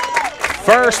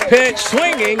 First pitch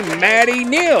swinging, Maddie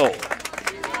Neal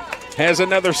has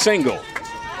another single.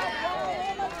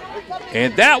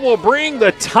 And that will bring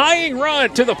the tying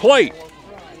run to the plate.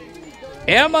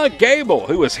 Emma Gable,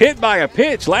 who was hit by a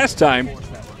pitch last time,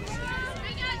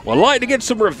 would like to get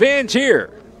some revenge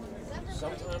here.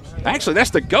 Actually, that's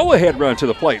the go-ahead run to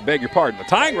the plate, beg your pardon. The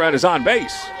tying run is on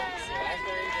base.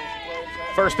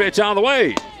 First pitch on the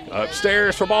way.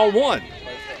 Upstairs for ball 1.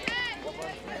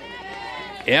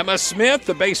 Emma Smith,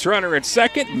 the base runner at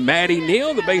second. Maddie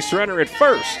Neal, the base runner at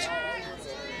first.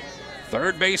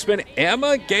 Third baseman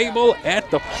Emma Gable at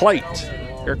the plate.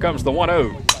 Here comes the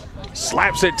 1-0.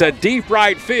 Slaps it to deep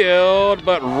right field,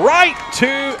 but right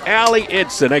to Allie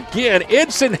Idson. Again,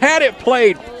 Idson had it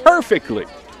played perfectly.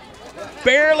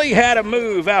 Barely had a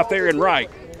move out there in right.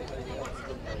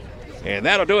 And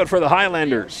that'll do it for the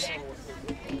Highlanders.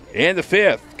 In the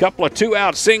 5th, couple of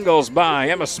 2-out singles by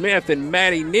Emma Smith and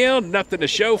Maddie Neal. Nothing to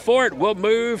show for it. We'll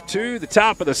move to the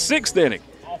top of the 6th inning.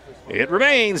 It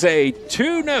remains a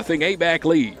 2-0 ABAC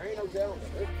lead.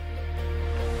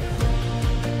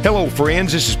 Hello,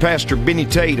 friends. This is Pastor Benny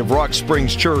Tate of Rock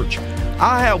Springs Church.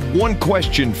 I have one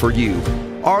question for you.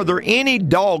 Are there any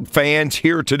dog fans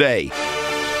here today?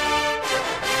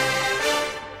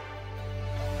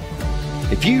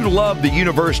 If you love the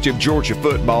University of Georgia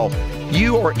football,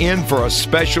 you are in for a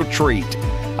special treat.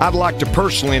 I'd like to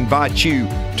personally invite you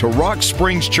to Rock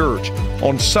Springs Church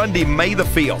on Sunday, May the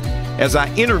 5th, as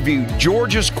I interview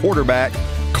Georgia's quarterback,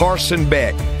 Carson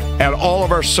Beck, at all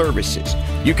of our services.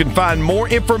 You can find more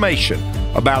information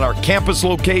about our campus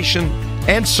location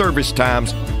and service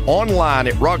times online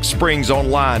at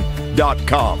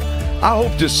rockspringsonline.com. I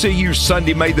hope to see you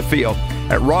Sunday, May the 5th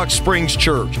at Rock Springs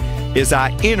Church as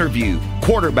I interview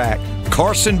quarterback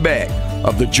Carson Beck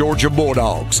of the Georgia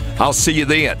Bulldogs. I'll see you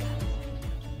then.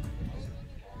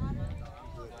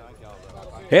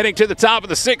 Heading to the top of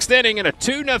the 6th inning in a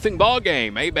 2-0 ball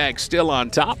game. ABAC still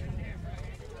on top.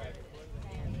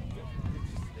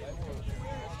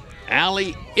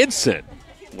 Allie Idson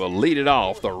will lead it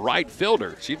off, the right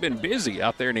fielder. She's been busy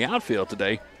out there in the outfield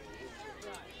today.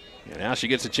 And now she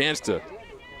gets a chance to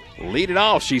lead it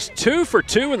off. She's 2 for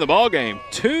 2 in the ballgame,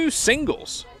 2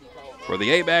 singles for the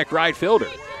ABAC right fielder.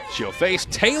 She'll face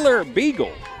Taylor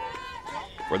Beagle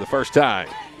for the first time.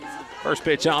 First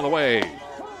pitch on the way.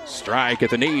 Strike at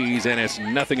the knees, and it's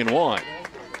 0-1.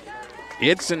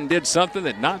 Itzen did something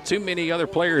that not too many other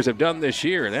players have done this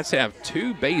year, and that's have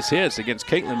 2 base hits against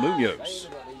Caitlin Munoz.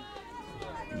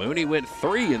 Mooney went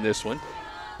 3 in this one.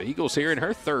 Beagle's here in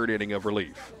her 3rd inning of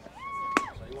relief.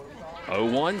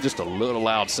 0-1, just a little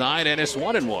outside, and it's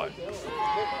 1-1.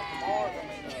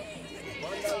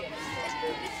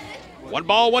 1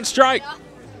 ball, 1 strike.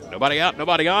 Nobody out,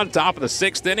 nobody on. Top of the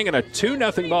 6th inning and a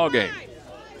 2-0 ball game.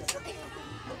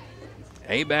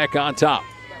 ABAC on top.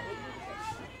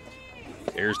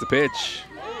 Here's the pitch.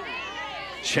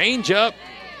 Change up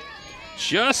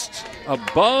just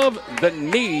above the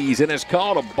knees, and it's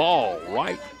called a ball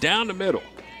right down the middle.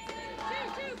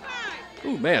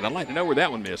 Ooh, man, I'd like to know where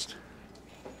that one missed.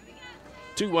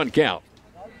 2-1 count.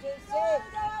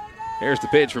 Here's the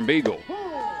pitch from Beagle.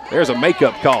 There's a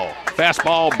makeup call.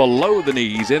 Fastball below the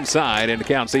knees, inside, and the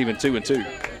count's even 2-2.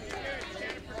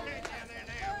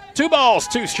 2 balls,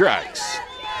 2 strikes.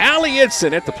 Allie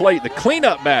Itzen at the plate, the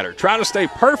cleanup batter, trying to stay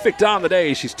perfect on the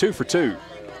day. She's 2 for 2.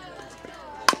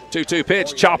 2-2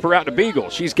 pitch, chopper out to Beagle.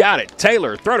 She's got it.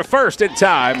 Taylor, throw to first in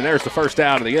time, and there's the first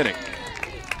out of the inning.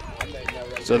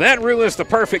 So that ruins the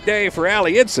perfect day for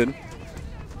Allie Itzen.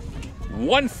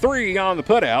 1-3 on the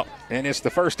putout, and it's the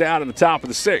first out in the top of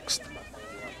the 6th.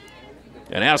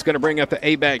 And now it's going to bring up the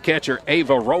ABAC catcher,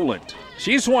 Ava Rowland.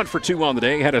 She's 1 for 2 on the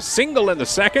day, had a single in the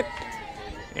 2nd,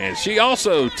 and she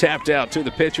also tapped out to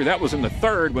the pitcher. That was in the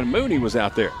 3rd when Mooney was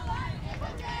out there.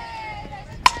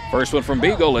 First one from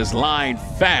Beagle is line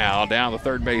foul down the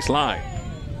 3rd base line.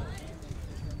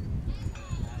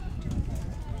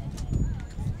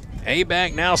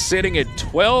 ABAC now sitting at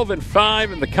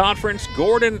 12-5 in the conference.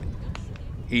 Gordon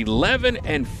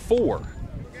 11-4.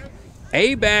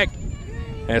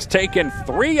 ABAC has taken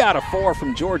 3 out of 4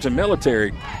 from Georgia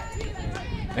Military.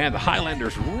 Man, the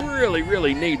Highlanders really,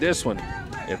 really need this one.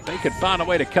 If they could find a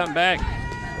way to come back,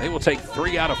 they will take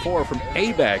 3 out of 4 from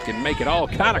ABAC and make it all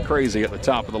kind of crazy at the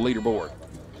top of the leaderboard.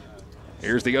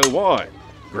 Here's the 0-1.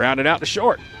 Grounded out to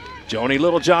short. Joni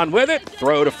Littlejohn with it.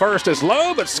 Throw to first is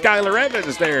low, but Skylar Evans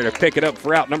is there to pick it up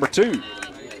for out number 2.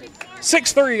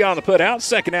 6-3 on the putout,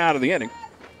 2nd out of the inning.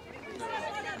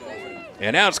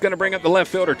 And now it's going to bring up the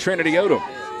left fielder, Trinity Odom.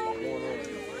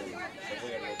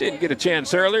 Didn't get a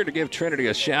chance earlier to give Trinity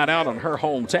a shout out on her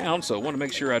hometown, so I want to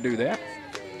make sure I do that.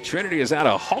 Trinity is out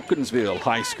of Hawkinsville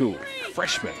High School.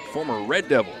 Freshman, former Red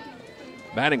Devil.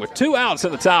 Batting with 2 outs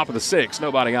in the top of the 6th,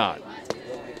 nobody on.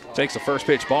 Takes the first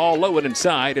pitch ball, low and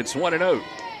inside, it's 1-0.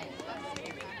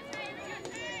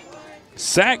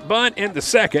 Sack bunt in the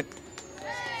 2nd.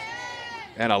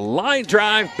 And a line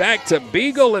drive back to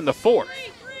Beagle in the 4th.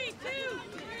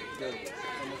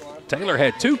 Taylor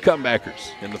had 2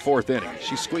 comebackers in the 4th inning.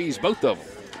 She squeezed both of them.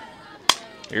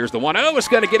 Here's the 1-0. It's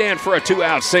going to get in for a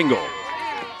 2-out single.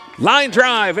 Line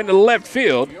drive into the left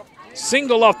field.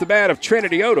 Single off the bat of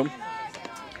Trinity Odom.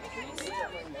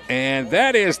 And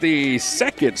that is the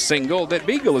 2nd single that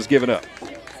Beagle has given up.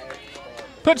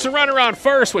 Puts a runner on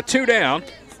first with 2 down.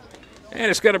 And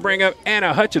it's going to bring up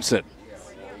Anna Hutchinson.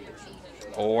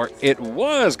 Or it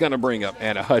was going to bring up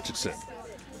Anna Hutchinson.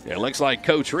 It looks like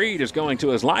Coach Reed is going to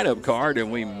his lineup card,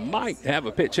 and we might have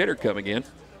a pitch hitter coming in.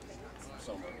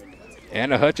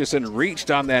 Anna Hutchinson reached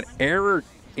on that error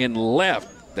in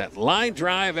left, that line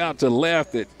drive out to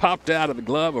left that popped out of the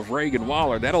glove of Reagan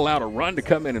Waller. That allowed a run to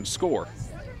come in and score.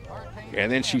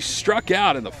 And then she struck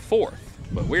out in the 4th.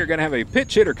 But we're going to have a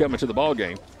pitch hitter coming to the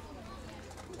ballgame.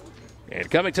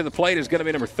 And coming to the plate is going to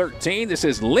be number 13. This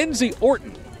is Lindsay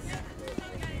Orton,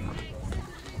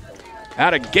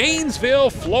 out of Gainesville,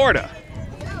 Florida.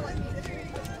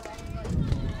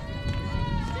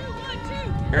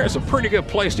 Here's a pretty good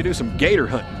place to do some gator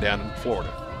hunting down in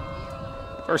Florida.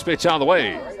 First pitch on the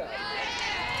way.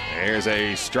 There's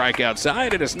a strike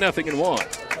outside, and it's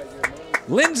 0-1.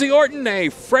 Lindsay Orton, a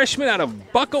freshman out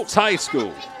of Buckles High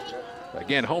School.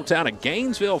 Again, hometown of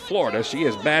Gainesville, Florida. She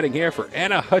is batting here for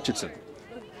Anna Hutchinson.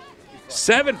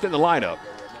 7th in the lineup.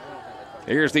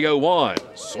 Here's the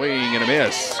 0-1. Swing and a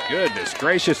miss. Goodness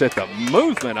gracious at the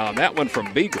movement on that one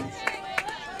from Beagle.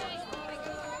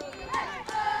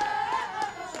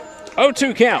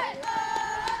 0-2 count.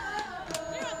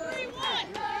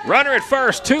 Runner at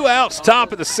first, 2 outs,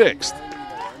 top of the 6th.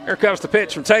 Here comes the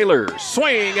pitch from Taylor.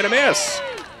 Swing and a miss.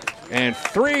 And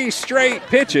 3 straight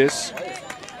pitches.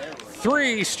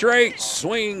 3 straight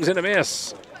swings and a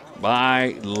miss.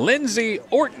 by Lindsey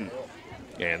Orton.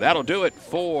 And that'll do it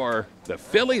for the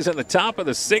Fillies in the top of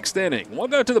the 6th inning. We'll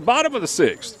go to the bottom of the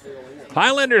 6th.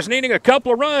 Highlanders needing a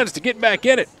couple of runs to get back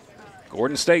in it.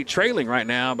 Gordon State trailing right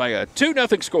now by a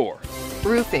 2-0 score.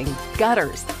 Roofing,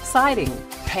 gutters, siding,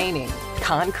 painting,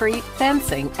 concrete,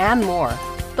 fencing, and more.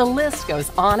 The list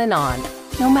goes on and on.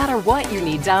 No matter what you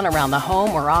need done around the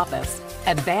home or office,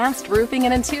 Advanced Roofing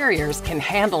and Interiors can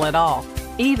handle it all,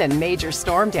 even major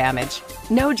storm damage.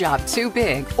 No job too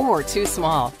big or too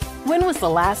small. When was the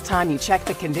last time you checked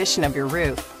the condition of your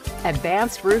roof?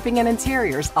 Advanced Roofing and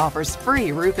Interiors offers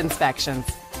free roof inspections.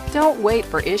 Don't wait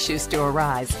for issues to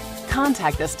arise.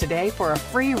 Contact us today for a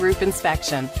free roof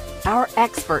inspection. Our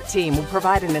expert team will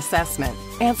provide an assessment,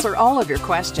 answer all of your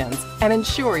questions, and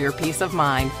ensure your peace of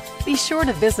mind. Be sure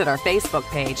to visit our Facebook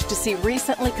page to see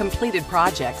recently completed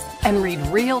projects and read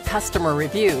real customer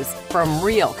reviews from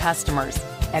real customers.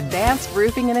 Advanced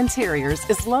Roofing and Interiors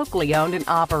is locally owned and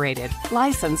operated,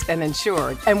 licensed and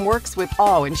insured, and works with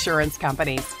all insurance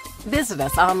companies. Visit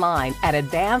us online at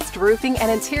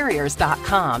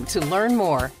advancedroofingandinteriors.com to learn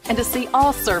more and to see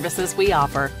all services we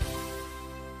offer.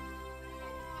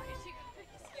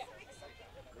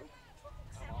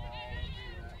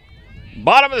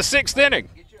 Bottom of the 6th inning.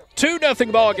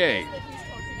 2-0 ball game.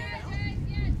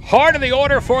 Heart of the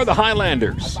order for the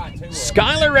Highlanders.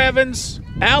 Skylar Evans,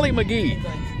 Allie McGee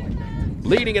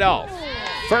leading it off.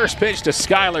 First pitch to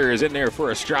Skylar is in there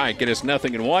for a strike. It is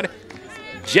 0-1.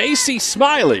 J.C.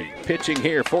 Smiley pitching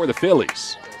here for the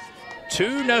Fillies.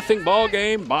 2-0 ball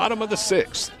game, bottom of the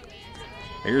 6th.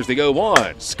 Here's the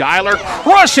 0-1. Skylar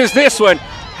crushes this one.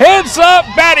 Heads up,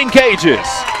 batting cages.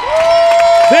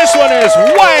 This one is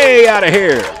way out of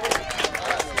here.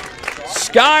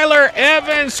 Skylar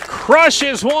Evans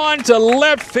crushes one to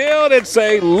left field. It's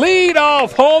a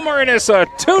leadoff homer, and it's a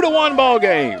 2-1 ball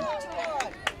game.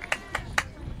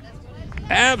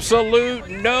 Absolute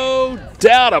no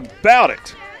doubt about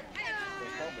it.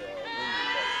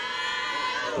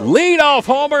 Leadoff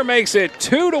homer makes it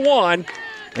 2-1,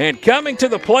 and coming to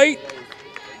the plate,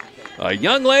 a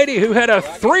young lady who had a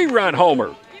 3-run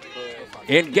homer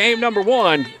in game number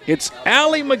 1. It's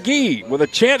Allie McGee with a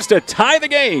chance to tie the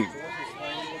game.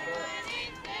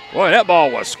 Boy, that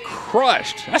ball was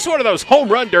crushed. That's one of those home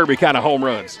run derby kind of home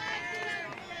runs.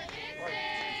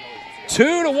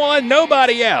 2-1,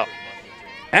 nobody out.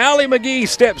 Allie McGee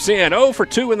steps in, 0 for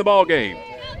 2 in the ball game.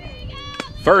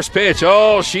 First pitch,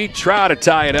 oh, she tried to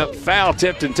tie it up. Foul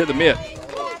tipped into the mitt.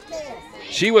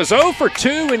 She was 0 for 2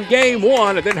 in game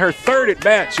 1, and then her third at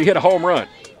bat, she hit a home run.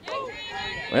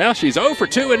 Well, she's 0 for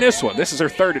 2 in this one. This is her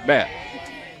third at bat.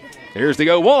 Here's the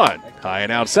 0-1, high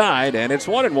and outside, and it's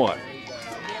 1-1.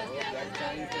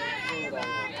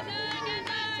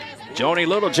 Joni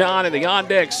Littlejohn in the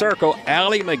on-deck circle.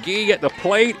 Allie McGee at the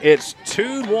plate. It's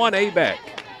 2-1 ABAC.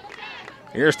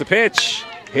 Here's the pitch.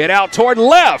 Hit out toward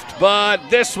left, but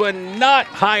this one not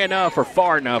high enough or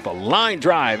far enough. A line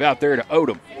drive out there to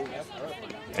Odom.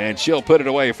 And she'll put it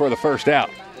away for the first out.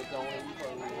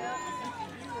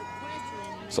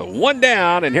 So 1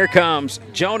 down, and here comes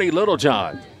Joni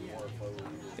Littlejohn.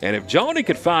 And if Joni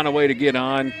could find a way to get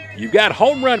on, you've got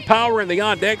home run power in the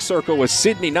on-deck circle with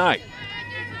Sydney Knight.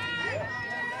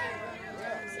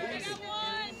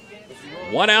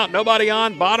 1 out, nobody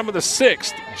on, bottom of the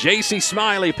 6th. J.C.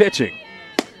 Smiley pitching.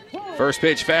 First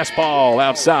pitch, fastball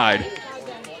outside.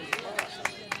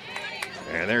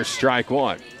 And there's strike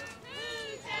 1.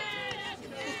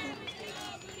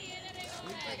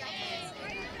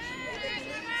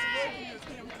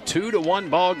 Two to 1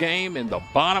 ball game in the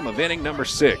bottom of inning number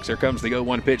 6. Here comes the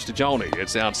 0-1 pitch to Joni.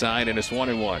 It's outside, and it's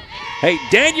 1-1. Hey,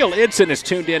 Daniel Idson is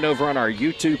tuned in over on our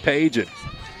YouTube page and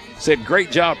said, great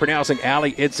job pronouncing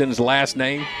Allie Idson's last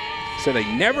name. Said they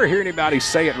never hear anybody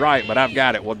say it right, but I've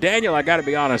got it. Well, Daniel, I got to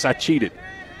be honest, I cheated.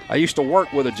 I used to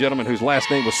work with a gentleman whose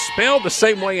last name was spelled the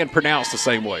same way and pronounced the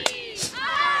same way.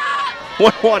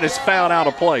 1-1 is fouled out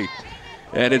of play,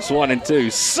 and it's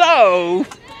 1-2. So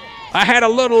I had a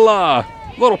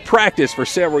little practice for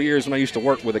several years when I used to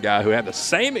work with a guy who had the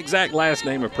same exact last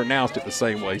name and pronounced it the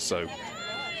same way. So,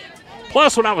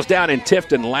 plus when I was down in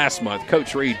Tifton last month,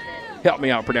 Coach Reed helped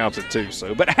me out pronounce it too.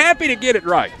 So, but happy to get it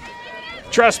right.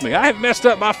 Trust me, I have messed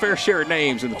up my fair share of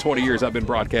names in the 20 years I've been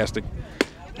broadcasting.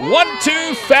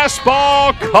 1-2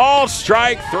 fastball, called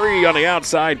strike 3 on the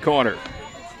outside corner.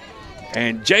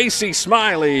 And J.C.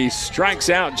 Smiley strikes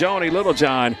out Joni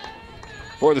Littlejohn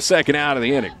for the second out of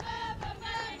the inning.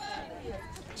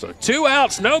 So 2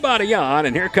 outs, nobody on,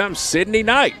 and here comes Sydney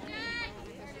Knight.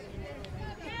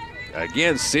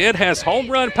 Again, Sid has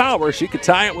home run power. She could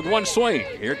tie it with 1 swing.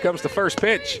 Here comes the first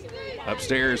pitch.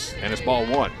 Upstairs, and it's ball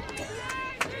 1.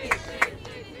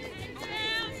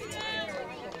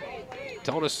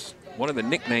 told us one of the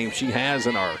nicknames she has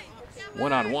in our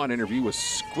one-on-one interview was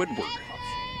Squidward.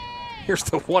 Here's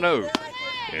the 1-0.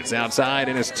 It's outside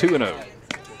and it's 2-0.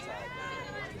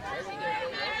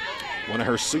 One of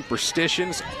her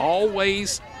superstitions,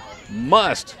 always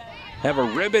must have a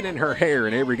ribbon in her hair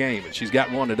in every game, and she's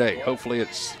got one today. Hopefully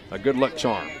it's a good luck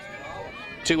charm.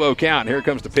 2-0 count. Here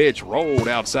comes the pitch. Rolled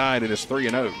outside, and it's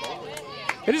 3-0.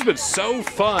 It has been so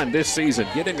fun this season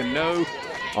getting to know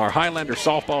our Highlander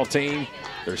softball team,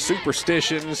 their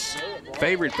superstitions,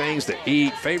 favorite things to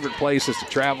eat, favorite places to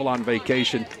travel on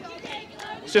vacation.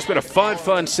 It's just been a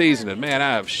fun season, and man,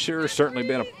 I have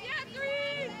certainly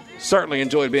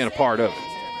enjoyed being a part of it.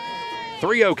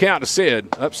 3-0 count to Sid.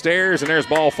 Upstairs, and there's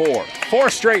ball 4. 4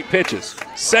 straight pitches.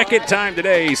 Second time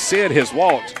today Sid has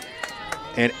walked.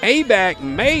 And ABAC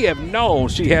may have known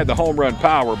she had the home run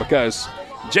power because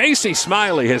J.C.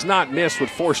 Smiley has not missed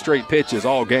with 4 straight pitches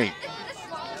all game,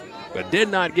 but did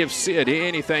not give Sid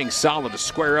anything solid to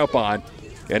square up on.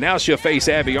 And now she'll face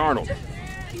Abby Arnold.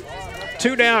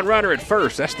 2 down, runner at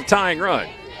first. That's the tying run.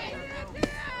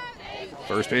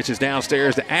 First pitch is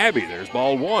downstairs to Abby. There's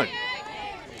ball 1.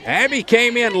 Abby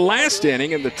came in last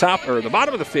inning in the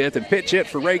bottom of the 5th and pitch hit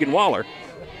for Reagan Waller.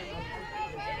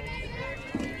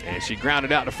 And she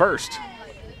grounded out to first.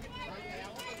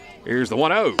 Here's the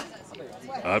 1-0.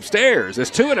 Upstairs,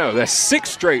 it's 2-0. That's 6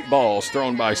 straight balls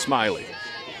thrown by Smiley.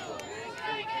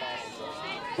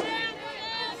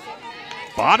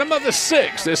 Bottom of the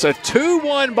 6th, it's a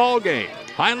 2-1 ball game.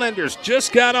 Highlanders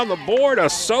just got on the board, a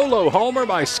solo homer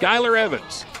by Skylar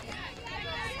Evans.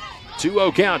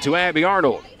 2-0 count to Abby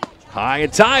Arnold. High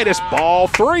and tight, it's ball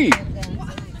 3.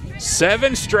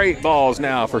 7 straight balls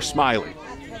now for Smiley.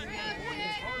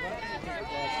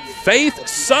 Faith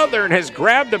Southern has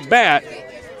grabbed a bat.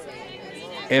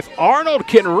 If Arnold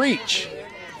can reach,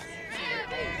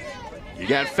 you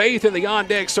got Faith in the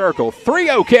on-deck circle.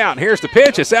 3-0 count. Here's the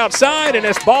pitch. It's outside, and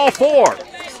it's ball 4.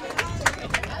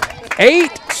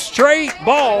 8 straight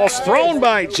balls thrown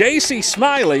by J.C.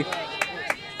 Smiley.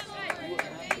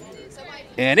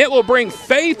 And it will bring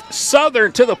Faith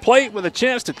Southern to the plate with a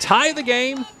chance to tie the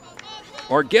game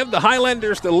or give the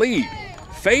Highlanders the lead.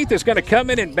 Faith is going to come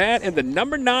in and bat in the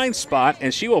number 9 spot,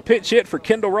 and she will pitch hit for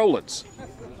Kendall Rowlands.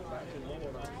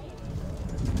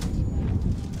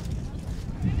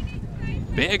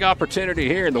 Big opportunity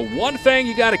here, and the one thing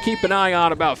you got to keep an eye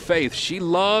on about Faith, she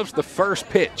loves the first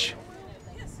pitch.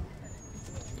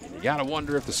 You got to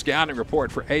wonder if the scouting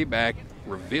report for ABAC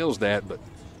reveals that, but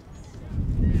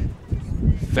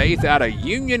Faith out of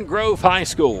Union Grove High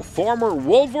School, former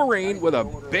Wolverine, with a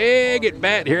big at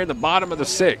bat here in the bottom of the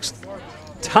 6th.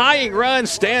 Tying run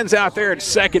stands out there at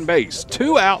second base.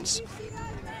 2 outs.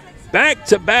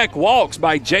 Back-to-back walks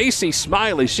by J.C.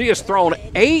 Smiley. She has thrown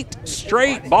 8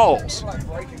 straight balls.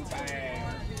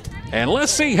 And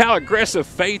let's see how aggressive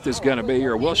Faith is going to be,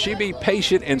 or will she be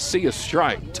patient and see a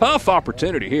strike? Tough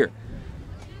opportunity here.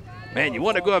 Man, you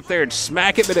want to go up there and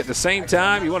smack it, but at the same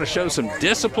time, you want to show some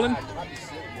discipline.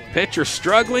 Pitcher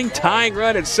struggling, tying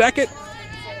run at second.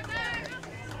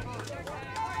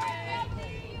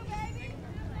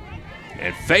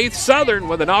 And Faith Southern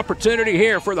with an opportunity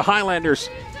here for the Highlanders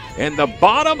in the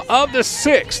bottom of the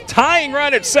 6th. Tying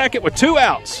run at second with 2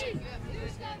 outs.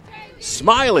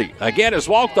 Smiley again has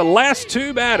walked the last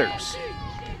 2 batters.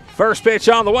 First pitch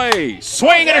on the way.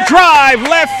 Swing and a drive.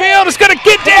 Left field is going to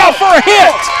get down for a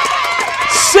hit.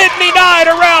 Sydney Knight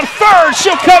around third.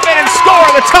 She'll come in and score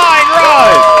the tying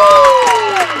run.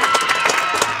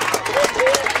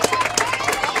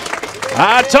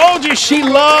 I told you she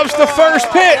loves the first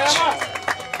pitch.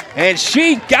 And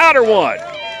she got her one.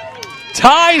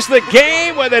 Ties the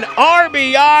game with an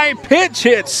RBI pitch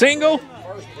hit single.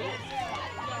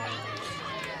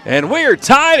 And we are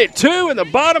tied at 2 in the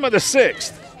bottom of the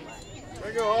 6th.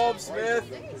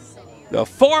 The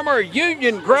former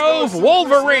Union Grove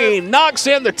Wolverine knocks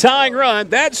in the tying run.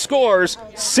 That scores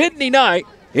Sydney Knight.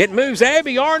 It moves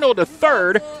Abby Arnold to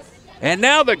third. And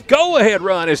now the go-ahead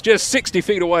run is just 60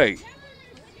 feet away.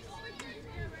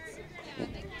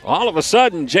 All of a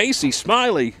sudden, J.C.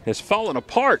 Smiley has fallen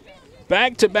apart.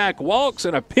 Back-to-back walks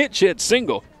and a pitch hit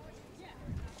single.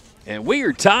 And we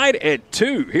are tied at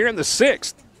 2 here in the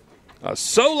 6th. A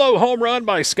solo home run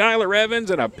by Skylar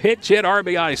Evans and a pitch hit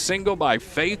RBI single by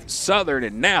Faith Southern.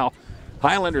 And now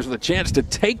Highlanders with a chance to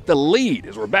take the lead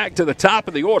as we're back to the top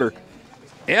of the order.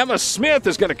 Emma Smith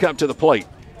is going to come to the plate.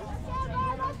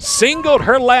 Singled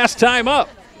her last time up.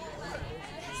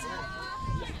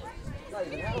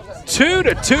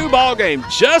 2-2 ball game,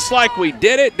 just like we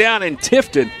did it down in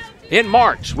Tifton in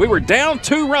March. We were down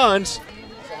 2 runs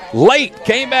late,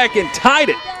 came back and tied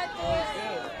it.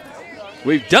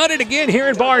 We've done it again here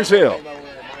in Barnesville.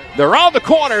 They're on the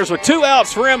corners with 2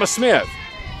 outs for Emma Smith.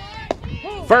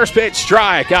 First pitch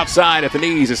strike outside at the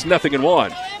knees. It's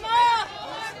 0-1.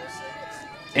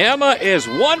 Emma is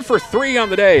 1 for 3 on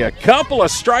the day. A couple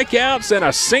of strikeouts and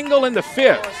a single in the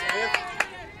 5th.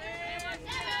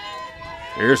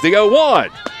 Here's the 0-1.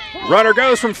 Runner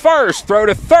goes from first. Throw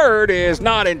to third is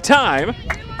not in time.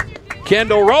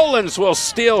 Kendall Rollins will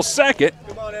steal second.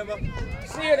 Come on, Emma.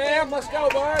 See it, Em. Let's go,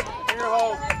 bud. Here,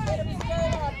 home.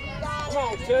 Come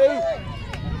on,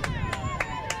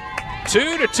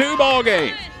 2-2 ball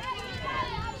game.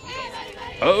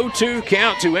 0-2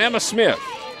 count to Emma Smith.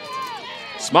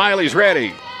 Smiley's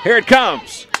ready. Here it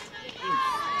comes.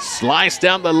 Slice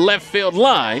down the left field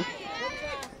line.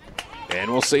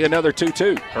 And we'll see another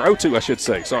 2-2. Or 0-2, I should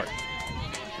say. Sorry.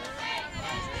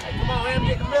 Come on, Em.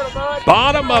 Get in the middle, bud.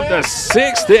 Bottom of the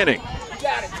 6th inning.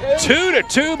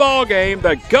 2-2 ball game.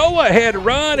 The go-ahead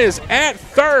run is at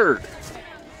third.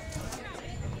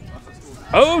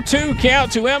 0-2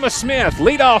 count to Emma Smith,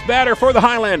 leadoff batter for the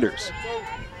Highlanders.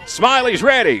 Smiley's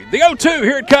ready. The 0-2,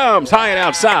 here it comes, high and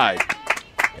outside.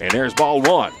 And there's ball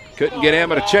 1. Couldn't get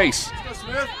Emma to chase.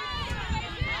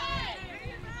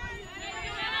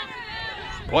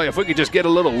 Boy, if we could just get a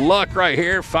little luck right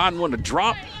here, find one to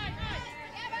drop.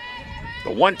 The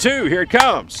 1-2, here it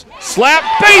comes. Slap,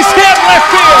 base hit, left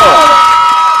field.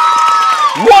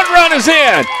 1 run is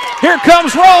in. Here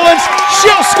comes Rollins,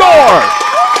 she'll score.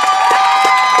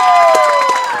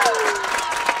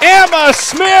 Emma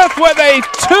Smith with a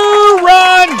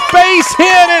 2-run base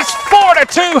hit. It's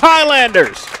 4-2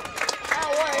 Highlanders.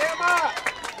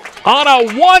 On a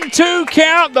 1-2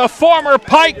 count, the former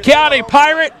Pike County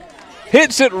Pirate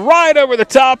hits it right over the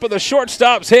top of the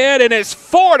shortstop's head, and it's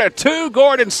 4-2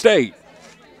 Gordon State.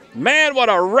 Man, what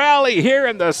a rally here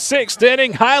in the 6th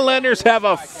inning. Highlanders have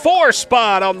a 4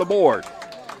 spot on the board.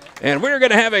 And we're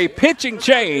going to have a pitching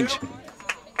change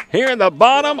here in the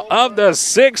bottom of the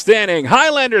 6th inning.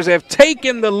 Highlanders have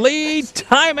taken the lead.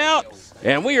 Timeout.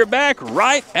 And we are back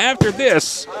right after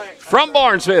this from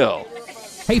Barnesville.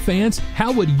 Hey fans,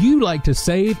 how would you like to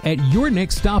save at your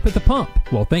next stop at the pump?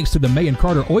 Well, thanks to the May &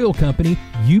 Carter Oil Company,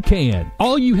 you can.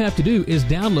 All you have to do is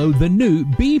download the new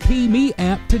BP Me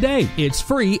app today. It's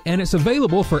free and it's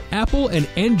available for Apple and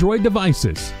Android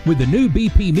devices. With the new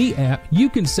BP Me app, you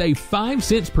can save 5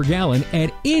 cents per gallon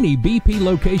at any BP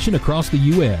location across the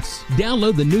U.S.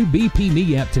 Download the new BP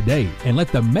Me app today and let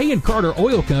the May & Carter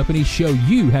Oil Company show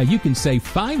you how you can save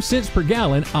 5 cents per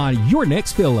gallon on your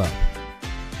next fill-up.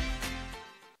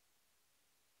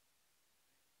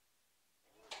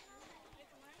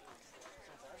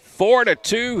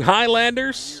 4-2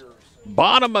 Highlanders.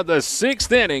 Bottom of the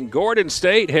 6th inning, Gordon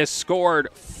State has scored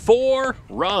 4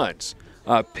 runs.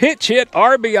 A pitch hit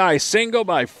RBI single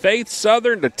by Faith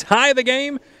Southern to tie the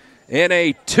game, and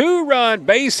a 2-run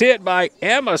base hit by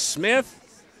Emma Smith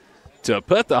to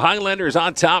put the Highlanders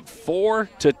on top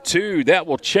 4-2. That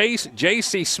will chase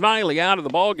J.C. Smiley out of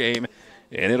the ballgame,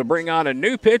 and it'll bring on a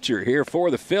new pitcher here for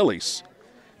the Fillies.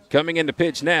 Coming into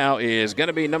pitch now is going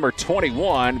to be number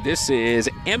 21. This is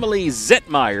Emily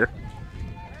Zettmeyer,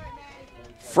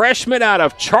 freshman out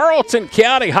of Charlton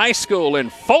County High School in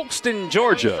Folkston,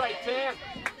 Georgia.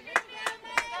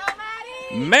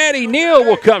 Maddie Neal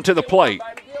will come to the plate.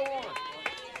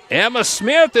 Emma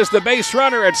Smith is the base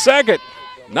runner at second.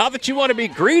 Not that you want to be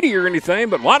greedy or anything,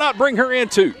 but why not bring her in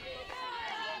too?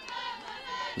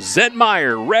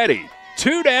 Zettmeyer ready.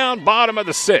 2 down, bottom of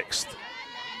the 6th.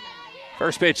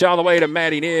 First pitch on the way to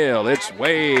Maddie Neal. It's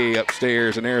way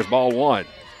upstairs, and there's ball 1.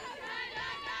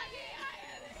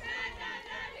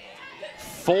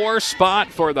 4 spot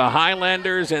for the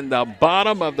Highlanders in the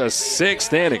bottom of the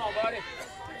 6th inning.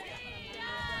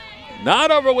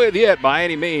 Not over with yet by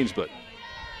any means, but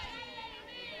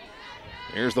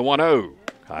here's the 1-0.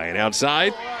 High and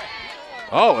outside.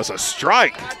 Oh, it's a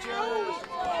strike.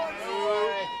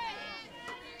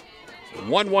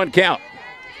 1-1 count.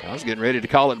 I was getting ready to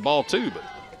call it ball 2, but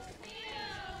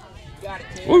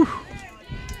woo.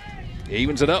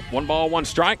 Evens it up. 1 ball, 1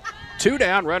 strike. 2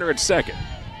 down, runner at second.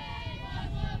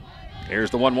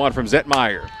 Here's the 1-1 from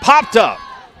Zettmeyer. Popped up.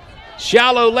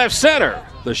 Shallow left center.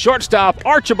 The shortstop,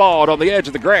 Archibald, on the edge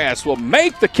of the grass, will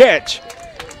make the catch,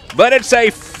 but it's a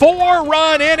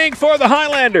 4-run inning for the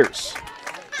Highlanders.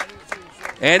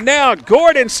 And now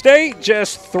Gordon State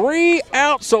just 3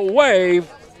 outs away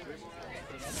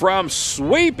from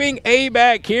sweeping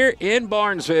ABAC here in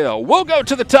Barnesville. We'll go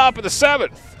to the top of the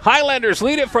 7th. Highlanders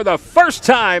lead it for the first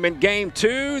time in Game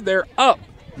 2. They're up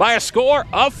by a score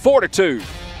of 4-2.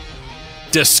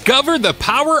 Discover the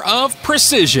power of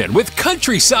precision with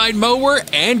Countryside Mower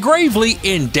and Gravely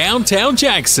in downtown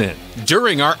Jackson.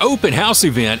 During our open house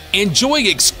event, enjoy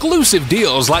exclusive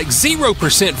deals like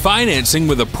 0% financing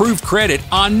with approved credit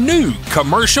on new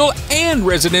commercial and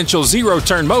residential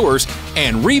zero-turn mowers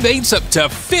and rebates up to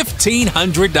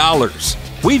 $1,500.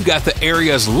 We've got the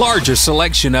area's largest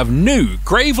selection of new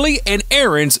Gravely and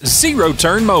Aaron's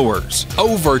zero-turn mowers.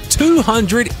 Over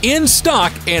 200 in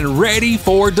stock and ready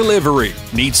for delivery.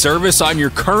 Need service on your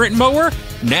current mower?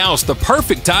 Now's the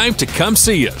perfect time to come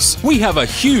see us. We have a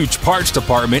huge parts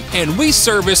department and we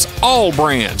service all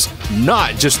brands,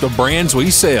 not just the brands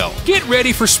we sell. Get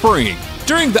ready for spring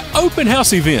during the open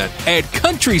house event at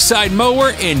Countryside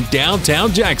Mower in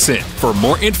downtown Jackson. For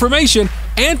more information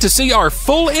and to see our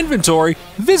full inventory,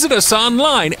 visit us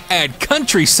online at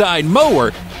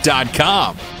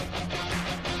countrysidemower.com.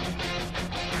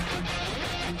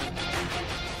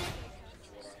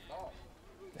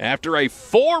 After a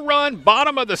 4-run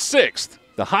bottom of the 6th,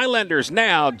 the Highlanders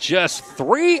now just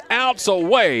 3 outs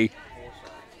away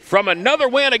from another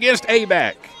win against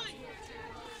ABAC.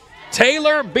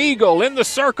 Taylor Beagle in the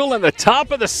circle in the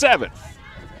top of the 7th.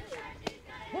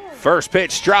 First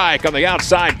pitch strike on the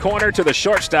outside corner to the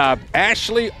shortstop,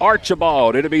 Ashley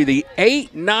Archibald. It'll be the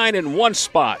 8, 9, and 1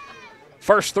 spot.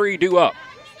 First 3 due up.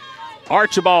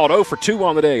 Archibald 0 for 2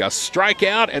 on the day. A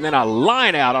strikeout and then a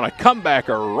line out on a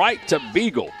comebacker right to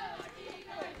Beagle.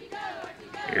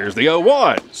 Here's the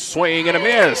 0-1. Swing and a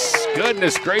miss.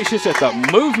 Goodness gracious at the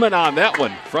movement on that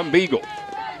one from Beagle.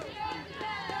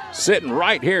 Sitting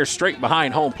right here straight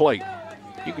behind home plate.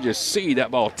 You can just see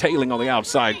that ball tailing on the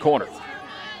outside corner.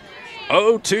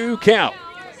 0-2 count.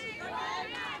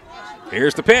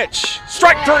 Here's the pitch.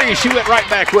 Strike 3. She went right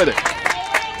back with it.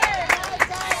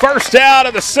 First out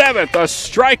of the 7th. A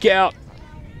strikeout.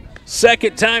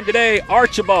 Second time today,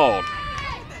 Archibald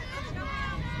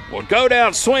will go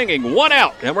down swinging. 1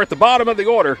 out, and we're at the bottom of the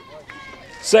order.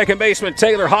 Second baseman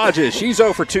Taylor Hodges. She's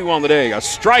 0 for 2 on the day. A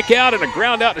strikeout and a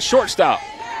ground out to shortstop.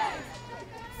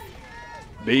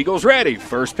 Beagle's ready.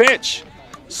 First pitch.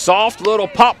 Soft little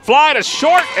pop fly to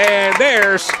short, and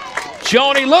there's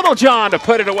Joni Littlejohn to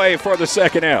put it away for the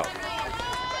second out.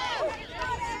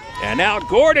 And now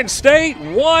Gordon State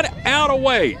 1 out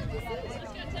away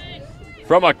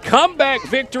from a comeback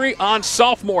victory on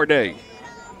sophomore day.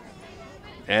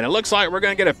 And it looks like we're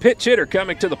going to get a pitch hitter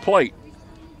coming to the plate.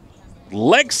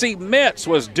 Lexi Metz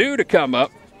was due to come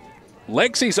up.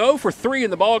 Lexi's 0 for 3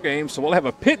 in the ballgame, so we'll have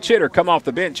a pitch hitter come off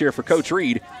the bench here for Coach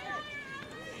Reed.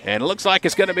 And it looks like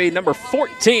it's going to be number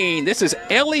 14. This is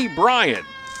Ellie Bryan.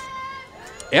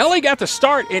 Ellie got the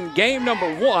start in game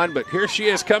number 1, but here she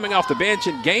is coming off the bench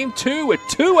in game 2 with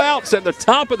 2 outs at the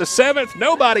top of the 7th.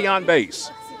 Nobody on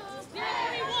base.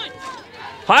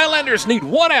 Highlanders need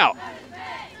 1 out.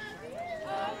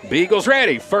 Beagle's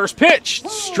ready. First pitch.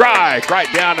 Strike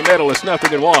right down the middle. It's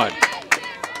 0-1.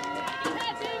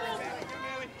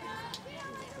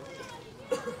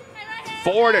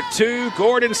 Four to 2,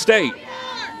 Gordon State.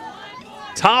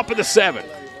 Top of the 7th.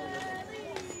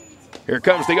 Here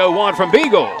comes the 0-1 from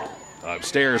Beagle.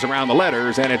 Upstairs around the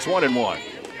letters, and it's 1-1.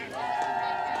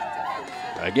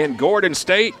 Again, Gordon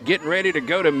State getting ready to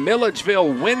go to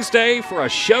Milledgeville Wednesday for a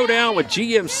showdown with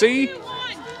GMC.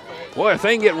 Boy, if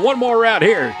they can get one more out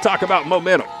here, talk about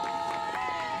momentum.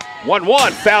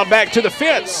 1-1, fouled back to the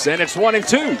fence, and it's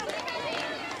 1-2.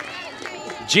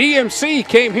 GMC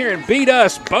came here and beat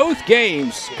us both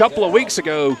games a couple of weeks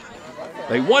ago.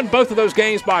 They won both of those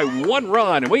games by 1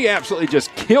 run, and we absolutely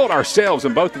just killed ourselves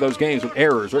in both of those games with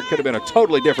errors, or it could have been a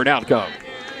totally different outcome.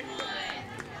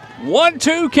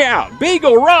 1-2 count.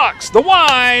 Beagle rocks the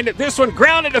wind. This one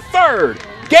grounded to third.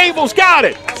 Gable's got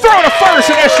it. Throw to first,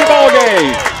 and that's your ball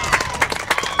game.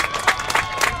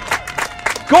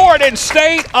 Gordon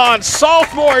State on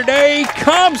sophomore day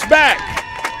comes back.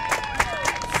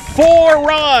 4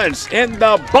 runs in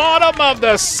the bottom of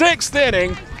the 6th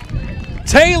inning.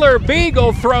 Taylor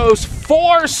Beagle throws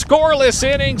 4 scoreless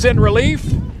innings in relief,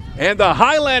 and the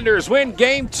Highlanders win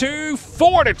game 2,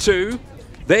 4-2.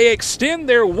 They extend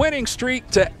their winning streak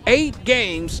to 8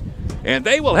 games, and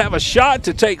they will have a shot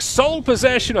to take sole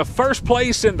possession of first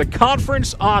place in the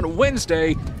conference on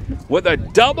Wednesday with a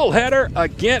doubleheader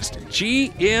against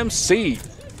GMC.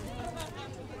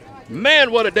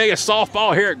 Man, what a day of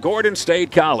softball here at Gordon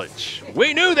State College.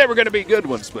 We knew they were going to be good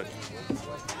ones, but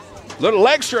a little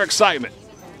extra excitement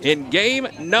in game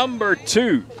number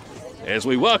 2 as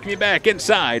we welcome you back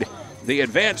inside the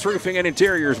Advanced Roofing and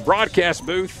Interiors broadcast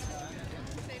booth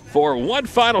for one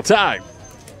final time.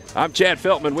 I'm Chad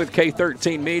Feltman with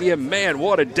K13 Media. Man,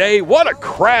 what a day. What a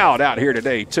crowd out here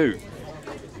today, too.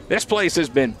 This place has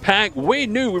been packed. We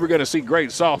knew we were going to see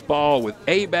great softball with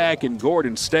ABAC and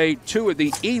Gordon State, two of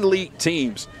the elite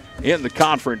teams in the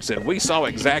conference, and we saw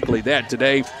exactly that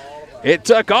today. It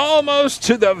took almost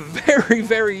to the very,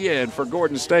 very end for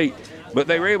Gordon State, but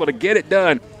they were able to get it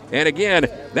done. And again,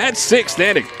 that 6th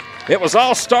inning, it was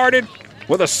all started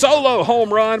with a solo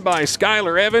home run by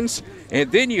Skylar Evans, and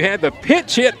then you had the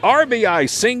pitch hit RBI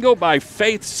single by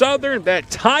Faith Southern that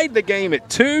tied the game at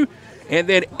 2, and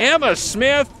then Emma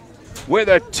Smith with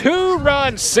a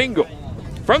 2-run single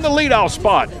from the leadoff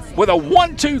spot with a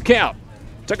 1-2 count.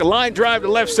 Took a line drive to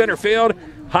left center field.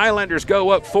 Highlanders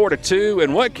go up 4-2,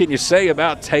 and what can you say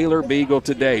about Taylor Beagle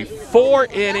today? 4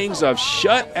 innings of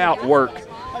shutout work.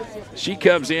 She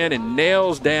comes in and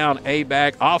nails down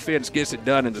ABAC. Offense gets it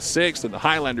done in the 6th, and the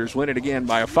Highlanders win it again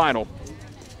by a final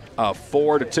of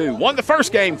 4-2. Won the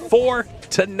first game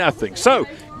 4-0. So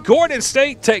Gordon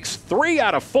State takes 3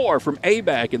 out of 4 from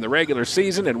ABAC in the regular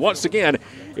season, and once again,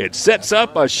 it sets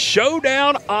up a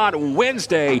showdown on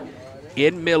Wednesday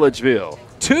in Milledgeville.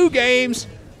 2 games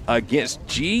against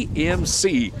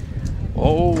GMC.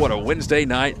 Oh, what a Wednesday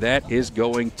night that is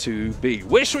going to be.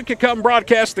 Wish we could come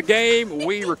broadcast the game.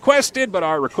 We requested, but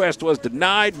our request was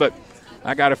denied, but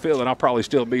I got a feeling I'll probably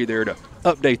still be there to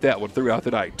update that one throughout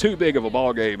the night. Too big of a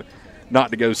ball game not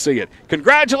to go see it.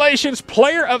 Congratulations,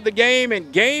 player of the game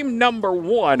in game number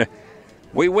 1.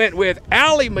 We went with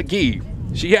Allie McGee.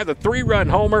 She had the 3-run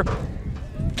homer.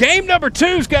 Game number 2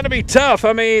 is going to be tough.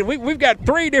 I mean, we've got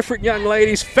 3 different young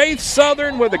ladies. Faith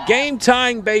Southern with a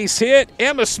game-tying base hit.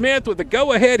 Emma Smith with a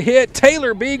go-ahead hit.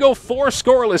 Taylor Beagle, 4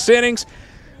 scoreless innings.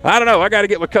 I don't know. I got to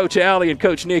get with Coach Allie and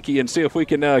Coach Nikki and see if we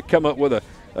can come up with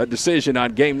a decision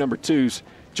on game number 2's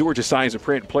Georgia Signs and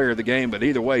Print player of the game. But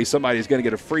either way, somebody's going to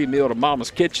get a free meal to Mama's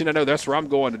Kitchen. I know that's where I'm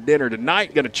going to dinner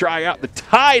tonight. Going to try out the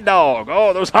Thai dog.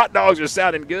 Oh, those hot dogs are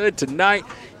sounding good tonight.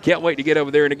 Can't wait to get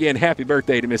over there. And again, happy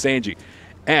birthday to Miss Angie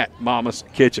at Mama's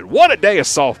Kitchen. What a day of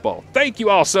softball. Thank you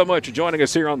all so much for joining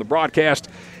us here on the broadcast,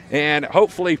 and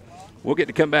hopefully we'll get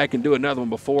to come back and do another one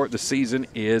before the season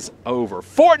is over.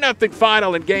 4-0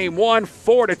 final in game 1,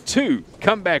 4-2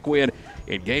 comeback win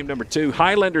in game number 2.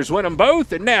 Highlanders win them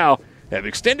both and now have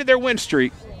extended their win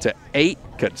streak to 8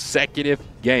 consecutive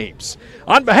games.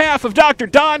 On behalf of Dr.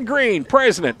 Don Green,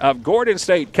 president of Gordon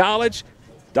State College,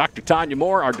 Dr. Tanya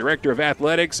Moore, our director of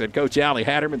athletics, and Coach Allie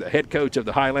Hatterman, the head coach of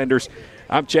the Highlanders,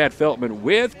 I'm Chad Feltman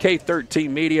with K13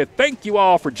 Media. Thank you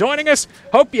all for joining us.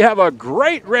 Hope you have a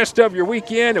great rest of your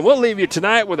weekend, and we'll leave you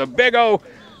tonight with a big O,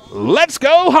 let's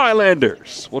go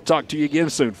Highlanders. We'll talk to you again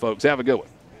soon, folks. Have a good one.